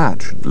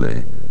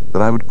detachedly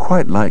that I would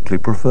quite likely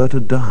prefer to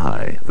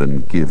die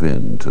than give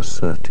in to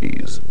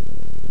Surtees.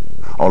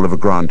 Oliver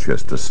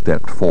Grantchester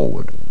stepped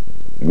forward.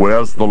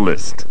 "Where's the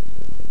list?"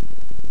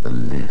 The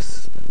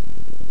list.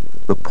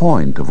 The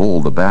point of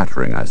all the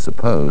battering, I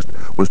supposed,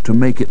 was to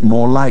make it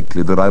more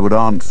likely that I would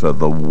answer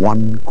the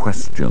one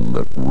question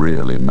that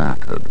really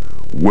mattered.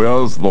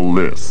 "Where's the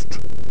list?"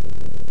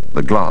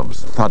 The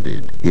gloves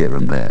thudded here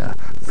and there.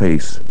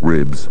 Face,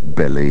 ribs,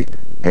 belly,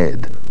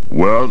 head.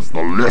 "Where's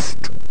the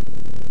list?"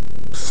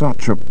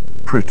 Such a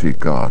pretty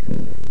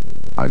garden,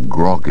 I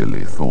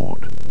groggily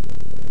thought.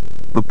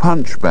 The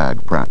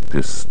punch-bag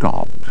practice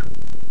stopped.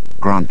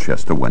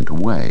 Grantchester went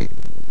away.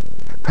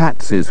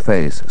 Patsy's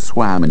face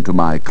swam into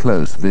my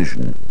close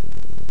vision.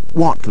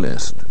 "What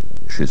list?"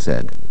 she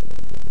said.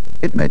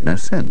 It made no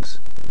sense.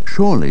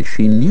 Surely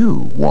she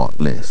knew what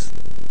list.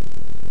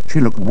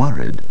 She looked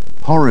worried,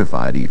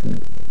 horrified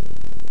even.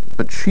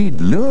 But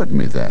she'd lured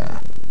me there.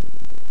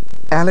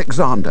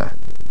 "Alexander,"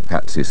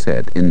 Patsy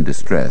said, in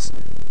distress.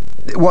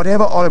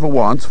 "Whatever Oliver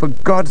wants, for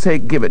God's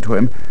sake give it to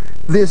him.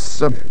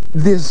 This...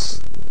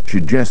 She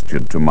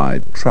gestured to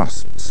my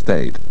trust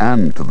state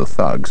and to the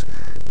thugs.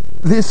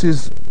 "This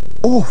is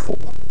awful."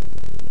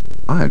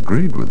 I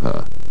agreed with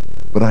her,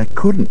 but I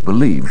couldn't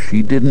believe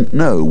she didn't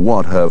know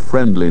what her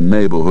friendly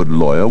neighborhood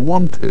lawyer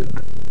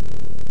wanted.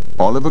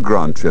 Oliver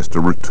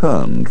Grantchester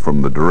returned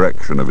from the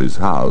direction of his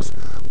house,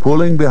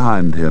 pulling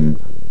behind him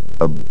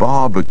a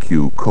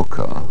barbecue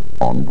cooker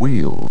on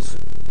wheels.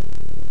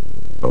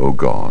 Oh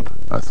God,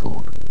 I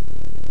thought.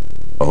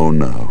 Oh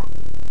no.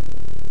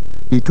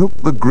 He took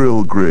the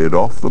grill grid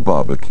off the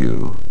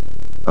barbecue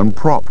and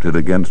propped it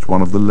against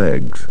one of the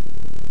legs.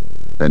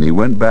 Then he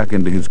went back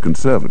into his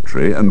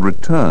conservatory and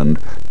returned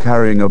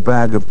carrying a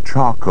bag of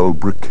charcoal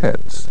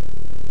briquettes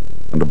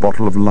and a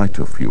bottle of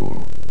lighter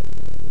fuel.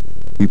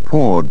 He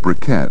poured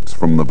briquettes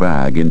from the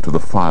bag into the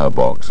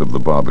firebox of the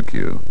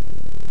barbecue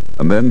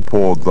and then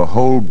poured the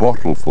whole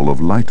bottle full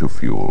of lighter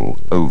fuel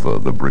over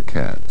the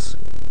briquettes.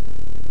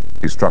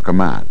 He struck a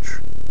match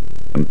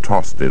and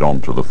tossed it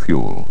onto the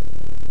fuel.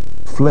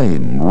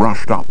 Flame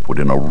rushed upward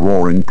in a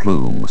roaring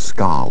plume,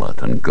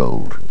 scarlet and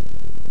gold.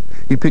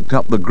 He picked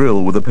up the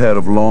grill with a pair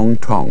of long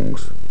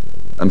tongs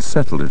and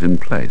settled it in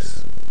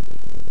place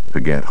to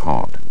get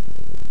hot.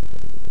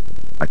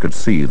 I could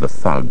see the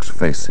thugs'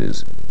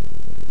 faces.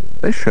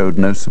 They showed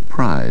no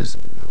surprise.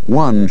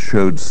 One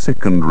showed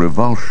sickened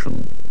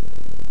revulsion,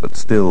 but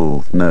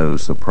still no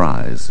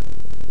surprise.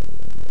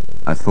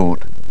 I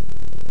thought,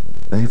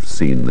 they've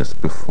seen this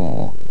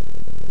before.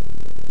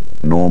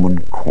 Norman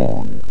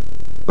Corn,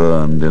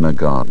 burned in a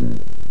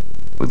garden,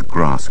 with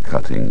grass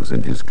cuttings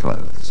in his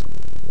clothes.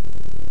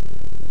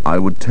 I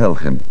would tell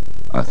him,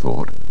 I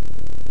thought.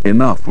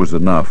 Enough was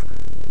enough.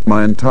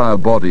 My entire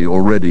body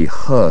already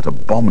hurt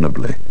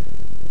abominably.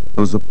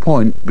 There was a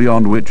point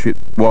beyond which it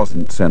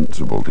wasn't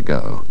sensible to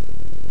go.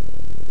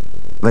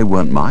 They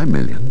weren't my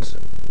millions.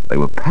 They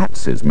were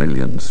Patsy's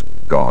millions,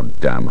 God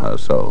damn her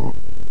soul.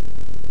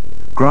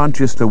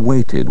 Grantchester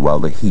waited while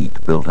the heat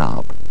built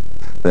up.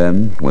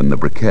 Then, when the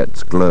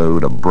briquettes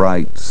glowed a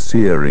bright,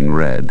 searing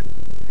red,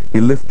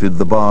 he lifted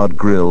the barred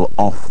grill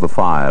off the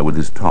fire with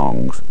his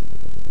tongs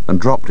and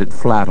dropped it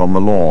flat on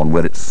the lawn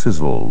where it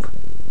sizzled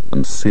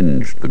and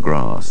singed the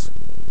grass.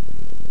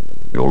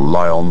 "You'll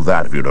lie on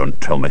that if you don't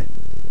tell me,"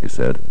 he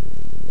said.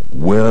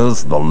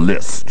 "Where's the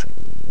list?"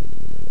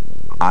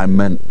 I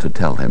meant to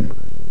tell him,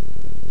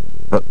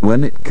 but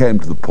when it came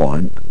to the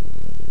point,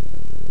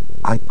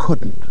 I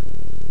couldn't.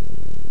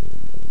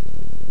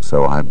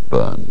 So I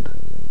burned.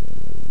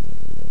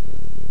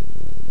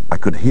 I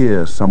could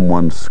hear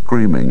someone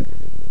screaming.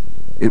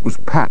 It was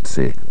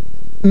Patsy.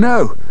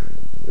 "No!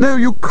 No,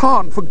 you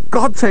can't! For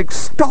God's sake,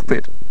 stop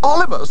it!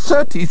 Oliver,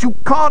 Surtees, you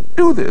can't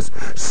do this!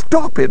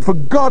 Stop it, for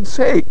God's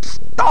sake!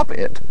 Stop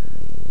it!"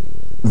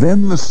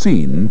 Then the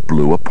scene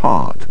blew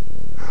apart.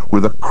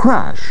 With a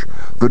crash,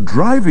 The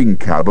driving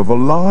cab of a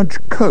large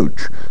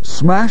coach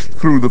smashed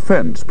through the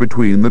fence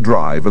between the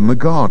drive and the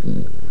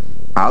garden.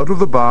 Out of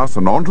the bus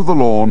and onto the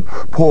lawn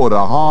poured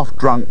a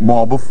half-drunk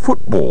mob of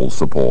football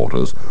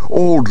supporters,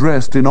 all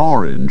dressed in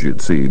orange,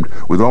 it seemed,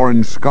 with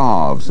orange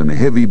scarves and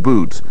heavy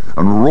boots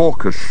and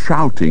raucous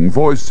shouting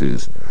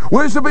voices.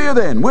 "Where's the beer,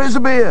 then? Where's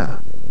the beer?"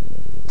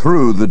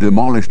 Through the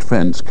demolished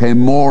fence came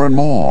more and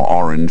more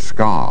orange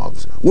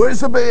scarves. "Where's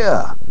the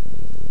beer?"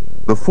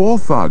 The 4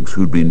 thugs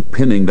who'd been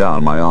pinning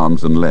down my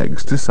arms and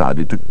legs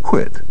decided to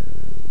quit,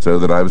 so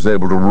that I was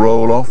able to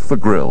roll off the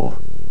grill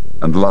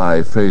and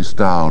lie face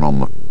down on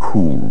the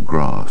cool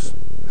grass,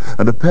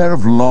 and a pair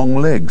of long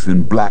legs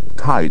in black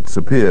tights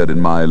appeared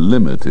in my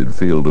limited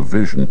field of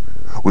vision,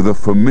 with a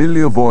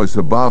familiar voice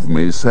above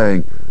me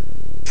saying,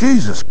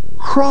 "Jesus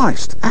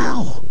Christ,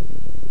 Al!"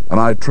 And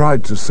I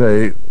tried to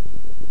say,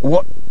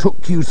 "What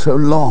took you so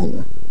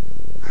long?"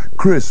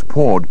 Chris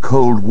poured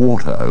cold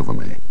water over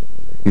me.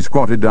 He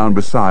squatted down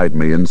beside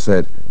me and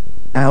said,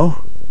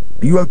 "Al,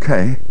 are you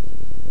okay?"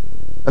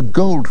 A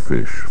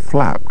goldfish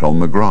flapped on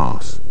the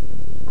grass.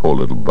 Poor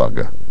little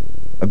bugger.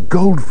 A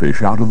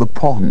goldfish out of the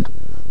pond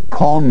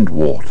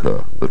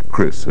water that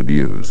Chris had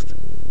used.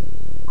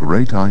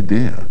 Great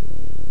idea.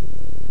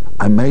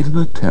 I made an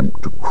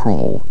attempt to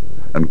crawl,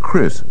 and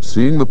Chris,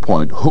 seeing the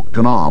point, hooked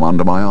an arm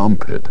under my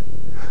armpit.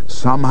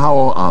 Somehow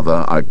or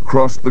other I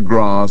crossed the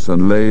grass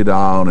and lay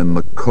down in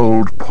the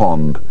cold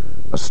pond,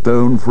 a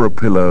stone for a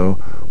pillow,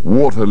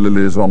 water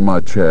lilies on my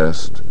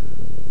chest.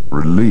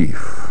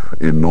 Relief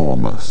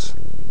enormous.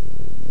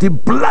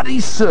 "Did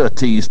bloody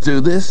Surtees do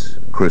this?"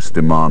 Chris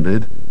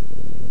demanded.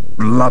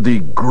 "Bloody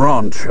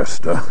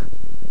Grantchester,"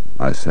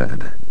 I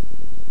said.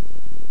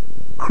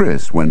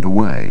 Chris went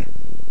away.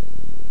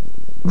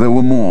 There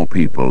were more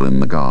people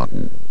in the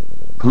garden.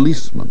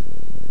 Policemen.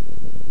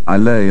 I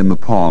lay in the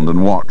pond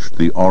and watched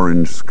the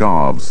orange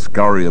scarves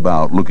scurry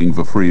about looking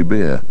for free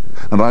beer,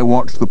 and I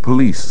watched the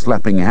police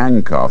slapping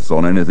handcuffs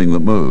on anything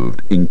that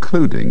moved,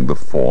 including the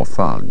 4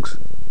 thugs.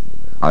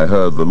 I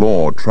heard the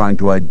law trying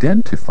to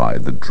identify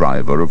the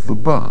driver of the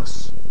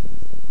bus,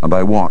 and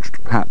I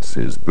watched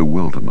Patsy's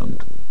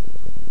bewilderment.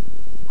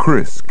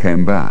 Chris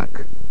came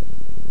back.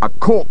 "I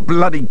caught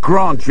bloody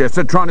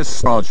Grantchester trying to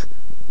sarge.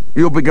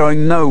 You'll be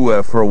going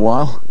nowhere for a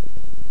while."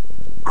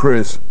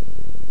 "Chris,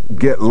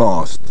 get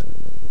lost."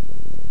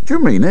 "Do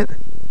you mean it?"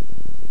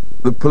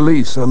 "The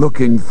police are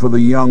looking for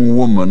the young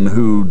woman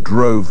who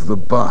drove the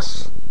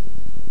bus."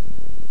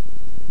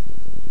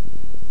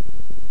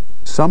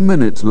 Some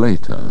minutes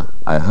later,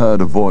 I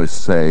heard a voice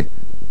say,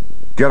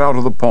 "Get out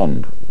of the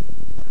pond."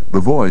 The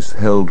voice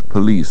held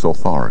police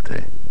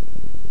authority.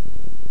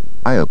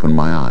 I opened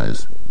my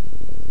eyes.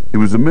 He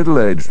was a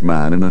middle-aged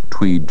man in a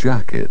tweed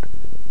jacket.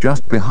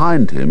 Just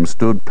behind him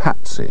stood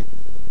Patsy.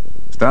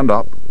 "Stand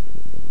up."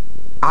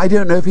 "I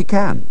don't know if he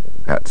can,"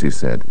 Patsy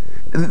said.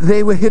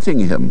 "They were hitting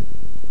him."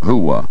 "Who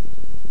were?"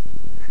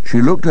 She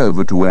looked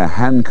over to where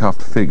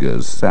handcuffed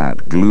figures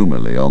sat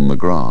gloomily on the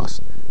grass.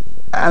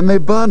 "And they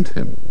burnt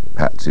him,"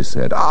 Patsy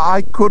said.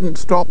 "I couldn't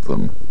stop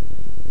them."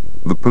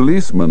 The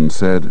policeman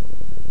said,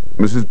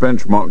 "Mrs.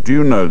 Benchmark, do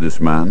you know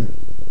this man?"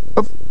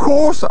 "Of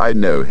course I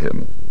know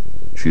him."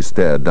 She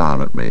stared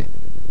down at me.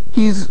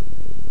 He's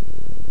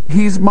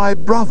my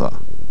brother."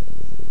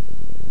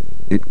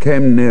 It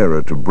came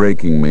nearer to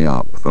breaking me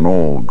up than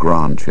all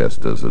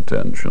Grantchester's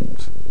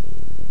attentions.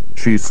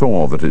 She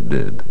saw that it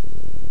did,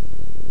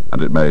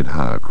 and it made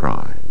her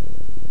cry.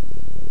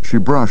 She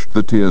brushed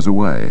the tears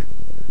away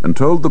and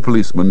told the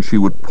policeman she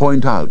would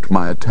point out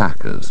my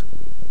attackers.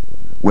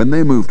 When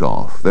they moved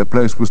off, their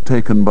place was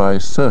taken by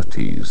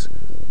Surtees,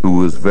 who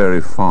was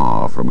very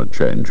far from a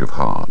change of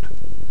heart.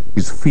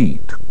 His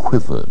feet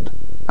quivered.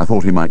 I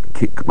thought he might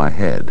kick my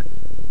head.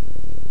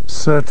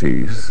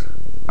 "Surtees,"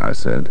 I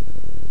said,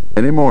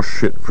 "any more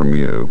shit from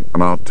you,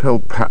 and I'll tell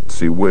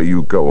Patsy where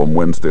you go on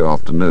Wednesday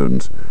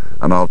afternoons,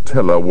 and I'll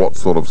tell her what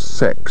sort of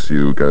sex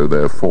you go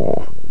there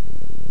for."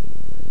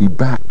 He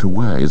backed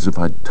away as if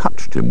I'd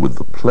touched him with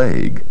the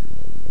plague.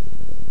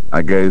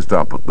 I gazed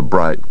up at the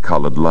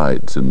bright-coloured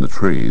lights in the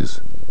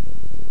trees.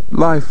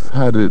 Life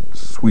had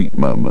its sweet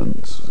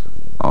moments,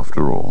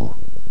 after all.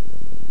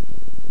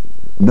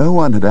 No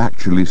one had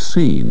actually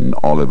seen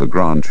Oliver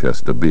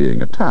Grantchester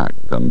being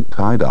attacked and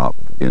tied up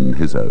in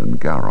his own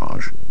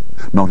garage.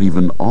 Not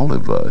even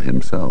Oliver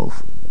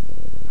himself.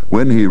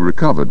 When he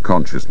recovered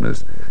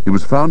consciousness, he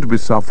was found to be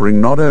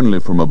suffering not only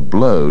from a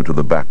blow to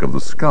the back of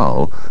the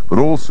skull, but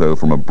also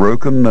from a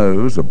broken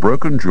nose, a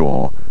broken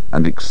jaw,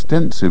 and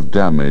extensive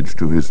damage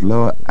to his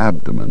lower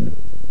abdomen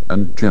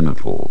and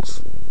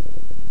genitals.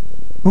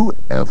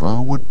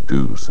 Whoever would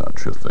do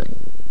such a thing?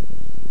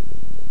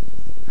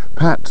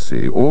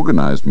 Patsy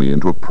organized me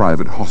into a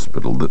private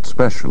hospital that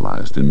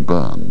specialized in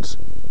burns.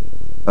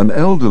 An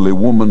elderly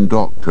woman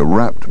doctor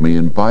wrapped me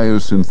in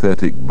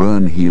biosynthetic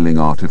burn-healing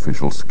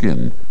artificial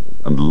skin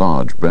and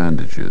large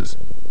bandages.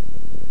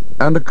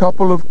 "And a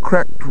couple of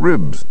cracked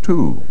ribs,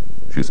 too,"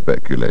 she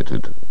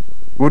speculated.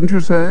 "Wouldn't you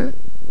say?"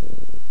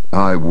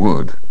 "I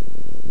would."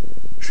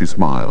 She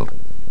smiled.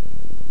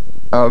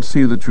 "I'll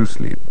see that you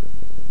sleep."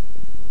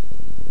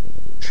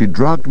 She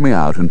drugged me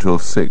out until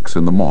 6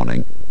 in the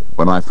morning,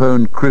 when I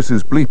phoned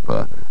Chris's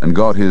bleeper and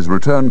got his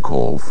return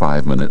call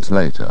 5 minutes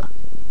later.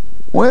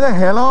 "Where the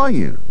hell are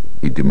you?"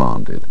 he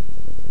demanded.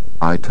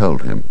 I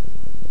told him.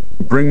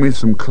 "Bring me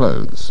some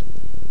clothes."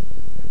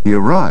 He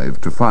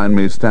arrived to find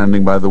me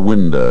standing by the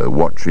window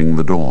watching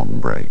the dawn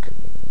break.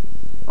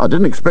 "I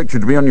didn't expect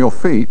you to be on your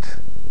feet."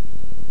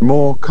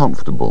 "More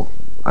comfortable,"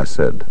 I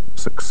said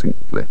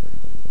succinctly.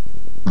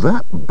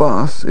 "That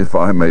bus, if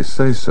I may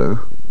say so,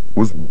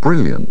 was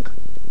brilliant."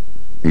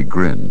 He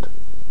grinned.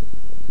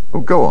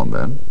 "Well, go on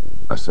then,"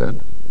 I said.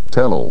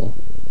 "Tell all."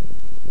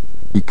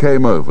 He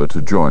came over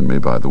to join me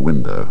by the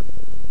window.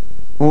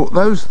 "Well,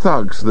 those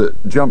thugs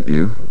that jumped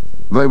you,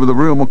 they were the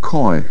real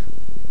McCoy.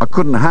 I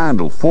couldn't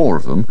handle 4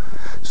 of them,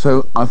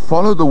 so I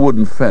followed the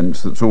wooden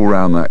fence that's all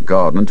round that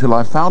garden until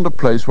I found a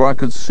place where I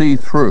could see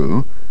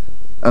through,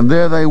 and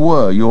there they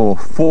were, your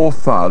 4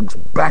 thugs,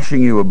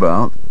 bashing you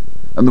about,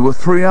 and there were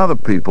 3 other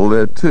people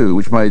there too,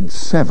 which made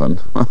 7.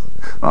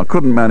 I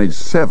couldn't manage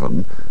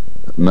 7,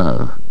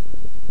 no.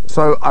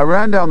 So I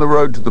ran down the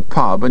road to the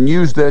pub and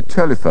used their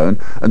telephone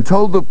and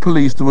told the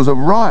police there was a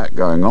riot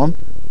going on,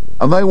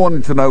 and they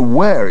wanted to know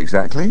where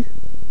exactly,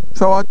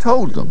 so I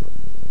told them.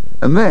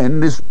 And then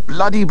this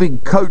bloody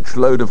big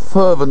coachload of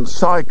fervent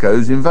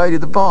psychos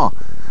invaded the bar,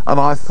 and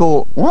I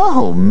thought,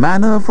 well,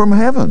 manna from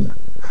heaven.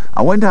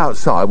 I went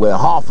outside where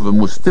half of them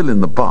were still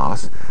in the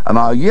bus, and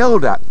I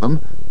yelled at them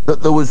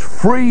that there was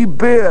free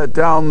beer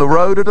down the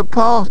road at a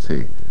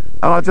party,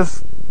 and I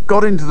just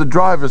got into the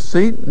driver's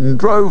seat and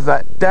drove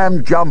that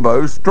damn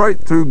jumbo straight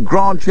through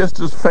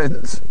Grantchester's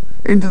fence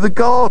into the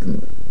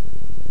garden.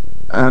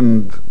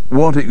 And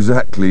what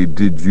exactly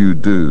did you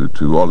do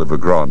to Oliver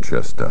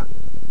Grantchester?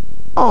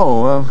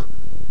 Oh,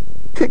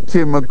 kicked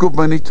him a good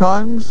many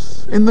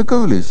times in the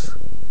ghoulies."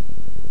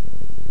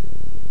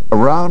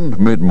 Around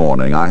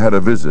mid-morning I had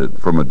a visit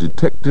from a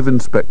Detective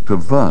Inspector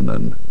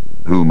Vernon,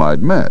 whom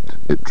I'd met,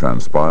 it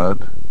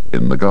transpired,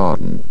 in the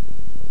garden.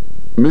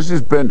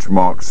 "Mrs.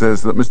 Benchmark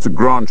says that Mr.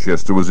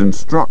 Grantchester was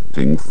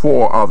instructing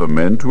 4 other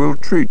men to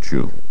ill-treat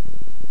you."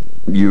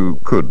 "You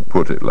could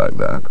put it like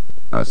that,"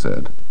 I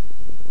said.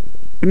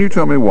 "Can you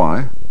tell me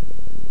why?"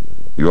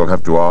 "You'll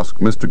have to ask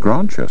Mr.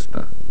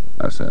 Grantchester,"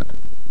 I said.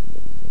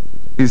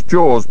 "His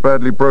jaw's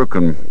badly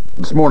broken.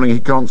 This morning he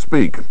can't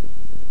speak.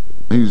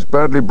 He's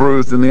badly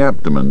bruised in the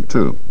abdomen,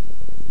 too."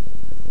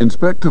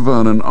 Inspector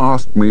Vernon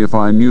asked me if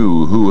I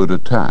knew who had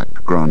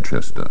attacked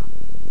Grantchester.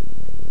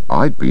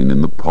 "I'd been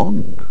in the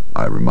pond,"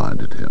 I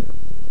reminded him.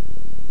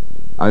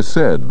 I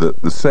said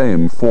that the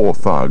same 4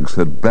 thugs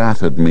had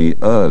battered me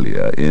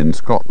earlier in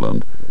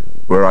Scotland,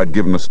 where I'd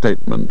given a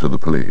statement to the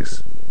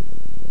police.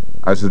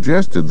 I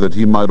suggested that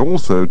he might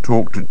also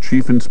talk to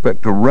Chief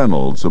Inspector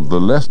Reynolds of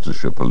the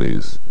Leicestershire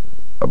Police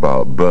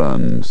about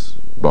burns,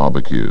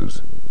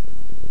 barbecues,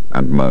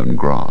 and mown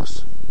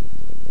grass.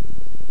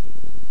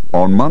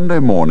 On Monday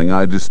morning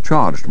I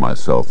discharged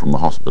myself from the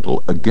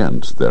hospital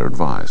against their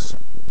advice.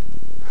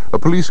 A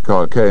police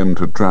car came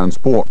to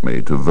transport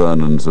me to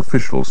Vernon's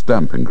official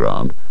stamping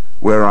ground,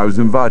 where I was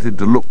invited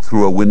to look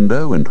through a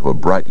window into a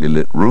brightly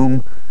lit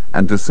room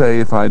and to say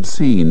if I'd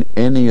seen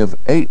any of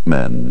 8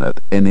 men at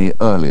any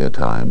earlier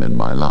time in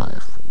my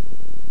life.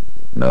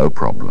 No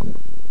problem.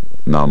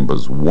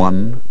 Numbers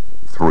 1,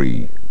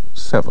 3,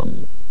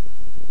 7,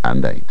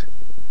 and 8.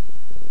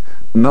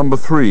 Number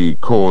 3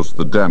 caused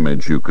the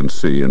damage you can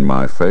see in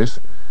my face.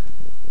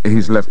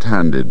 He's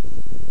left-handed.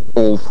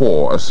 All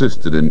 4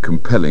 assisted in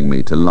compelling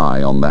me to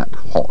lie on that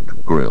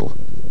hot grill.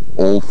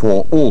 All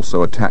 4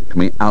 also attacked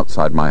me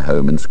outside my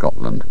home in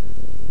Scotland.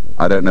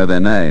 I don't know their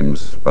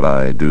names, but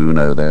I do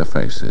know their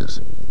faces.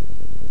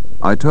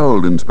 I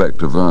told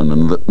Inspector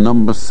Vernon that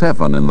number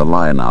 7 in the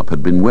lineup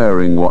had been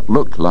wearing what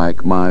looked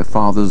like my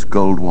father's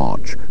gold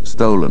watch,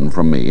 stolen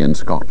from me in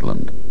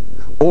Scotland.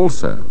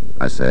 Also,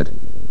 I said,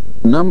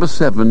 number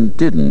 7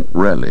 didn't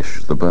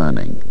relish the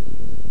burning.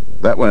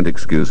 That won't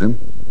excuse him.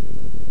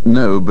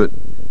 No, but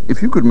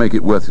if you could make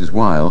it worth his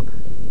while,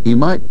 he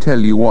might tell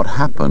you what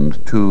happened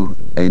to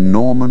a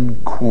Norman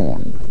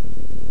Quorn.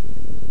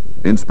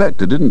 The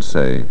inspector didn't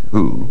say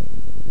who.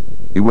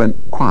 He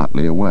went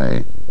quietly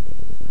away.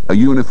 A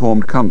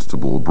uniformed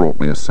constable brought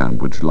me a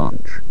sandwich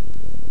lunch.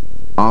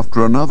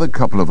 After another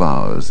couple of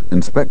hours,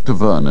 Inspector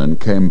Vernon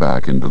came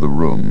back into the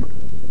room.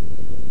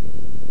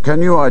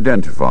 "Can you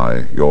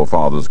identify your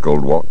father's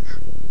gold watch?"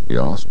 he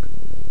asked.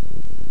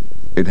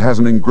 "It has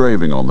an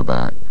engraving on the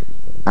back.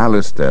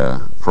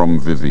 Alistair from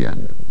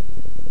Vivienne."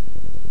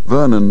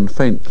 Vernon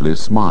faintly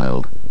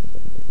smiled.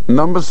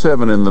 "Number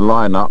 7 in the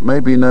lineup may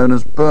be known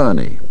as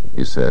Bernie,"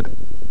 he said.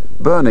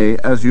 "Bernie,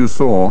 as you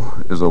saw,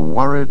 is a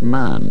worried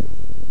man."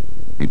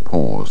 He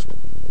paused.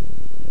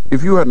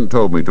 "If you hadn't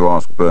told me to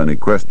ask Bernie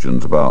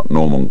questions about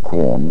Norman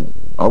Quorn,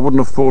 I wouldn't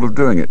have thought of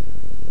doing it.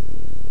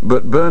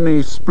 But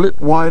Bernie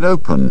split wide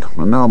open,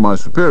 and now my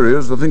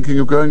superiors are thinking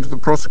of going to the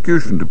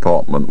prosecution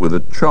department with a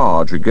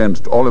charge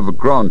against Oliver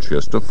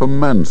Grantchester for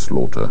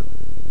manslaughter.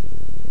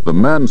 The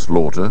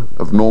manslaughter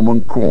of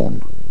Norman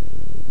Quorn.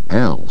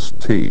 Hell's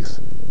teeth.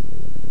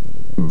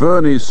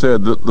 Bernie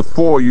said that the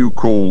 4 you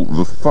call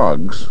the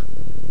thugs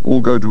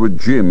all go to a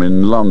gym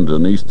in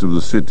London, east of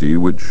the city,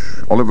 which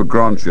Oliver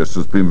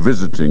Grantchester's been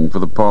visiting for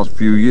the past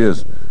few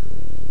years.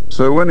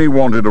 So when he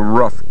wanted a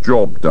rough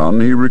job done,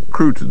 he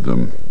recruited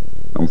them.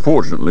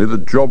 Unfortunately, the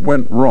job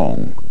went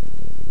wrong.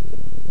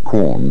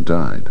 Quorn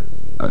died,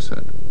 I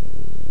said.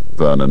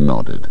 Vernon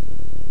nodded.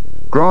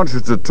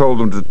 Grantchester told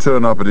them to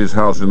turn up at his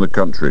house in the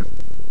country.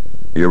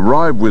 He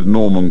arrived with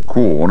Norman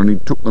Quorn and he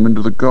took them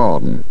into the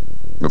garden.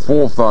 The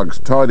 4 thugs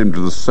tied him to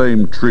the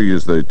same tree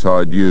as they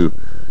tied you,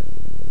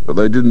 but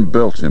they didn't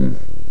belt him.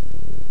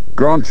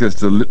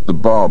 Grantchester lit the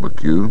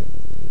barbecue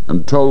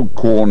and told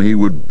Quorn he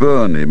would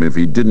burn him if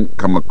he didn't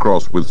come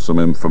across with some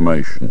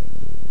information.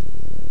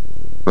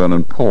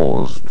 Vernon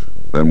paused,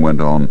 then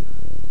went on.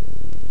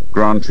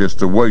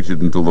 Grantchester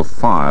waited until the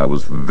fire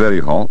was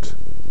very hot,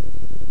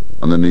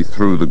 and then he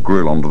threw the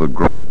grill onto the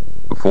ground.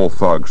 The 4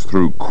 thugs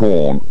threw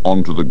Quorn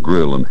onto the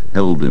grill and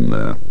held him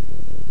there.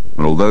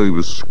 And although he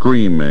was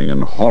screaming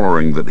and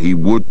hollering that he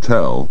would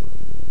tell,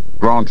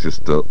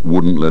 Grantchester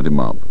wouldn't let him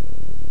up.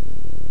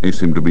 He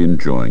seemed to be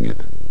enjoying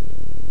it.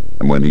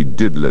 And when he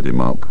did let him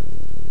up,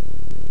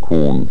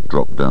 Quorn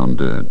dropped down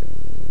dead.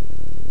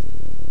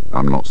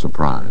 I'm not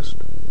surprised,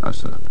 I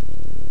said.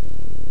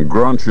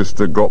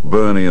 Grantchester got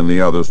Bernie and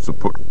the others to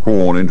put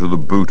Quorn into the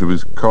boot of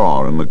his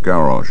car in the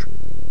garage.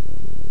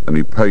 And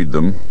he paid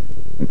them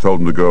and told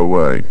them to go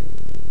away,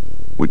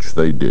 which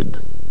they did.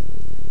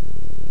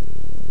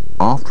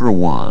 After a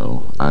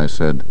while, I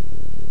said,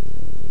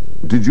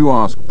 "Did you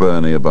ask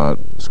Bernie about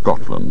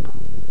Scotland?"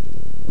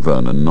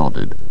 Vernon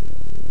nodded.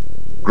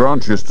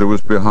 Grantchester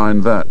was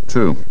behind that,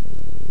 too.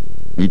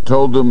 He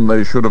told them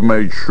they should have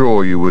made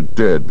sure you were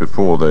dead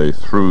before they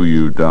threw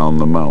you down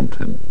the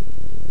mountain.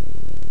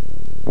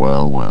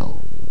 Well, well,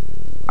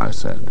 I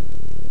said.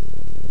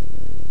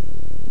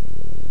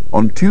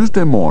 On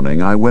Tuesday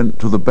morning, I went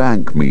to the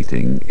bank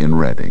meeting in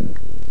Reading.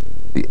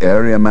 The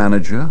area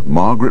manager,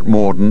 Margaret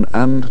Morden,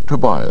 and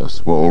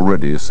Tobias were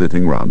already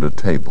sitting round a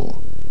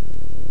table.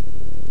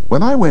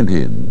 When I went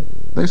in,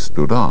 they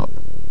stood up.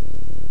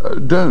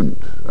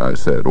 "Don't," I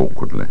said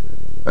awkwardly.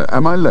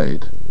 "Am I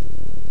late?"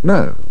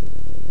 "No,"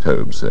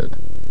 Tobe said.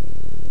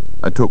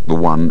 I took the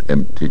one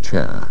empty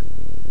chair.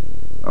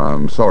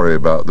 "I'm sorry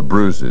about the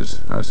bruises,"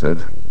 I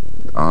said.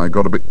 "I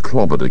got a bit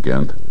clobbered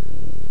again.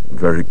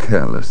 Very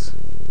careless."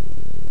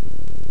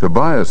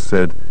 Tobias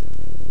said,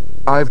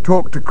 "I've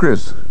talked to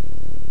Chris.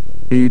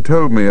 He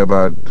told me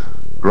about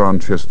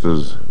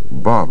Grantchester's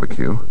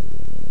barbecue."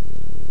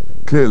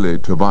 Clearly,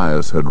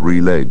 Tobias had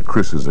relayed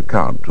Chris's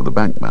account to the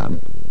bankman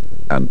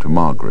and to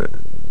Margaret.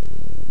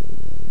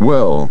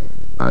 "Well,"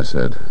 I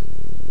said,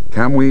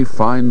 "can we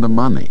find the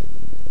money?"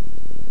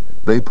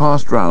 They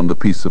passed round a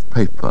piece of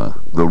paper,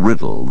 the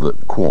riddle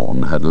that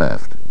Quorn had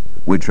left,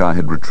 which I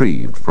had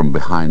retrieved from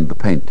behind the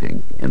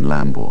painting in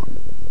Lambourne.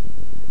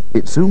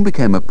 It soon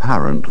became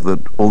apparent that,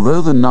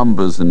 although the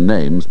numbers and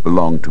names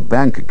belonged to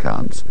bank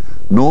accounts,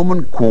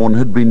 Norman Quorn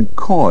had been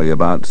coy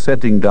about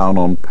setting down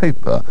on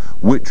paper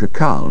which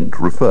account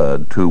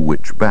referred to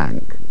which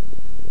bank.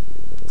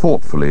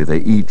 Thoughtfully, they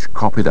each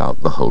copied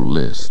out the whole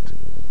list.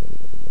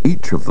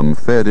 Each of them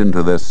fed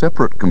into their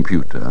separate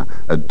computer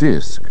a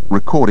disk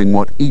recording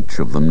what each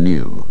of them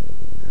knew.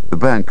 The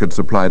bank had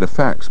supplied a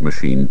fax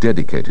machine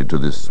dedicated to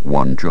this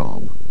one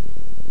job.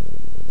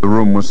 The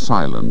room was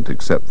silent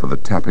except for the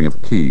tapping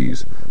of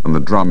keys and the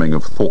drumming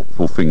of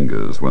thoughtful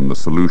fingers when the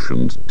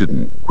solutions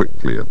didn't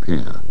quickly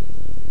appear.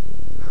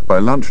 By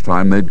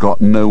lunchtime they'd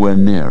got nowhere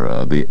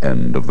nearer the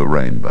end of the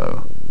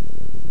rainbow.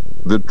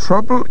 "The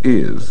trouble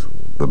is,"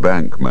 the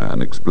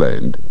bankman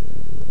explained,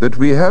 "that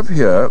we have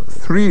here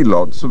 3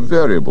 lots of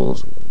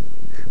variables.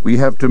 We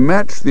have to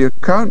match the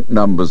account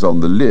numbers on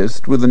the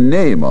list with a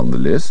name on the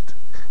list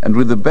and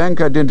with the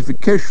bank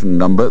identification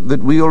number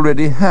that we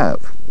already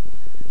have.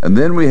 And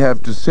then we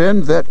have to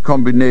send that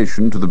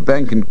combination to the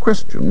bank in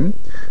question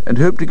and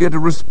hope to get a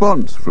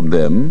response from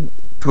them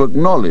to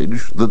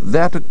acknowledge that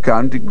that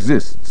account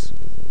exists.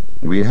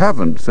 We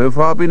haven't so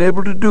far been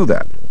able to do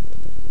that."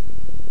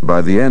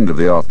 By the end of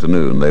the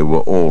afternoon, they were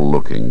all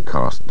looking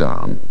cast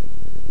down.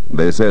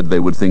 They said they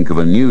would think of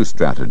a new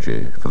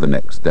strategy for the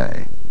next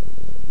day.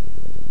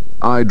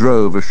 I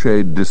drove a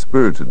shade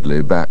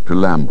dispiritedly back to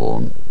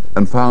Lambourne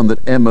and found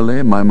that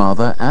Emily, my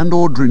mother, and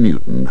Audrey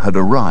Newton had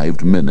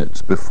arrived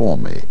minutes before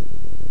me.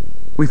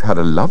 "We've had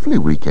a lovely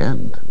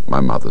weekend,"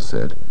 my mother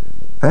said.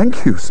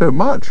 "Thank you so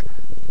much.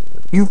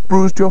 You've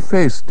bruised your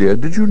face, dear,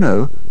 did you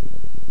know?"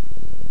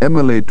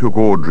 Emily took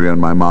Audrey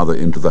and my mother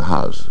into the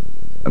house,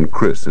 and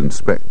Chris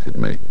inspected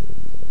me.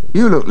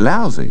 "You look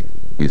lousy,"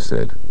 he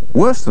said.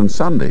 "Worse than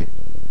Sunday."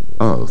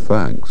 "Oh,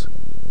 thanks.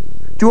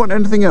 Do you want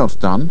anything else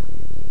done?"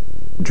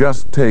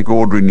 "Just take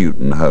Audrey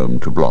Newton home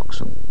to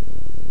Bloxham."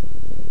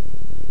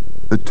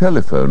 The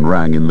telephone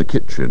rang in the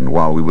kitchen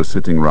while we were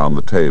sitting round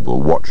the table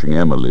watching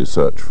Emily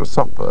search for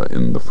supper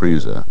in the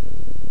freezer.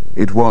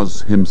 It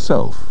was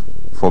himself,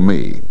 for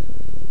me.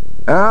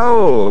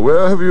 "Al,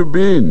 where have you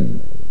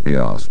been?" he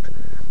asked.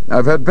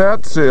 "I've had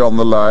Patsy on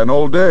the line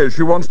all day.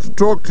 She wants to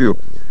talk to you.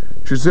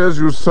 She says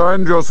you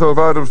signed yourself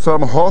out of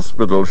some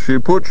hospital she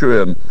put you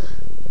in.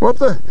 What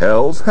the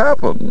hell's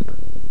happened?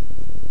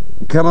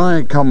 Can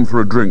I come for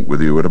a drink with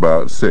you at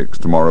about 6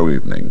 tomorrow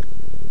evening?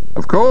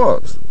 Of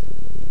course.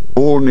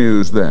 All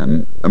news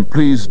then, and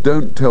please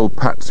don't tell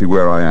Patsy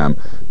where I am.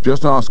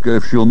 Just ask her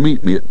if she'll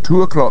meet me at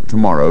 2 o'clock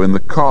tomorrow in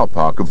the car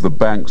park of the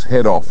bank's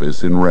head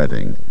office in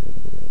Reading.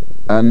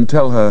 And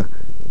tell her...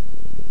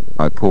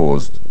 I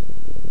paused.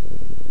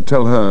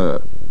 Tell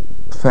her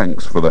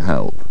thanks for the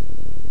help.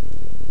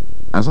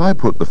 As I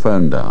put the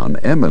phone down,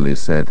 Emily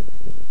said,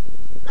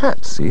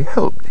 "Patsy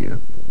helped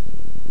you?"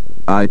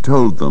 I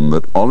told them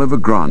that Oliver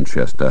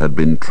Grantchester had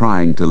been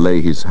trying to lay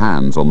his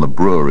hands on the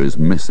brewery's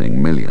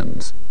missing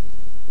millions.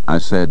 I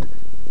said,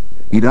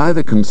 he'd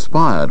either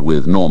conspired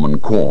with Norman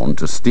Corn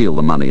to steal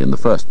the money in the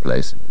first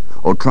place,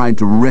 or tried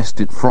to wrest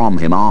it from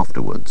him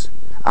afterwards.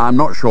 I'm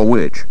not sure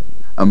which,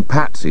 and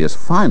Patsy has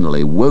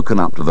finally woken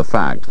up to the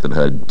fact that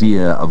her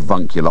dear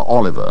avuncular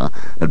Oliver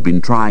had been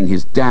trying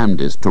his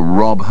damnedest to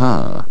rob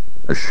her,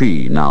 as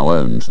she now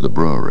owns the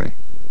brewery.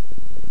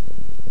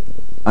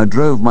 I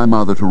drove my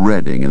mother to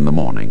Reading in the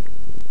morning,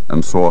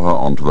 and saw her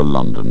onto the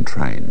London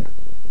train.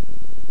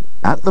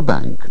 At the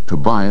bank,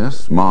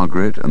 Tobias,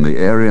 Margaret, and the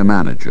area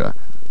manager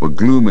were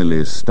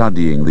gloomily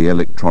studying the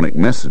electronic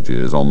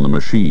messages on the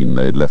machine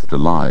they'd left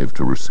alive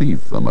to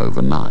receive them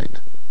overnight.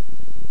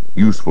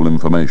 Useful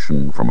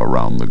information from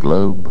around the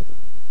globe,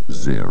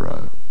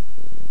 0.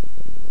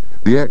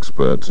 The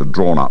experts had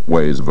drawn up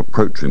ways of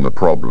approaching the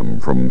problem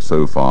from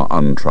so far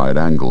untried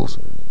angles,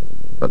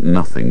 but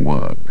nothing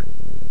worked.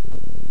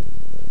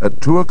 At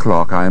 2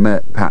 o'clock I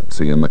met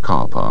Patsy in the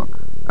car park,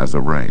 as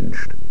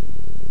arranged.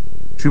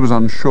 She was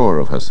unsure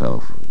of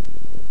herself,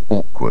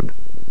 awkward.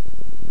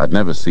 I'd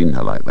never seen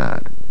her like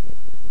that.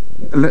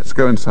 "Let's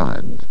go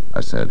inside,"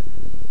 I said.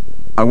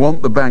 "I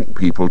want the bank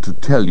people to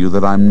tell you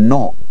that I'm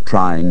not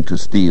trying to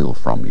steal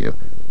from you.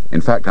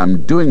 In fact,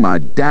 I'm doing my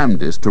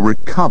damnedest to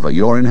recover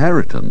your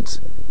inheritance."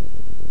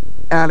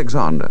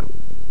 "Alexander,"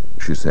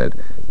 she said.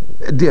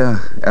 "Dear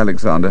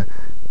Alexander,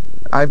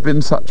 I've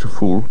been such a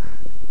fool.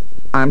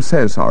 I'm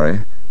so sorry,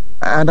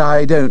 and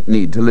I don't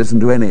need to listen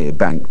to any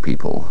bank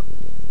people."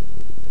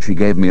 She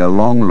gave me a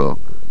long look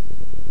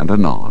and a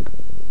nod,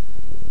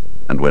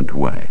 and went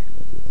away.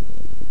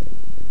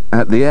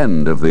 At the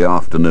end of the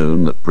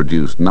afternoon that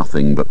produced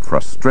nothing but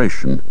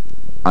frustration,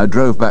 I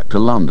drove back to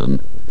London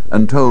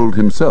and told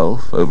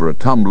himself, over a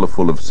tumbler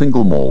full of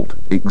single malt,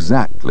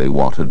 exactly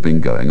what had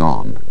been going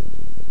on.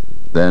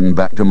 Then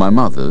back to my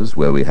mother's,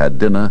 where we had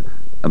dinner,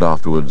 and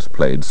afterwards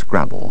played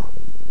Scrabble.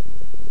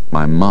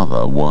 My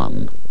mother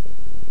won.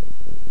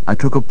 I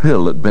took a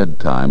pill at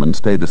bedtime and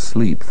stayed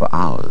asleep for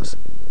hours.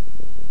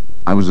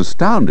 I was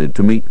astounded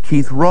to meet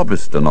Keith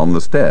Robiston on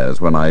the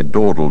stairs when I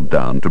dawdled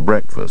down to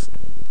breakfast.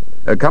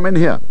 "Come in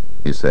here,"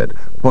 he said,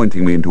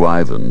 pointing me into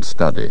Ivan's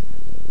study.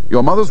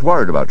 "Your mother's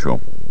worried about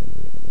you."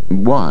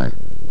 "Why?"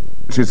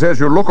 "She says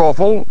you look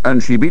awful,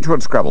 and she beat you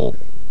at Scrabble."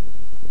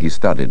 He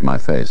studied my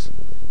face.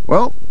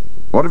 "Well,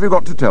 what have you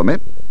got to tell me?"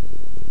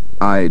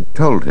 I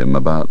told him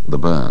about the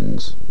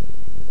burns.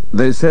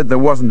 They said there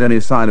wasn't any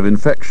sign of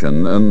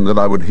infection, and that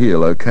I would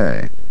heal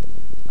okay.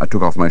 I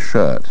took off my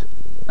shirt,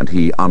 and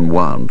he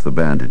unwound the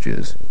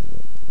bandages.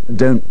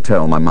 "Don't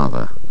tell my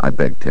mother," I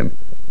begged him.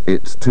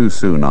 "It's too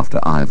soon after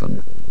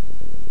Ivan."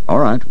 "All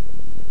right."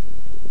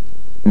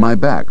 My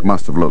back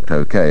must have looked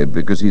okay,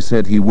 because he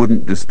said he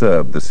wouldn't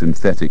disturb the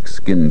synthetic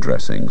skin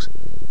dressings,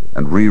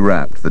 and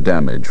rewrapped the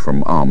damage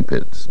from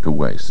armpits to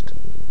waist.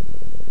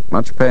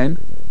 "Much pain?"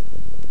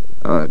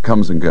 It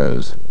comes and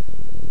goes."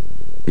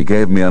 He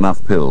gave me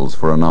enough pills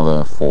for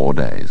another 4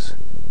 days.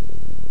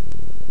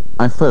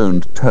 I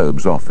phoned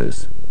Tobe's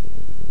office.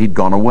 He'd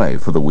gone away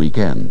for the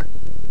weekend.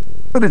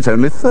 "But it's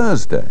only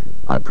Thursday,"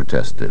 I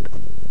protested.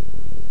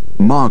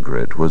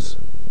 Margaret was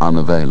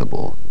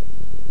unavailable.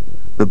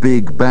 The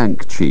big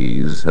bank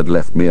cheese had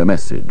left me a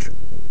message.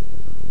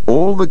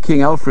 "All the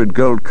King Alfred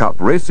Gold Cup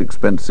race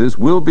expenses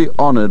will be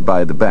honoured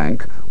by the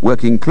bank,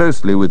 working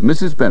closely with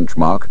Mrs.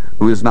 Benchmark,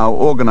 who is now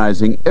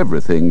organising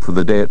everything for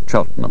the day at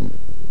Cheltenham."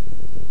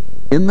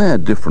 In their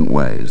different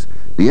ways,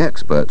 the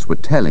experts were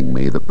telling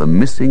me that the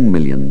missing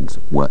millions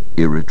were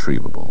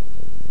irretrievable.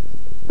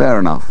 Fair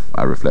enough,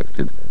 I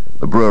reflected.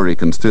 The brewery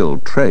can still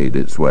trade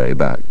its way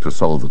back to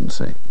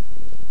solvency.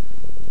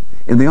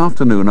 In the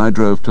afternoon I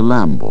drove to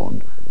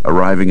Lambourne,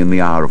 arriving in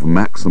the hour of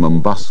maximum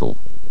bustle,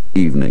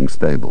 evening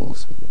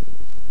stables.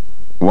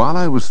 While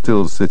I was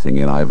still sitting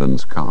in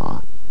Ivan's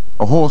car,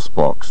 a horse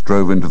box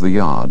drove into the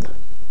yard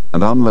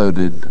and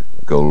unloaded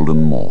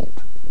golden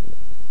malt.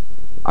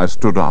 I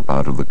stood up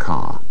out of the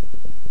car.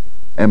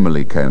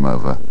 Emily came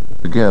over.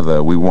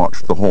 Together we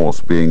watched the horse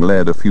being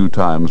led a few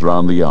times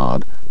round the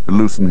yard to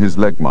loosen his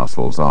leg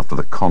muscles after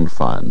the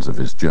confines of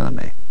his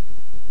journey.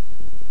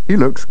 "He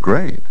looks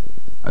great,"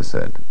 I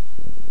said.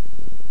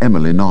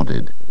 Emily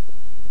nodded.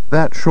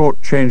 That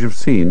short change of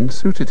scene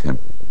suited him.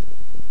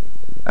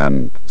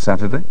 "And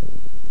Saturday?"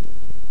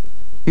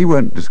 "He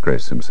won't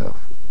disgrace himself."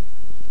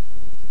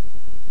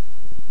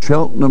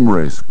 Cheltenham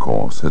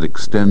Racecourse had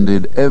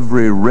extended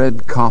every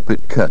red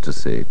carpet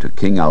courtesy to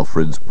King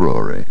Alfred's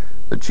brewery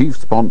the chief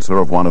sponsor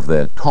of one of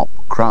their top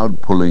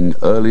crowd-pulling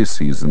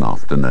early-season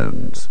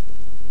afternoons.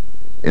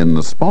 In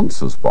the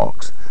sponsor's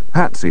box,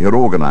 Patsy had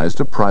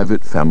organized a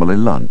private family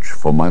lunch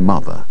for my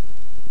mother.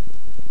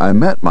 I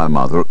met my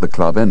mother at the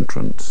club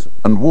entrance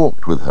and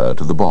walked with her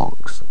to the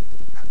box.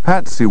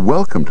 Patsy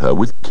welcomed her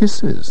with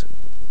kisses.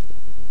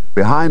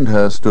 Behind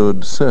her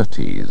stood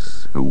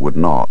Surtees, who would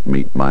not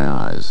meet my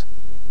eyes.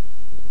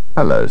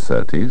 "Hello,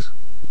 Surtees,"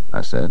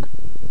 I said.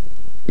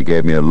 He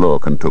gave me a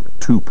look and took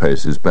 2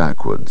 paces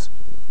backwards.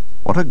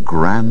 What a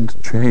grand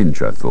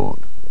change, I thought,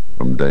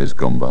 from days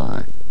gone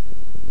by.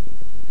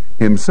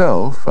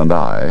 Himself and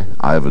I,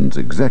 Ivan's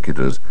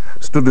executors,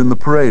 stood in the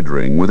parade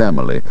ring with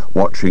Emily,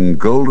 watching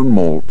Golden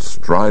Malt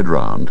stride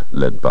round,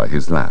 led by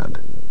his lad.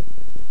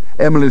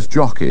 Emily's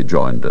jockey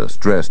joined us,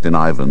 dressed in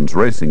Ivan's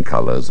racing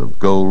colours of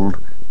gold,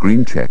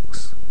 green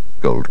checks,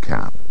 gold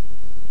cap.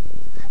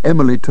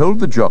 Emily told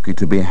the jockey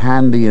to be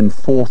handy in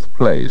 4th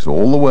place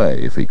all the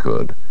way if he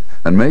could,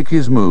 and make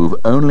his move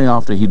only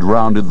after he'd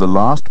rounded the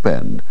last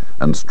bend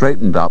and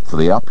straightened up for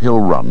the uphill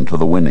run to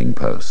the winning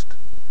post.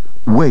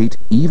 Wait,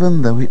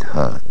 even though it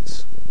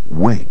hurts.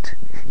 Wait.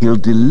 He'll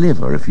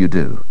deliver if you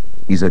do.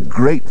 He's a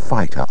great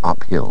fighter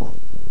uphill.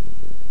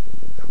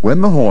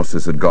 When the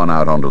horses had gone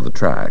out onto the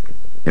track,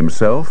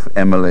 himself,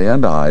 Emily,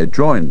 and I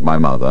joined my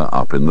mother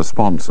up in the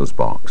sponsor's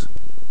box.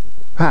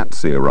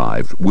 Patsy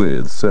arrived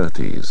with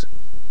Surtees.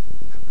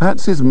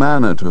 Patsy's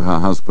manner to her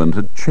husband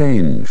had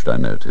changed, I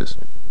noticed.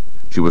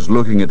 She was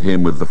looking at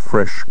him with the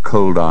fresh,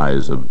 cold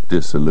eyes of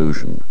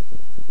disillusion.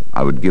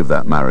 I would give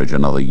that marriage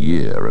another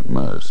year at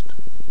most.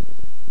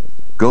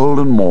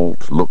 Golden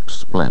Malt looked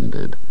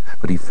splendid,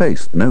 but he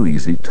faced no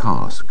easy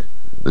task.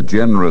 The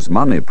generous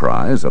money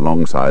prize,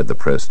 alongside the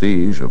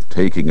prestige of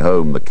taking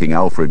home the King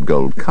Alfred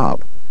Gold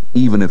Cup,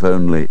 even if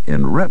only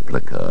in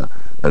replica,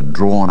 had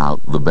drawn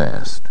out the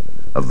best.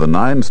 Of the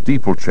 9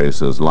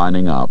 steeplechasers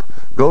lining up,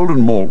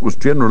 Golden Malt was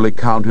generally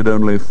counted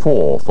only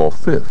 4th or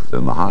 5th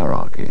in the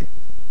hierarchy.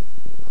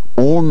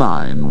 All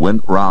 9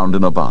 went round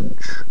in a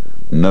bunch.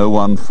 No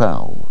one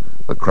fell.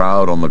 The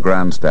crowd on the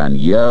grandstand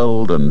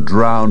yelled and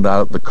drowned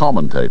out the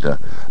commentator,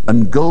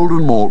 and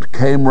Golden Malt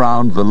came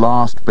round the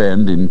last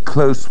bend in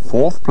close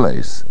 4th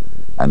place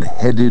and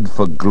headed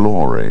for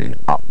glory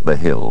up the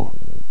hill.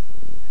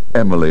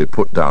 Emily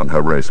put down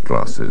her race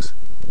glasses.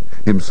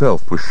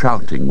 Himself was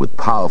shouting with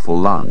powerful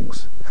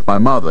lungs. My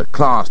mother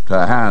clasped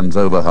her hands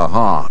over her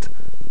heart.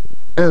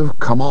 "Oh,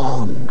 come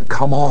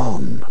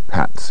on,"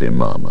 Patsy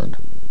murmured.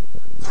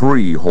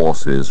 3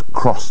 horses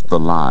crossed the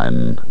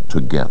line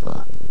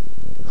together.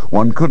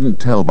 One couldn't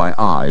tell by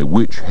eye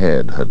which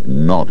head had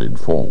nodded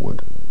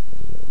forward.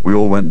 We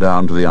all went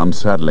down to the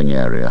unsaddling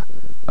area,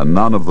 and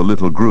none of the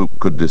little group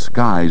could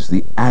disguise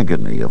the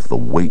agony of the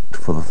wait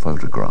for the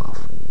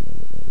photograph.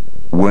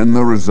 When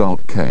the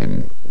result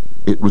came,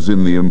 it was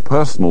in the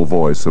impersonal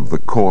voice of the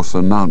course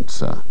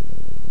announcer.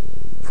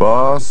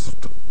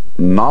 "First,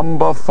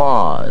 number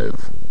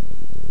 5.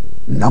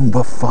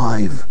 Number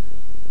 5.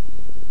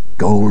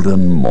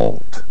 Golden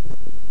Malt."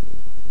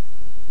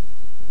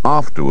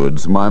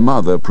 Afterwards, my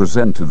mother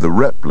presented the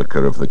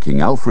replica of the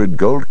King Alfred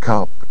Gold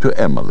Cup to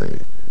Emily,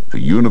 to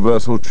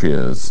universal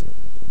cheers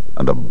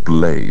and a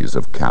blaze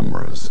of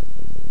cameras.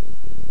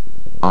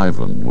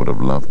 Ivan would have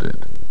loved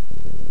it.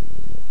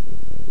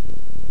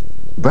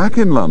 Back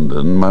in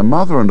London, my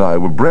mother and I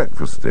were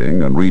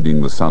breakfasting and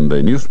reading the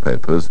Sunday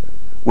newspapers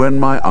when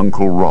my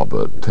Uncle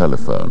Robert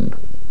telephoned.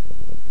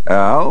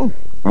 "Al,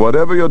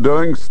 whatever you're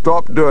doing,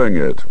 stop doing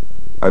it.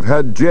 I've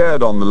had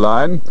Jed on the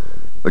line.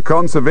 The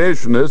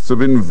conservationists have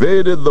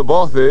invaded the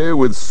bothy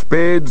with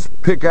spades,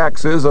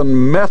 pickaxes,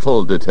 and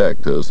metal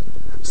detectors,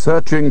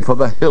 searching for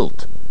the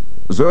Hilt.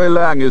 Zoe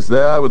Lang is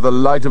there with the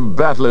light of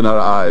battle in her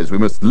eyes. We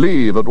must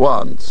leave at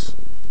once."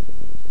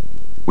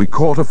 We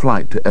caught a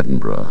flight to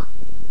Edinburgh,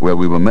 where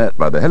we were met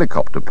by the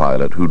helicopter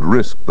pilot who'd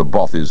risked the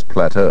bothy's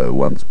plateau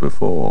once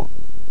before.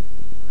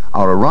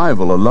 Our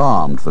arrival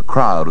alarmed the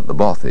crowd at the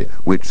bothy,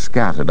 which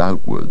scattered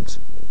outwards.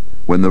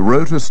 When the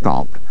rotor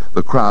stopped,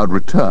 the crowd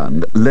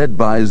returned, led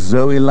by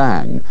Zoe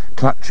Lang,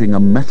 clutching a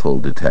metal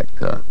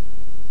detector.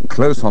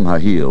 Close on her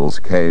heels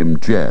came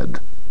Jed.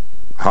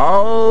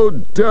 "How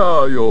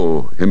dare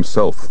you!"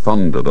 himself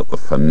thundered at the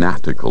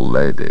fanatical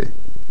lady.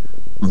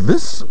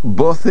 "This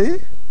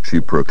bothy," she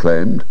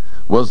proclaimed,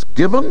 "was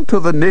given to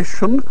the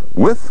nation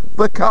with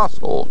the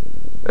castle."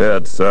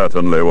 "It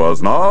certainly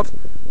was not.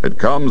 It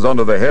comes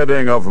under the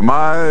heading of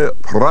my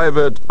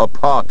private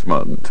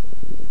apartment."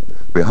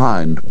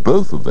 Behind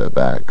both of their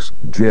backs,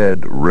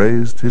 Jed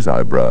raised his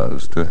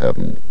eyebrows to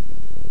heaven.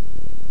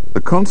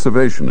 The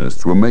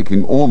conservationists were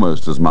making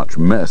almost as much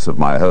mess of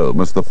my home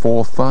as the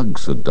 4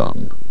 thugs had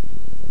done.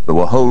 There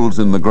were holes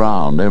in the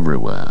ground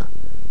everywhere.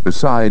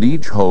 Beside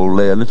each hole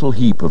lay a little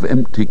heap of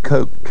empty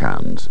Coke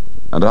cans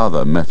and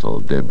other metal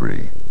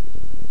debris.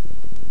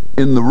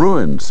 In the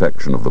ruined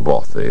section of the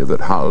bothy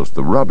that housed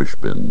the rubbish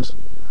bins,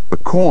 the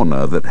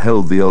corner that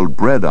held the old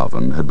bread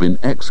oven had been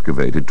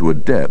excavated to a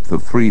depth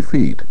of 3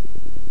 feet,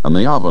 and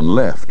the oven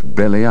left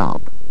belly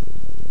up.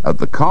 At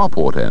the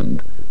carport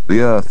end,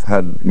 the earth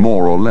had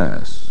more or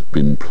less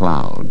been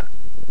ploughed.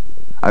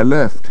 I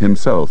left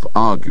himself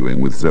arguing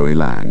with Zoe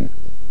Lang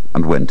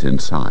and went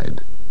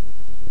inside.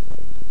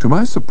 To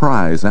my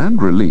surprise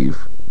and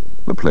relief,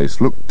 the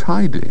place looked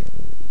tidy.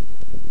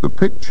 The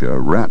picture,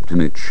 wrapped in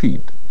its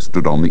sheet,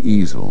 stood on the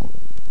easel.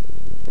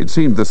 It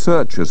seemed the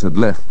searchers had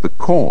left the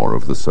core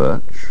of the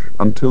search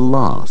until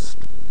last.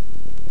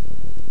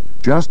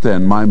 Just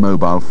then my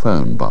mobile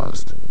phone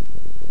buzzed.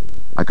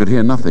 I could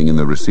hear nothing in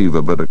the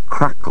receiver but a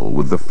crackle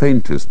with the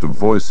faintest of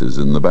voices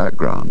in the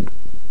background.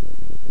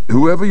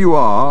 "Whoever you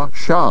are,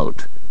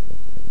 shout!"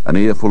 An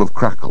earful of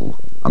crackle,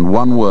 and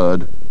one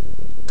word,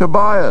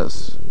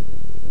 "Tobias!"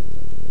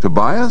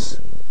 "Tobias?"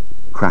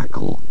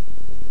 Crackle.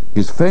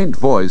 His faint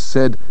voice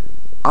said,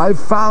 "I've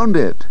found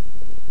it!"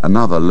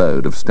 Another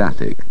load of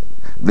static.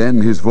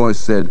 Then his voice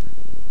said,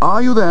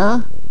 "Are you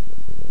there?"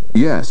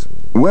 "Yes.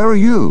 Where are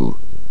you?"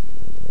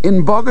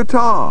 "In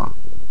Bogota.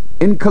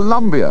 In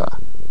Colombia."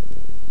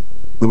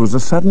 There was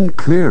a sudden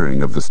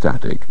clearing of the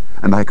static,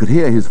 and I could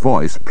hear his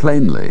voice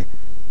plainly.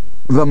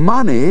 "The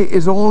money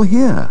is all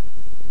here.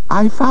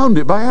 I found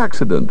it by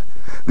accident.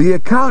 The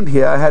account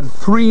here had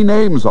 3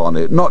 names on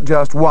it, not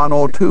just 1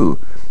 or 2.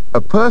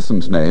 A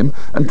person's name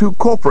and 2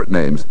 corporate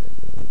names.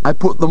 I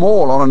put them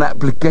all on an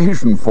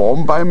application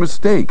form by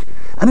mistake,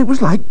 and it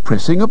was like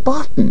pressing a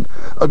button.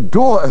 A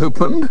door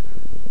opened,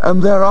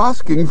 and they're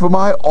asking for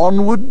my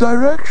onward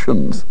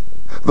directions.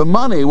 The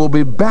money will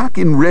be back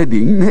in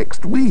Reading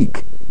next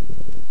week."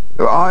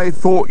 "I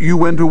thought you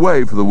went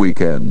away for the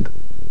weekend."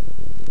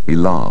 He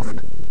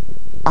laughed.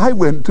 "I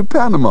went to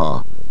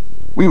Panama.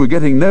 We were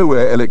getting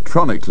nowhere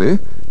electronically.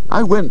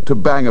 I went to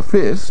bang a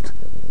fist,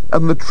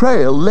 and the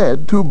trail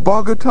led to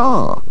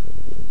Bogota.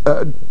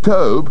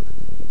 Tobe,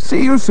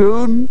 see you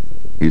soon,"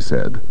 he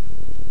said.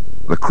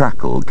 The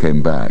crackle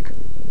came back.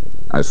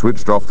 I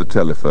switched off the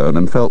telephone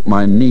and felt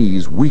my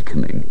knees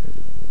weakening,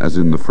 as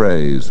in the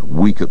phrase,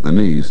 "weak at the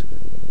knees,"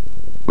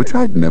 which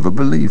I'd never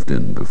believed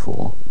in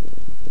before.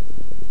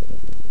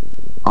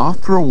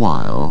 After a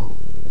while,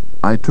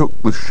 I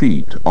took the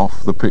sheet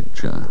off the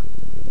picture,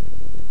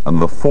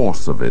 and the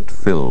force of it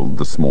filled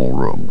the small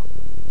room.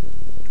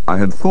 I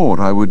had thought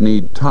I would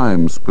need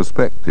time's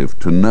perspective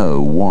to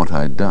know what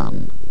I'd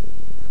done,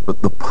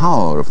 but the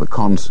power of the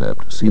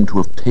concept seemed to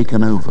have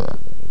taken over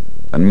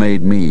and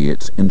made me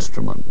its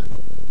instrument.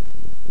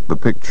 The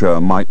picture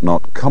might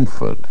not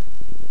comfort,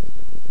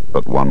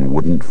 but one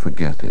wouldn't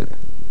forget it.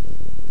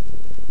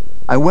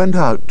 I went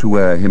out to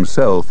where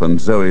himself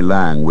and Zoe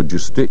Lang were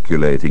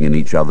gesticulating in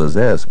each other's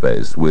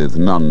airspace with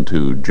none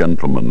too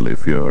gentlemanly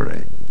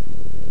fury.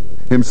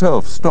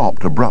 Himself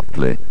stopped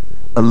abruptly,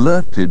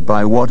 alerted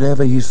by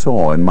whatever he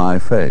saw in my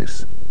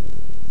face.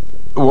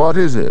 "What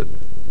is it?"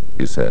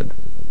 he said.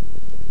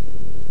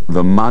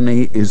 "The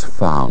money is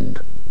found."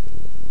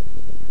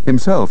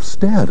 Himself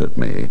stared at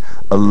me,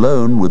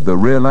 alone with the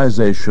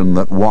realization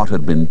that what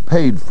had been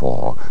paid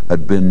for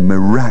had been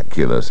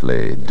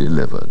miraculously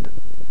delivered.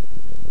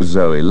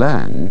 Zoe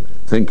Lang,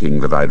 thinking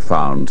that I'd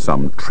found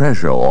some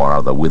treasure or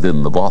other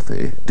within the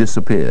bothy,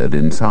 disappeared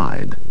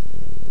inside.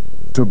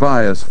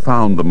 Tobias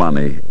found the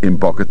money in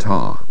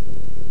Bogota.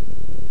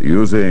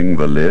 "Using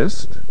the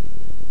list?"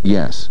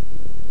 "Yes."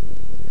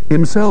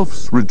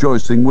 Himself's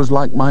rejoicing was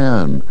like my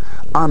own,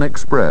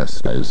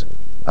 unexpressed, as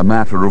a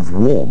matter of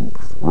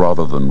warmth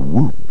rather than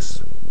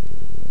whoops.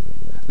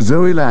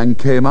 Zoe Lang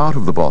came out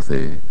of the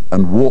bothy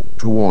and walked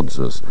towards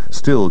us,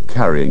 still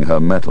carrying her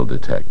metal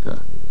detector.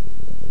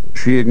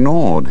 She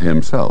ignored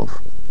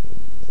himself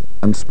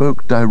and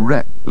spoke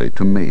directly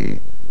to me.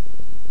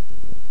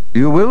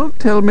 "You will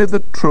tell me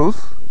the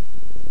truth?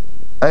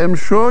 I am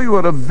sure you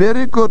are a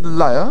very good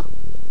liar,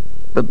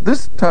 but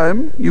this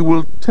time you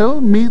will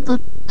tell me the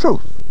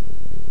truth."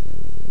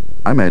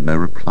 I made no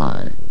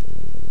reply.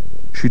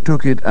 She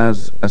took it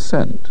as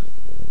assent,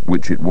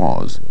 which it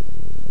was.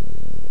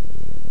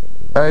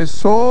 "I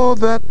saw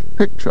that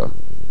picture.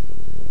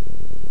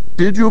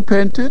 Did you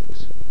paint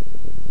it?"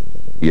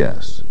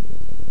 "Yes."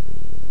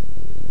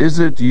 "Is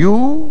it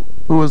you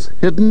who has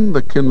hidden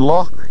the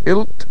Kinloch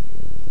hilt?"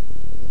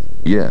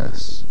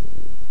 "Yes."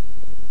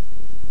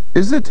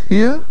 "Is it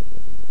here,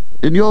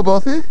 in your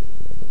bothy?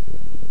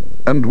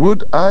 And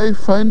would I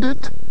find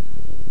it?"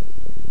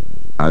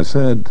 I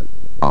said,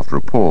 after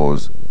a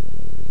pause,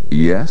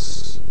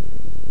 "Yes,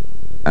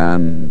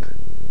 and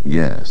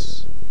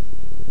yes."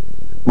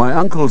 My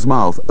uncle's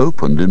mouth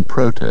opened in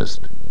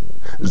protest.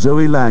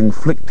 Zoe Lang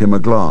flicked him a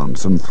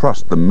glance and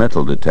thrust the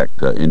metal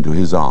detector into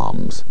his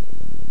arms.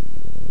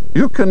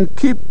 "You can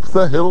keep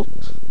the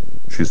hilt,"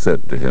 she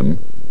said to him.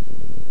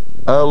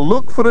 "I'll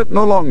look for it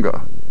no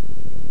longer."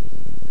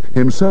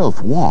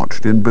 Himself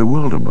watched in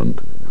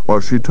bewilderment while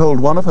she told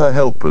one of her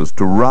helpers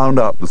to round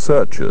up the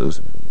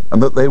searchers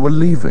and that they were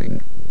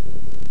leaving.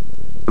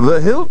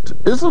 "The hilt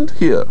isn't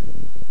here.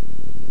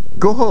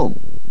 Go home."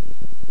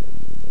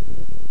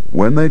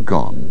 When they'd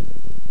gone,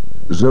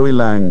 Zoe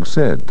Lang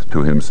said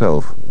to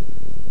himself,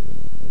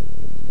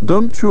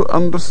 "Don't you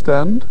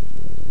understand?"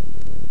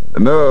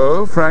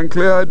 "No,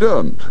 frankly, I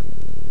don't."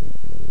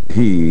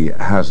 "He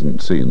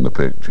hasn't seen the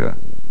picture,"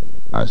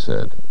 I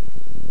said.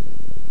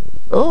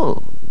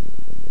 "Oh."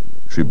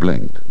 She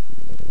blinked.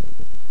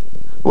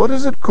 What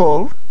is it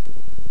called?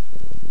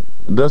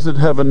 Does it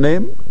have a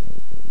name?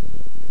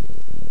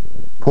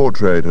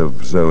 Portrait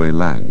of Zoe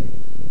Lang.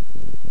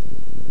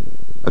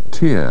 A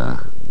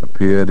tear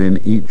appeared in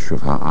each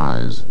of her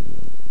eyes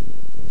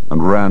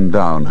and ran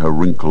down her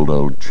wrinkled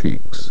old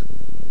cheeks.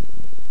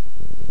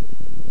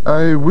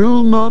 "I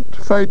will not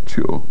fight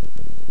you,"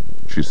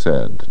 she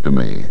said to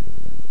me.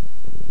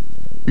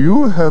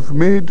 "You have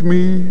made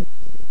me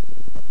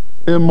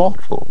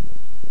immortal."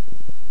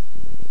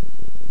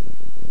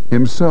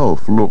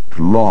 Himself looked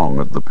long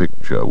at the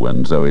picture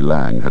when Zoe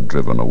Lang had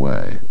driven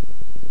away.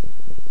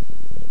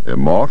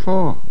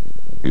 "Immortal?"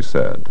 he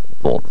said,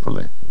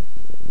 thoughtfully.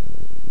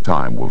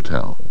 "Time will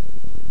tell,"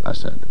 I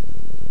said.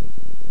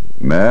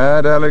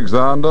 "Mad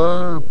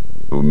Alexander,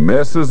 who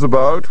messes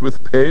about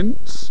with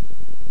paints?"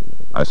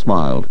 I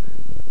smiled.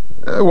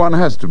 "One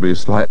has to be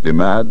slightly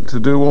mad to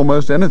do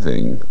almost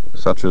anything,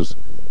 such as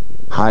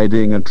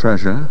hiding a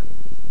treasure."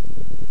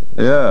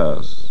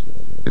 "Yes,"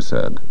 he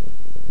said.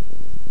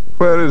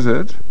 "Where is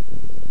it?"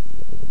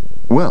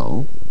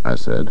 "Well," I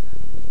said,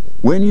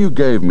 "when you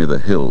gave me the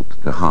hilt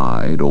to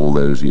hide all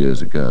those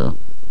years ago,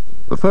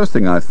 the first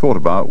thing I thought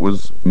about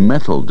was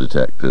metal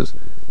detectors,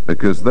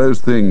 because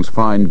those things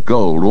find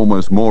gold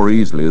almost more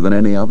easily than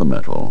any other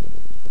metal."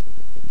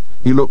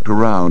 He looked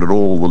around at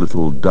all the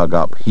little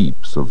dug-up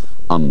heaps of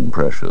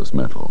unprecious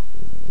metal.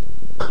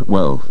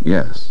 "Well,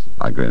 yes,"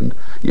 I grinned.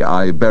 "Yeah,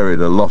 I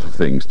buried a lot of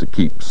things to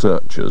keep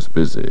searchers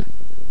busy."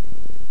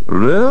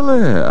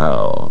 "Really,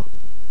 Al?"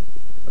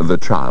 "The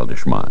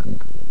childish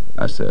mind,"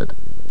 I said.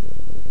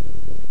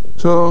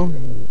 "So,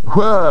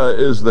 where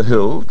is the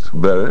hilt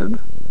buried?"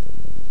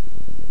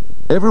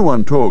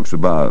 "Everyone talks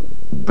about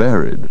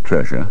buried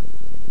treasure.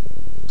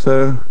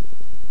 So,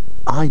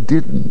 I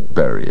didn't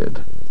bury it."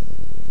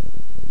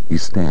 He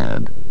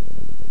stared.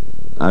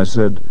 I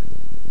said,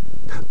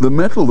 "The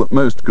metal that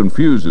most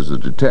confuses a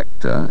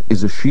detector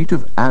is a sheet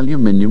of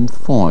aluminium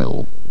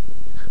foil.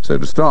 So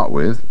to start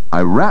with,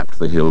 I wrapped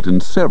the hilt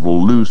in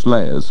several loose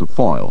layers of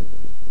foil.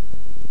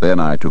 Then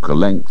I took a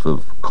length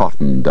of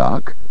cotton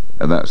duck,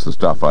 and that's the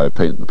stuff I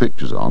paint the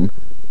pictures on,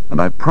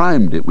 and I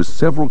primed it with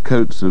several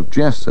coats of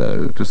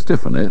gesso to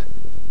stiffen it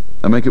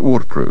and make it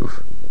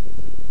waterproof.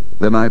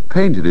 Then I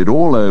painted it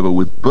all over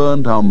with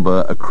burnt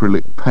umber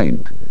acrylic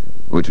paint,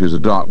 which is a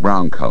dark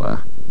brown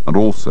colour and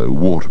also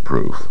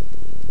waterproof."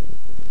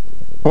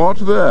 "What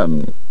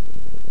then?"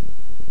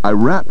 "I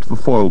wrapped the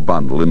foil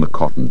bundle in the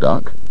cotton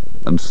duck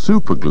and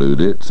superglued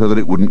it so that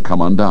it wouldn't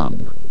come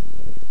undone.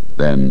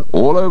 Then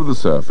all over the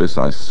surface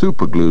I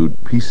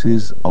superglued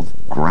pieces of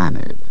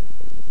granite."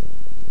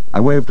 I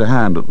waved a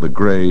hand at the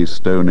grey,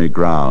 stony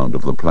ground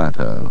of the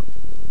plateau.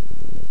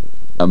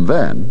 "And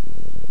then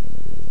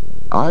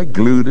I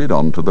glued it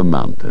onto the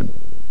mountain."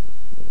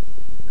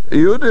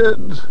 "You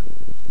did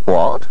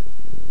what?"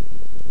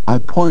 I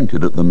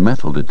pointed at the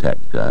metal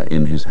detector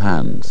in his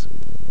hands.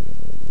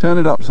 "Turn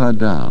it upside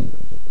down."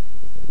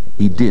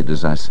 He did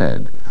as I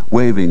said,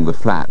 waving the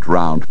flat,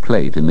 round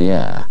plate in the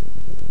air.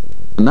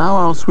 "Now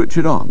I'll switch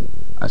it on,"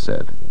 I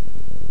said,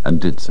 and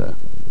did so.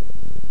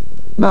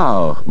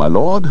 "Now, my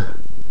lord,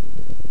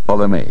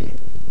 follow me."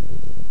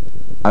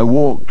 I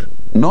walked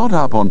not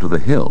up onto the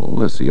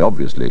hill, as he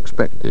obviously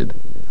expected,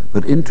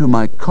 but into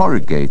my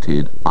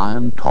corrugated,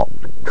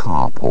 iron-topped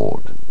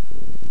carport.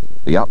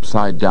 The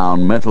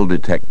upside-down metal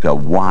detector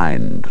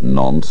whined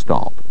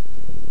non-stop.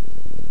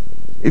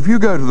 "If you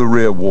go to the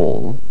rear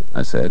wall,"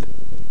 I said,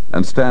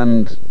 "and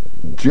stand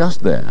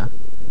just there,"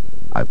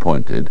 I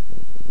pointed,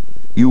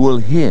 "you will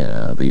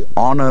hear the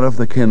honour of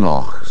the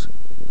Kinlochs,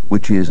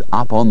 which is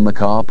up on the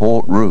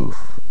carport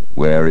roof,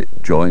 where it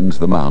joins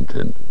the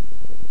mountain.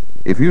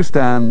 If you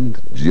stand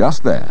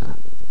just there,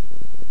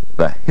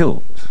 the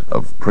hilt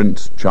of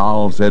Prince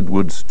Charles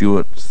Edward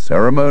Stuart's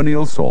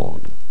ceremonial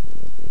sword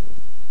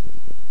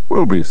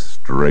will be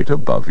straight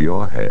above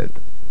your head."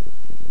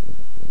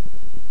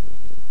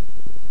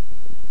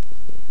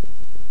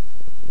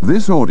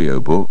 This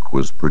audiobook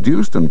was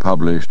produced and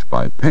published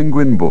by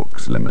Penguin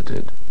Books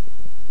Limited.